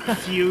 And like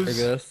fuse.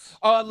 I guess.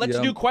 Let's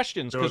do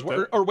questions because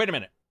wait a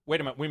minute.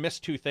 We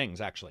missed two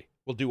things actually.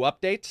 We'll do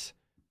updates,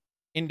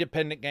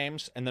 independent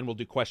games, and then we'll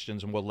do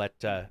questions, and we'll let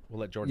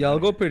Jordan. Yeah, I'll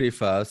go pretty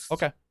fast.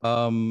 Okay.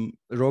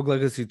 Rogue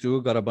Legacy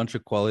 2 got a bunch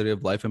of quality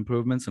of life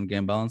improvements and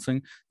game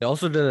balancing. They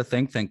also did a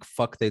thing, thank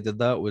fuck they did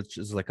that, which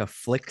is like a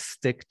flick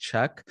stick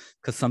check.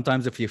 Because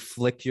sometimes if you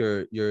flick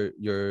your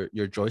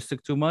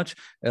joystick too much,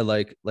 it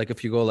like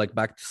if you go like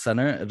back to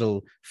center,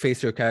 it'll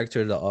face your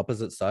character to the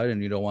opposite side,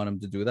 and you don't want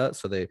him to do that.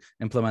 So they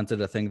implemented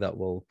a thing that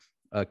will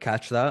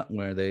catch that,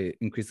 where they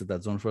increase the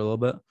dead zone for a little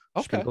bit.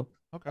 Okay. Cool.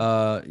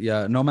 Okay.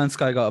 Yeah, No Man's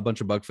Sky got a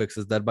bunch of bug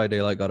fixes. Dead by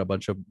Daylight got a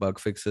bunch of bug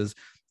fixes.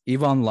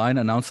 EVE Online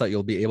announced that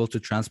you'll be able to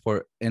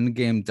transport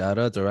in-game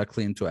data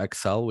directly into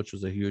Excel, which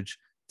was a huge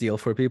deal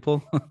for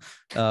people.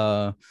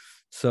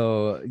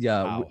 So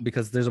yeah, Wow.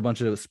 because there's a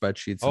bunch of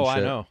spreadsheets and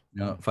shit. I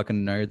know.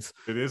 Fucking nerds.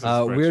 It is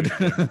a Weird.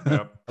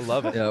 spreadsheet. I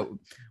love it. Yeah,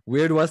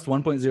 Weird West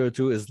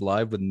 1.02 is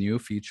live with new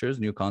features,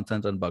 new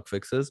content, and bug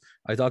fixes.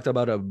 I talked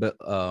about it a bit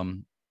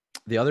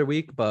the other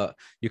week, but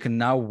you can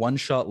now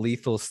one-shot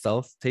lethal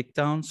stealth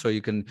takedown, so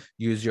you can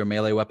use your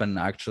melee weapon and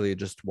actually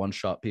just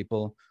one-shot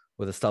people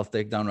with a stealth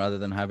takedown rather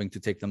than having to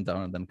take them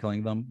down and then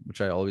killing them, which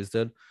I always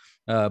did.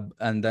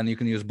 And then you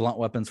can use blunt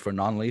weapons for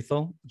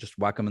non-lethal, just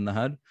whack them in the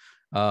head.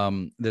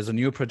 There's a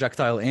new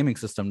projectile aiming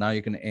system. Now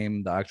you can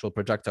aim the actual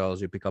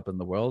projectiles you pick up in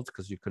the world,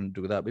 because you couldn't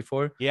do that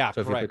before. Yeah,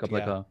 so if correct. you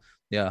pick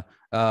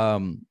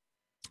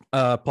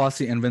up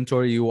Posse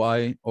inventory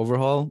UI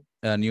overhaul,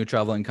 new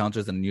travel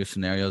encounters and new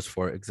scenarios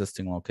for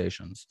existing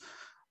locations.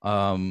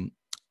 And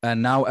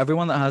now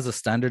everyone that has a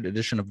standard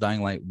edition of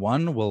Dying Light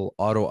 1 will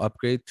auto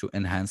upgrade to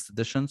enhanced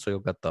edition, so you'll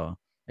get the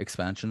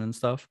expansion and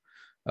stuff.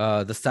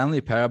 The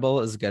Stanley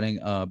Parable is getting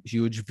a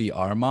huge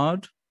VR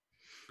mod,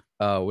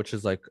 which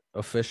is like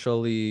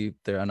officially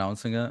they're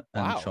announcing it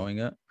and showing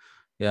it.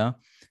 Yeah.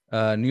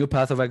 New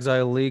Path of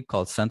Exile League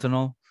called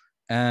Sentinel,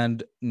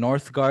 and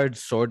Northgard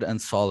Sword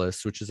and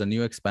Solace, which is a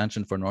new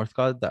expansion for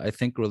Northgard that I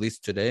think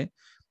released today.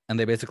 And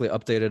they basically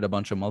updated a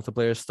bunch of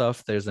multiplayer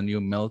stuff. There's a new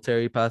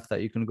military path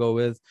that you can go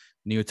with,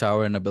 new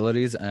tower and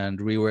abilities, and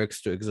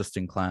reworks to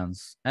existing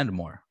clans, and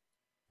more.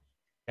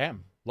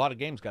 Damn, a lot of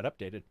games got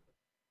updated.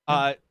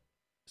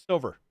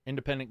 Stover,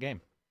 independent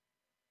game.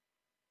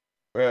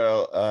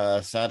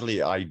 Well,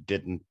 sadly, I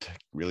didn't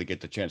really get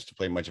the chance to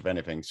play much of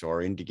anything. So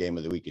our indie game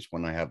of the week is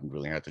one I haven't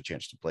really had the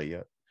chance to play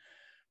yet,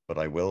 but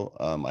I will.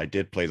 I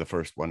did play the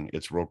first one.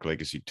 It's Rogue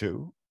Legacy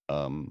 2.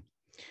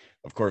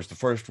 Of course, the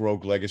first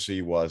Rogue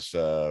Legacy was,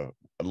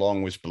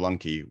 along with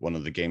Spelunky, one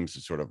of the games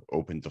that sort of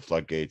opened the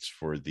floodgates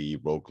for the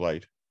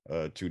roguelite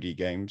 2D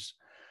games.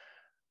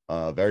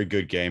 Very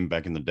good game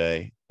back in the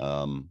day.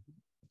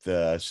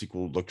 The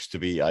sequel looks to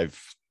be, I've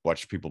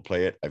watched people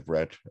play it, I've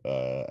read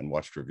and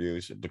watched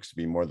reviews. It looks to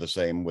be more the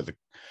same, with a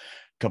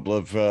couple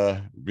of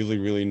really,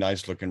 really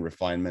nice looking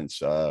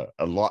refinements, a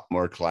lot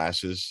more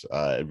classes,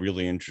 a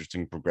really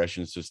interesting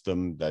progression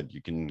system that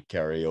you can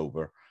carry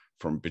over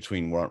from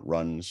between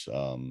runs,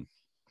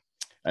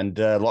 and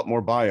a lot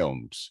more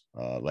biomes.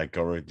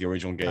 The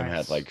original game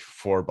had like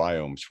 4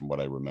 biomes from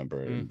what I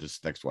remember, and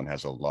this next one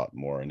has a lot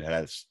more, and it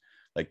has,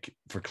 like,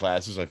 for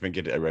classes, I think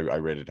I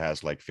read it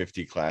has like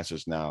 50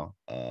 classes now,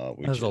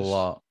 which is a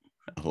lot.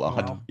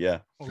 Wow.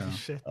 Yeah. Holy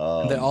shit.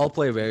 They all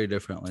play very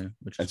differently,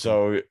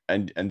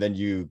 and then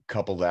you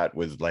couple that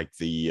with like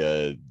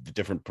the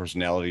different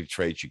personality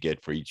traits you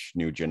get for each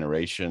new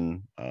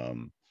generation.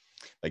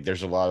 Like,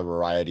 there's a lot of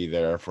variety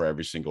there for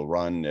every single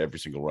run. Every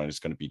single run is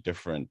going to be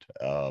different.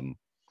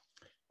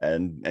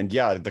 And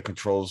yeah, the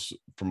controls,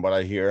 from what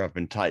I hear, have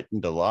been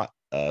tightened a lot.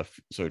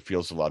 So it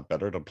feels a lot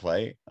better to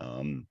play.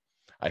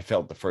 I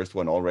felt the first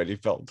one already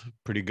felt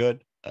pretty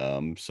good.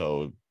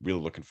 So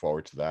really looking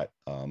forward to that.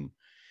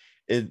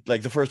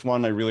 The first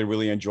one I really,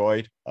 really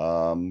enjoyed.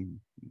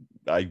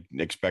 I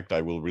expect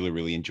I will really,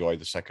 really enjoy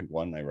the second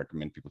one. I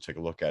recommend people take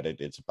a look at it.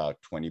 It's about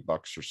 $20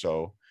 or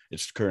so.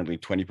 It's currently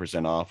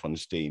 20% off on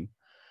Steam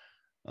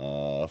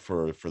for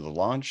the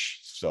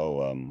launch.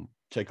 So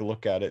take a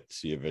look at it,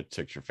 see if it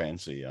takes your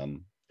fancy.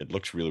 It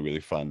looks really,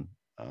 really fun.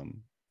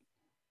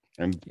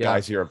 And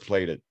guys here have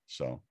played it,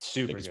 so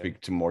they can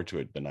speak more to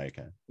it than I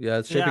can. Yeah,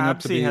 it's shaping up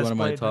to be one of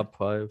my top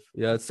 5.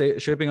 Yeah,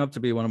 it's shaping up to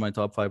be one of my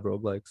top 5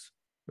 roguelikes.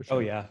 Sure. Oh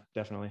yeah,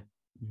 definitely.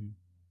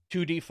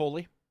 2D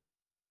fully.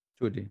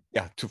 2D.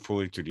 Yeah,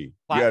 fully 2D.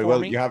 Yeah,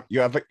 well, you have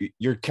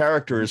your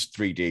character is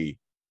 3D.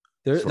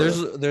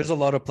 There's a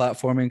lot of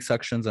platforming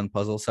sections and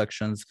puzzle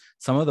sections.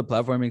 Some of the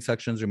platforming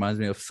sections reminds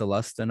me of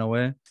Celeste in a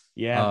way.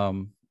 Yeah.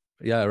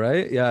 Yeah,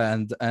 right. Yeah,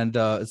 and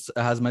it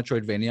has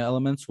Metroidvania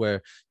elements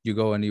where you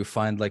go and you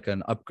find like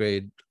an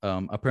upgrade,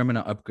 a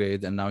permanent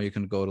upgrade, and now you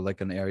can go to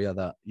like an area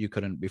that you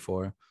couldn't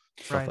before.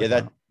 Right. Like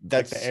Yeah,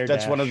 that's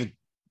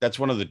like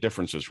one of the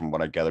differences from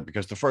what I gather,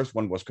 because the first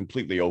one was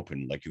completely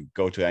open, like you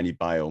go to any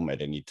biome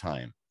at any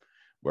time,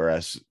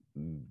 whereas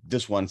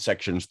this one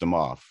sections them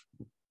off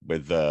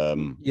with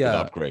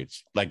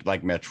upgrades, like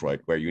Metroid,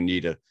 where you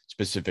need a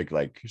specific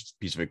like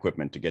piece of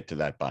equipment to get to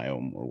that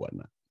biome or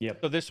whatnot. Yep.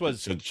 So this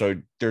was so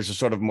there's a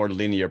sort of more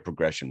linear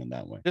progression in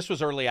that way. This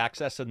was early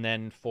access and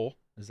then full.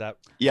 Is that?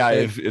 Yeah,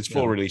 it's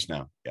full release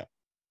now. Yeah,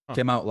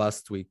 came out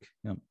last week.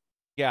 Yeah.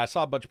 Yeah, I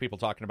saw a bunch of people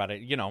talking about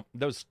it. You know,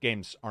 those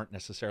games aren't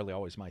necessarily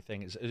always my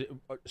thing. Is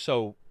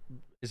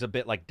it a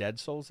bit like Dead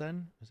Souls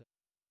then?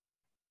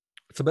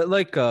 It's a bit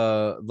like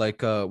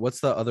what's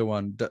the other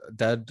one?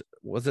 Dead,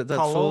 was it Dead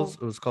Souls?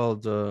 It was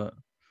called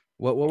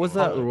what was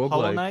that roguelike?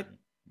 Hollow Knight?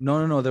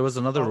 No, there was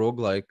another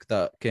roguelike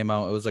that came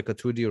out. It was like a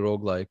 2D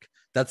roguelike.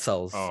 Dead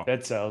Cells. Oh.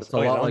 Dead Cells. It's a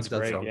lot like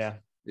Dead Cells. Yeah.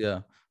 Yeah.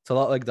 It's a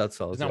lot like Dead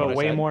Cells. But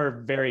way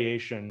more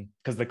variation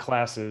because the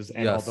classes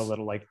and all the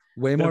little like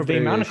way more the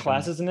amount of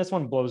classes in this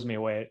one blows me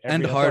away.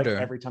 And harder.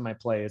 Every time I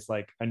play, it's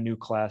like a new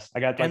class. I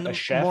got like a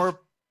chef.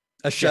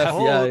 A chef,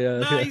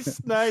 yeah.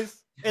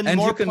 Nice. And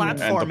more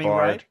platforming,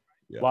 right?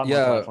 Yeah. More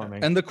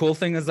platforming. And the cool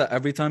thing is that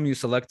every time you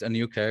select a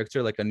new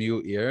character, like a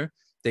new ear,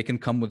 they can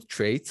come with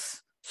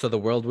traits. So the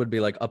world would be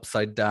like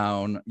upside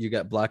down. You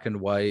get black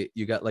and white.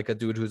 You get like a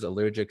dude who's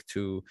allergic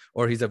to,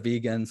 or he's a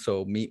vegan,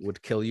 so meat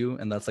would kill you,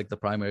 and that's like the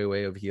primary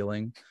way of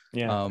healing.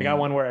 Yeah, I got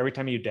one where every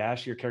time you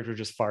dash, your character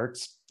just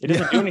farts. It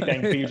doesn't do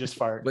anything, but you just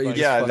fart. But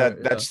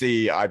that's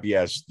the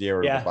IBS, the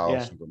era of the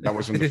bowel syndrome. That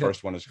was in the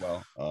first one as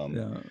well.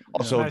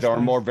 Also, there are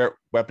more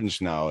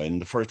weapons now. In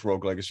the first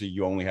Rogue Legacy,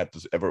 you only had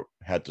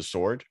the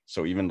sword,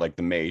 so even like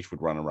the mage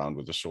would run around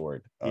with a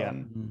sword.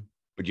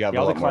 But you have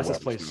all the classes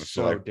play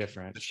so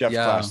different. The chef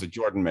class that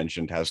Jordan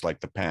mentioned has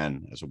like the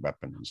pan as a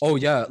weapon. Oh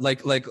yeah,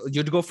 like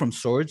you'd go from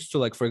swords to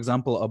like, for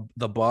example,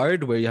 the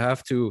bard, where you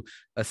have to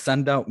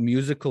send out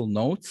musical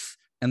notes,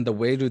 and the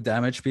way to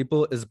damage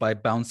people is by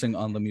bouncing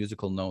on the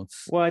musical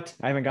notes. What?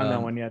 I haven't gotten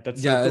that one yet.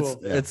 That's so cool.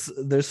 It's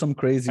there's some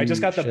crazy. I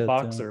just got the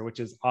boxer, which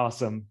is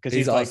awesome because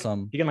he's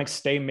awesome. He can like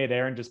stay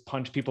midair and just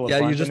punch people.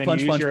 Yeah, you just and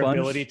punch, use your punch.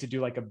 ability to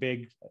do like a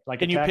big like.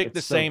 Can attack. you pick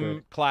the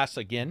same class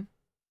again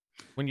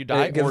when you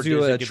die? It gives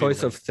you a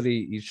choice of 3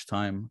 each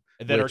time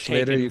that are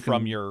taken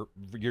from your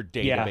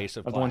database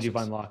of the ones you've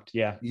unlocked.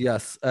 Yeah.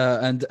 Yes,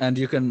 and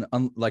you can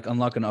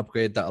unlock an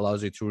upgrade that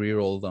allows you to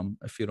reroll them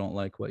if you don't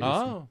like what you see.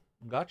 Oh,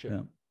 gotcha.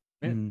 Yeah.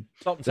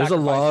 There's a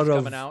lot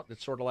of coming out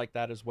that's sort of like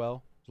that as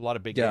well. There's a lot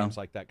of big games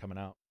like that coming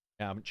out.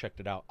 Yeah, I haven't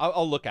checked it out.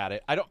 I'll look at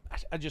it.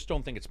 I just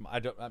don't think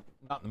I'm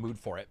not in the mood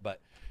for it,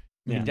 but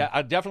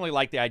I definitely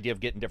like the idea of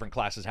getting different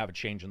classes, have a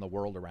change in the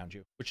world around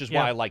you, which is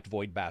why I liked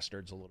Void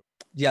Bastards a little.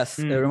 Yes,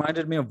 it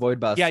reminded me of Void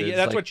Bastards. Yeah,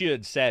 that's what you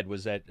had said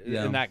was that,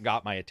 and that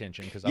got my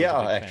attention because I was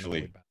a big fan of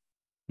Void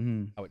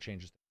Bastards. How it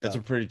changes. That's a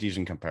pretty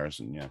decent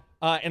comparison, yeah.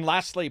 And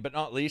lastly, but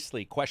not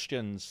leastly,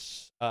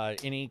 questions.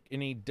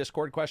 Any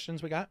Discord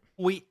questions we got?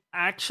 We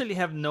actually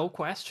have no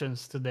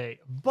questions today,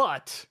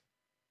 but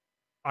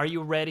are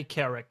you ready,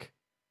 Carrick,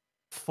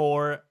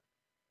 for?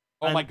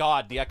 Oh my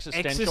God, the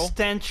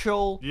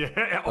existential.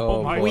 Yeah.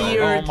 Oh my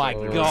weird. Oh my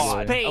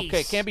God. Space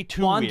okay, can't be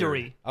too wandery.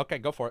 Weird. Okay,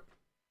 go for it.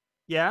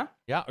 Yeah.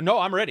 Yeah. No,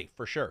 I'm ready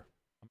for sure.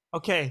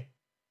 Okay,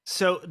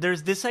 so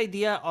there's this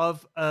idea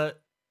of a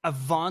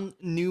von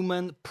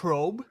Neumann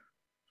probe.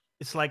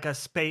 It's like a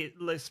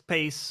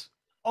space,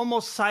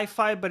 almost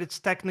sci-fi, but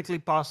it's technically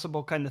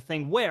possible kind of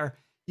thing, where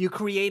you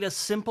create a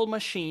simple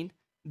machine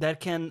that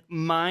can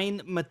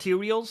mine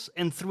materials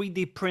and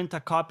 3D print a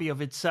copy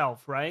of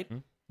itself, right? Mm-hmm.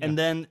 Yeah. And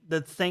then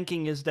the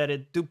thinking is that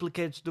it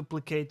duplicates,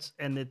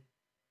 and it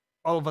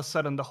all of a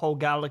sudden the whole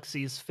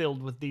galaxy is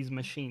filled with these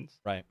machines.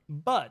 Right.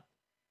 But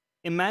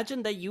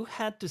imagine that you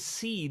had to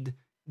seed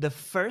the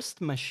first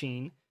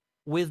machine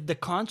with the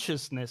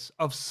consciousness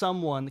of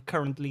someone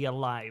currently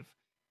alive.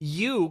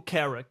 You,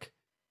 Carrick,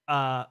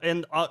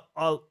 and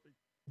all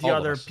the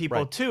other people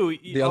right. too.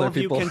 All of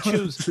you can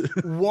choose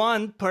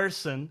one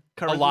person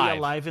currently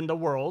alive in the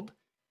world,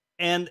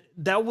 and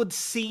that would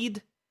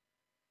seed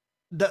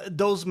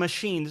those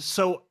machines.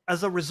 So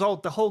as a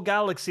result, the whole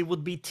galaxy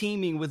would be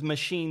teeming with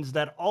machines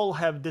that all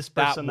have this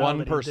personality. That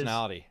one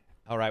personality.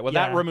 All right. Well,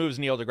 that removes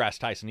Neil deGrasse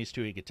Tyson. He's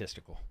too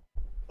egotistical.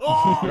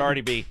 Oh! It would already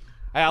be.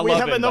 We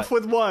have enough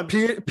with one.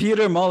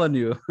 Peter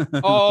Molyneux.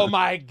 Oh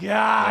my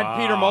God. Wow.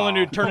 Peter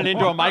Molyneux turned it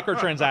into a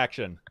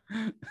microtransaction.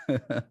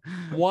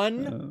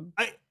 One.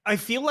 I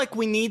feel like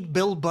we need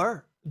Bill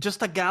Burr.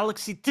 Just a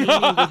galaxy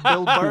teeming with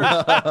Bill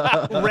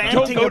Burr.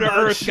 Don't go to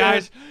Earth,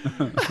 guys.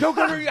 Don't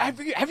go to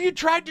Earth. Have you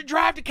tried to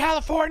drive to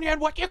California and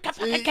what? You can't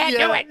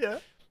do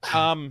it.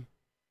 Yeah.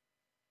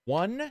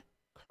 One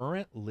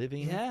current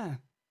living. Yeah.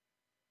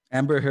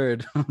 Amber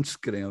Heard. I'm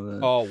just kidding.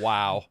 Oh,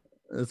 wow.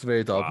 It's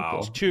very topical. Wow.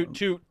 It's too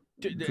topical.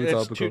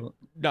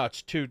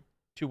 It's too,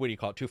 what do you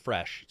call it? Too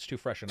fresh. It's too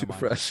fresh in the mind.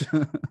 Too fresh.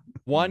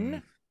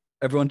 One.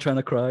 Everyone trying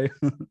to cry.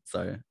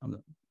 Sorry. I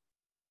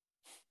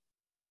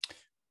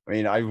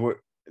mean,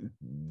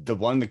 The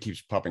one that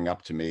keeps popping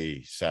up to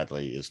me,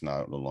 sadly, is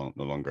no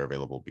longer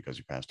available because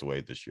he passed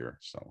away this year.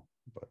 So,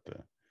 but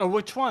oh,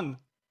 which one?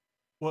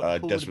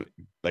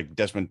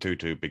 Desmond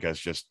Tutu, because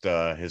just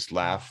his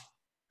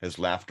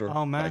laughter,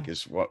 oh man, like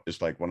is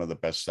like one of the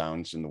best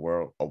sounds in the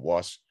world, or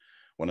was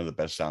one of the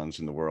best sounds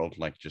in the world,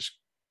 like just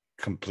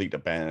complete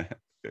abandon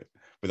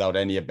without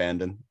any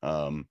abandon.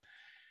 One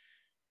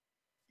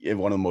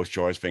of the most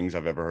joyous things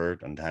I've ever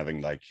heard, and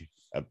having like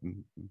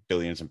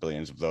billions and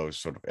billions of those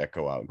sort of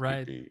echo out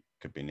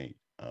could be neat.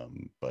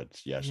 But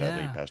yeah,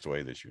 sadly, he passed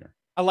away this year.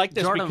 I like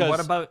this Jordan, because. What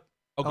about?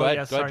 Oh, go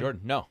ahead,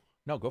 Jordan.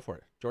 No, go for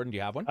it. Jordan, do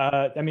you have one?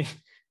 I mean,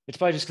 it's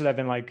probably just because I've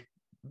been like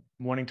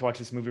wanting to watch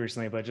this movie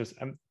recently, but just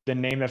the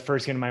name that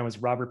first came to mind was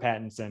Robert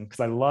Pattinson, because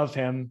I love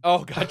him.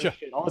 Oh, gotcha.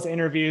 All his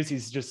interviews,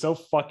 he's just so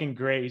fucking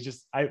great. He's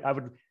just, I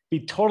would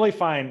be totally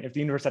fine if the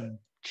universe had a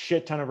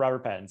shit ton of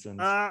Robert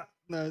Pattinsons.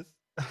 Nice.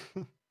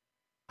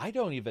 I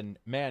don't even,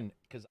 man,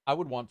 because I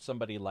would want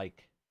somebody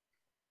like,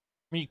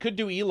 I mean, you could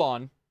do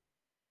Elon,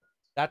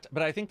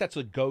 but I think that's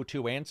a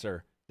go-to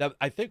answer. That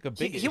I think a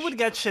big he would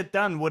get shit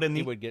done, wouldn't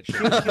he? He would get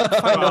shit He'd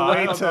find a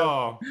way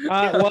to.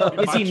 Well,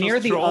 is he near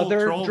the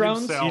other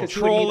drones? He'll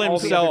troll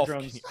himself.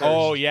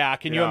 Oh yeah,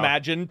 can you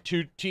imagine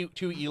two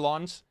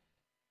Elons?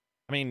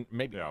 I mean,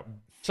 maybe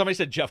somebody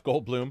said Jeff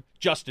Goldblum,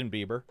 Justin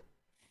Bieber.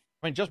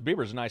 I mean, Justin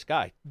Bieber's a nice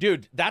guy,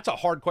 dude. That's a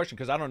hard question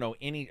because I don't know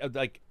any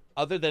like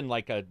other than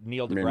like a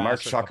Neil deGrasse. I mean, Mark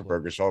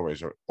Zuckerberg is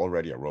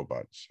already a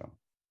robot, so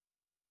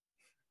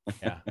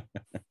yeah.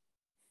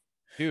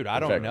 Dude, I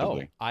don't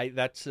know.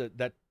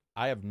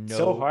 I have no.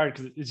 So hard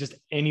because it's just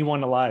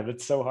anyone alive.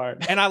 It's so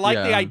hard. And I like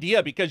the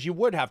idea because you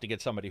would have to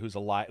get somebody who's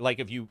alive. Like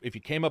if you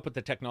came up with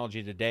the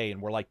technology today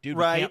and we're like, dude,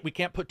 we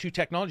can't put two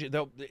technology.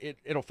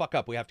 It'll fuck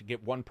up. We have to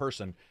get one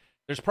person.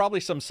 There's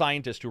probably some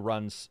scientist who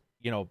runs,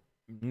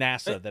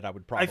 NASA that I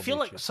would probably. I feel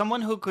like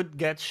someone who could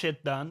get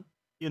shit done,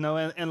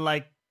 and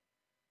like,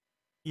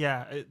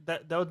 yeah,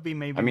 that would be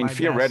maybe. I mean,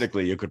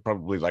 theoretically, guess. You could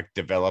probably like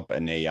develop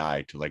an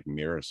AI to like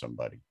mirror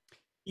somebody.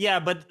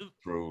 Yeah, but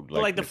through,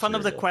 like the fun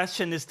of the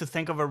question is to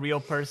think of a real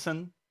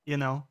person,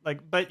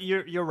 but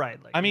you're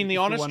right. Like, I mean, the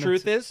honest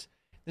truth is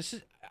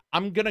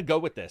I'm going to go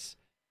with this.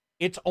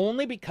 It's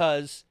only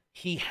because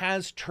he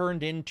has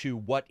turned into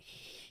what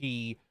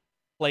he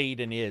played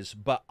and is,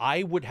 but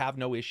I would have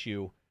no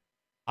issue.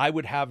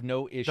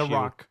 The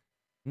Rock.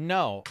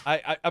 No,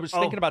 I was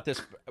thinking about this.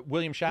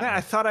 William Shatner. Yeah,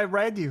 I thought I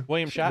read you.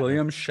 William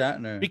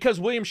Shatner. Because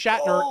William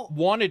Shatner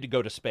wanted to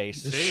go to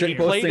space. He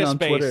played a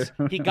space.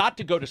 He got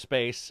to go to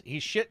space.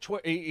 He shit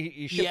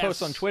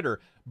posts on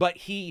Twitter, but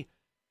he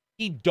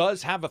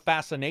does have a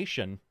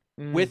fascination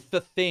with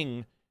the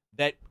thing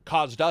that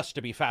caused us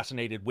to be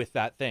fascinated with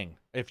that thing.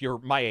 If you're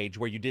my age,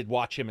 where you did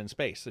watch him in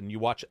space and you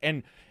watch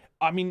and.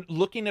 I mean,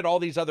 looking at all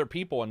these other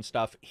people and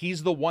stuff,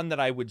 he's the one that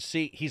I would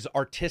see. He's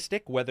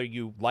artistic, whether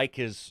you like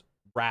his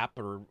rap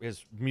or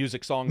his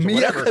music songs or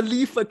whatever. Mia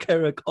Khalifa,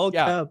 Carrick, all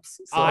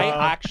caps. So.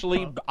 I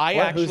actually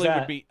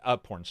would be a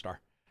porn star.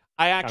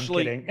 I'm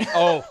kidding.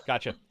 Oh,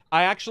 gotcha.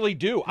 I actually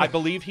do. I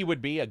believe he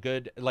would be a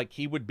good, like,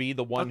 he would be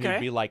the one who'd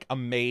be like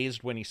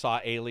amazed when he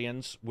saw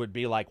aliens, would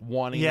be like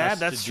wanting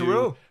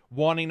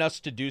us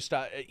to do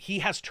stuff. He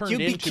has turned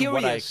into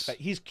what I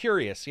expect. He's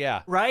curious,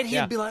 yeah. Right?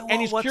 He'd be like, well,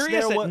 and he's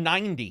curious at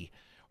 90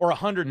 or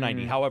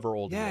 190, however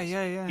old he is.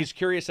 Yeah. He's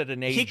curious at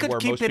an age he could where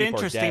keep most it people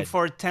interesting are dead.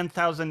 For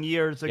 10,000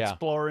 years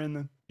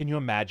exploring. Can you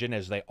imagine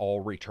as they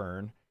all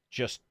return,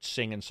 just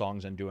singing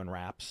songs and doing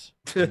raps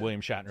in William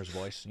Shatner's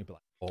voice? And you'd be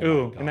like,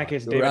 oh my God. In that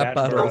case, David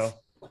Attenborough.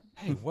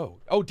 Hey, whoa.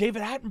 Oh,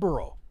 David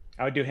Attenborough.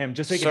 I would do him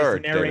just so he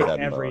can narrate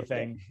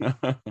everything.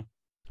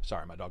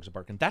 Sorry, my dogs are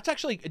barking. That's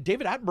actually,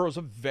 David Attenborough's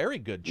a very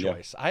good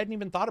choice. I hadn't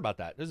even thought about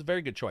that. This is a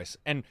very good choice.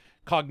 And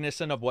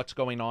cognizant of what's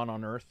going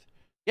on Earth.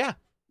 Yeah.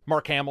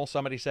 Mark Hamill,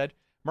 somebody said.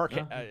 Mark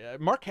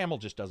Hamill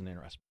just doesn't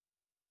interest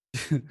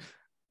me.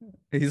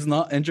 He's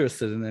not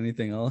interested in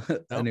anything else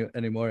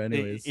anymore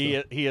anyways.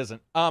 He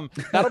isn't.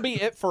 That'll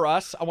be it for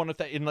us. I want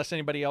to unless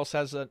anybody else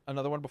has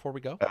another one before we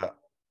go.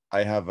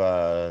 I have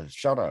a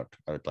shout out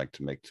I would like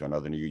to make to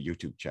another new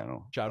YouTube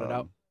channel. Shout it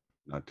out.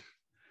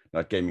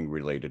 Not gaming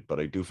related, but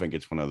I do think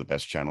it's one of the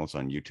best channels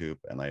on YouTube,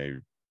 and I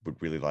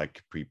would really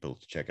like people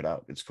to check it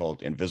out. It's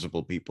called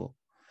Invisible People.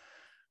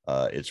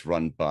 It's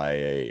run by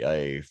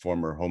a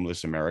former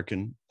homeless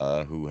American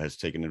who has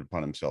taken it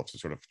upon himself to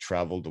sort of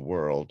travel the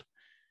world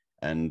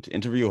and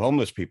interview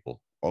homeless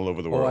people all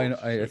over the world.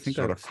 I think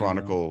sort of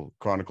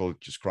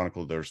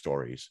chronicle their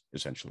stories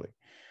essentially,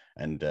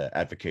 and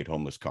advocate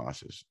homeless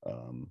causes.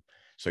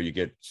 So you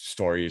get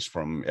stories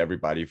from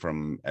everybody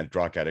from a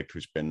drug addict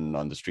who's been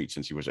on the street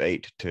since he was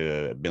 8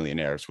 to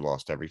millionaires who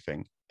lost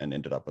everything and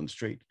ended up on the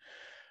street.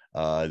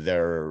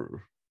 They're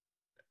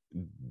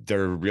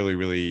really,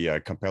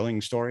 really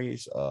compelling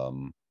stories,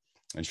 and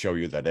show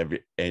you that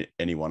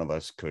any one of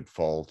us could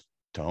fall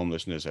to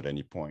homelessness at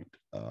any point.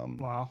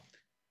 Wow.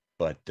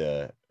 But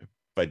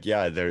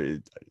yeah,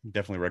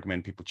 definitely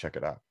recommend people check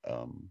it out.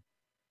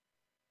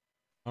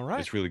 All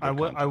right. It's really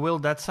good. I will.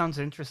 That sounds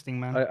interesting,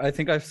 man. I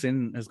think I've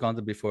seen his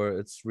content before.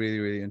 It's really,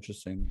 really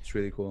interesting. It's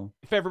really cool.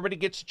 If everybody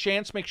gets a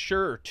chance, make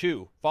sure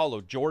to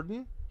follow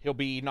Jordan. He'll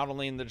be not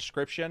only in the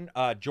description,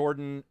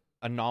 Jordan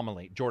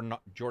Anomaly. Jordan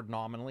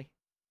Anomaly.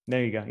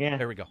 There you go. Yeah.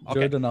 There we go.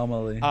 Okay. Jordan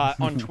Anomaly.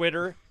 On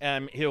Twitter,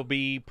 he'll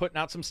be putting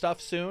out some stuff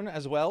soon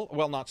as well.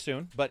 Well, not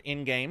soon, but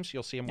in games.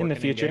 You'll see him working in the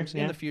future. games.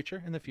 In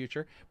the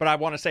future. But I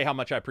want to say how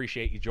much I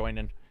appreciate you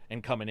joining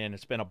and coming in.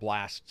 It's been a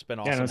blast. It's been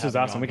awesome. Yeah, no, this is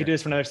awesome. We could do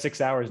this for another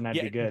 6 hours and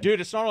that'd be good. Dude,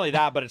 it's not only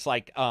that, but it's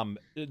like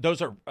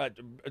those are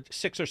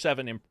 6 or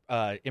 7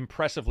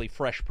 impressively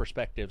fresh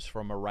perspectives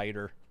from a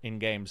writer in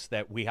games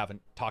that we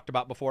haven't talked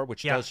about before,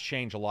 which does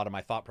change a lot of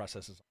my thought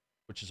processes,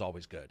 which is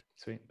always good.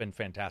 Sweet. Been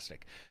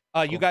fantastic.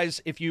 Cool. You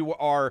guys, if you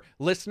are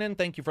listening,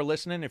 thank you for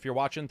listening. If you're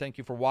watching, thank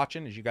you for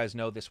watching. As you guys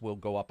know, this will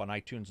go up on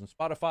iTunes and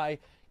Spotify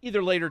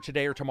either later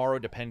today or tomorrow,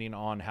 depending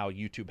on how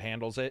YouTube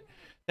handles it.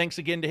 Thanks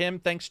again to him.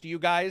 Thanks to you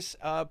guys.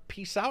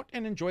 Peace out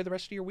and enjoy the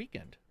rest of your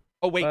weekend.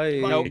 Oh, wait.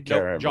 Bye. No, Take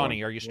care, Johnny,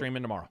 everyone. are you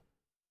streaming tomorrow?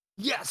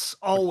 Yes,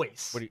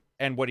 always. What are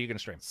you going to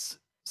stream?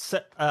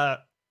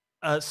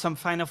 Some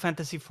Final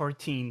Fantasy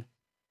 14.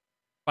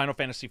 Final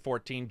Fantasy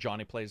 14,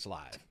 Johnny Plays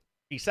Live.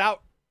 Peace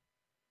out.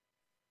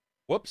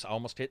 Whoops, I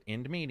almost hit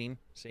end meeting.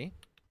 See?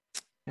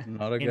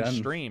 Not again. In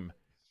stream.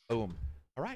 Boom.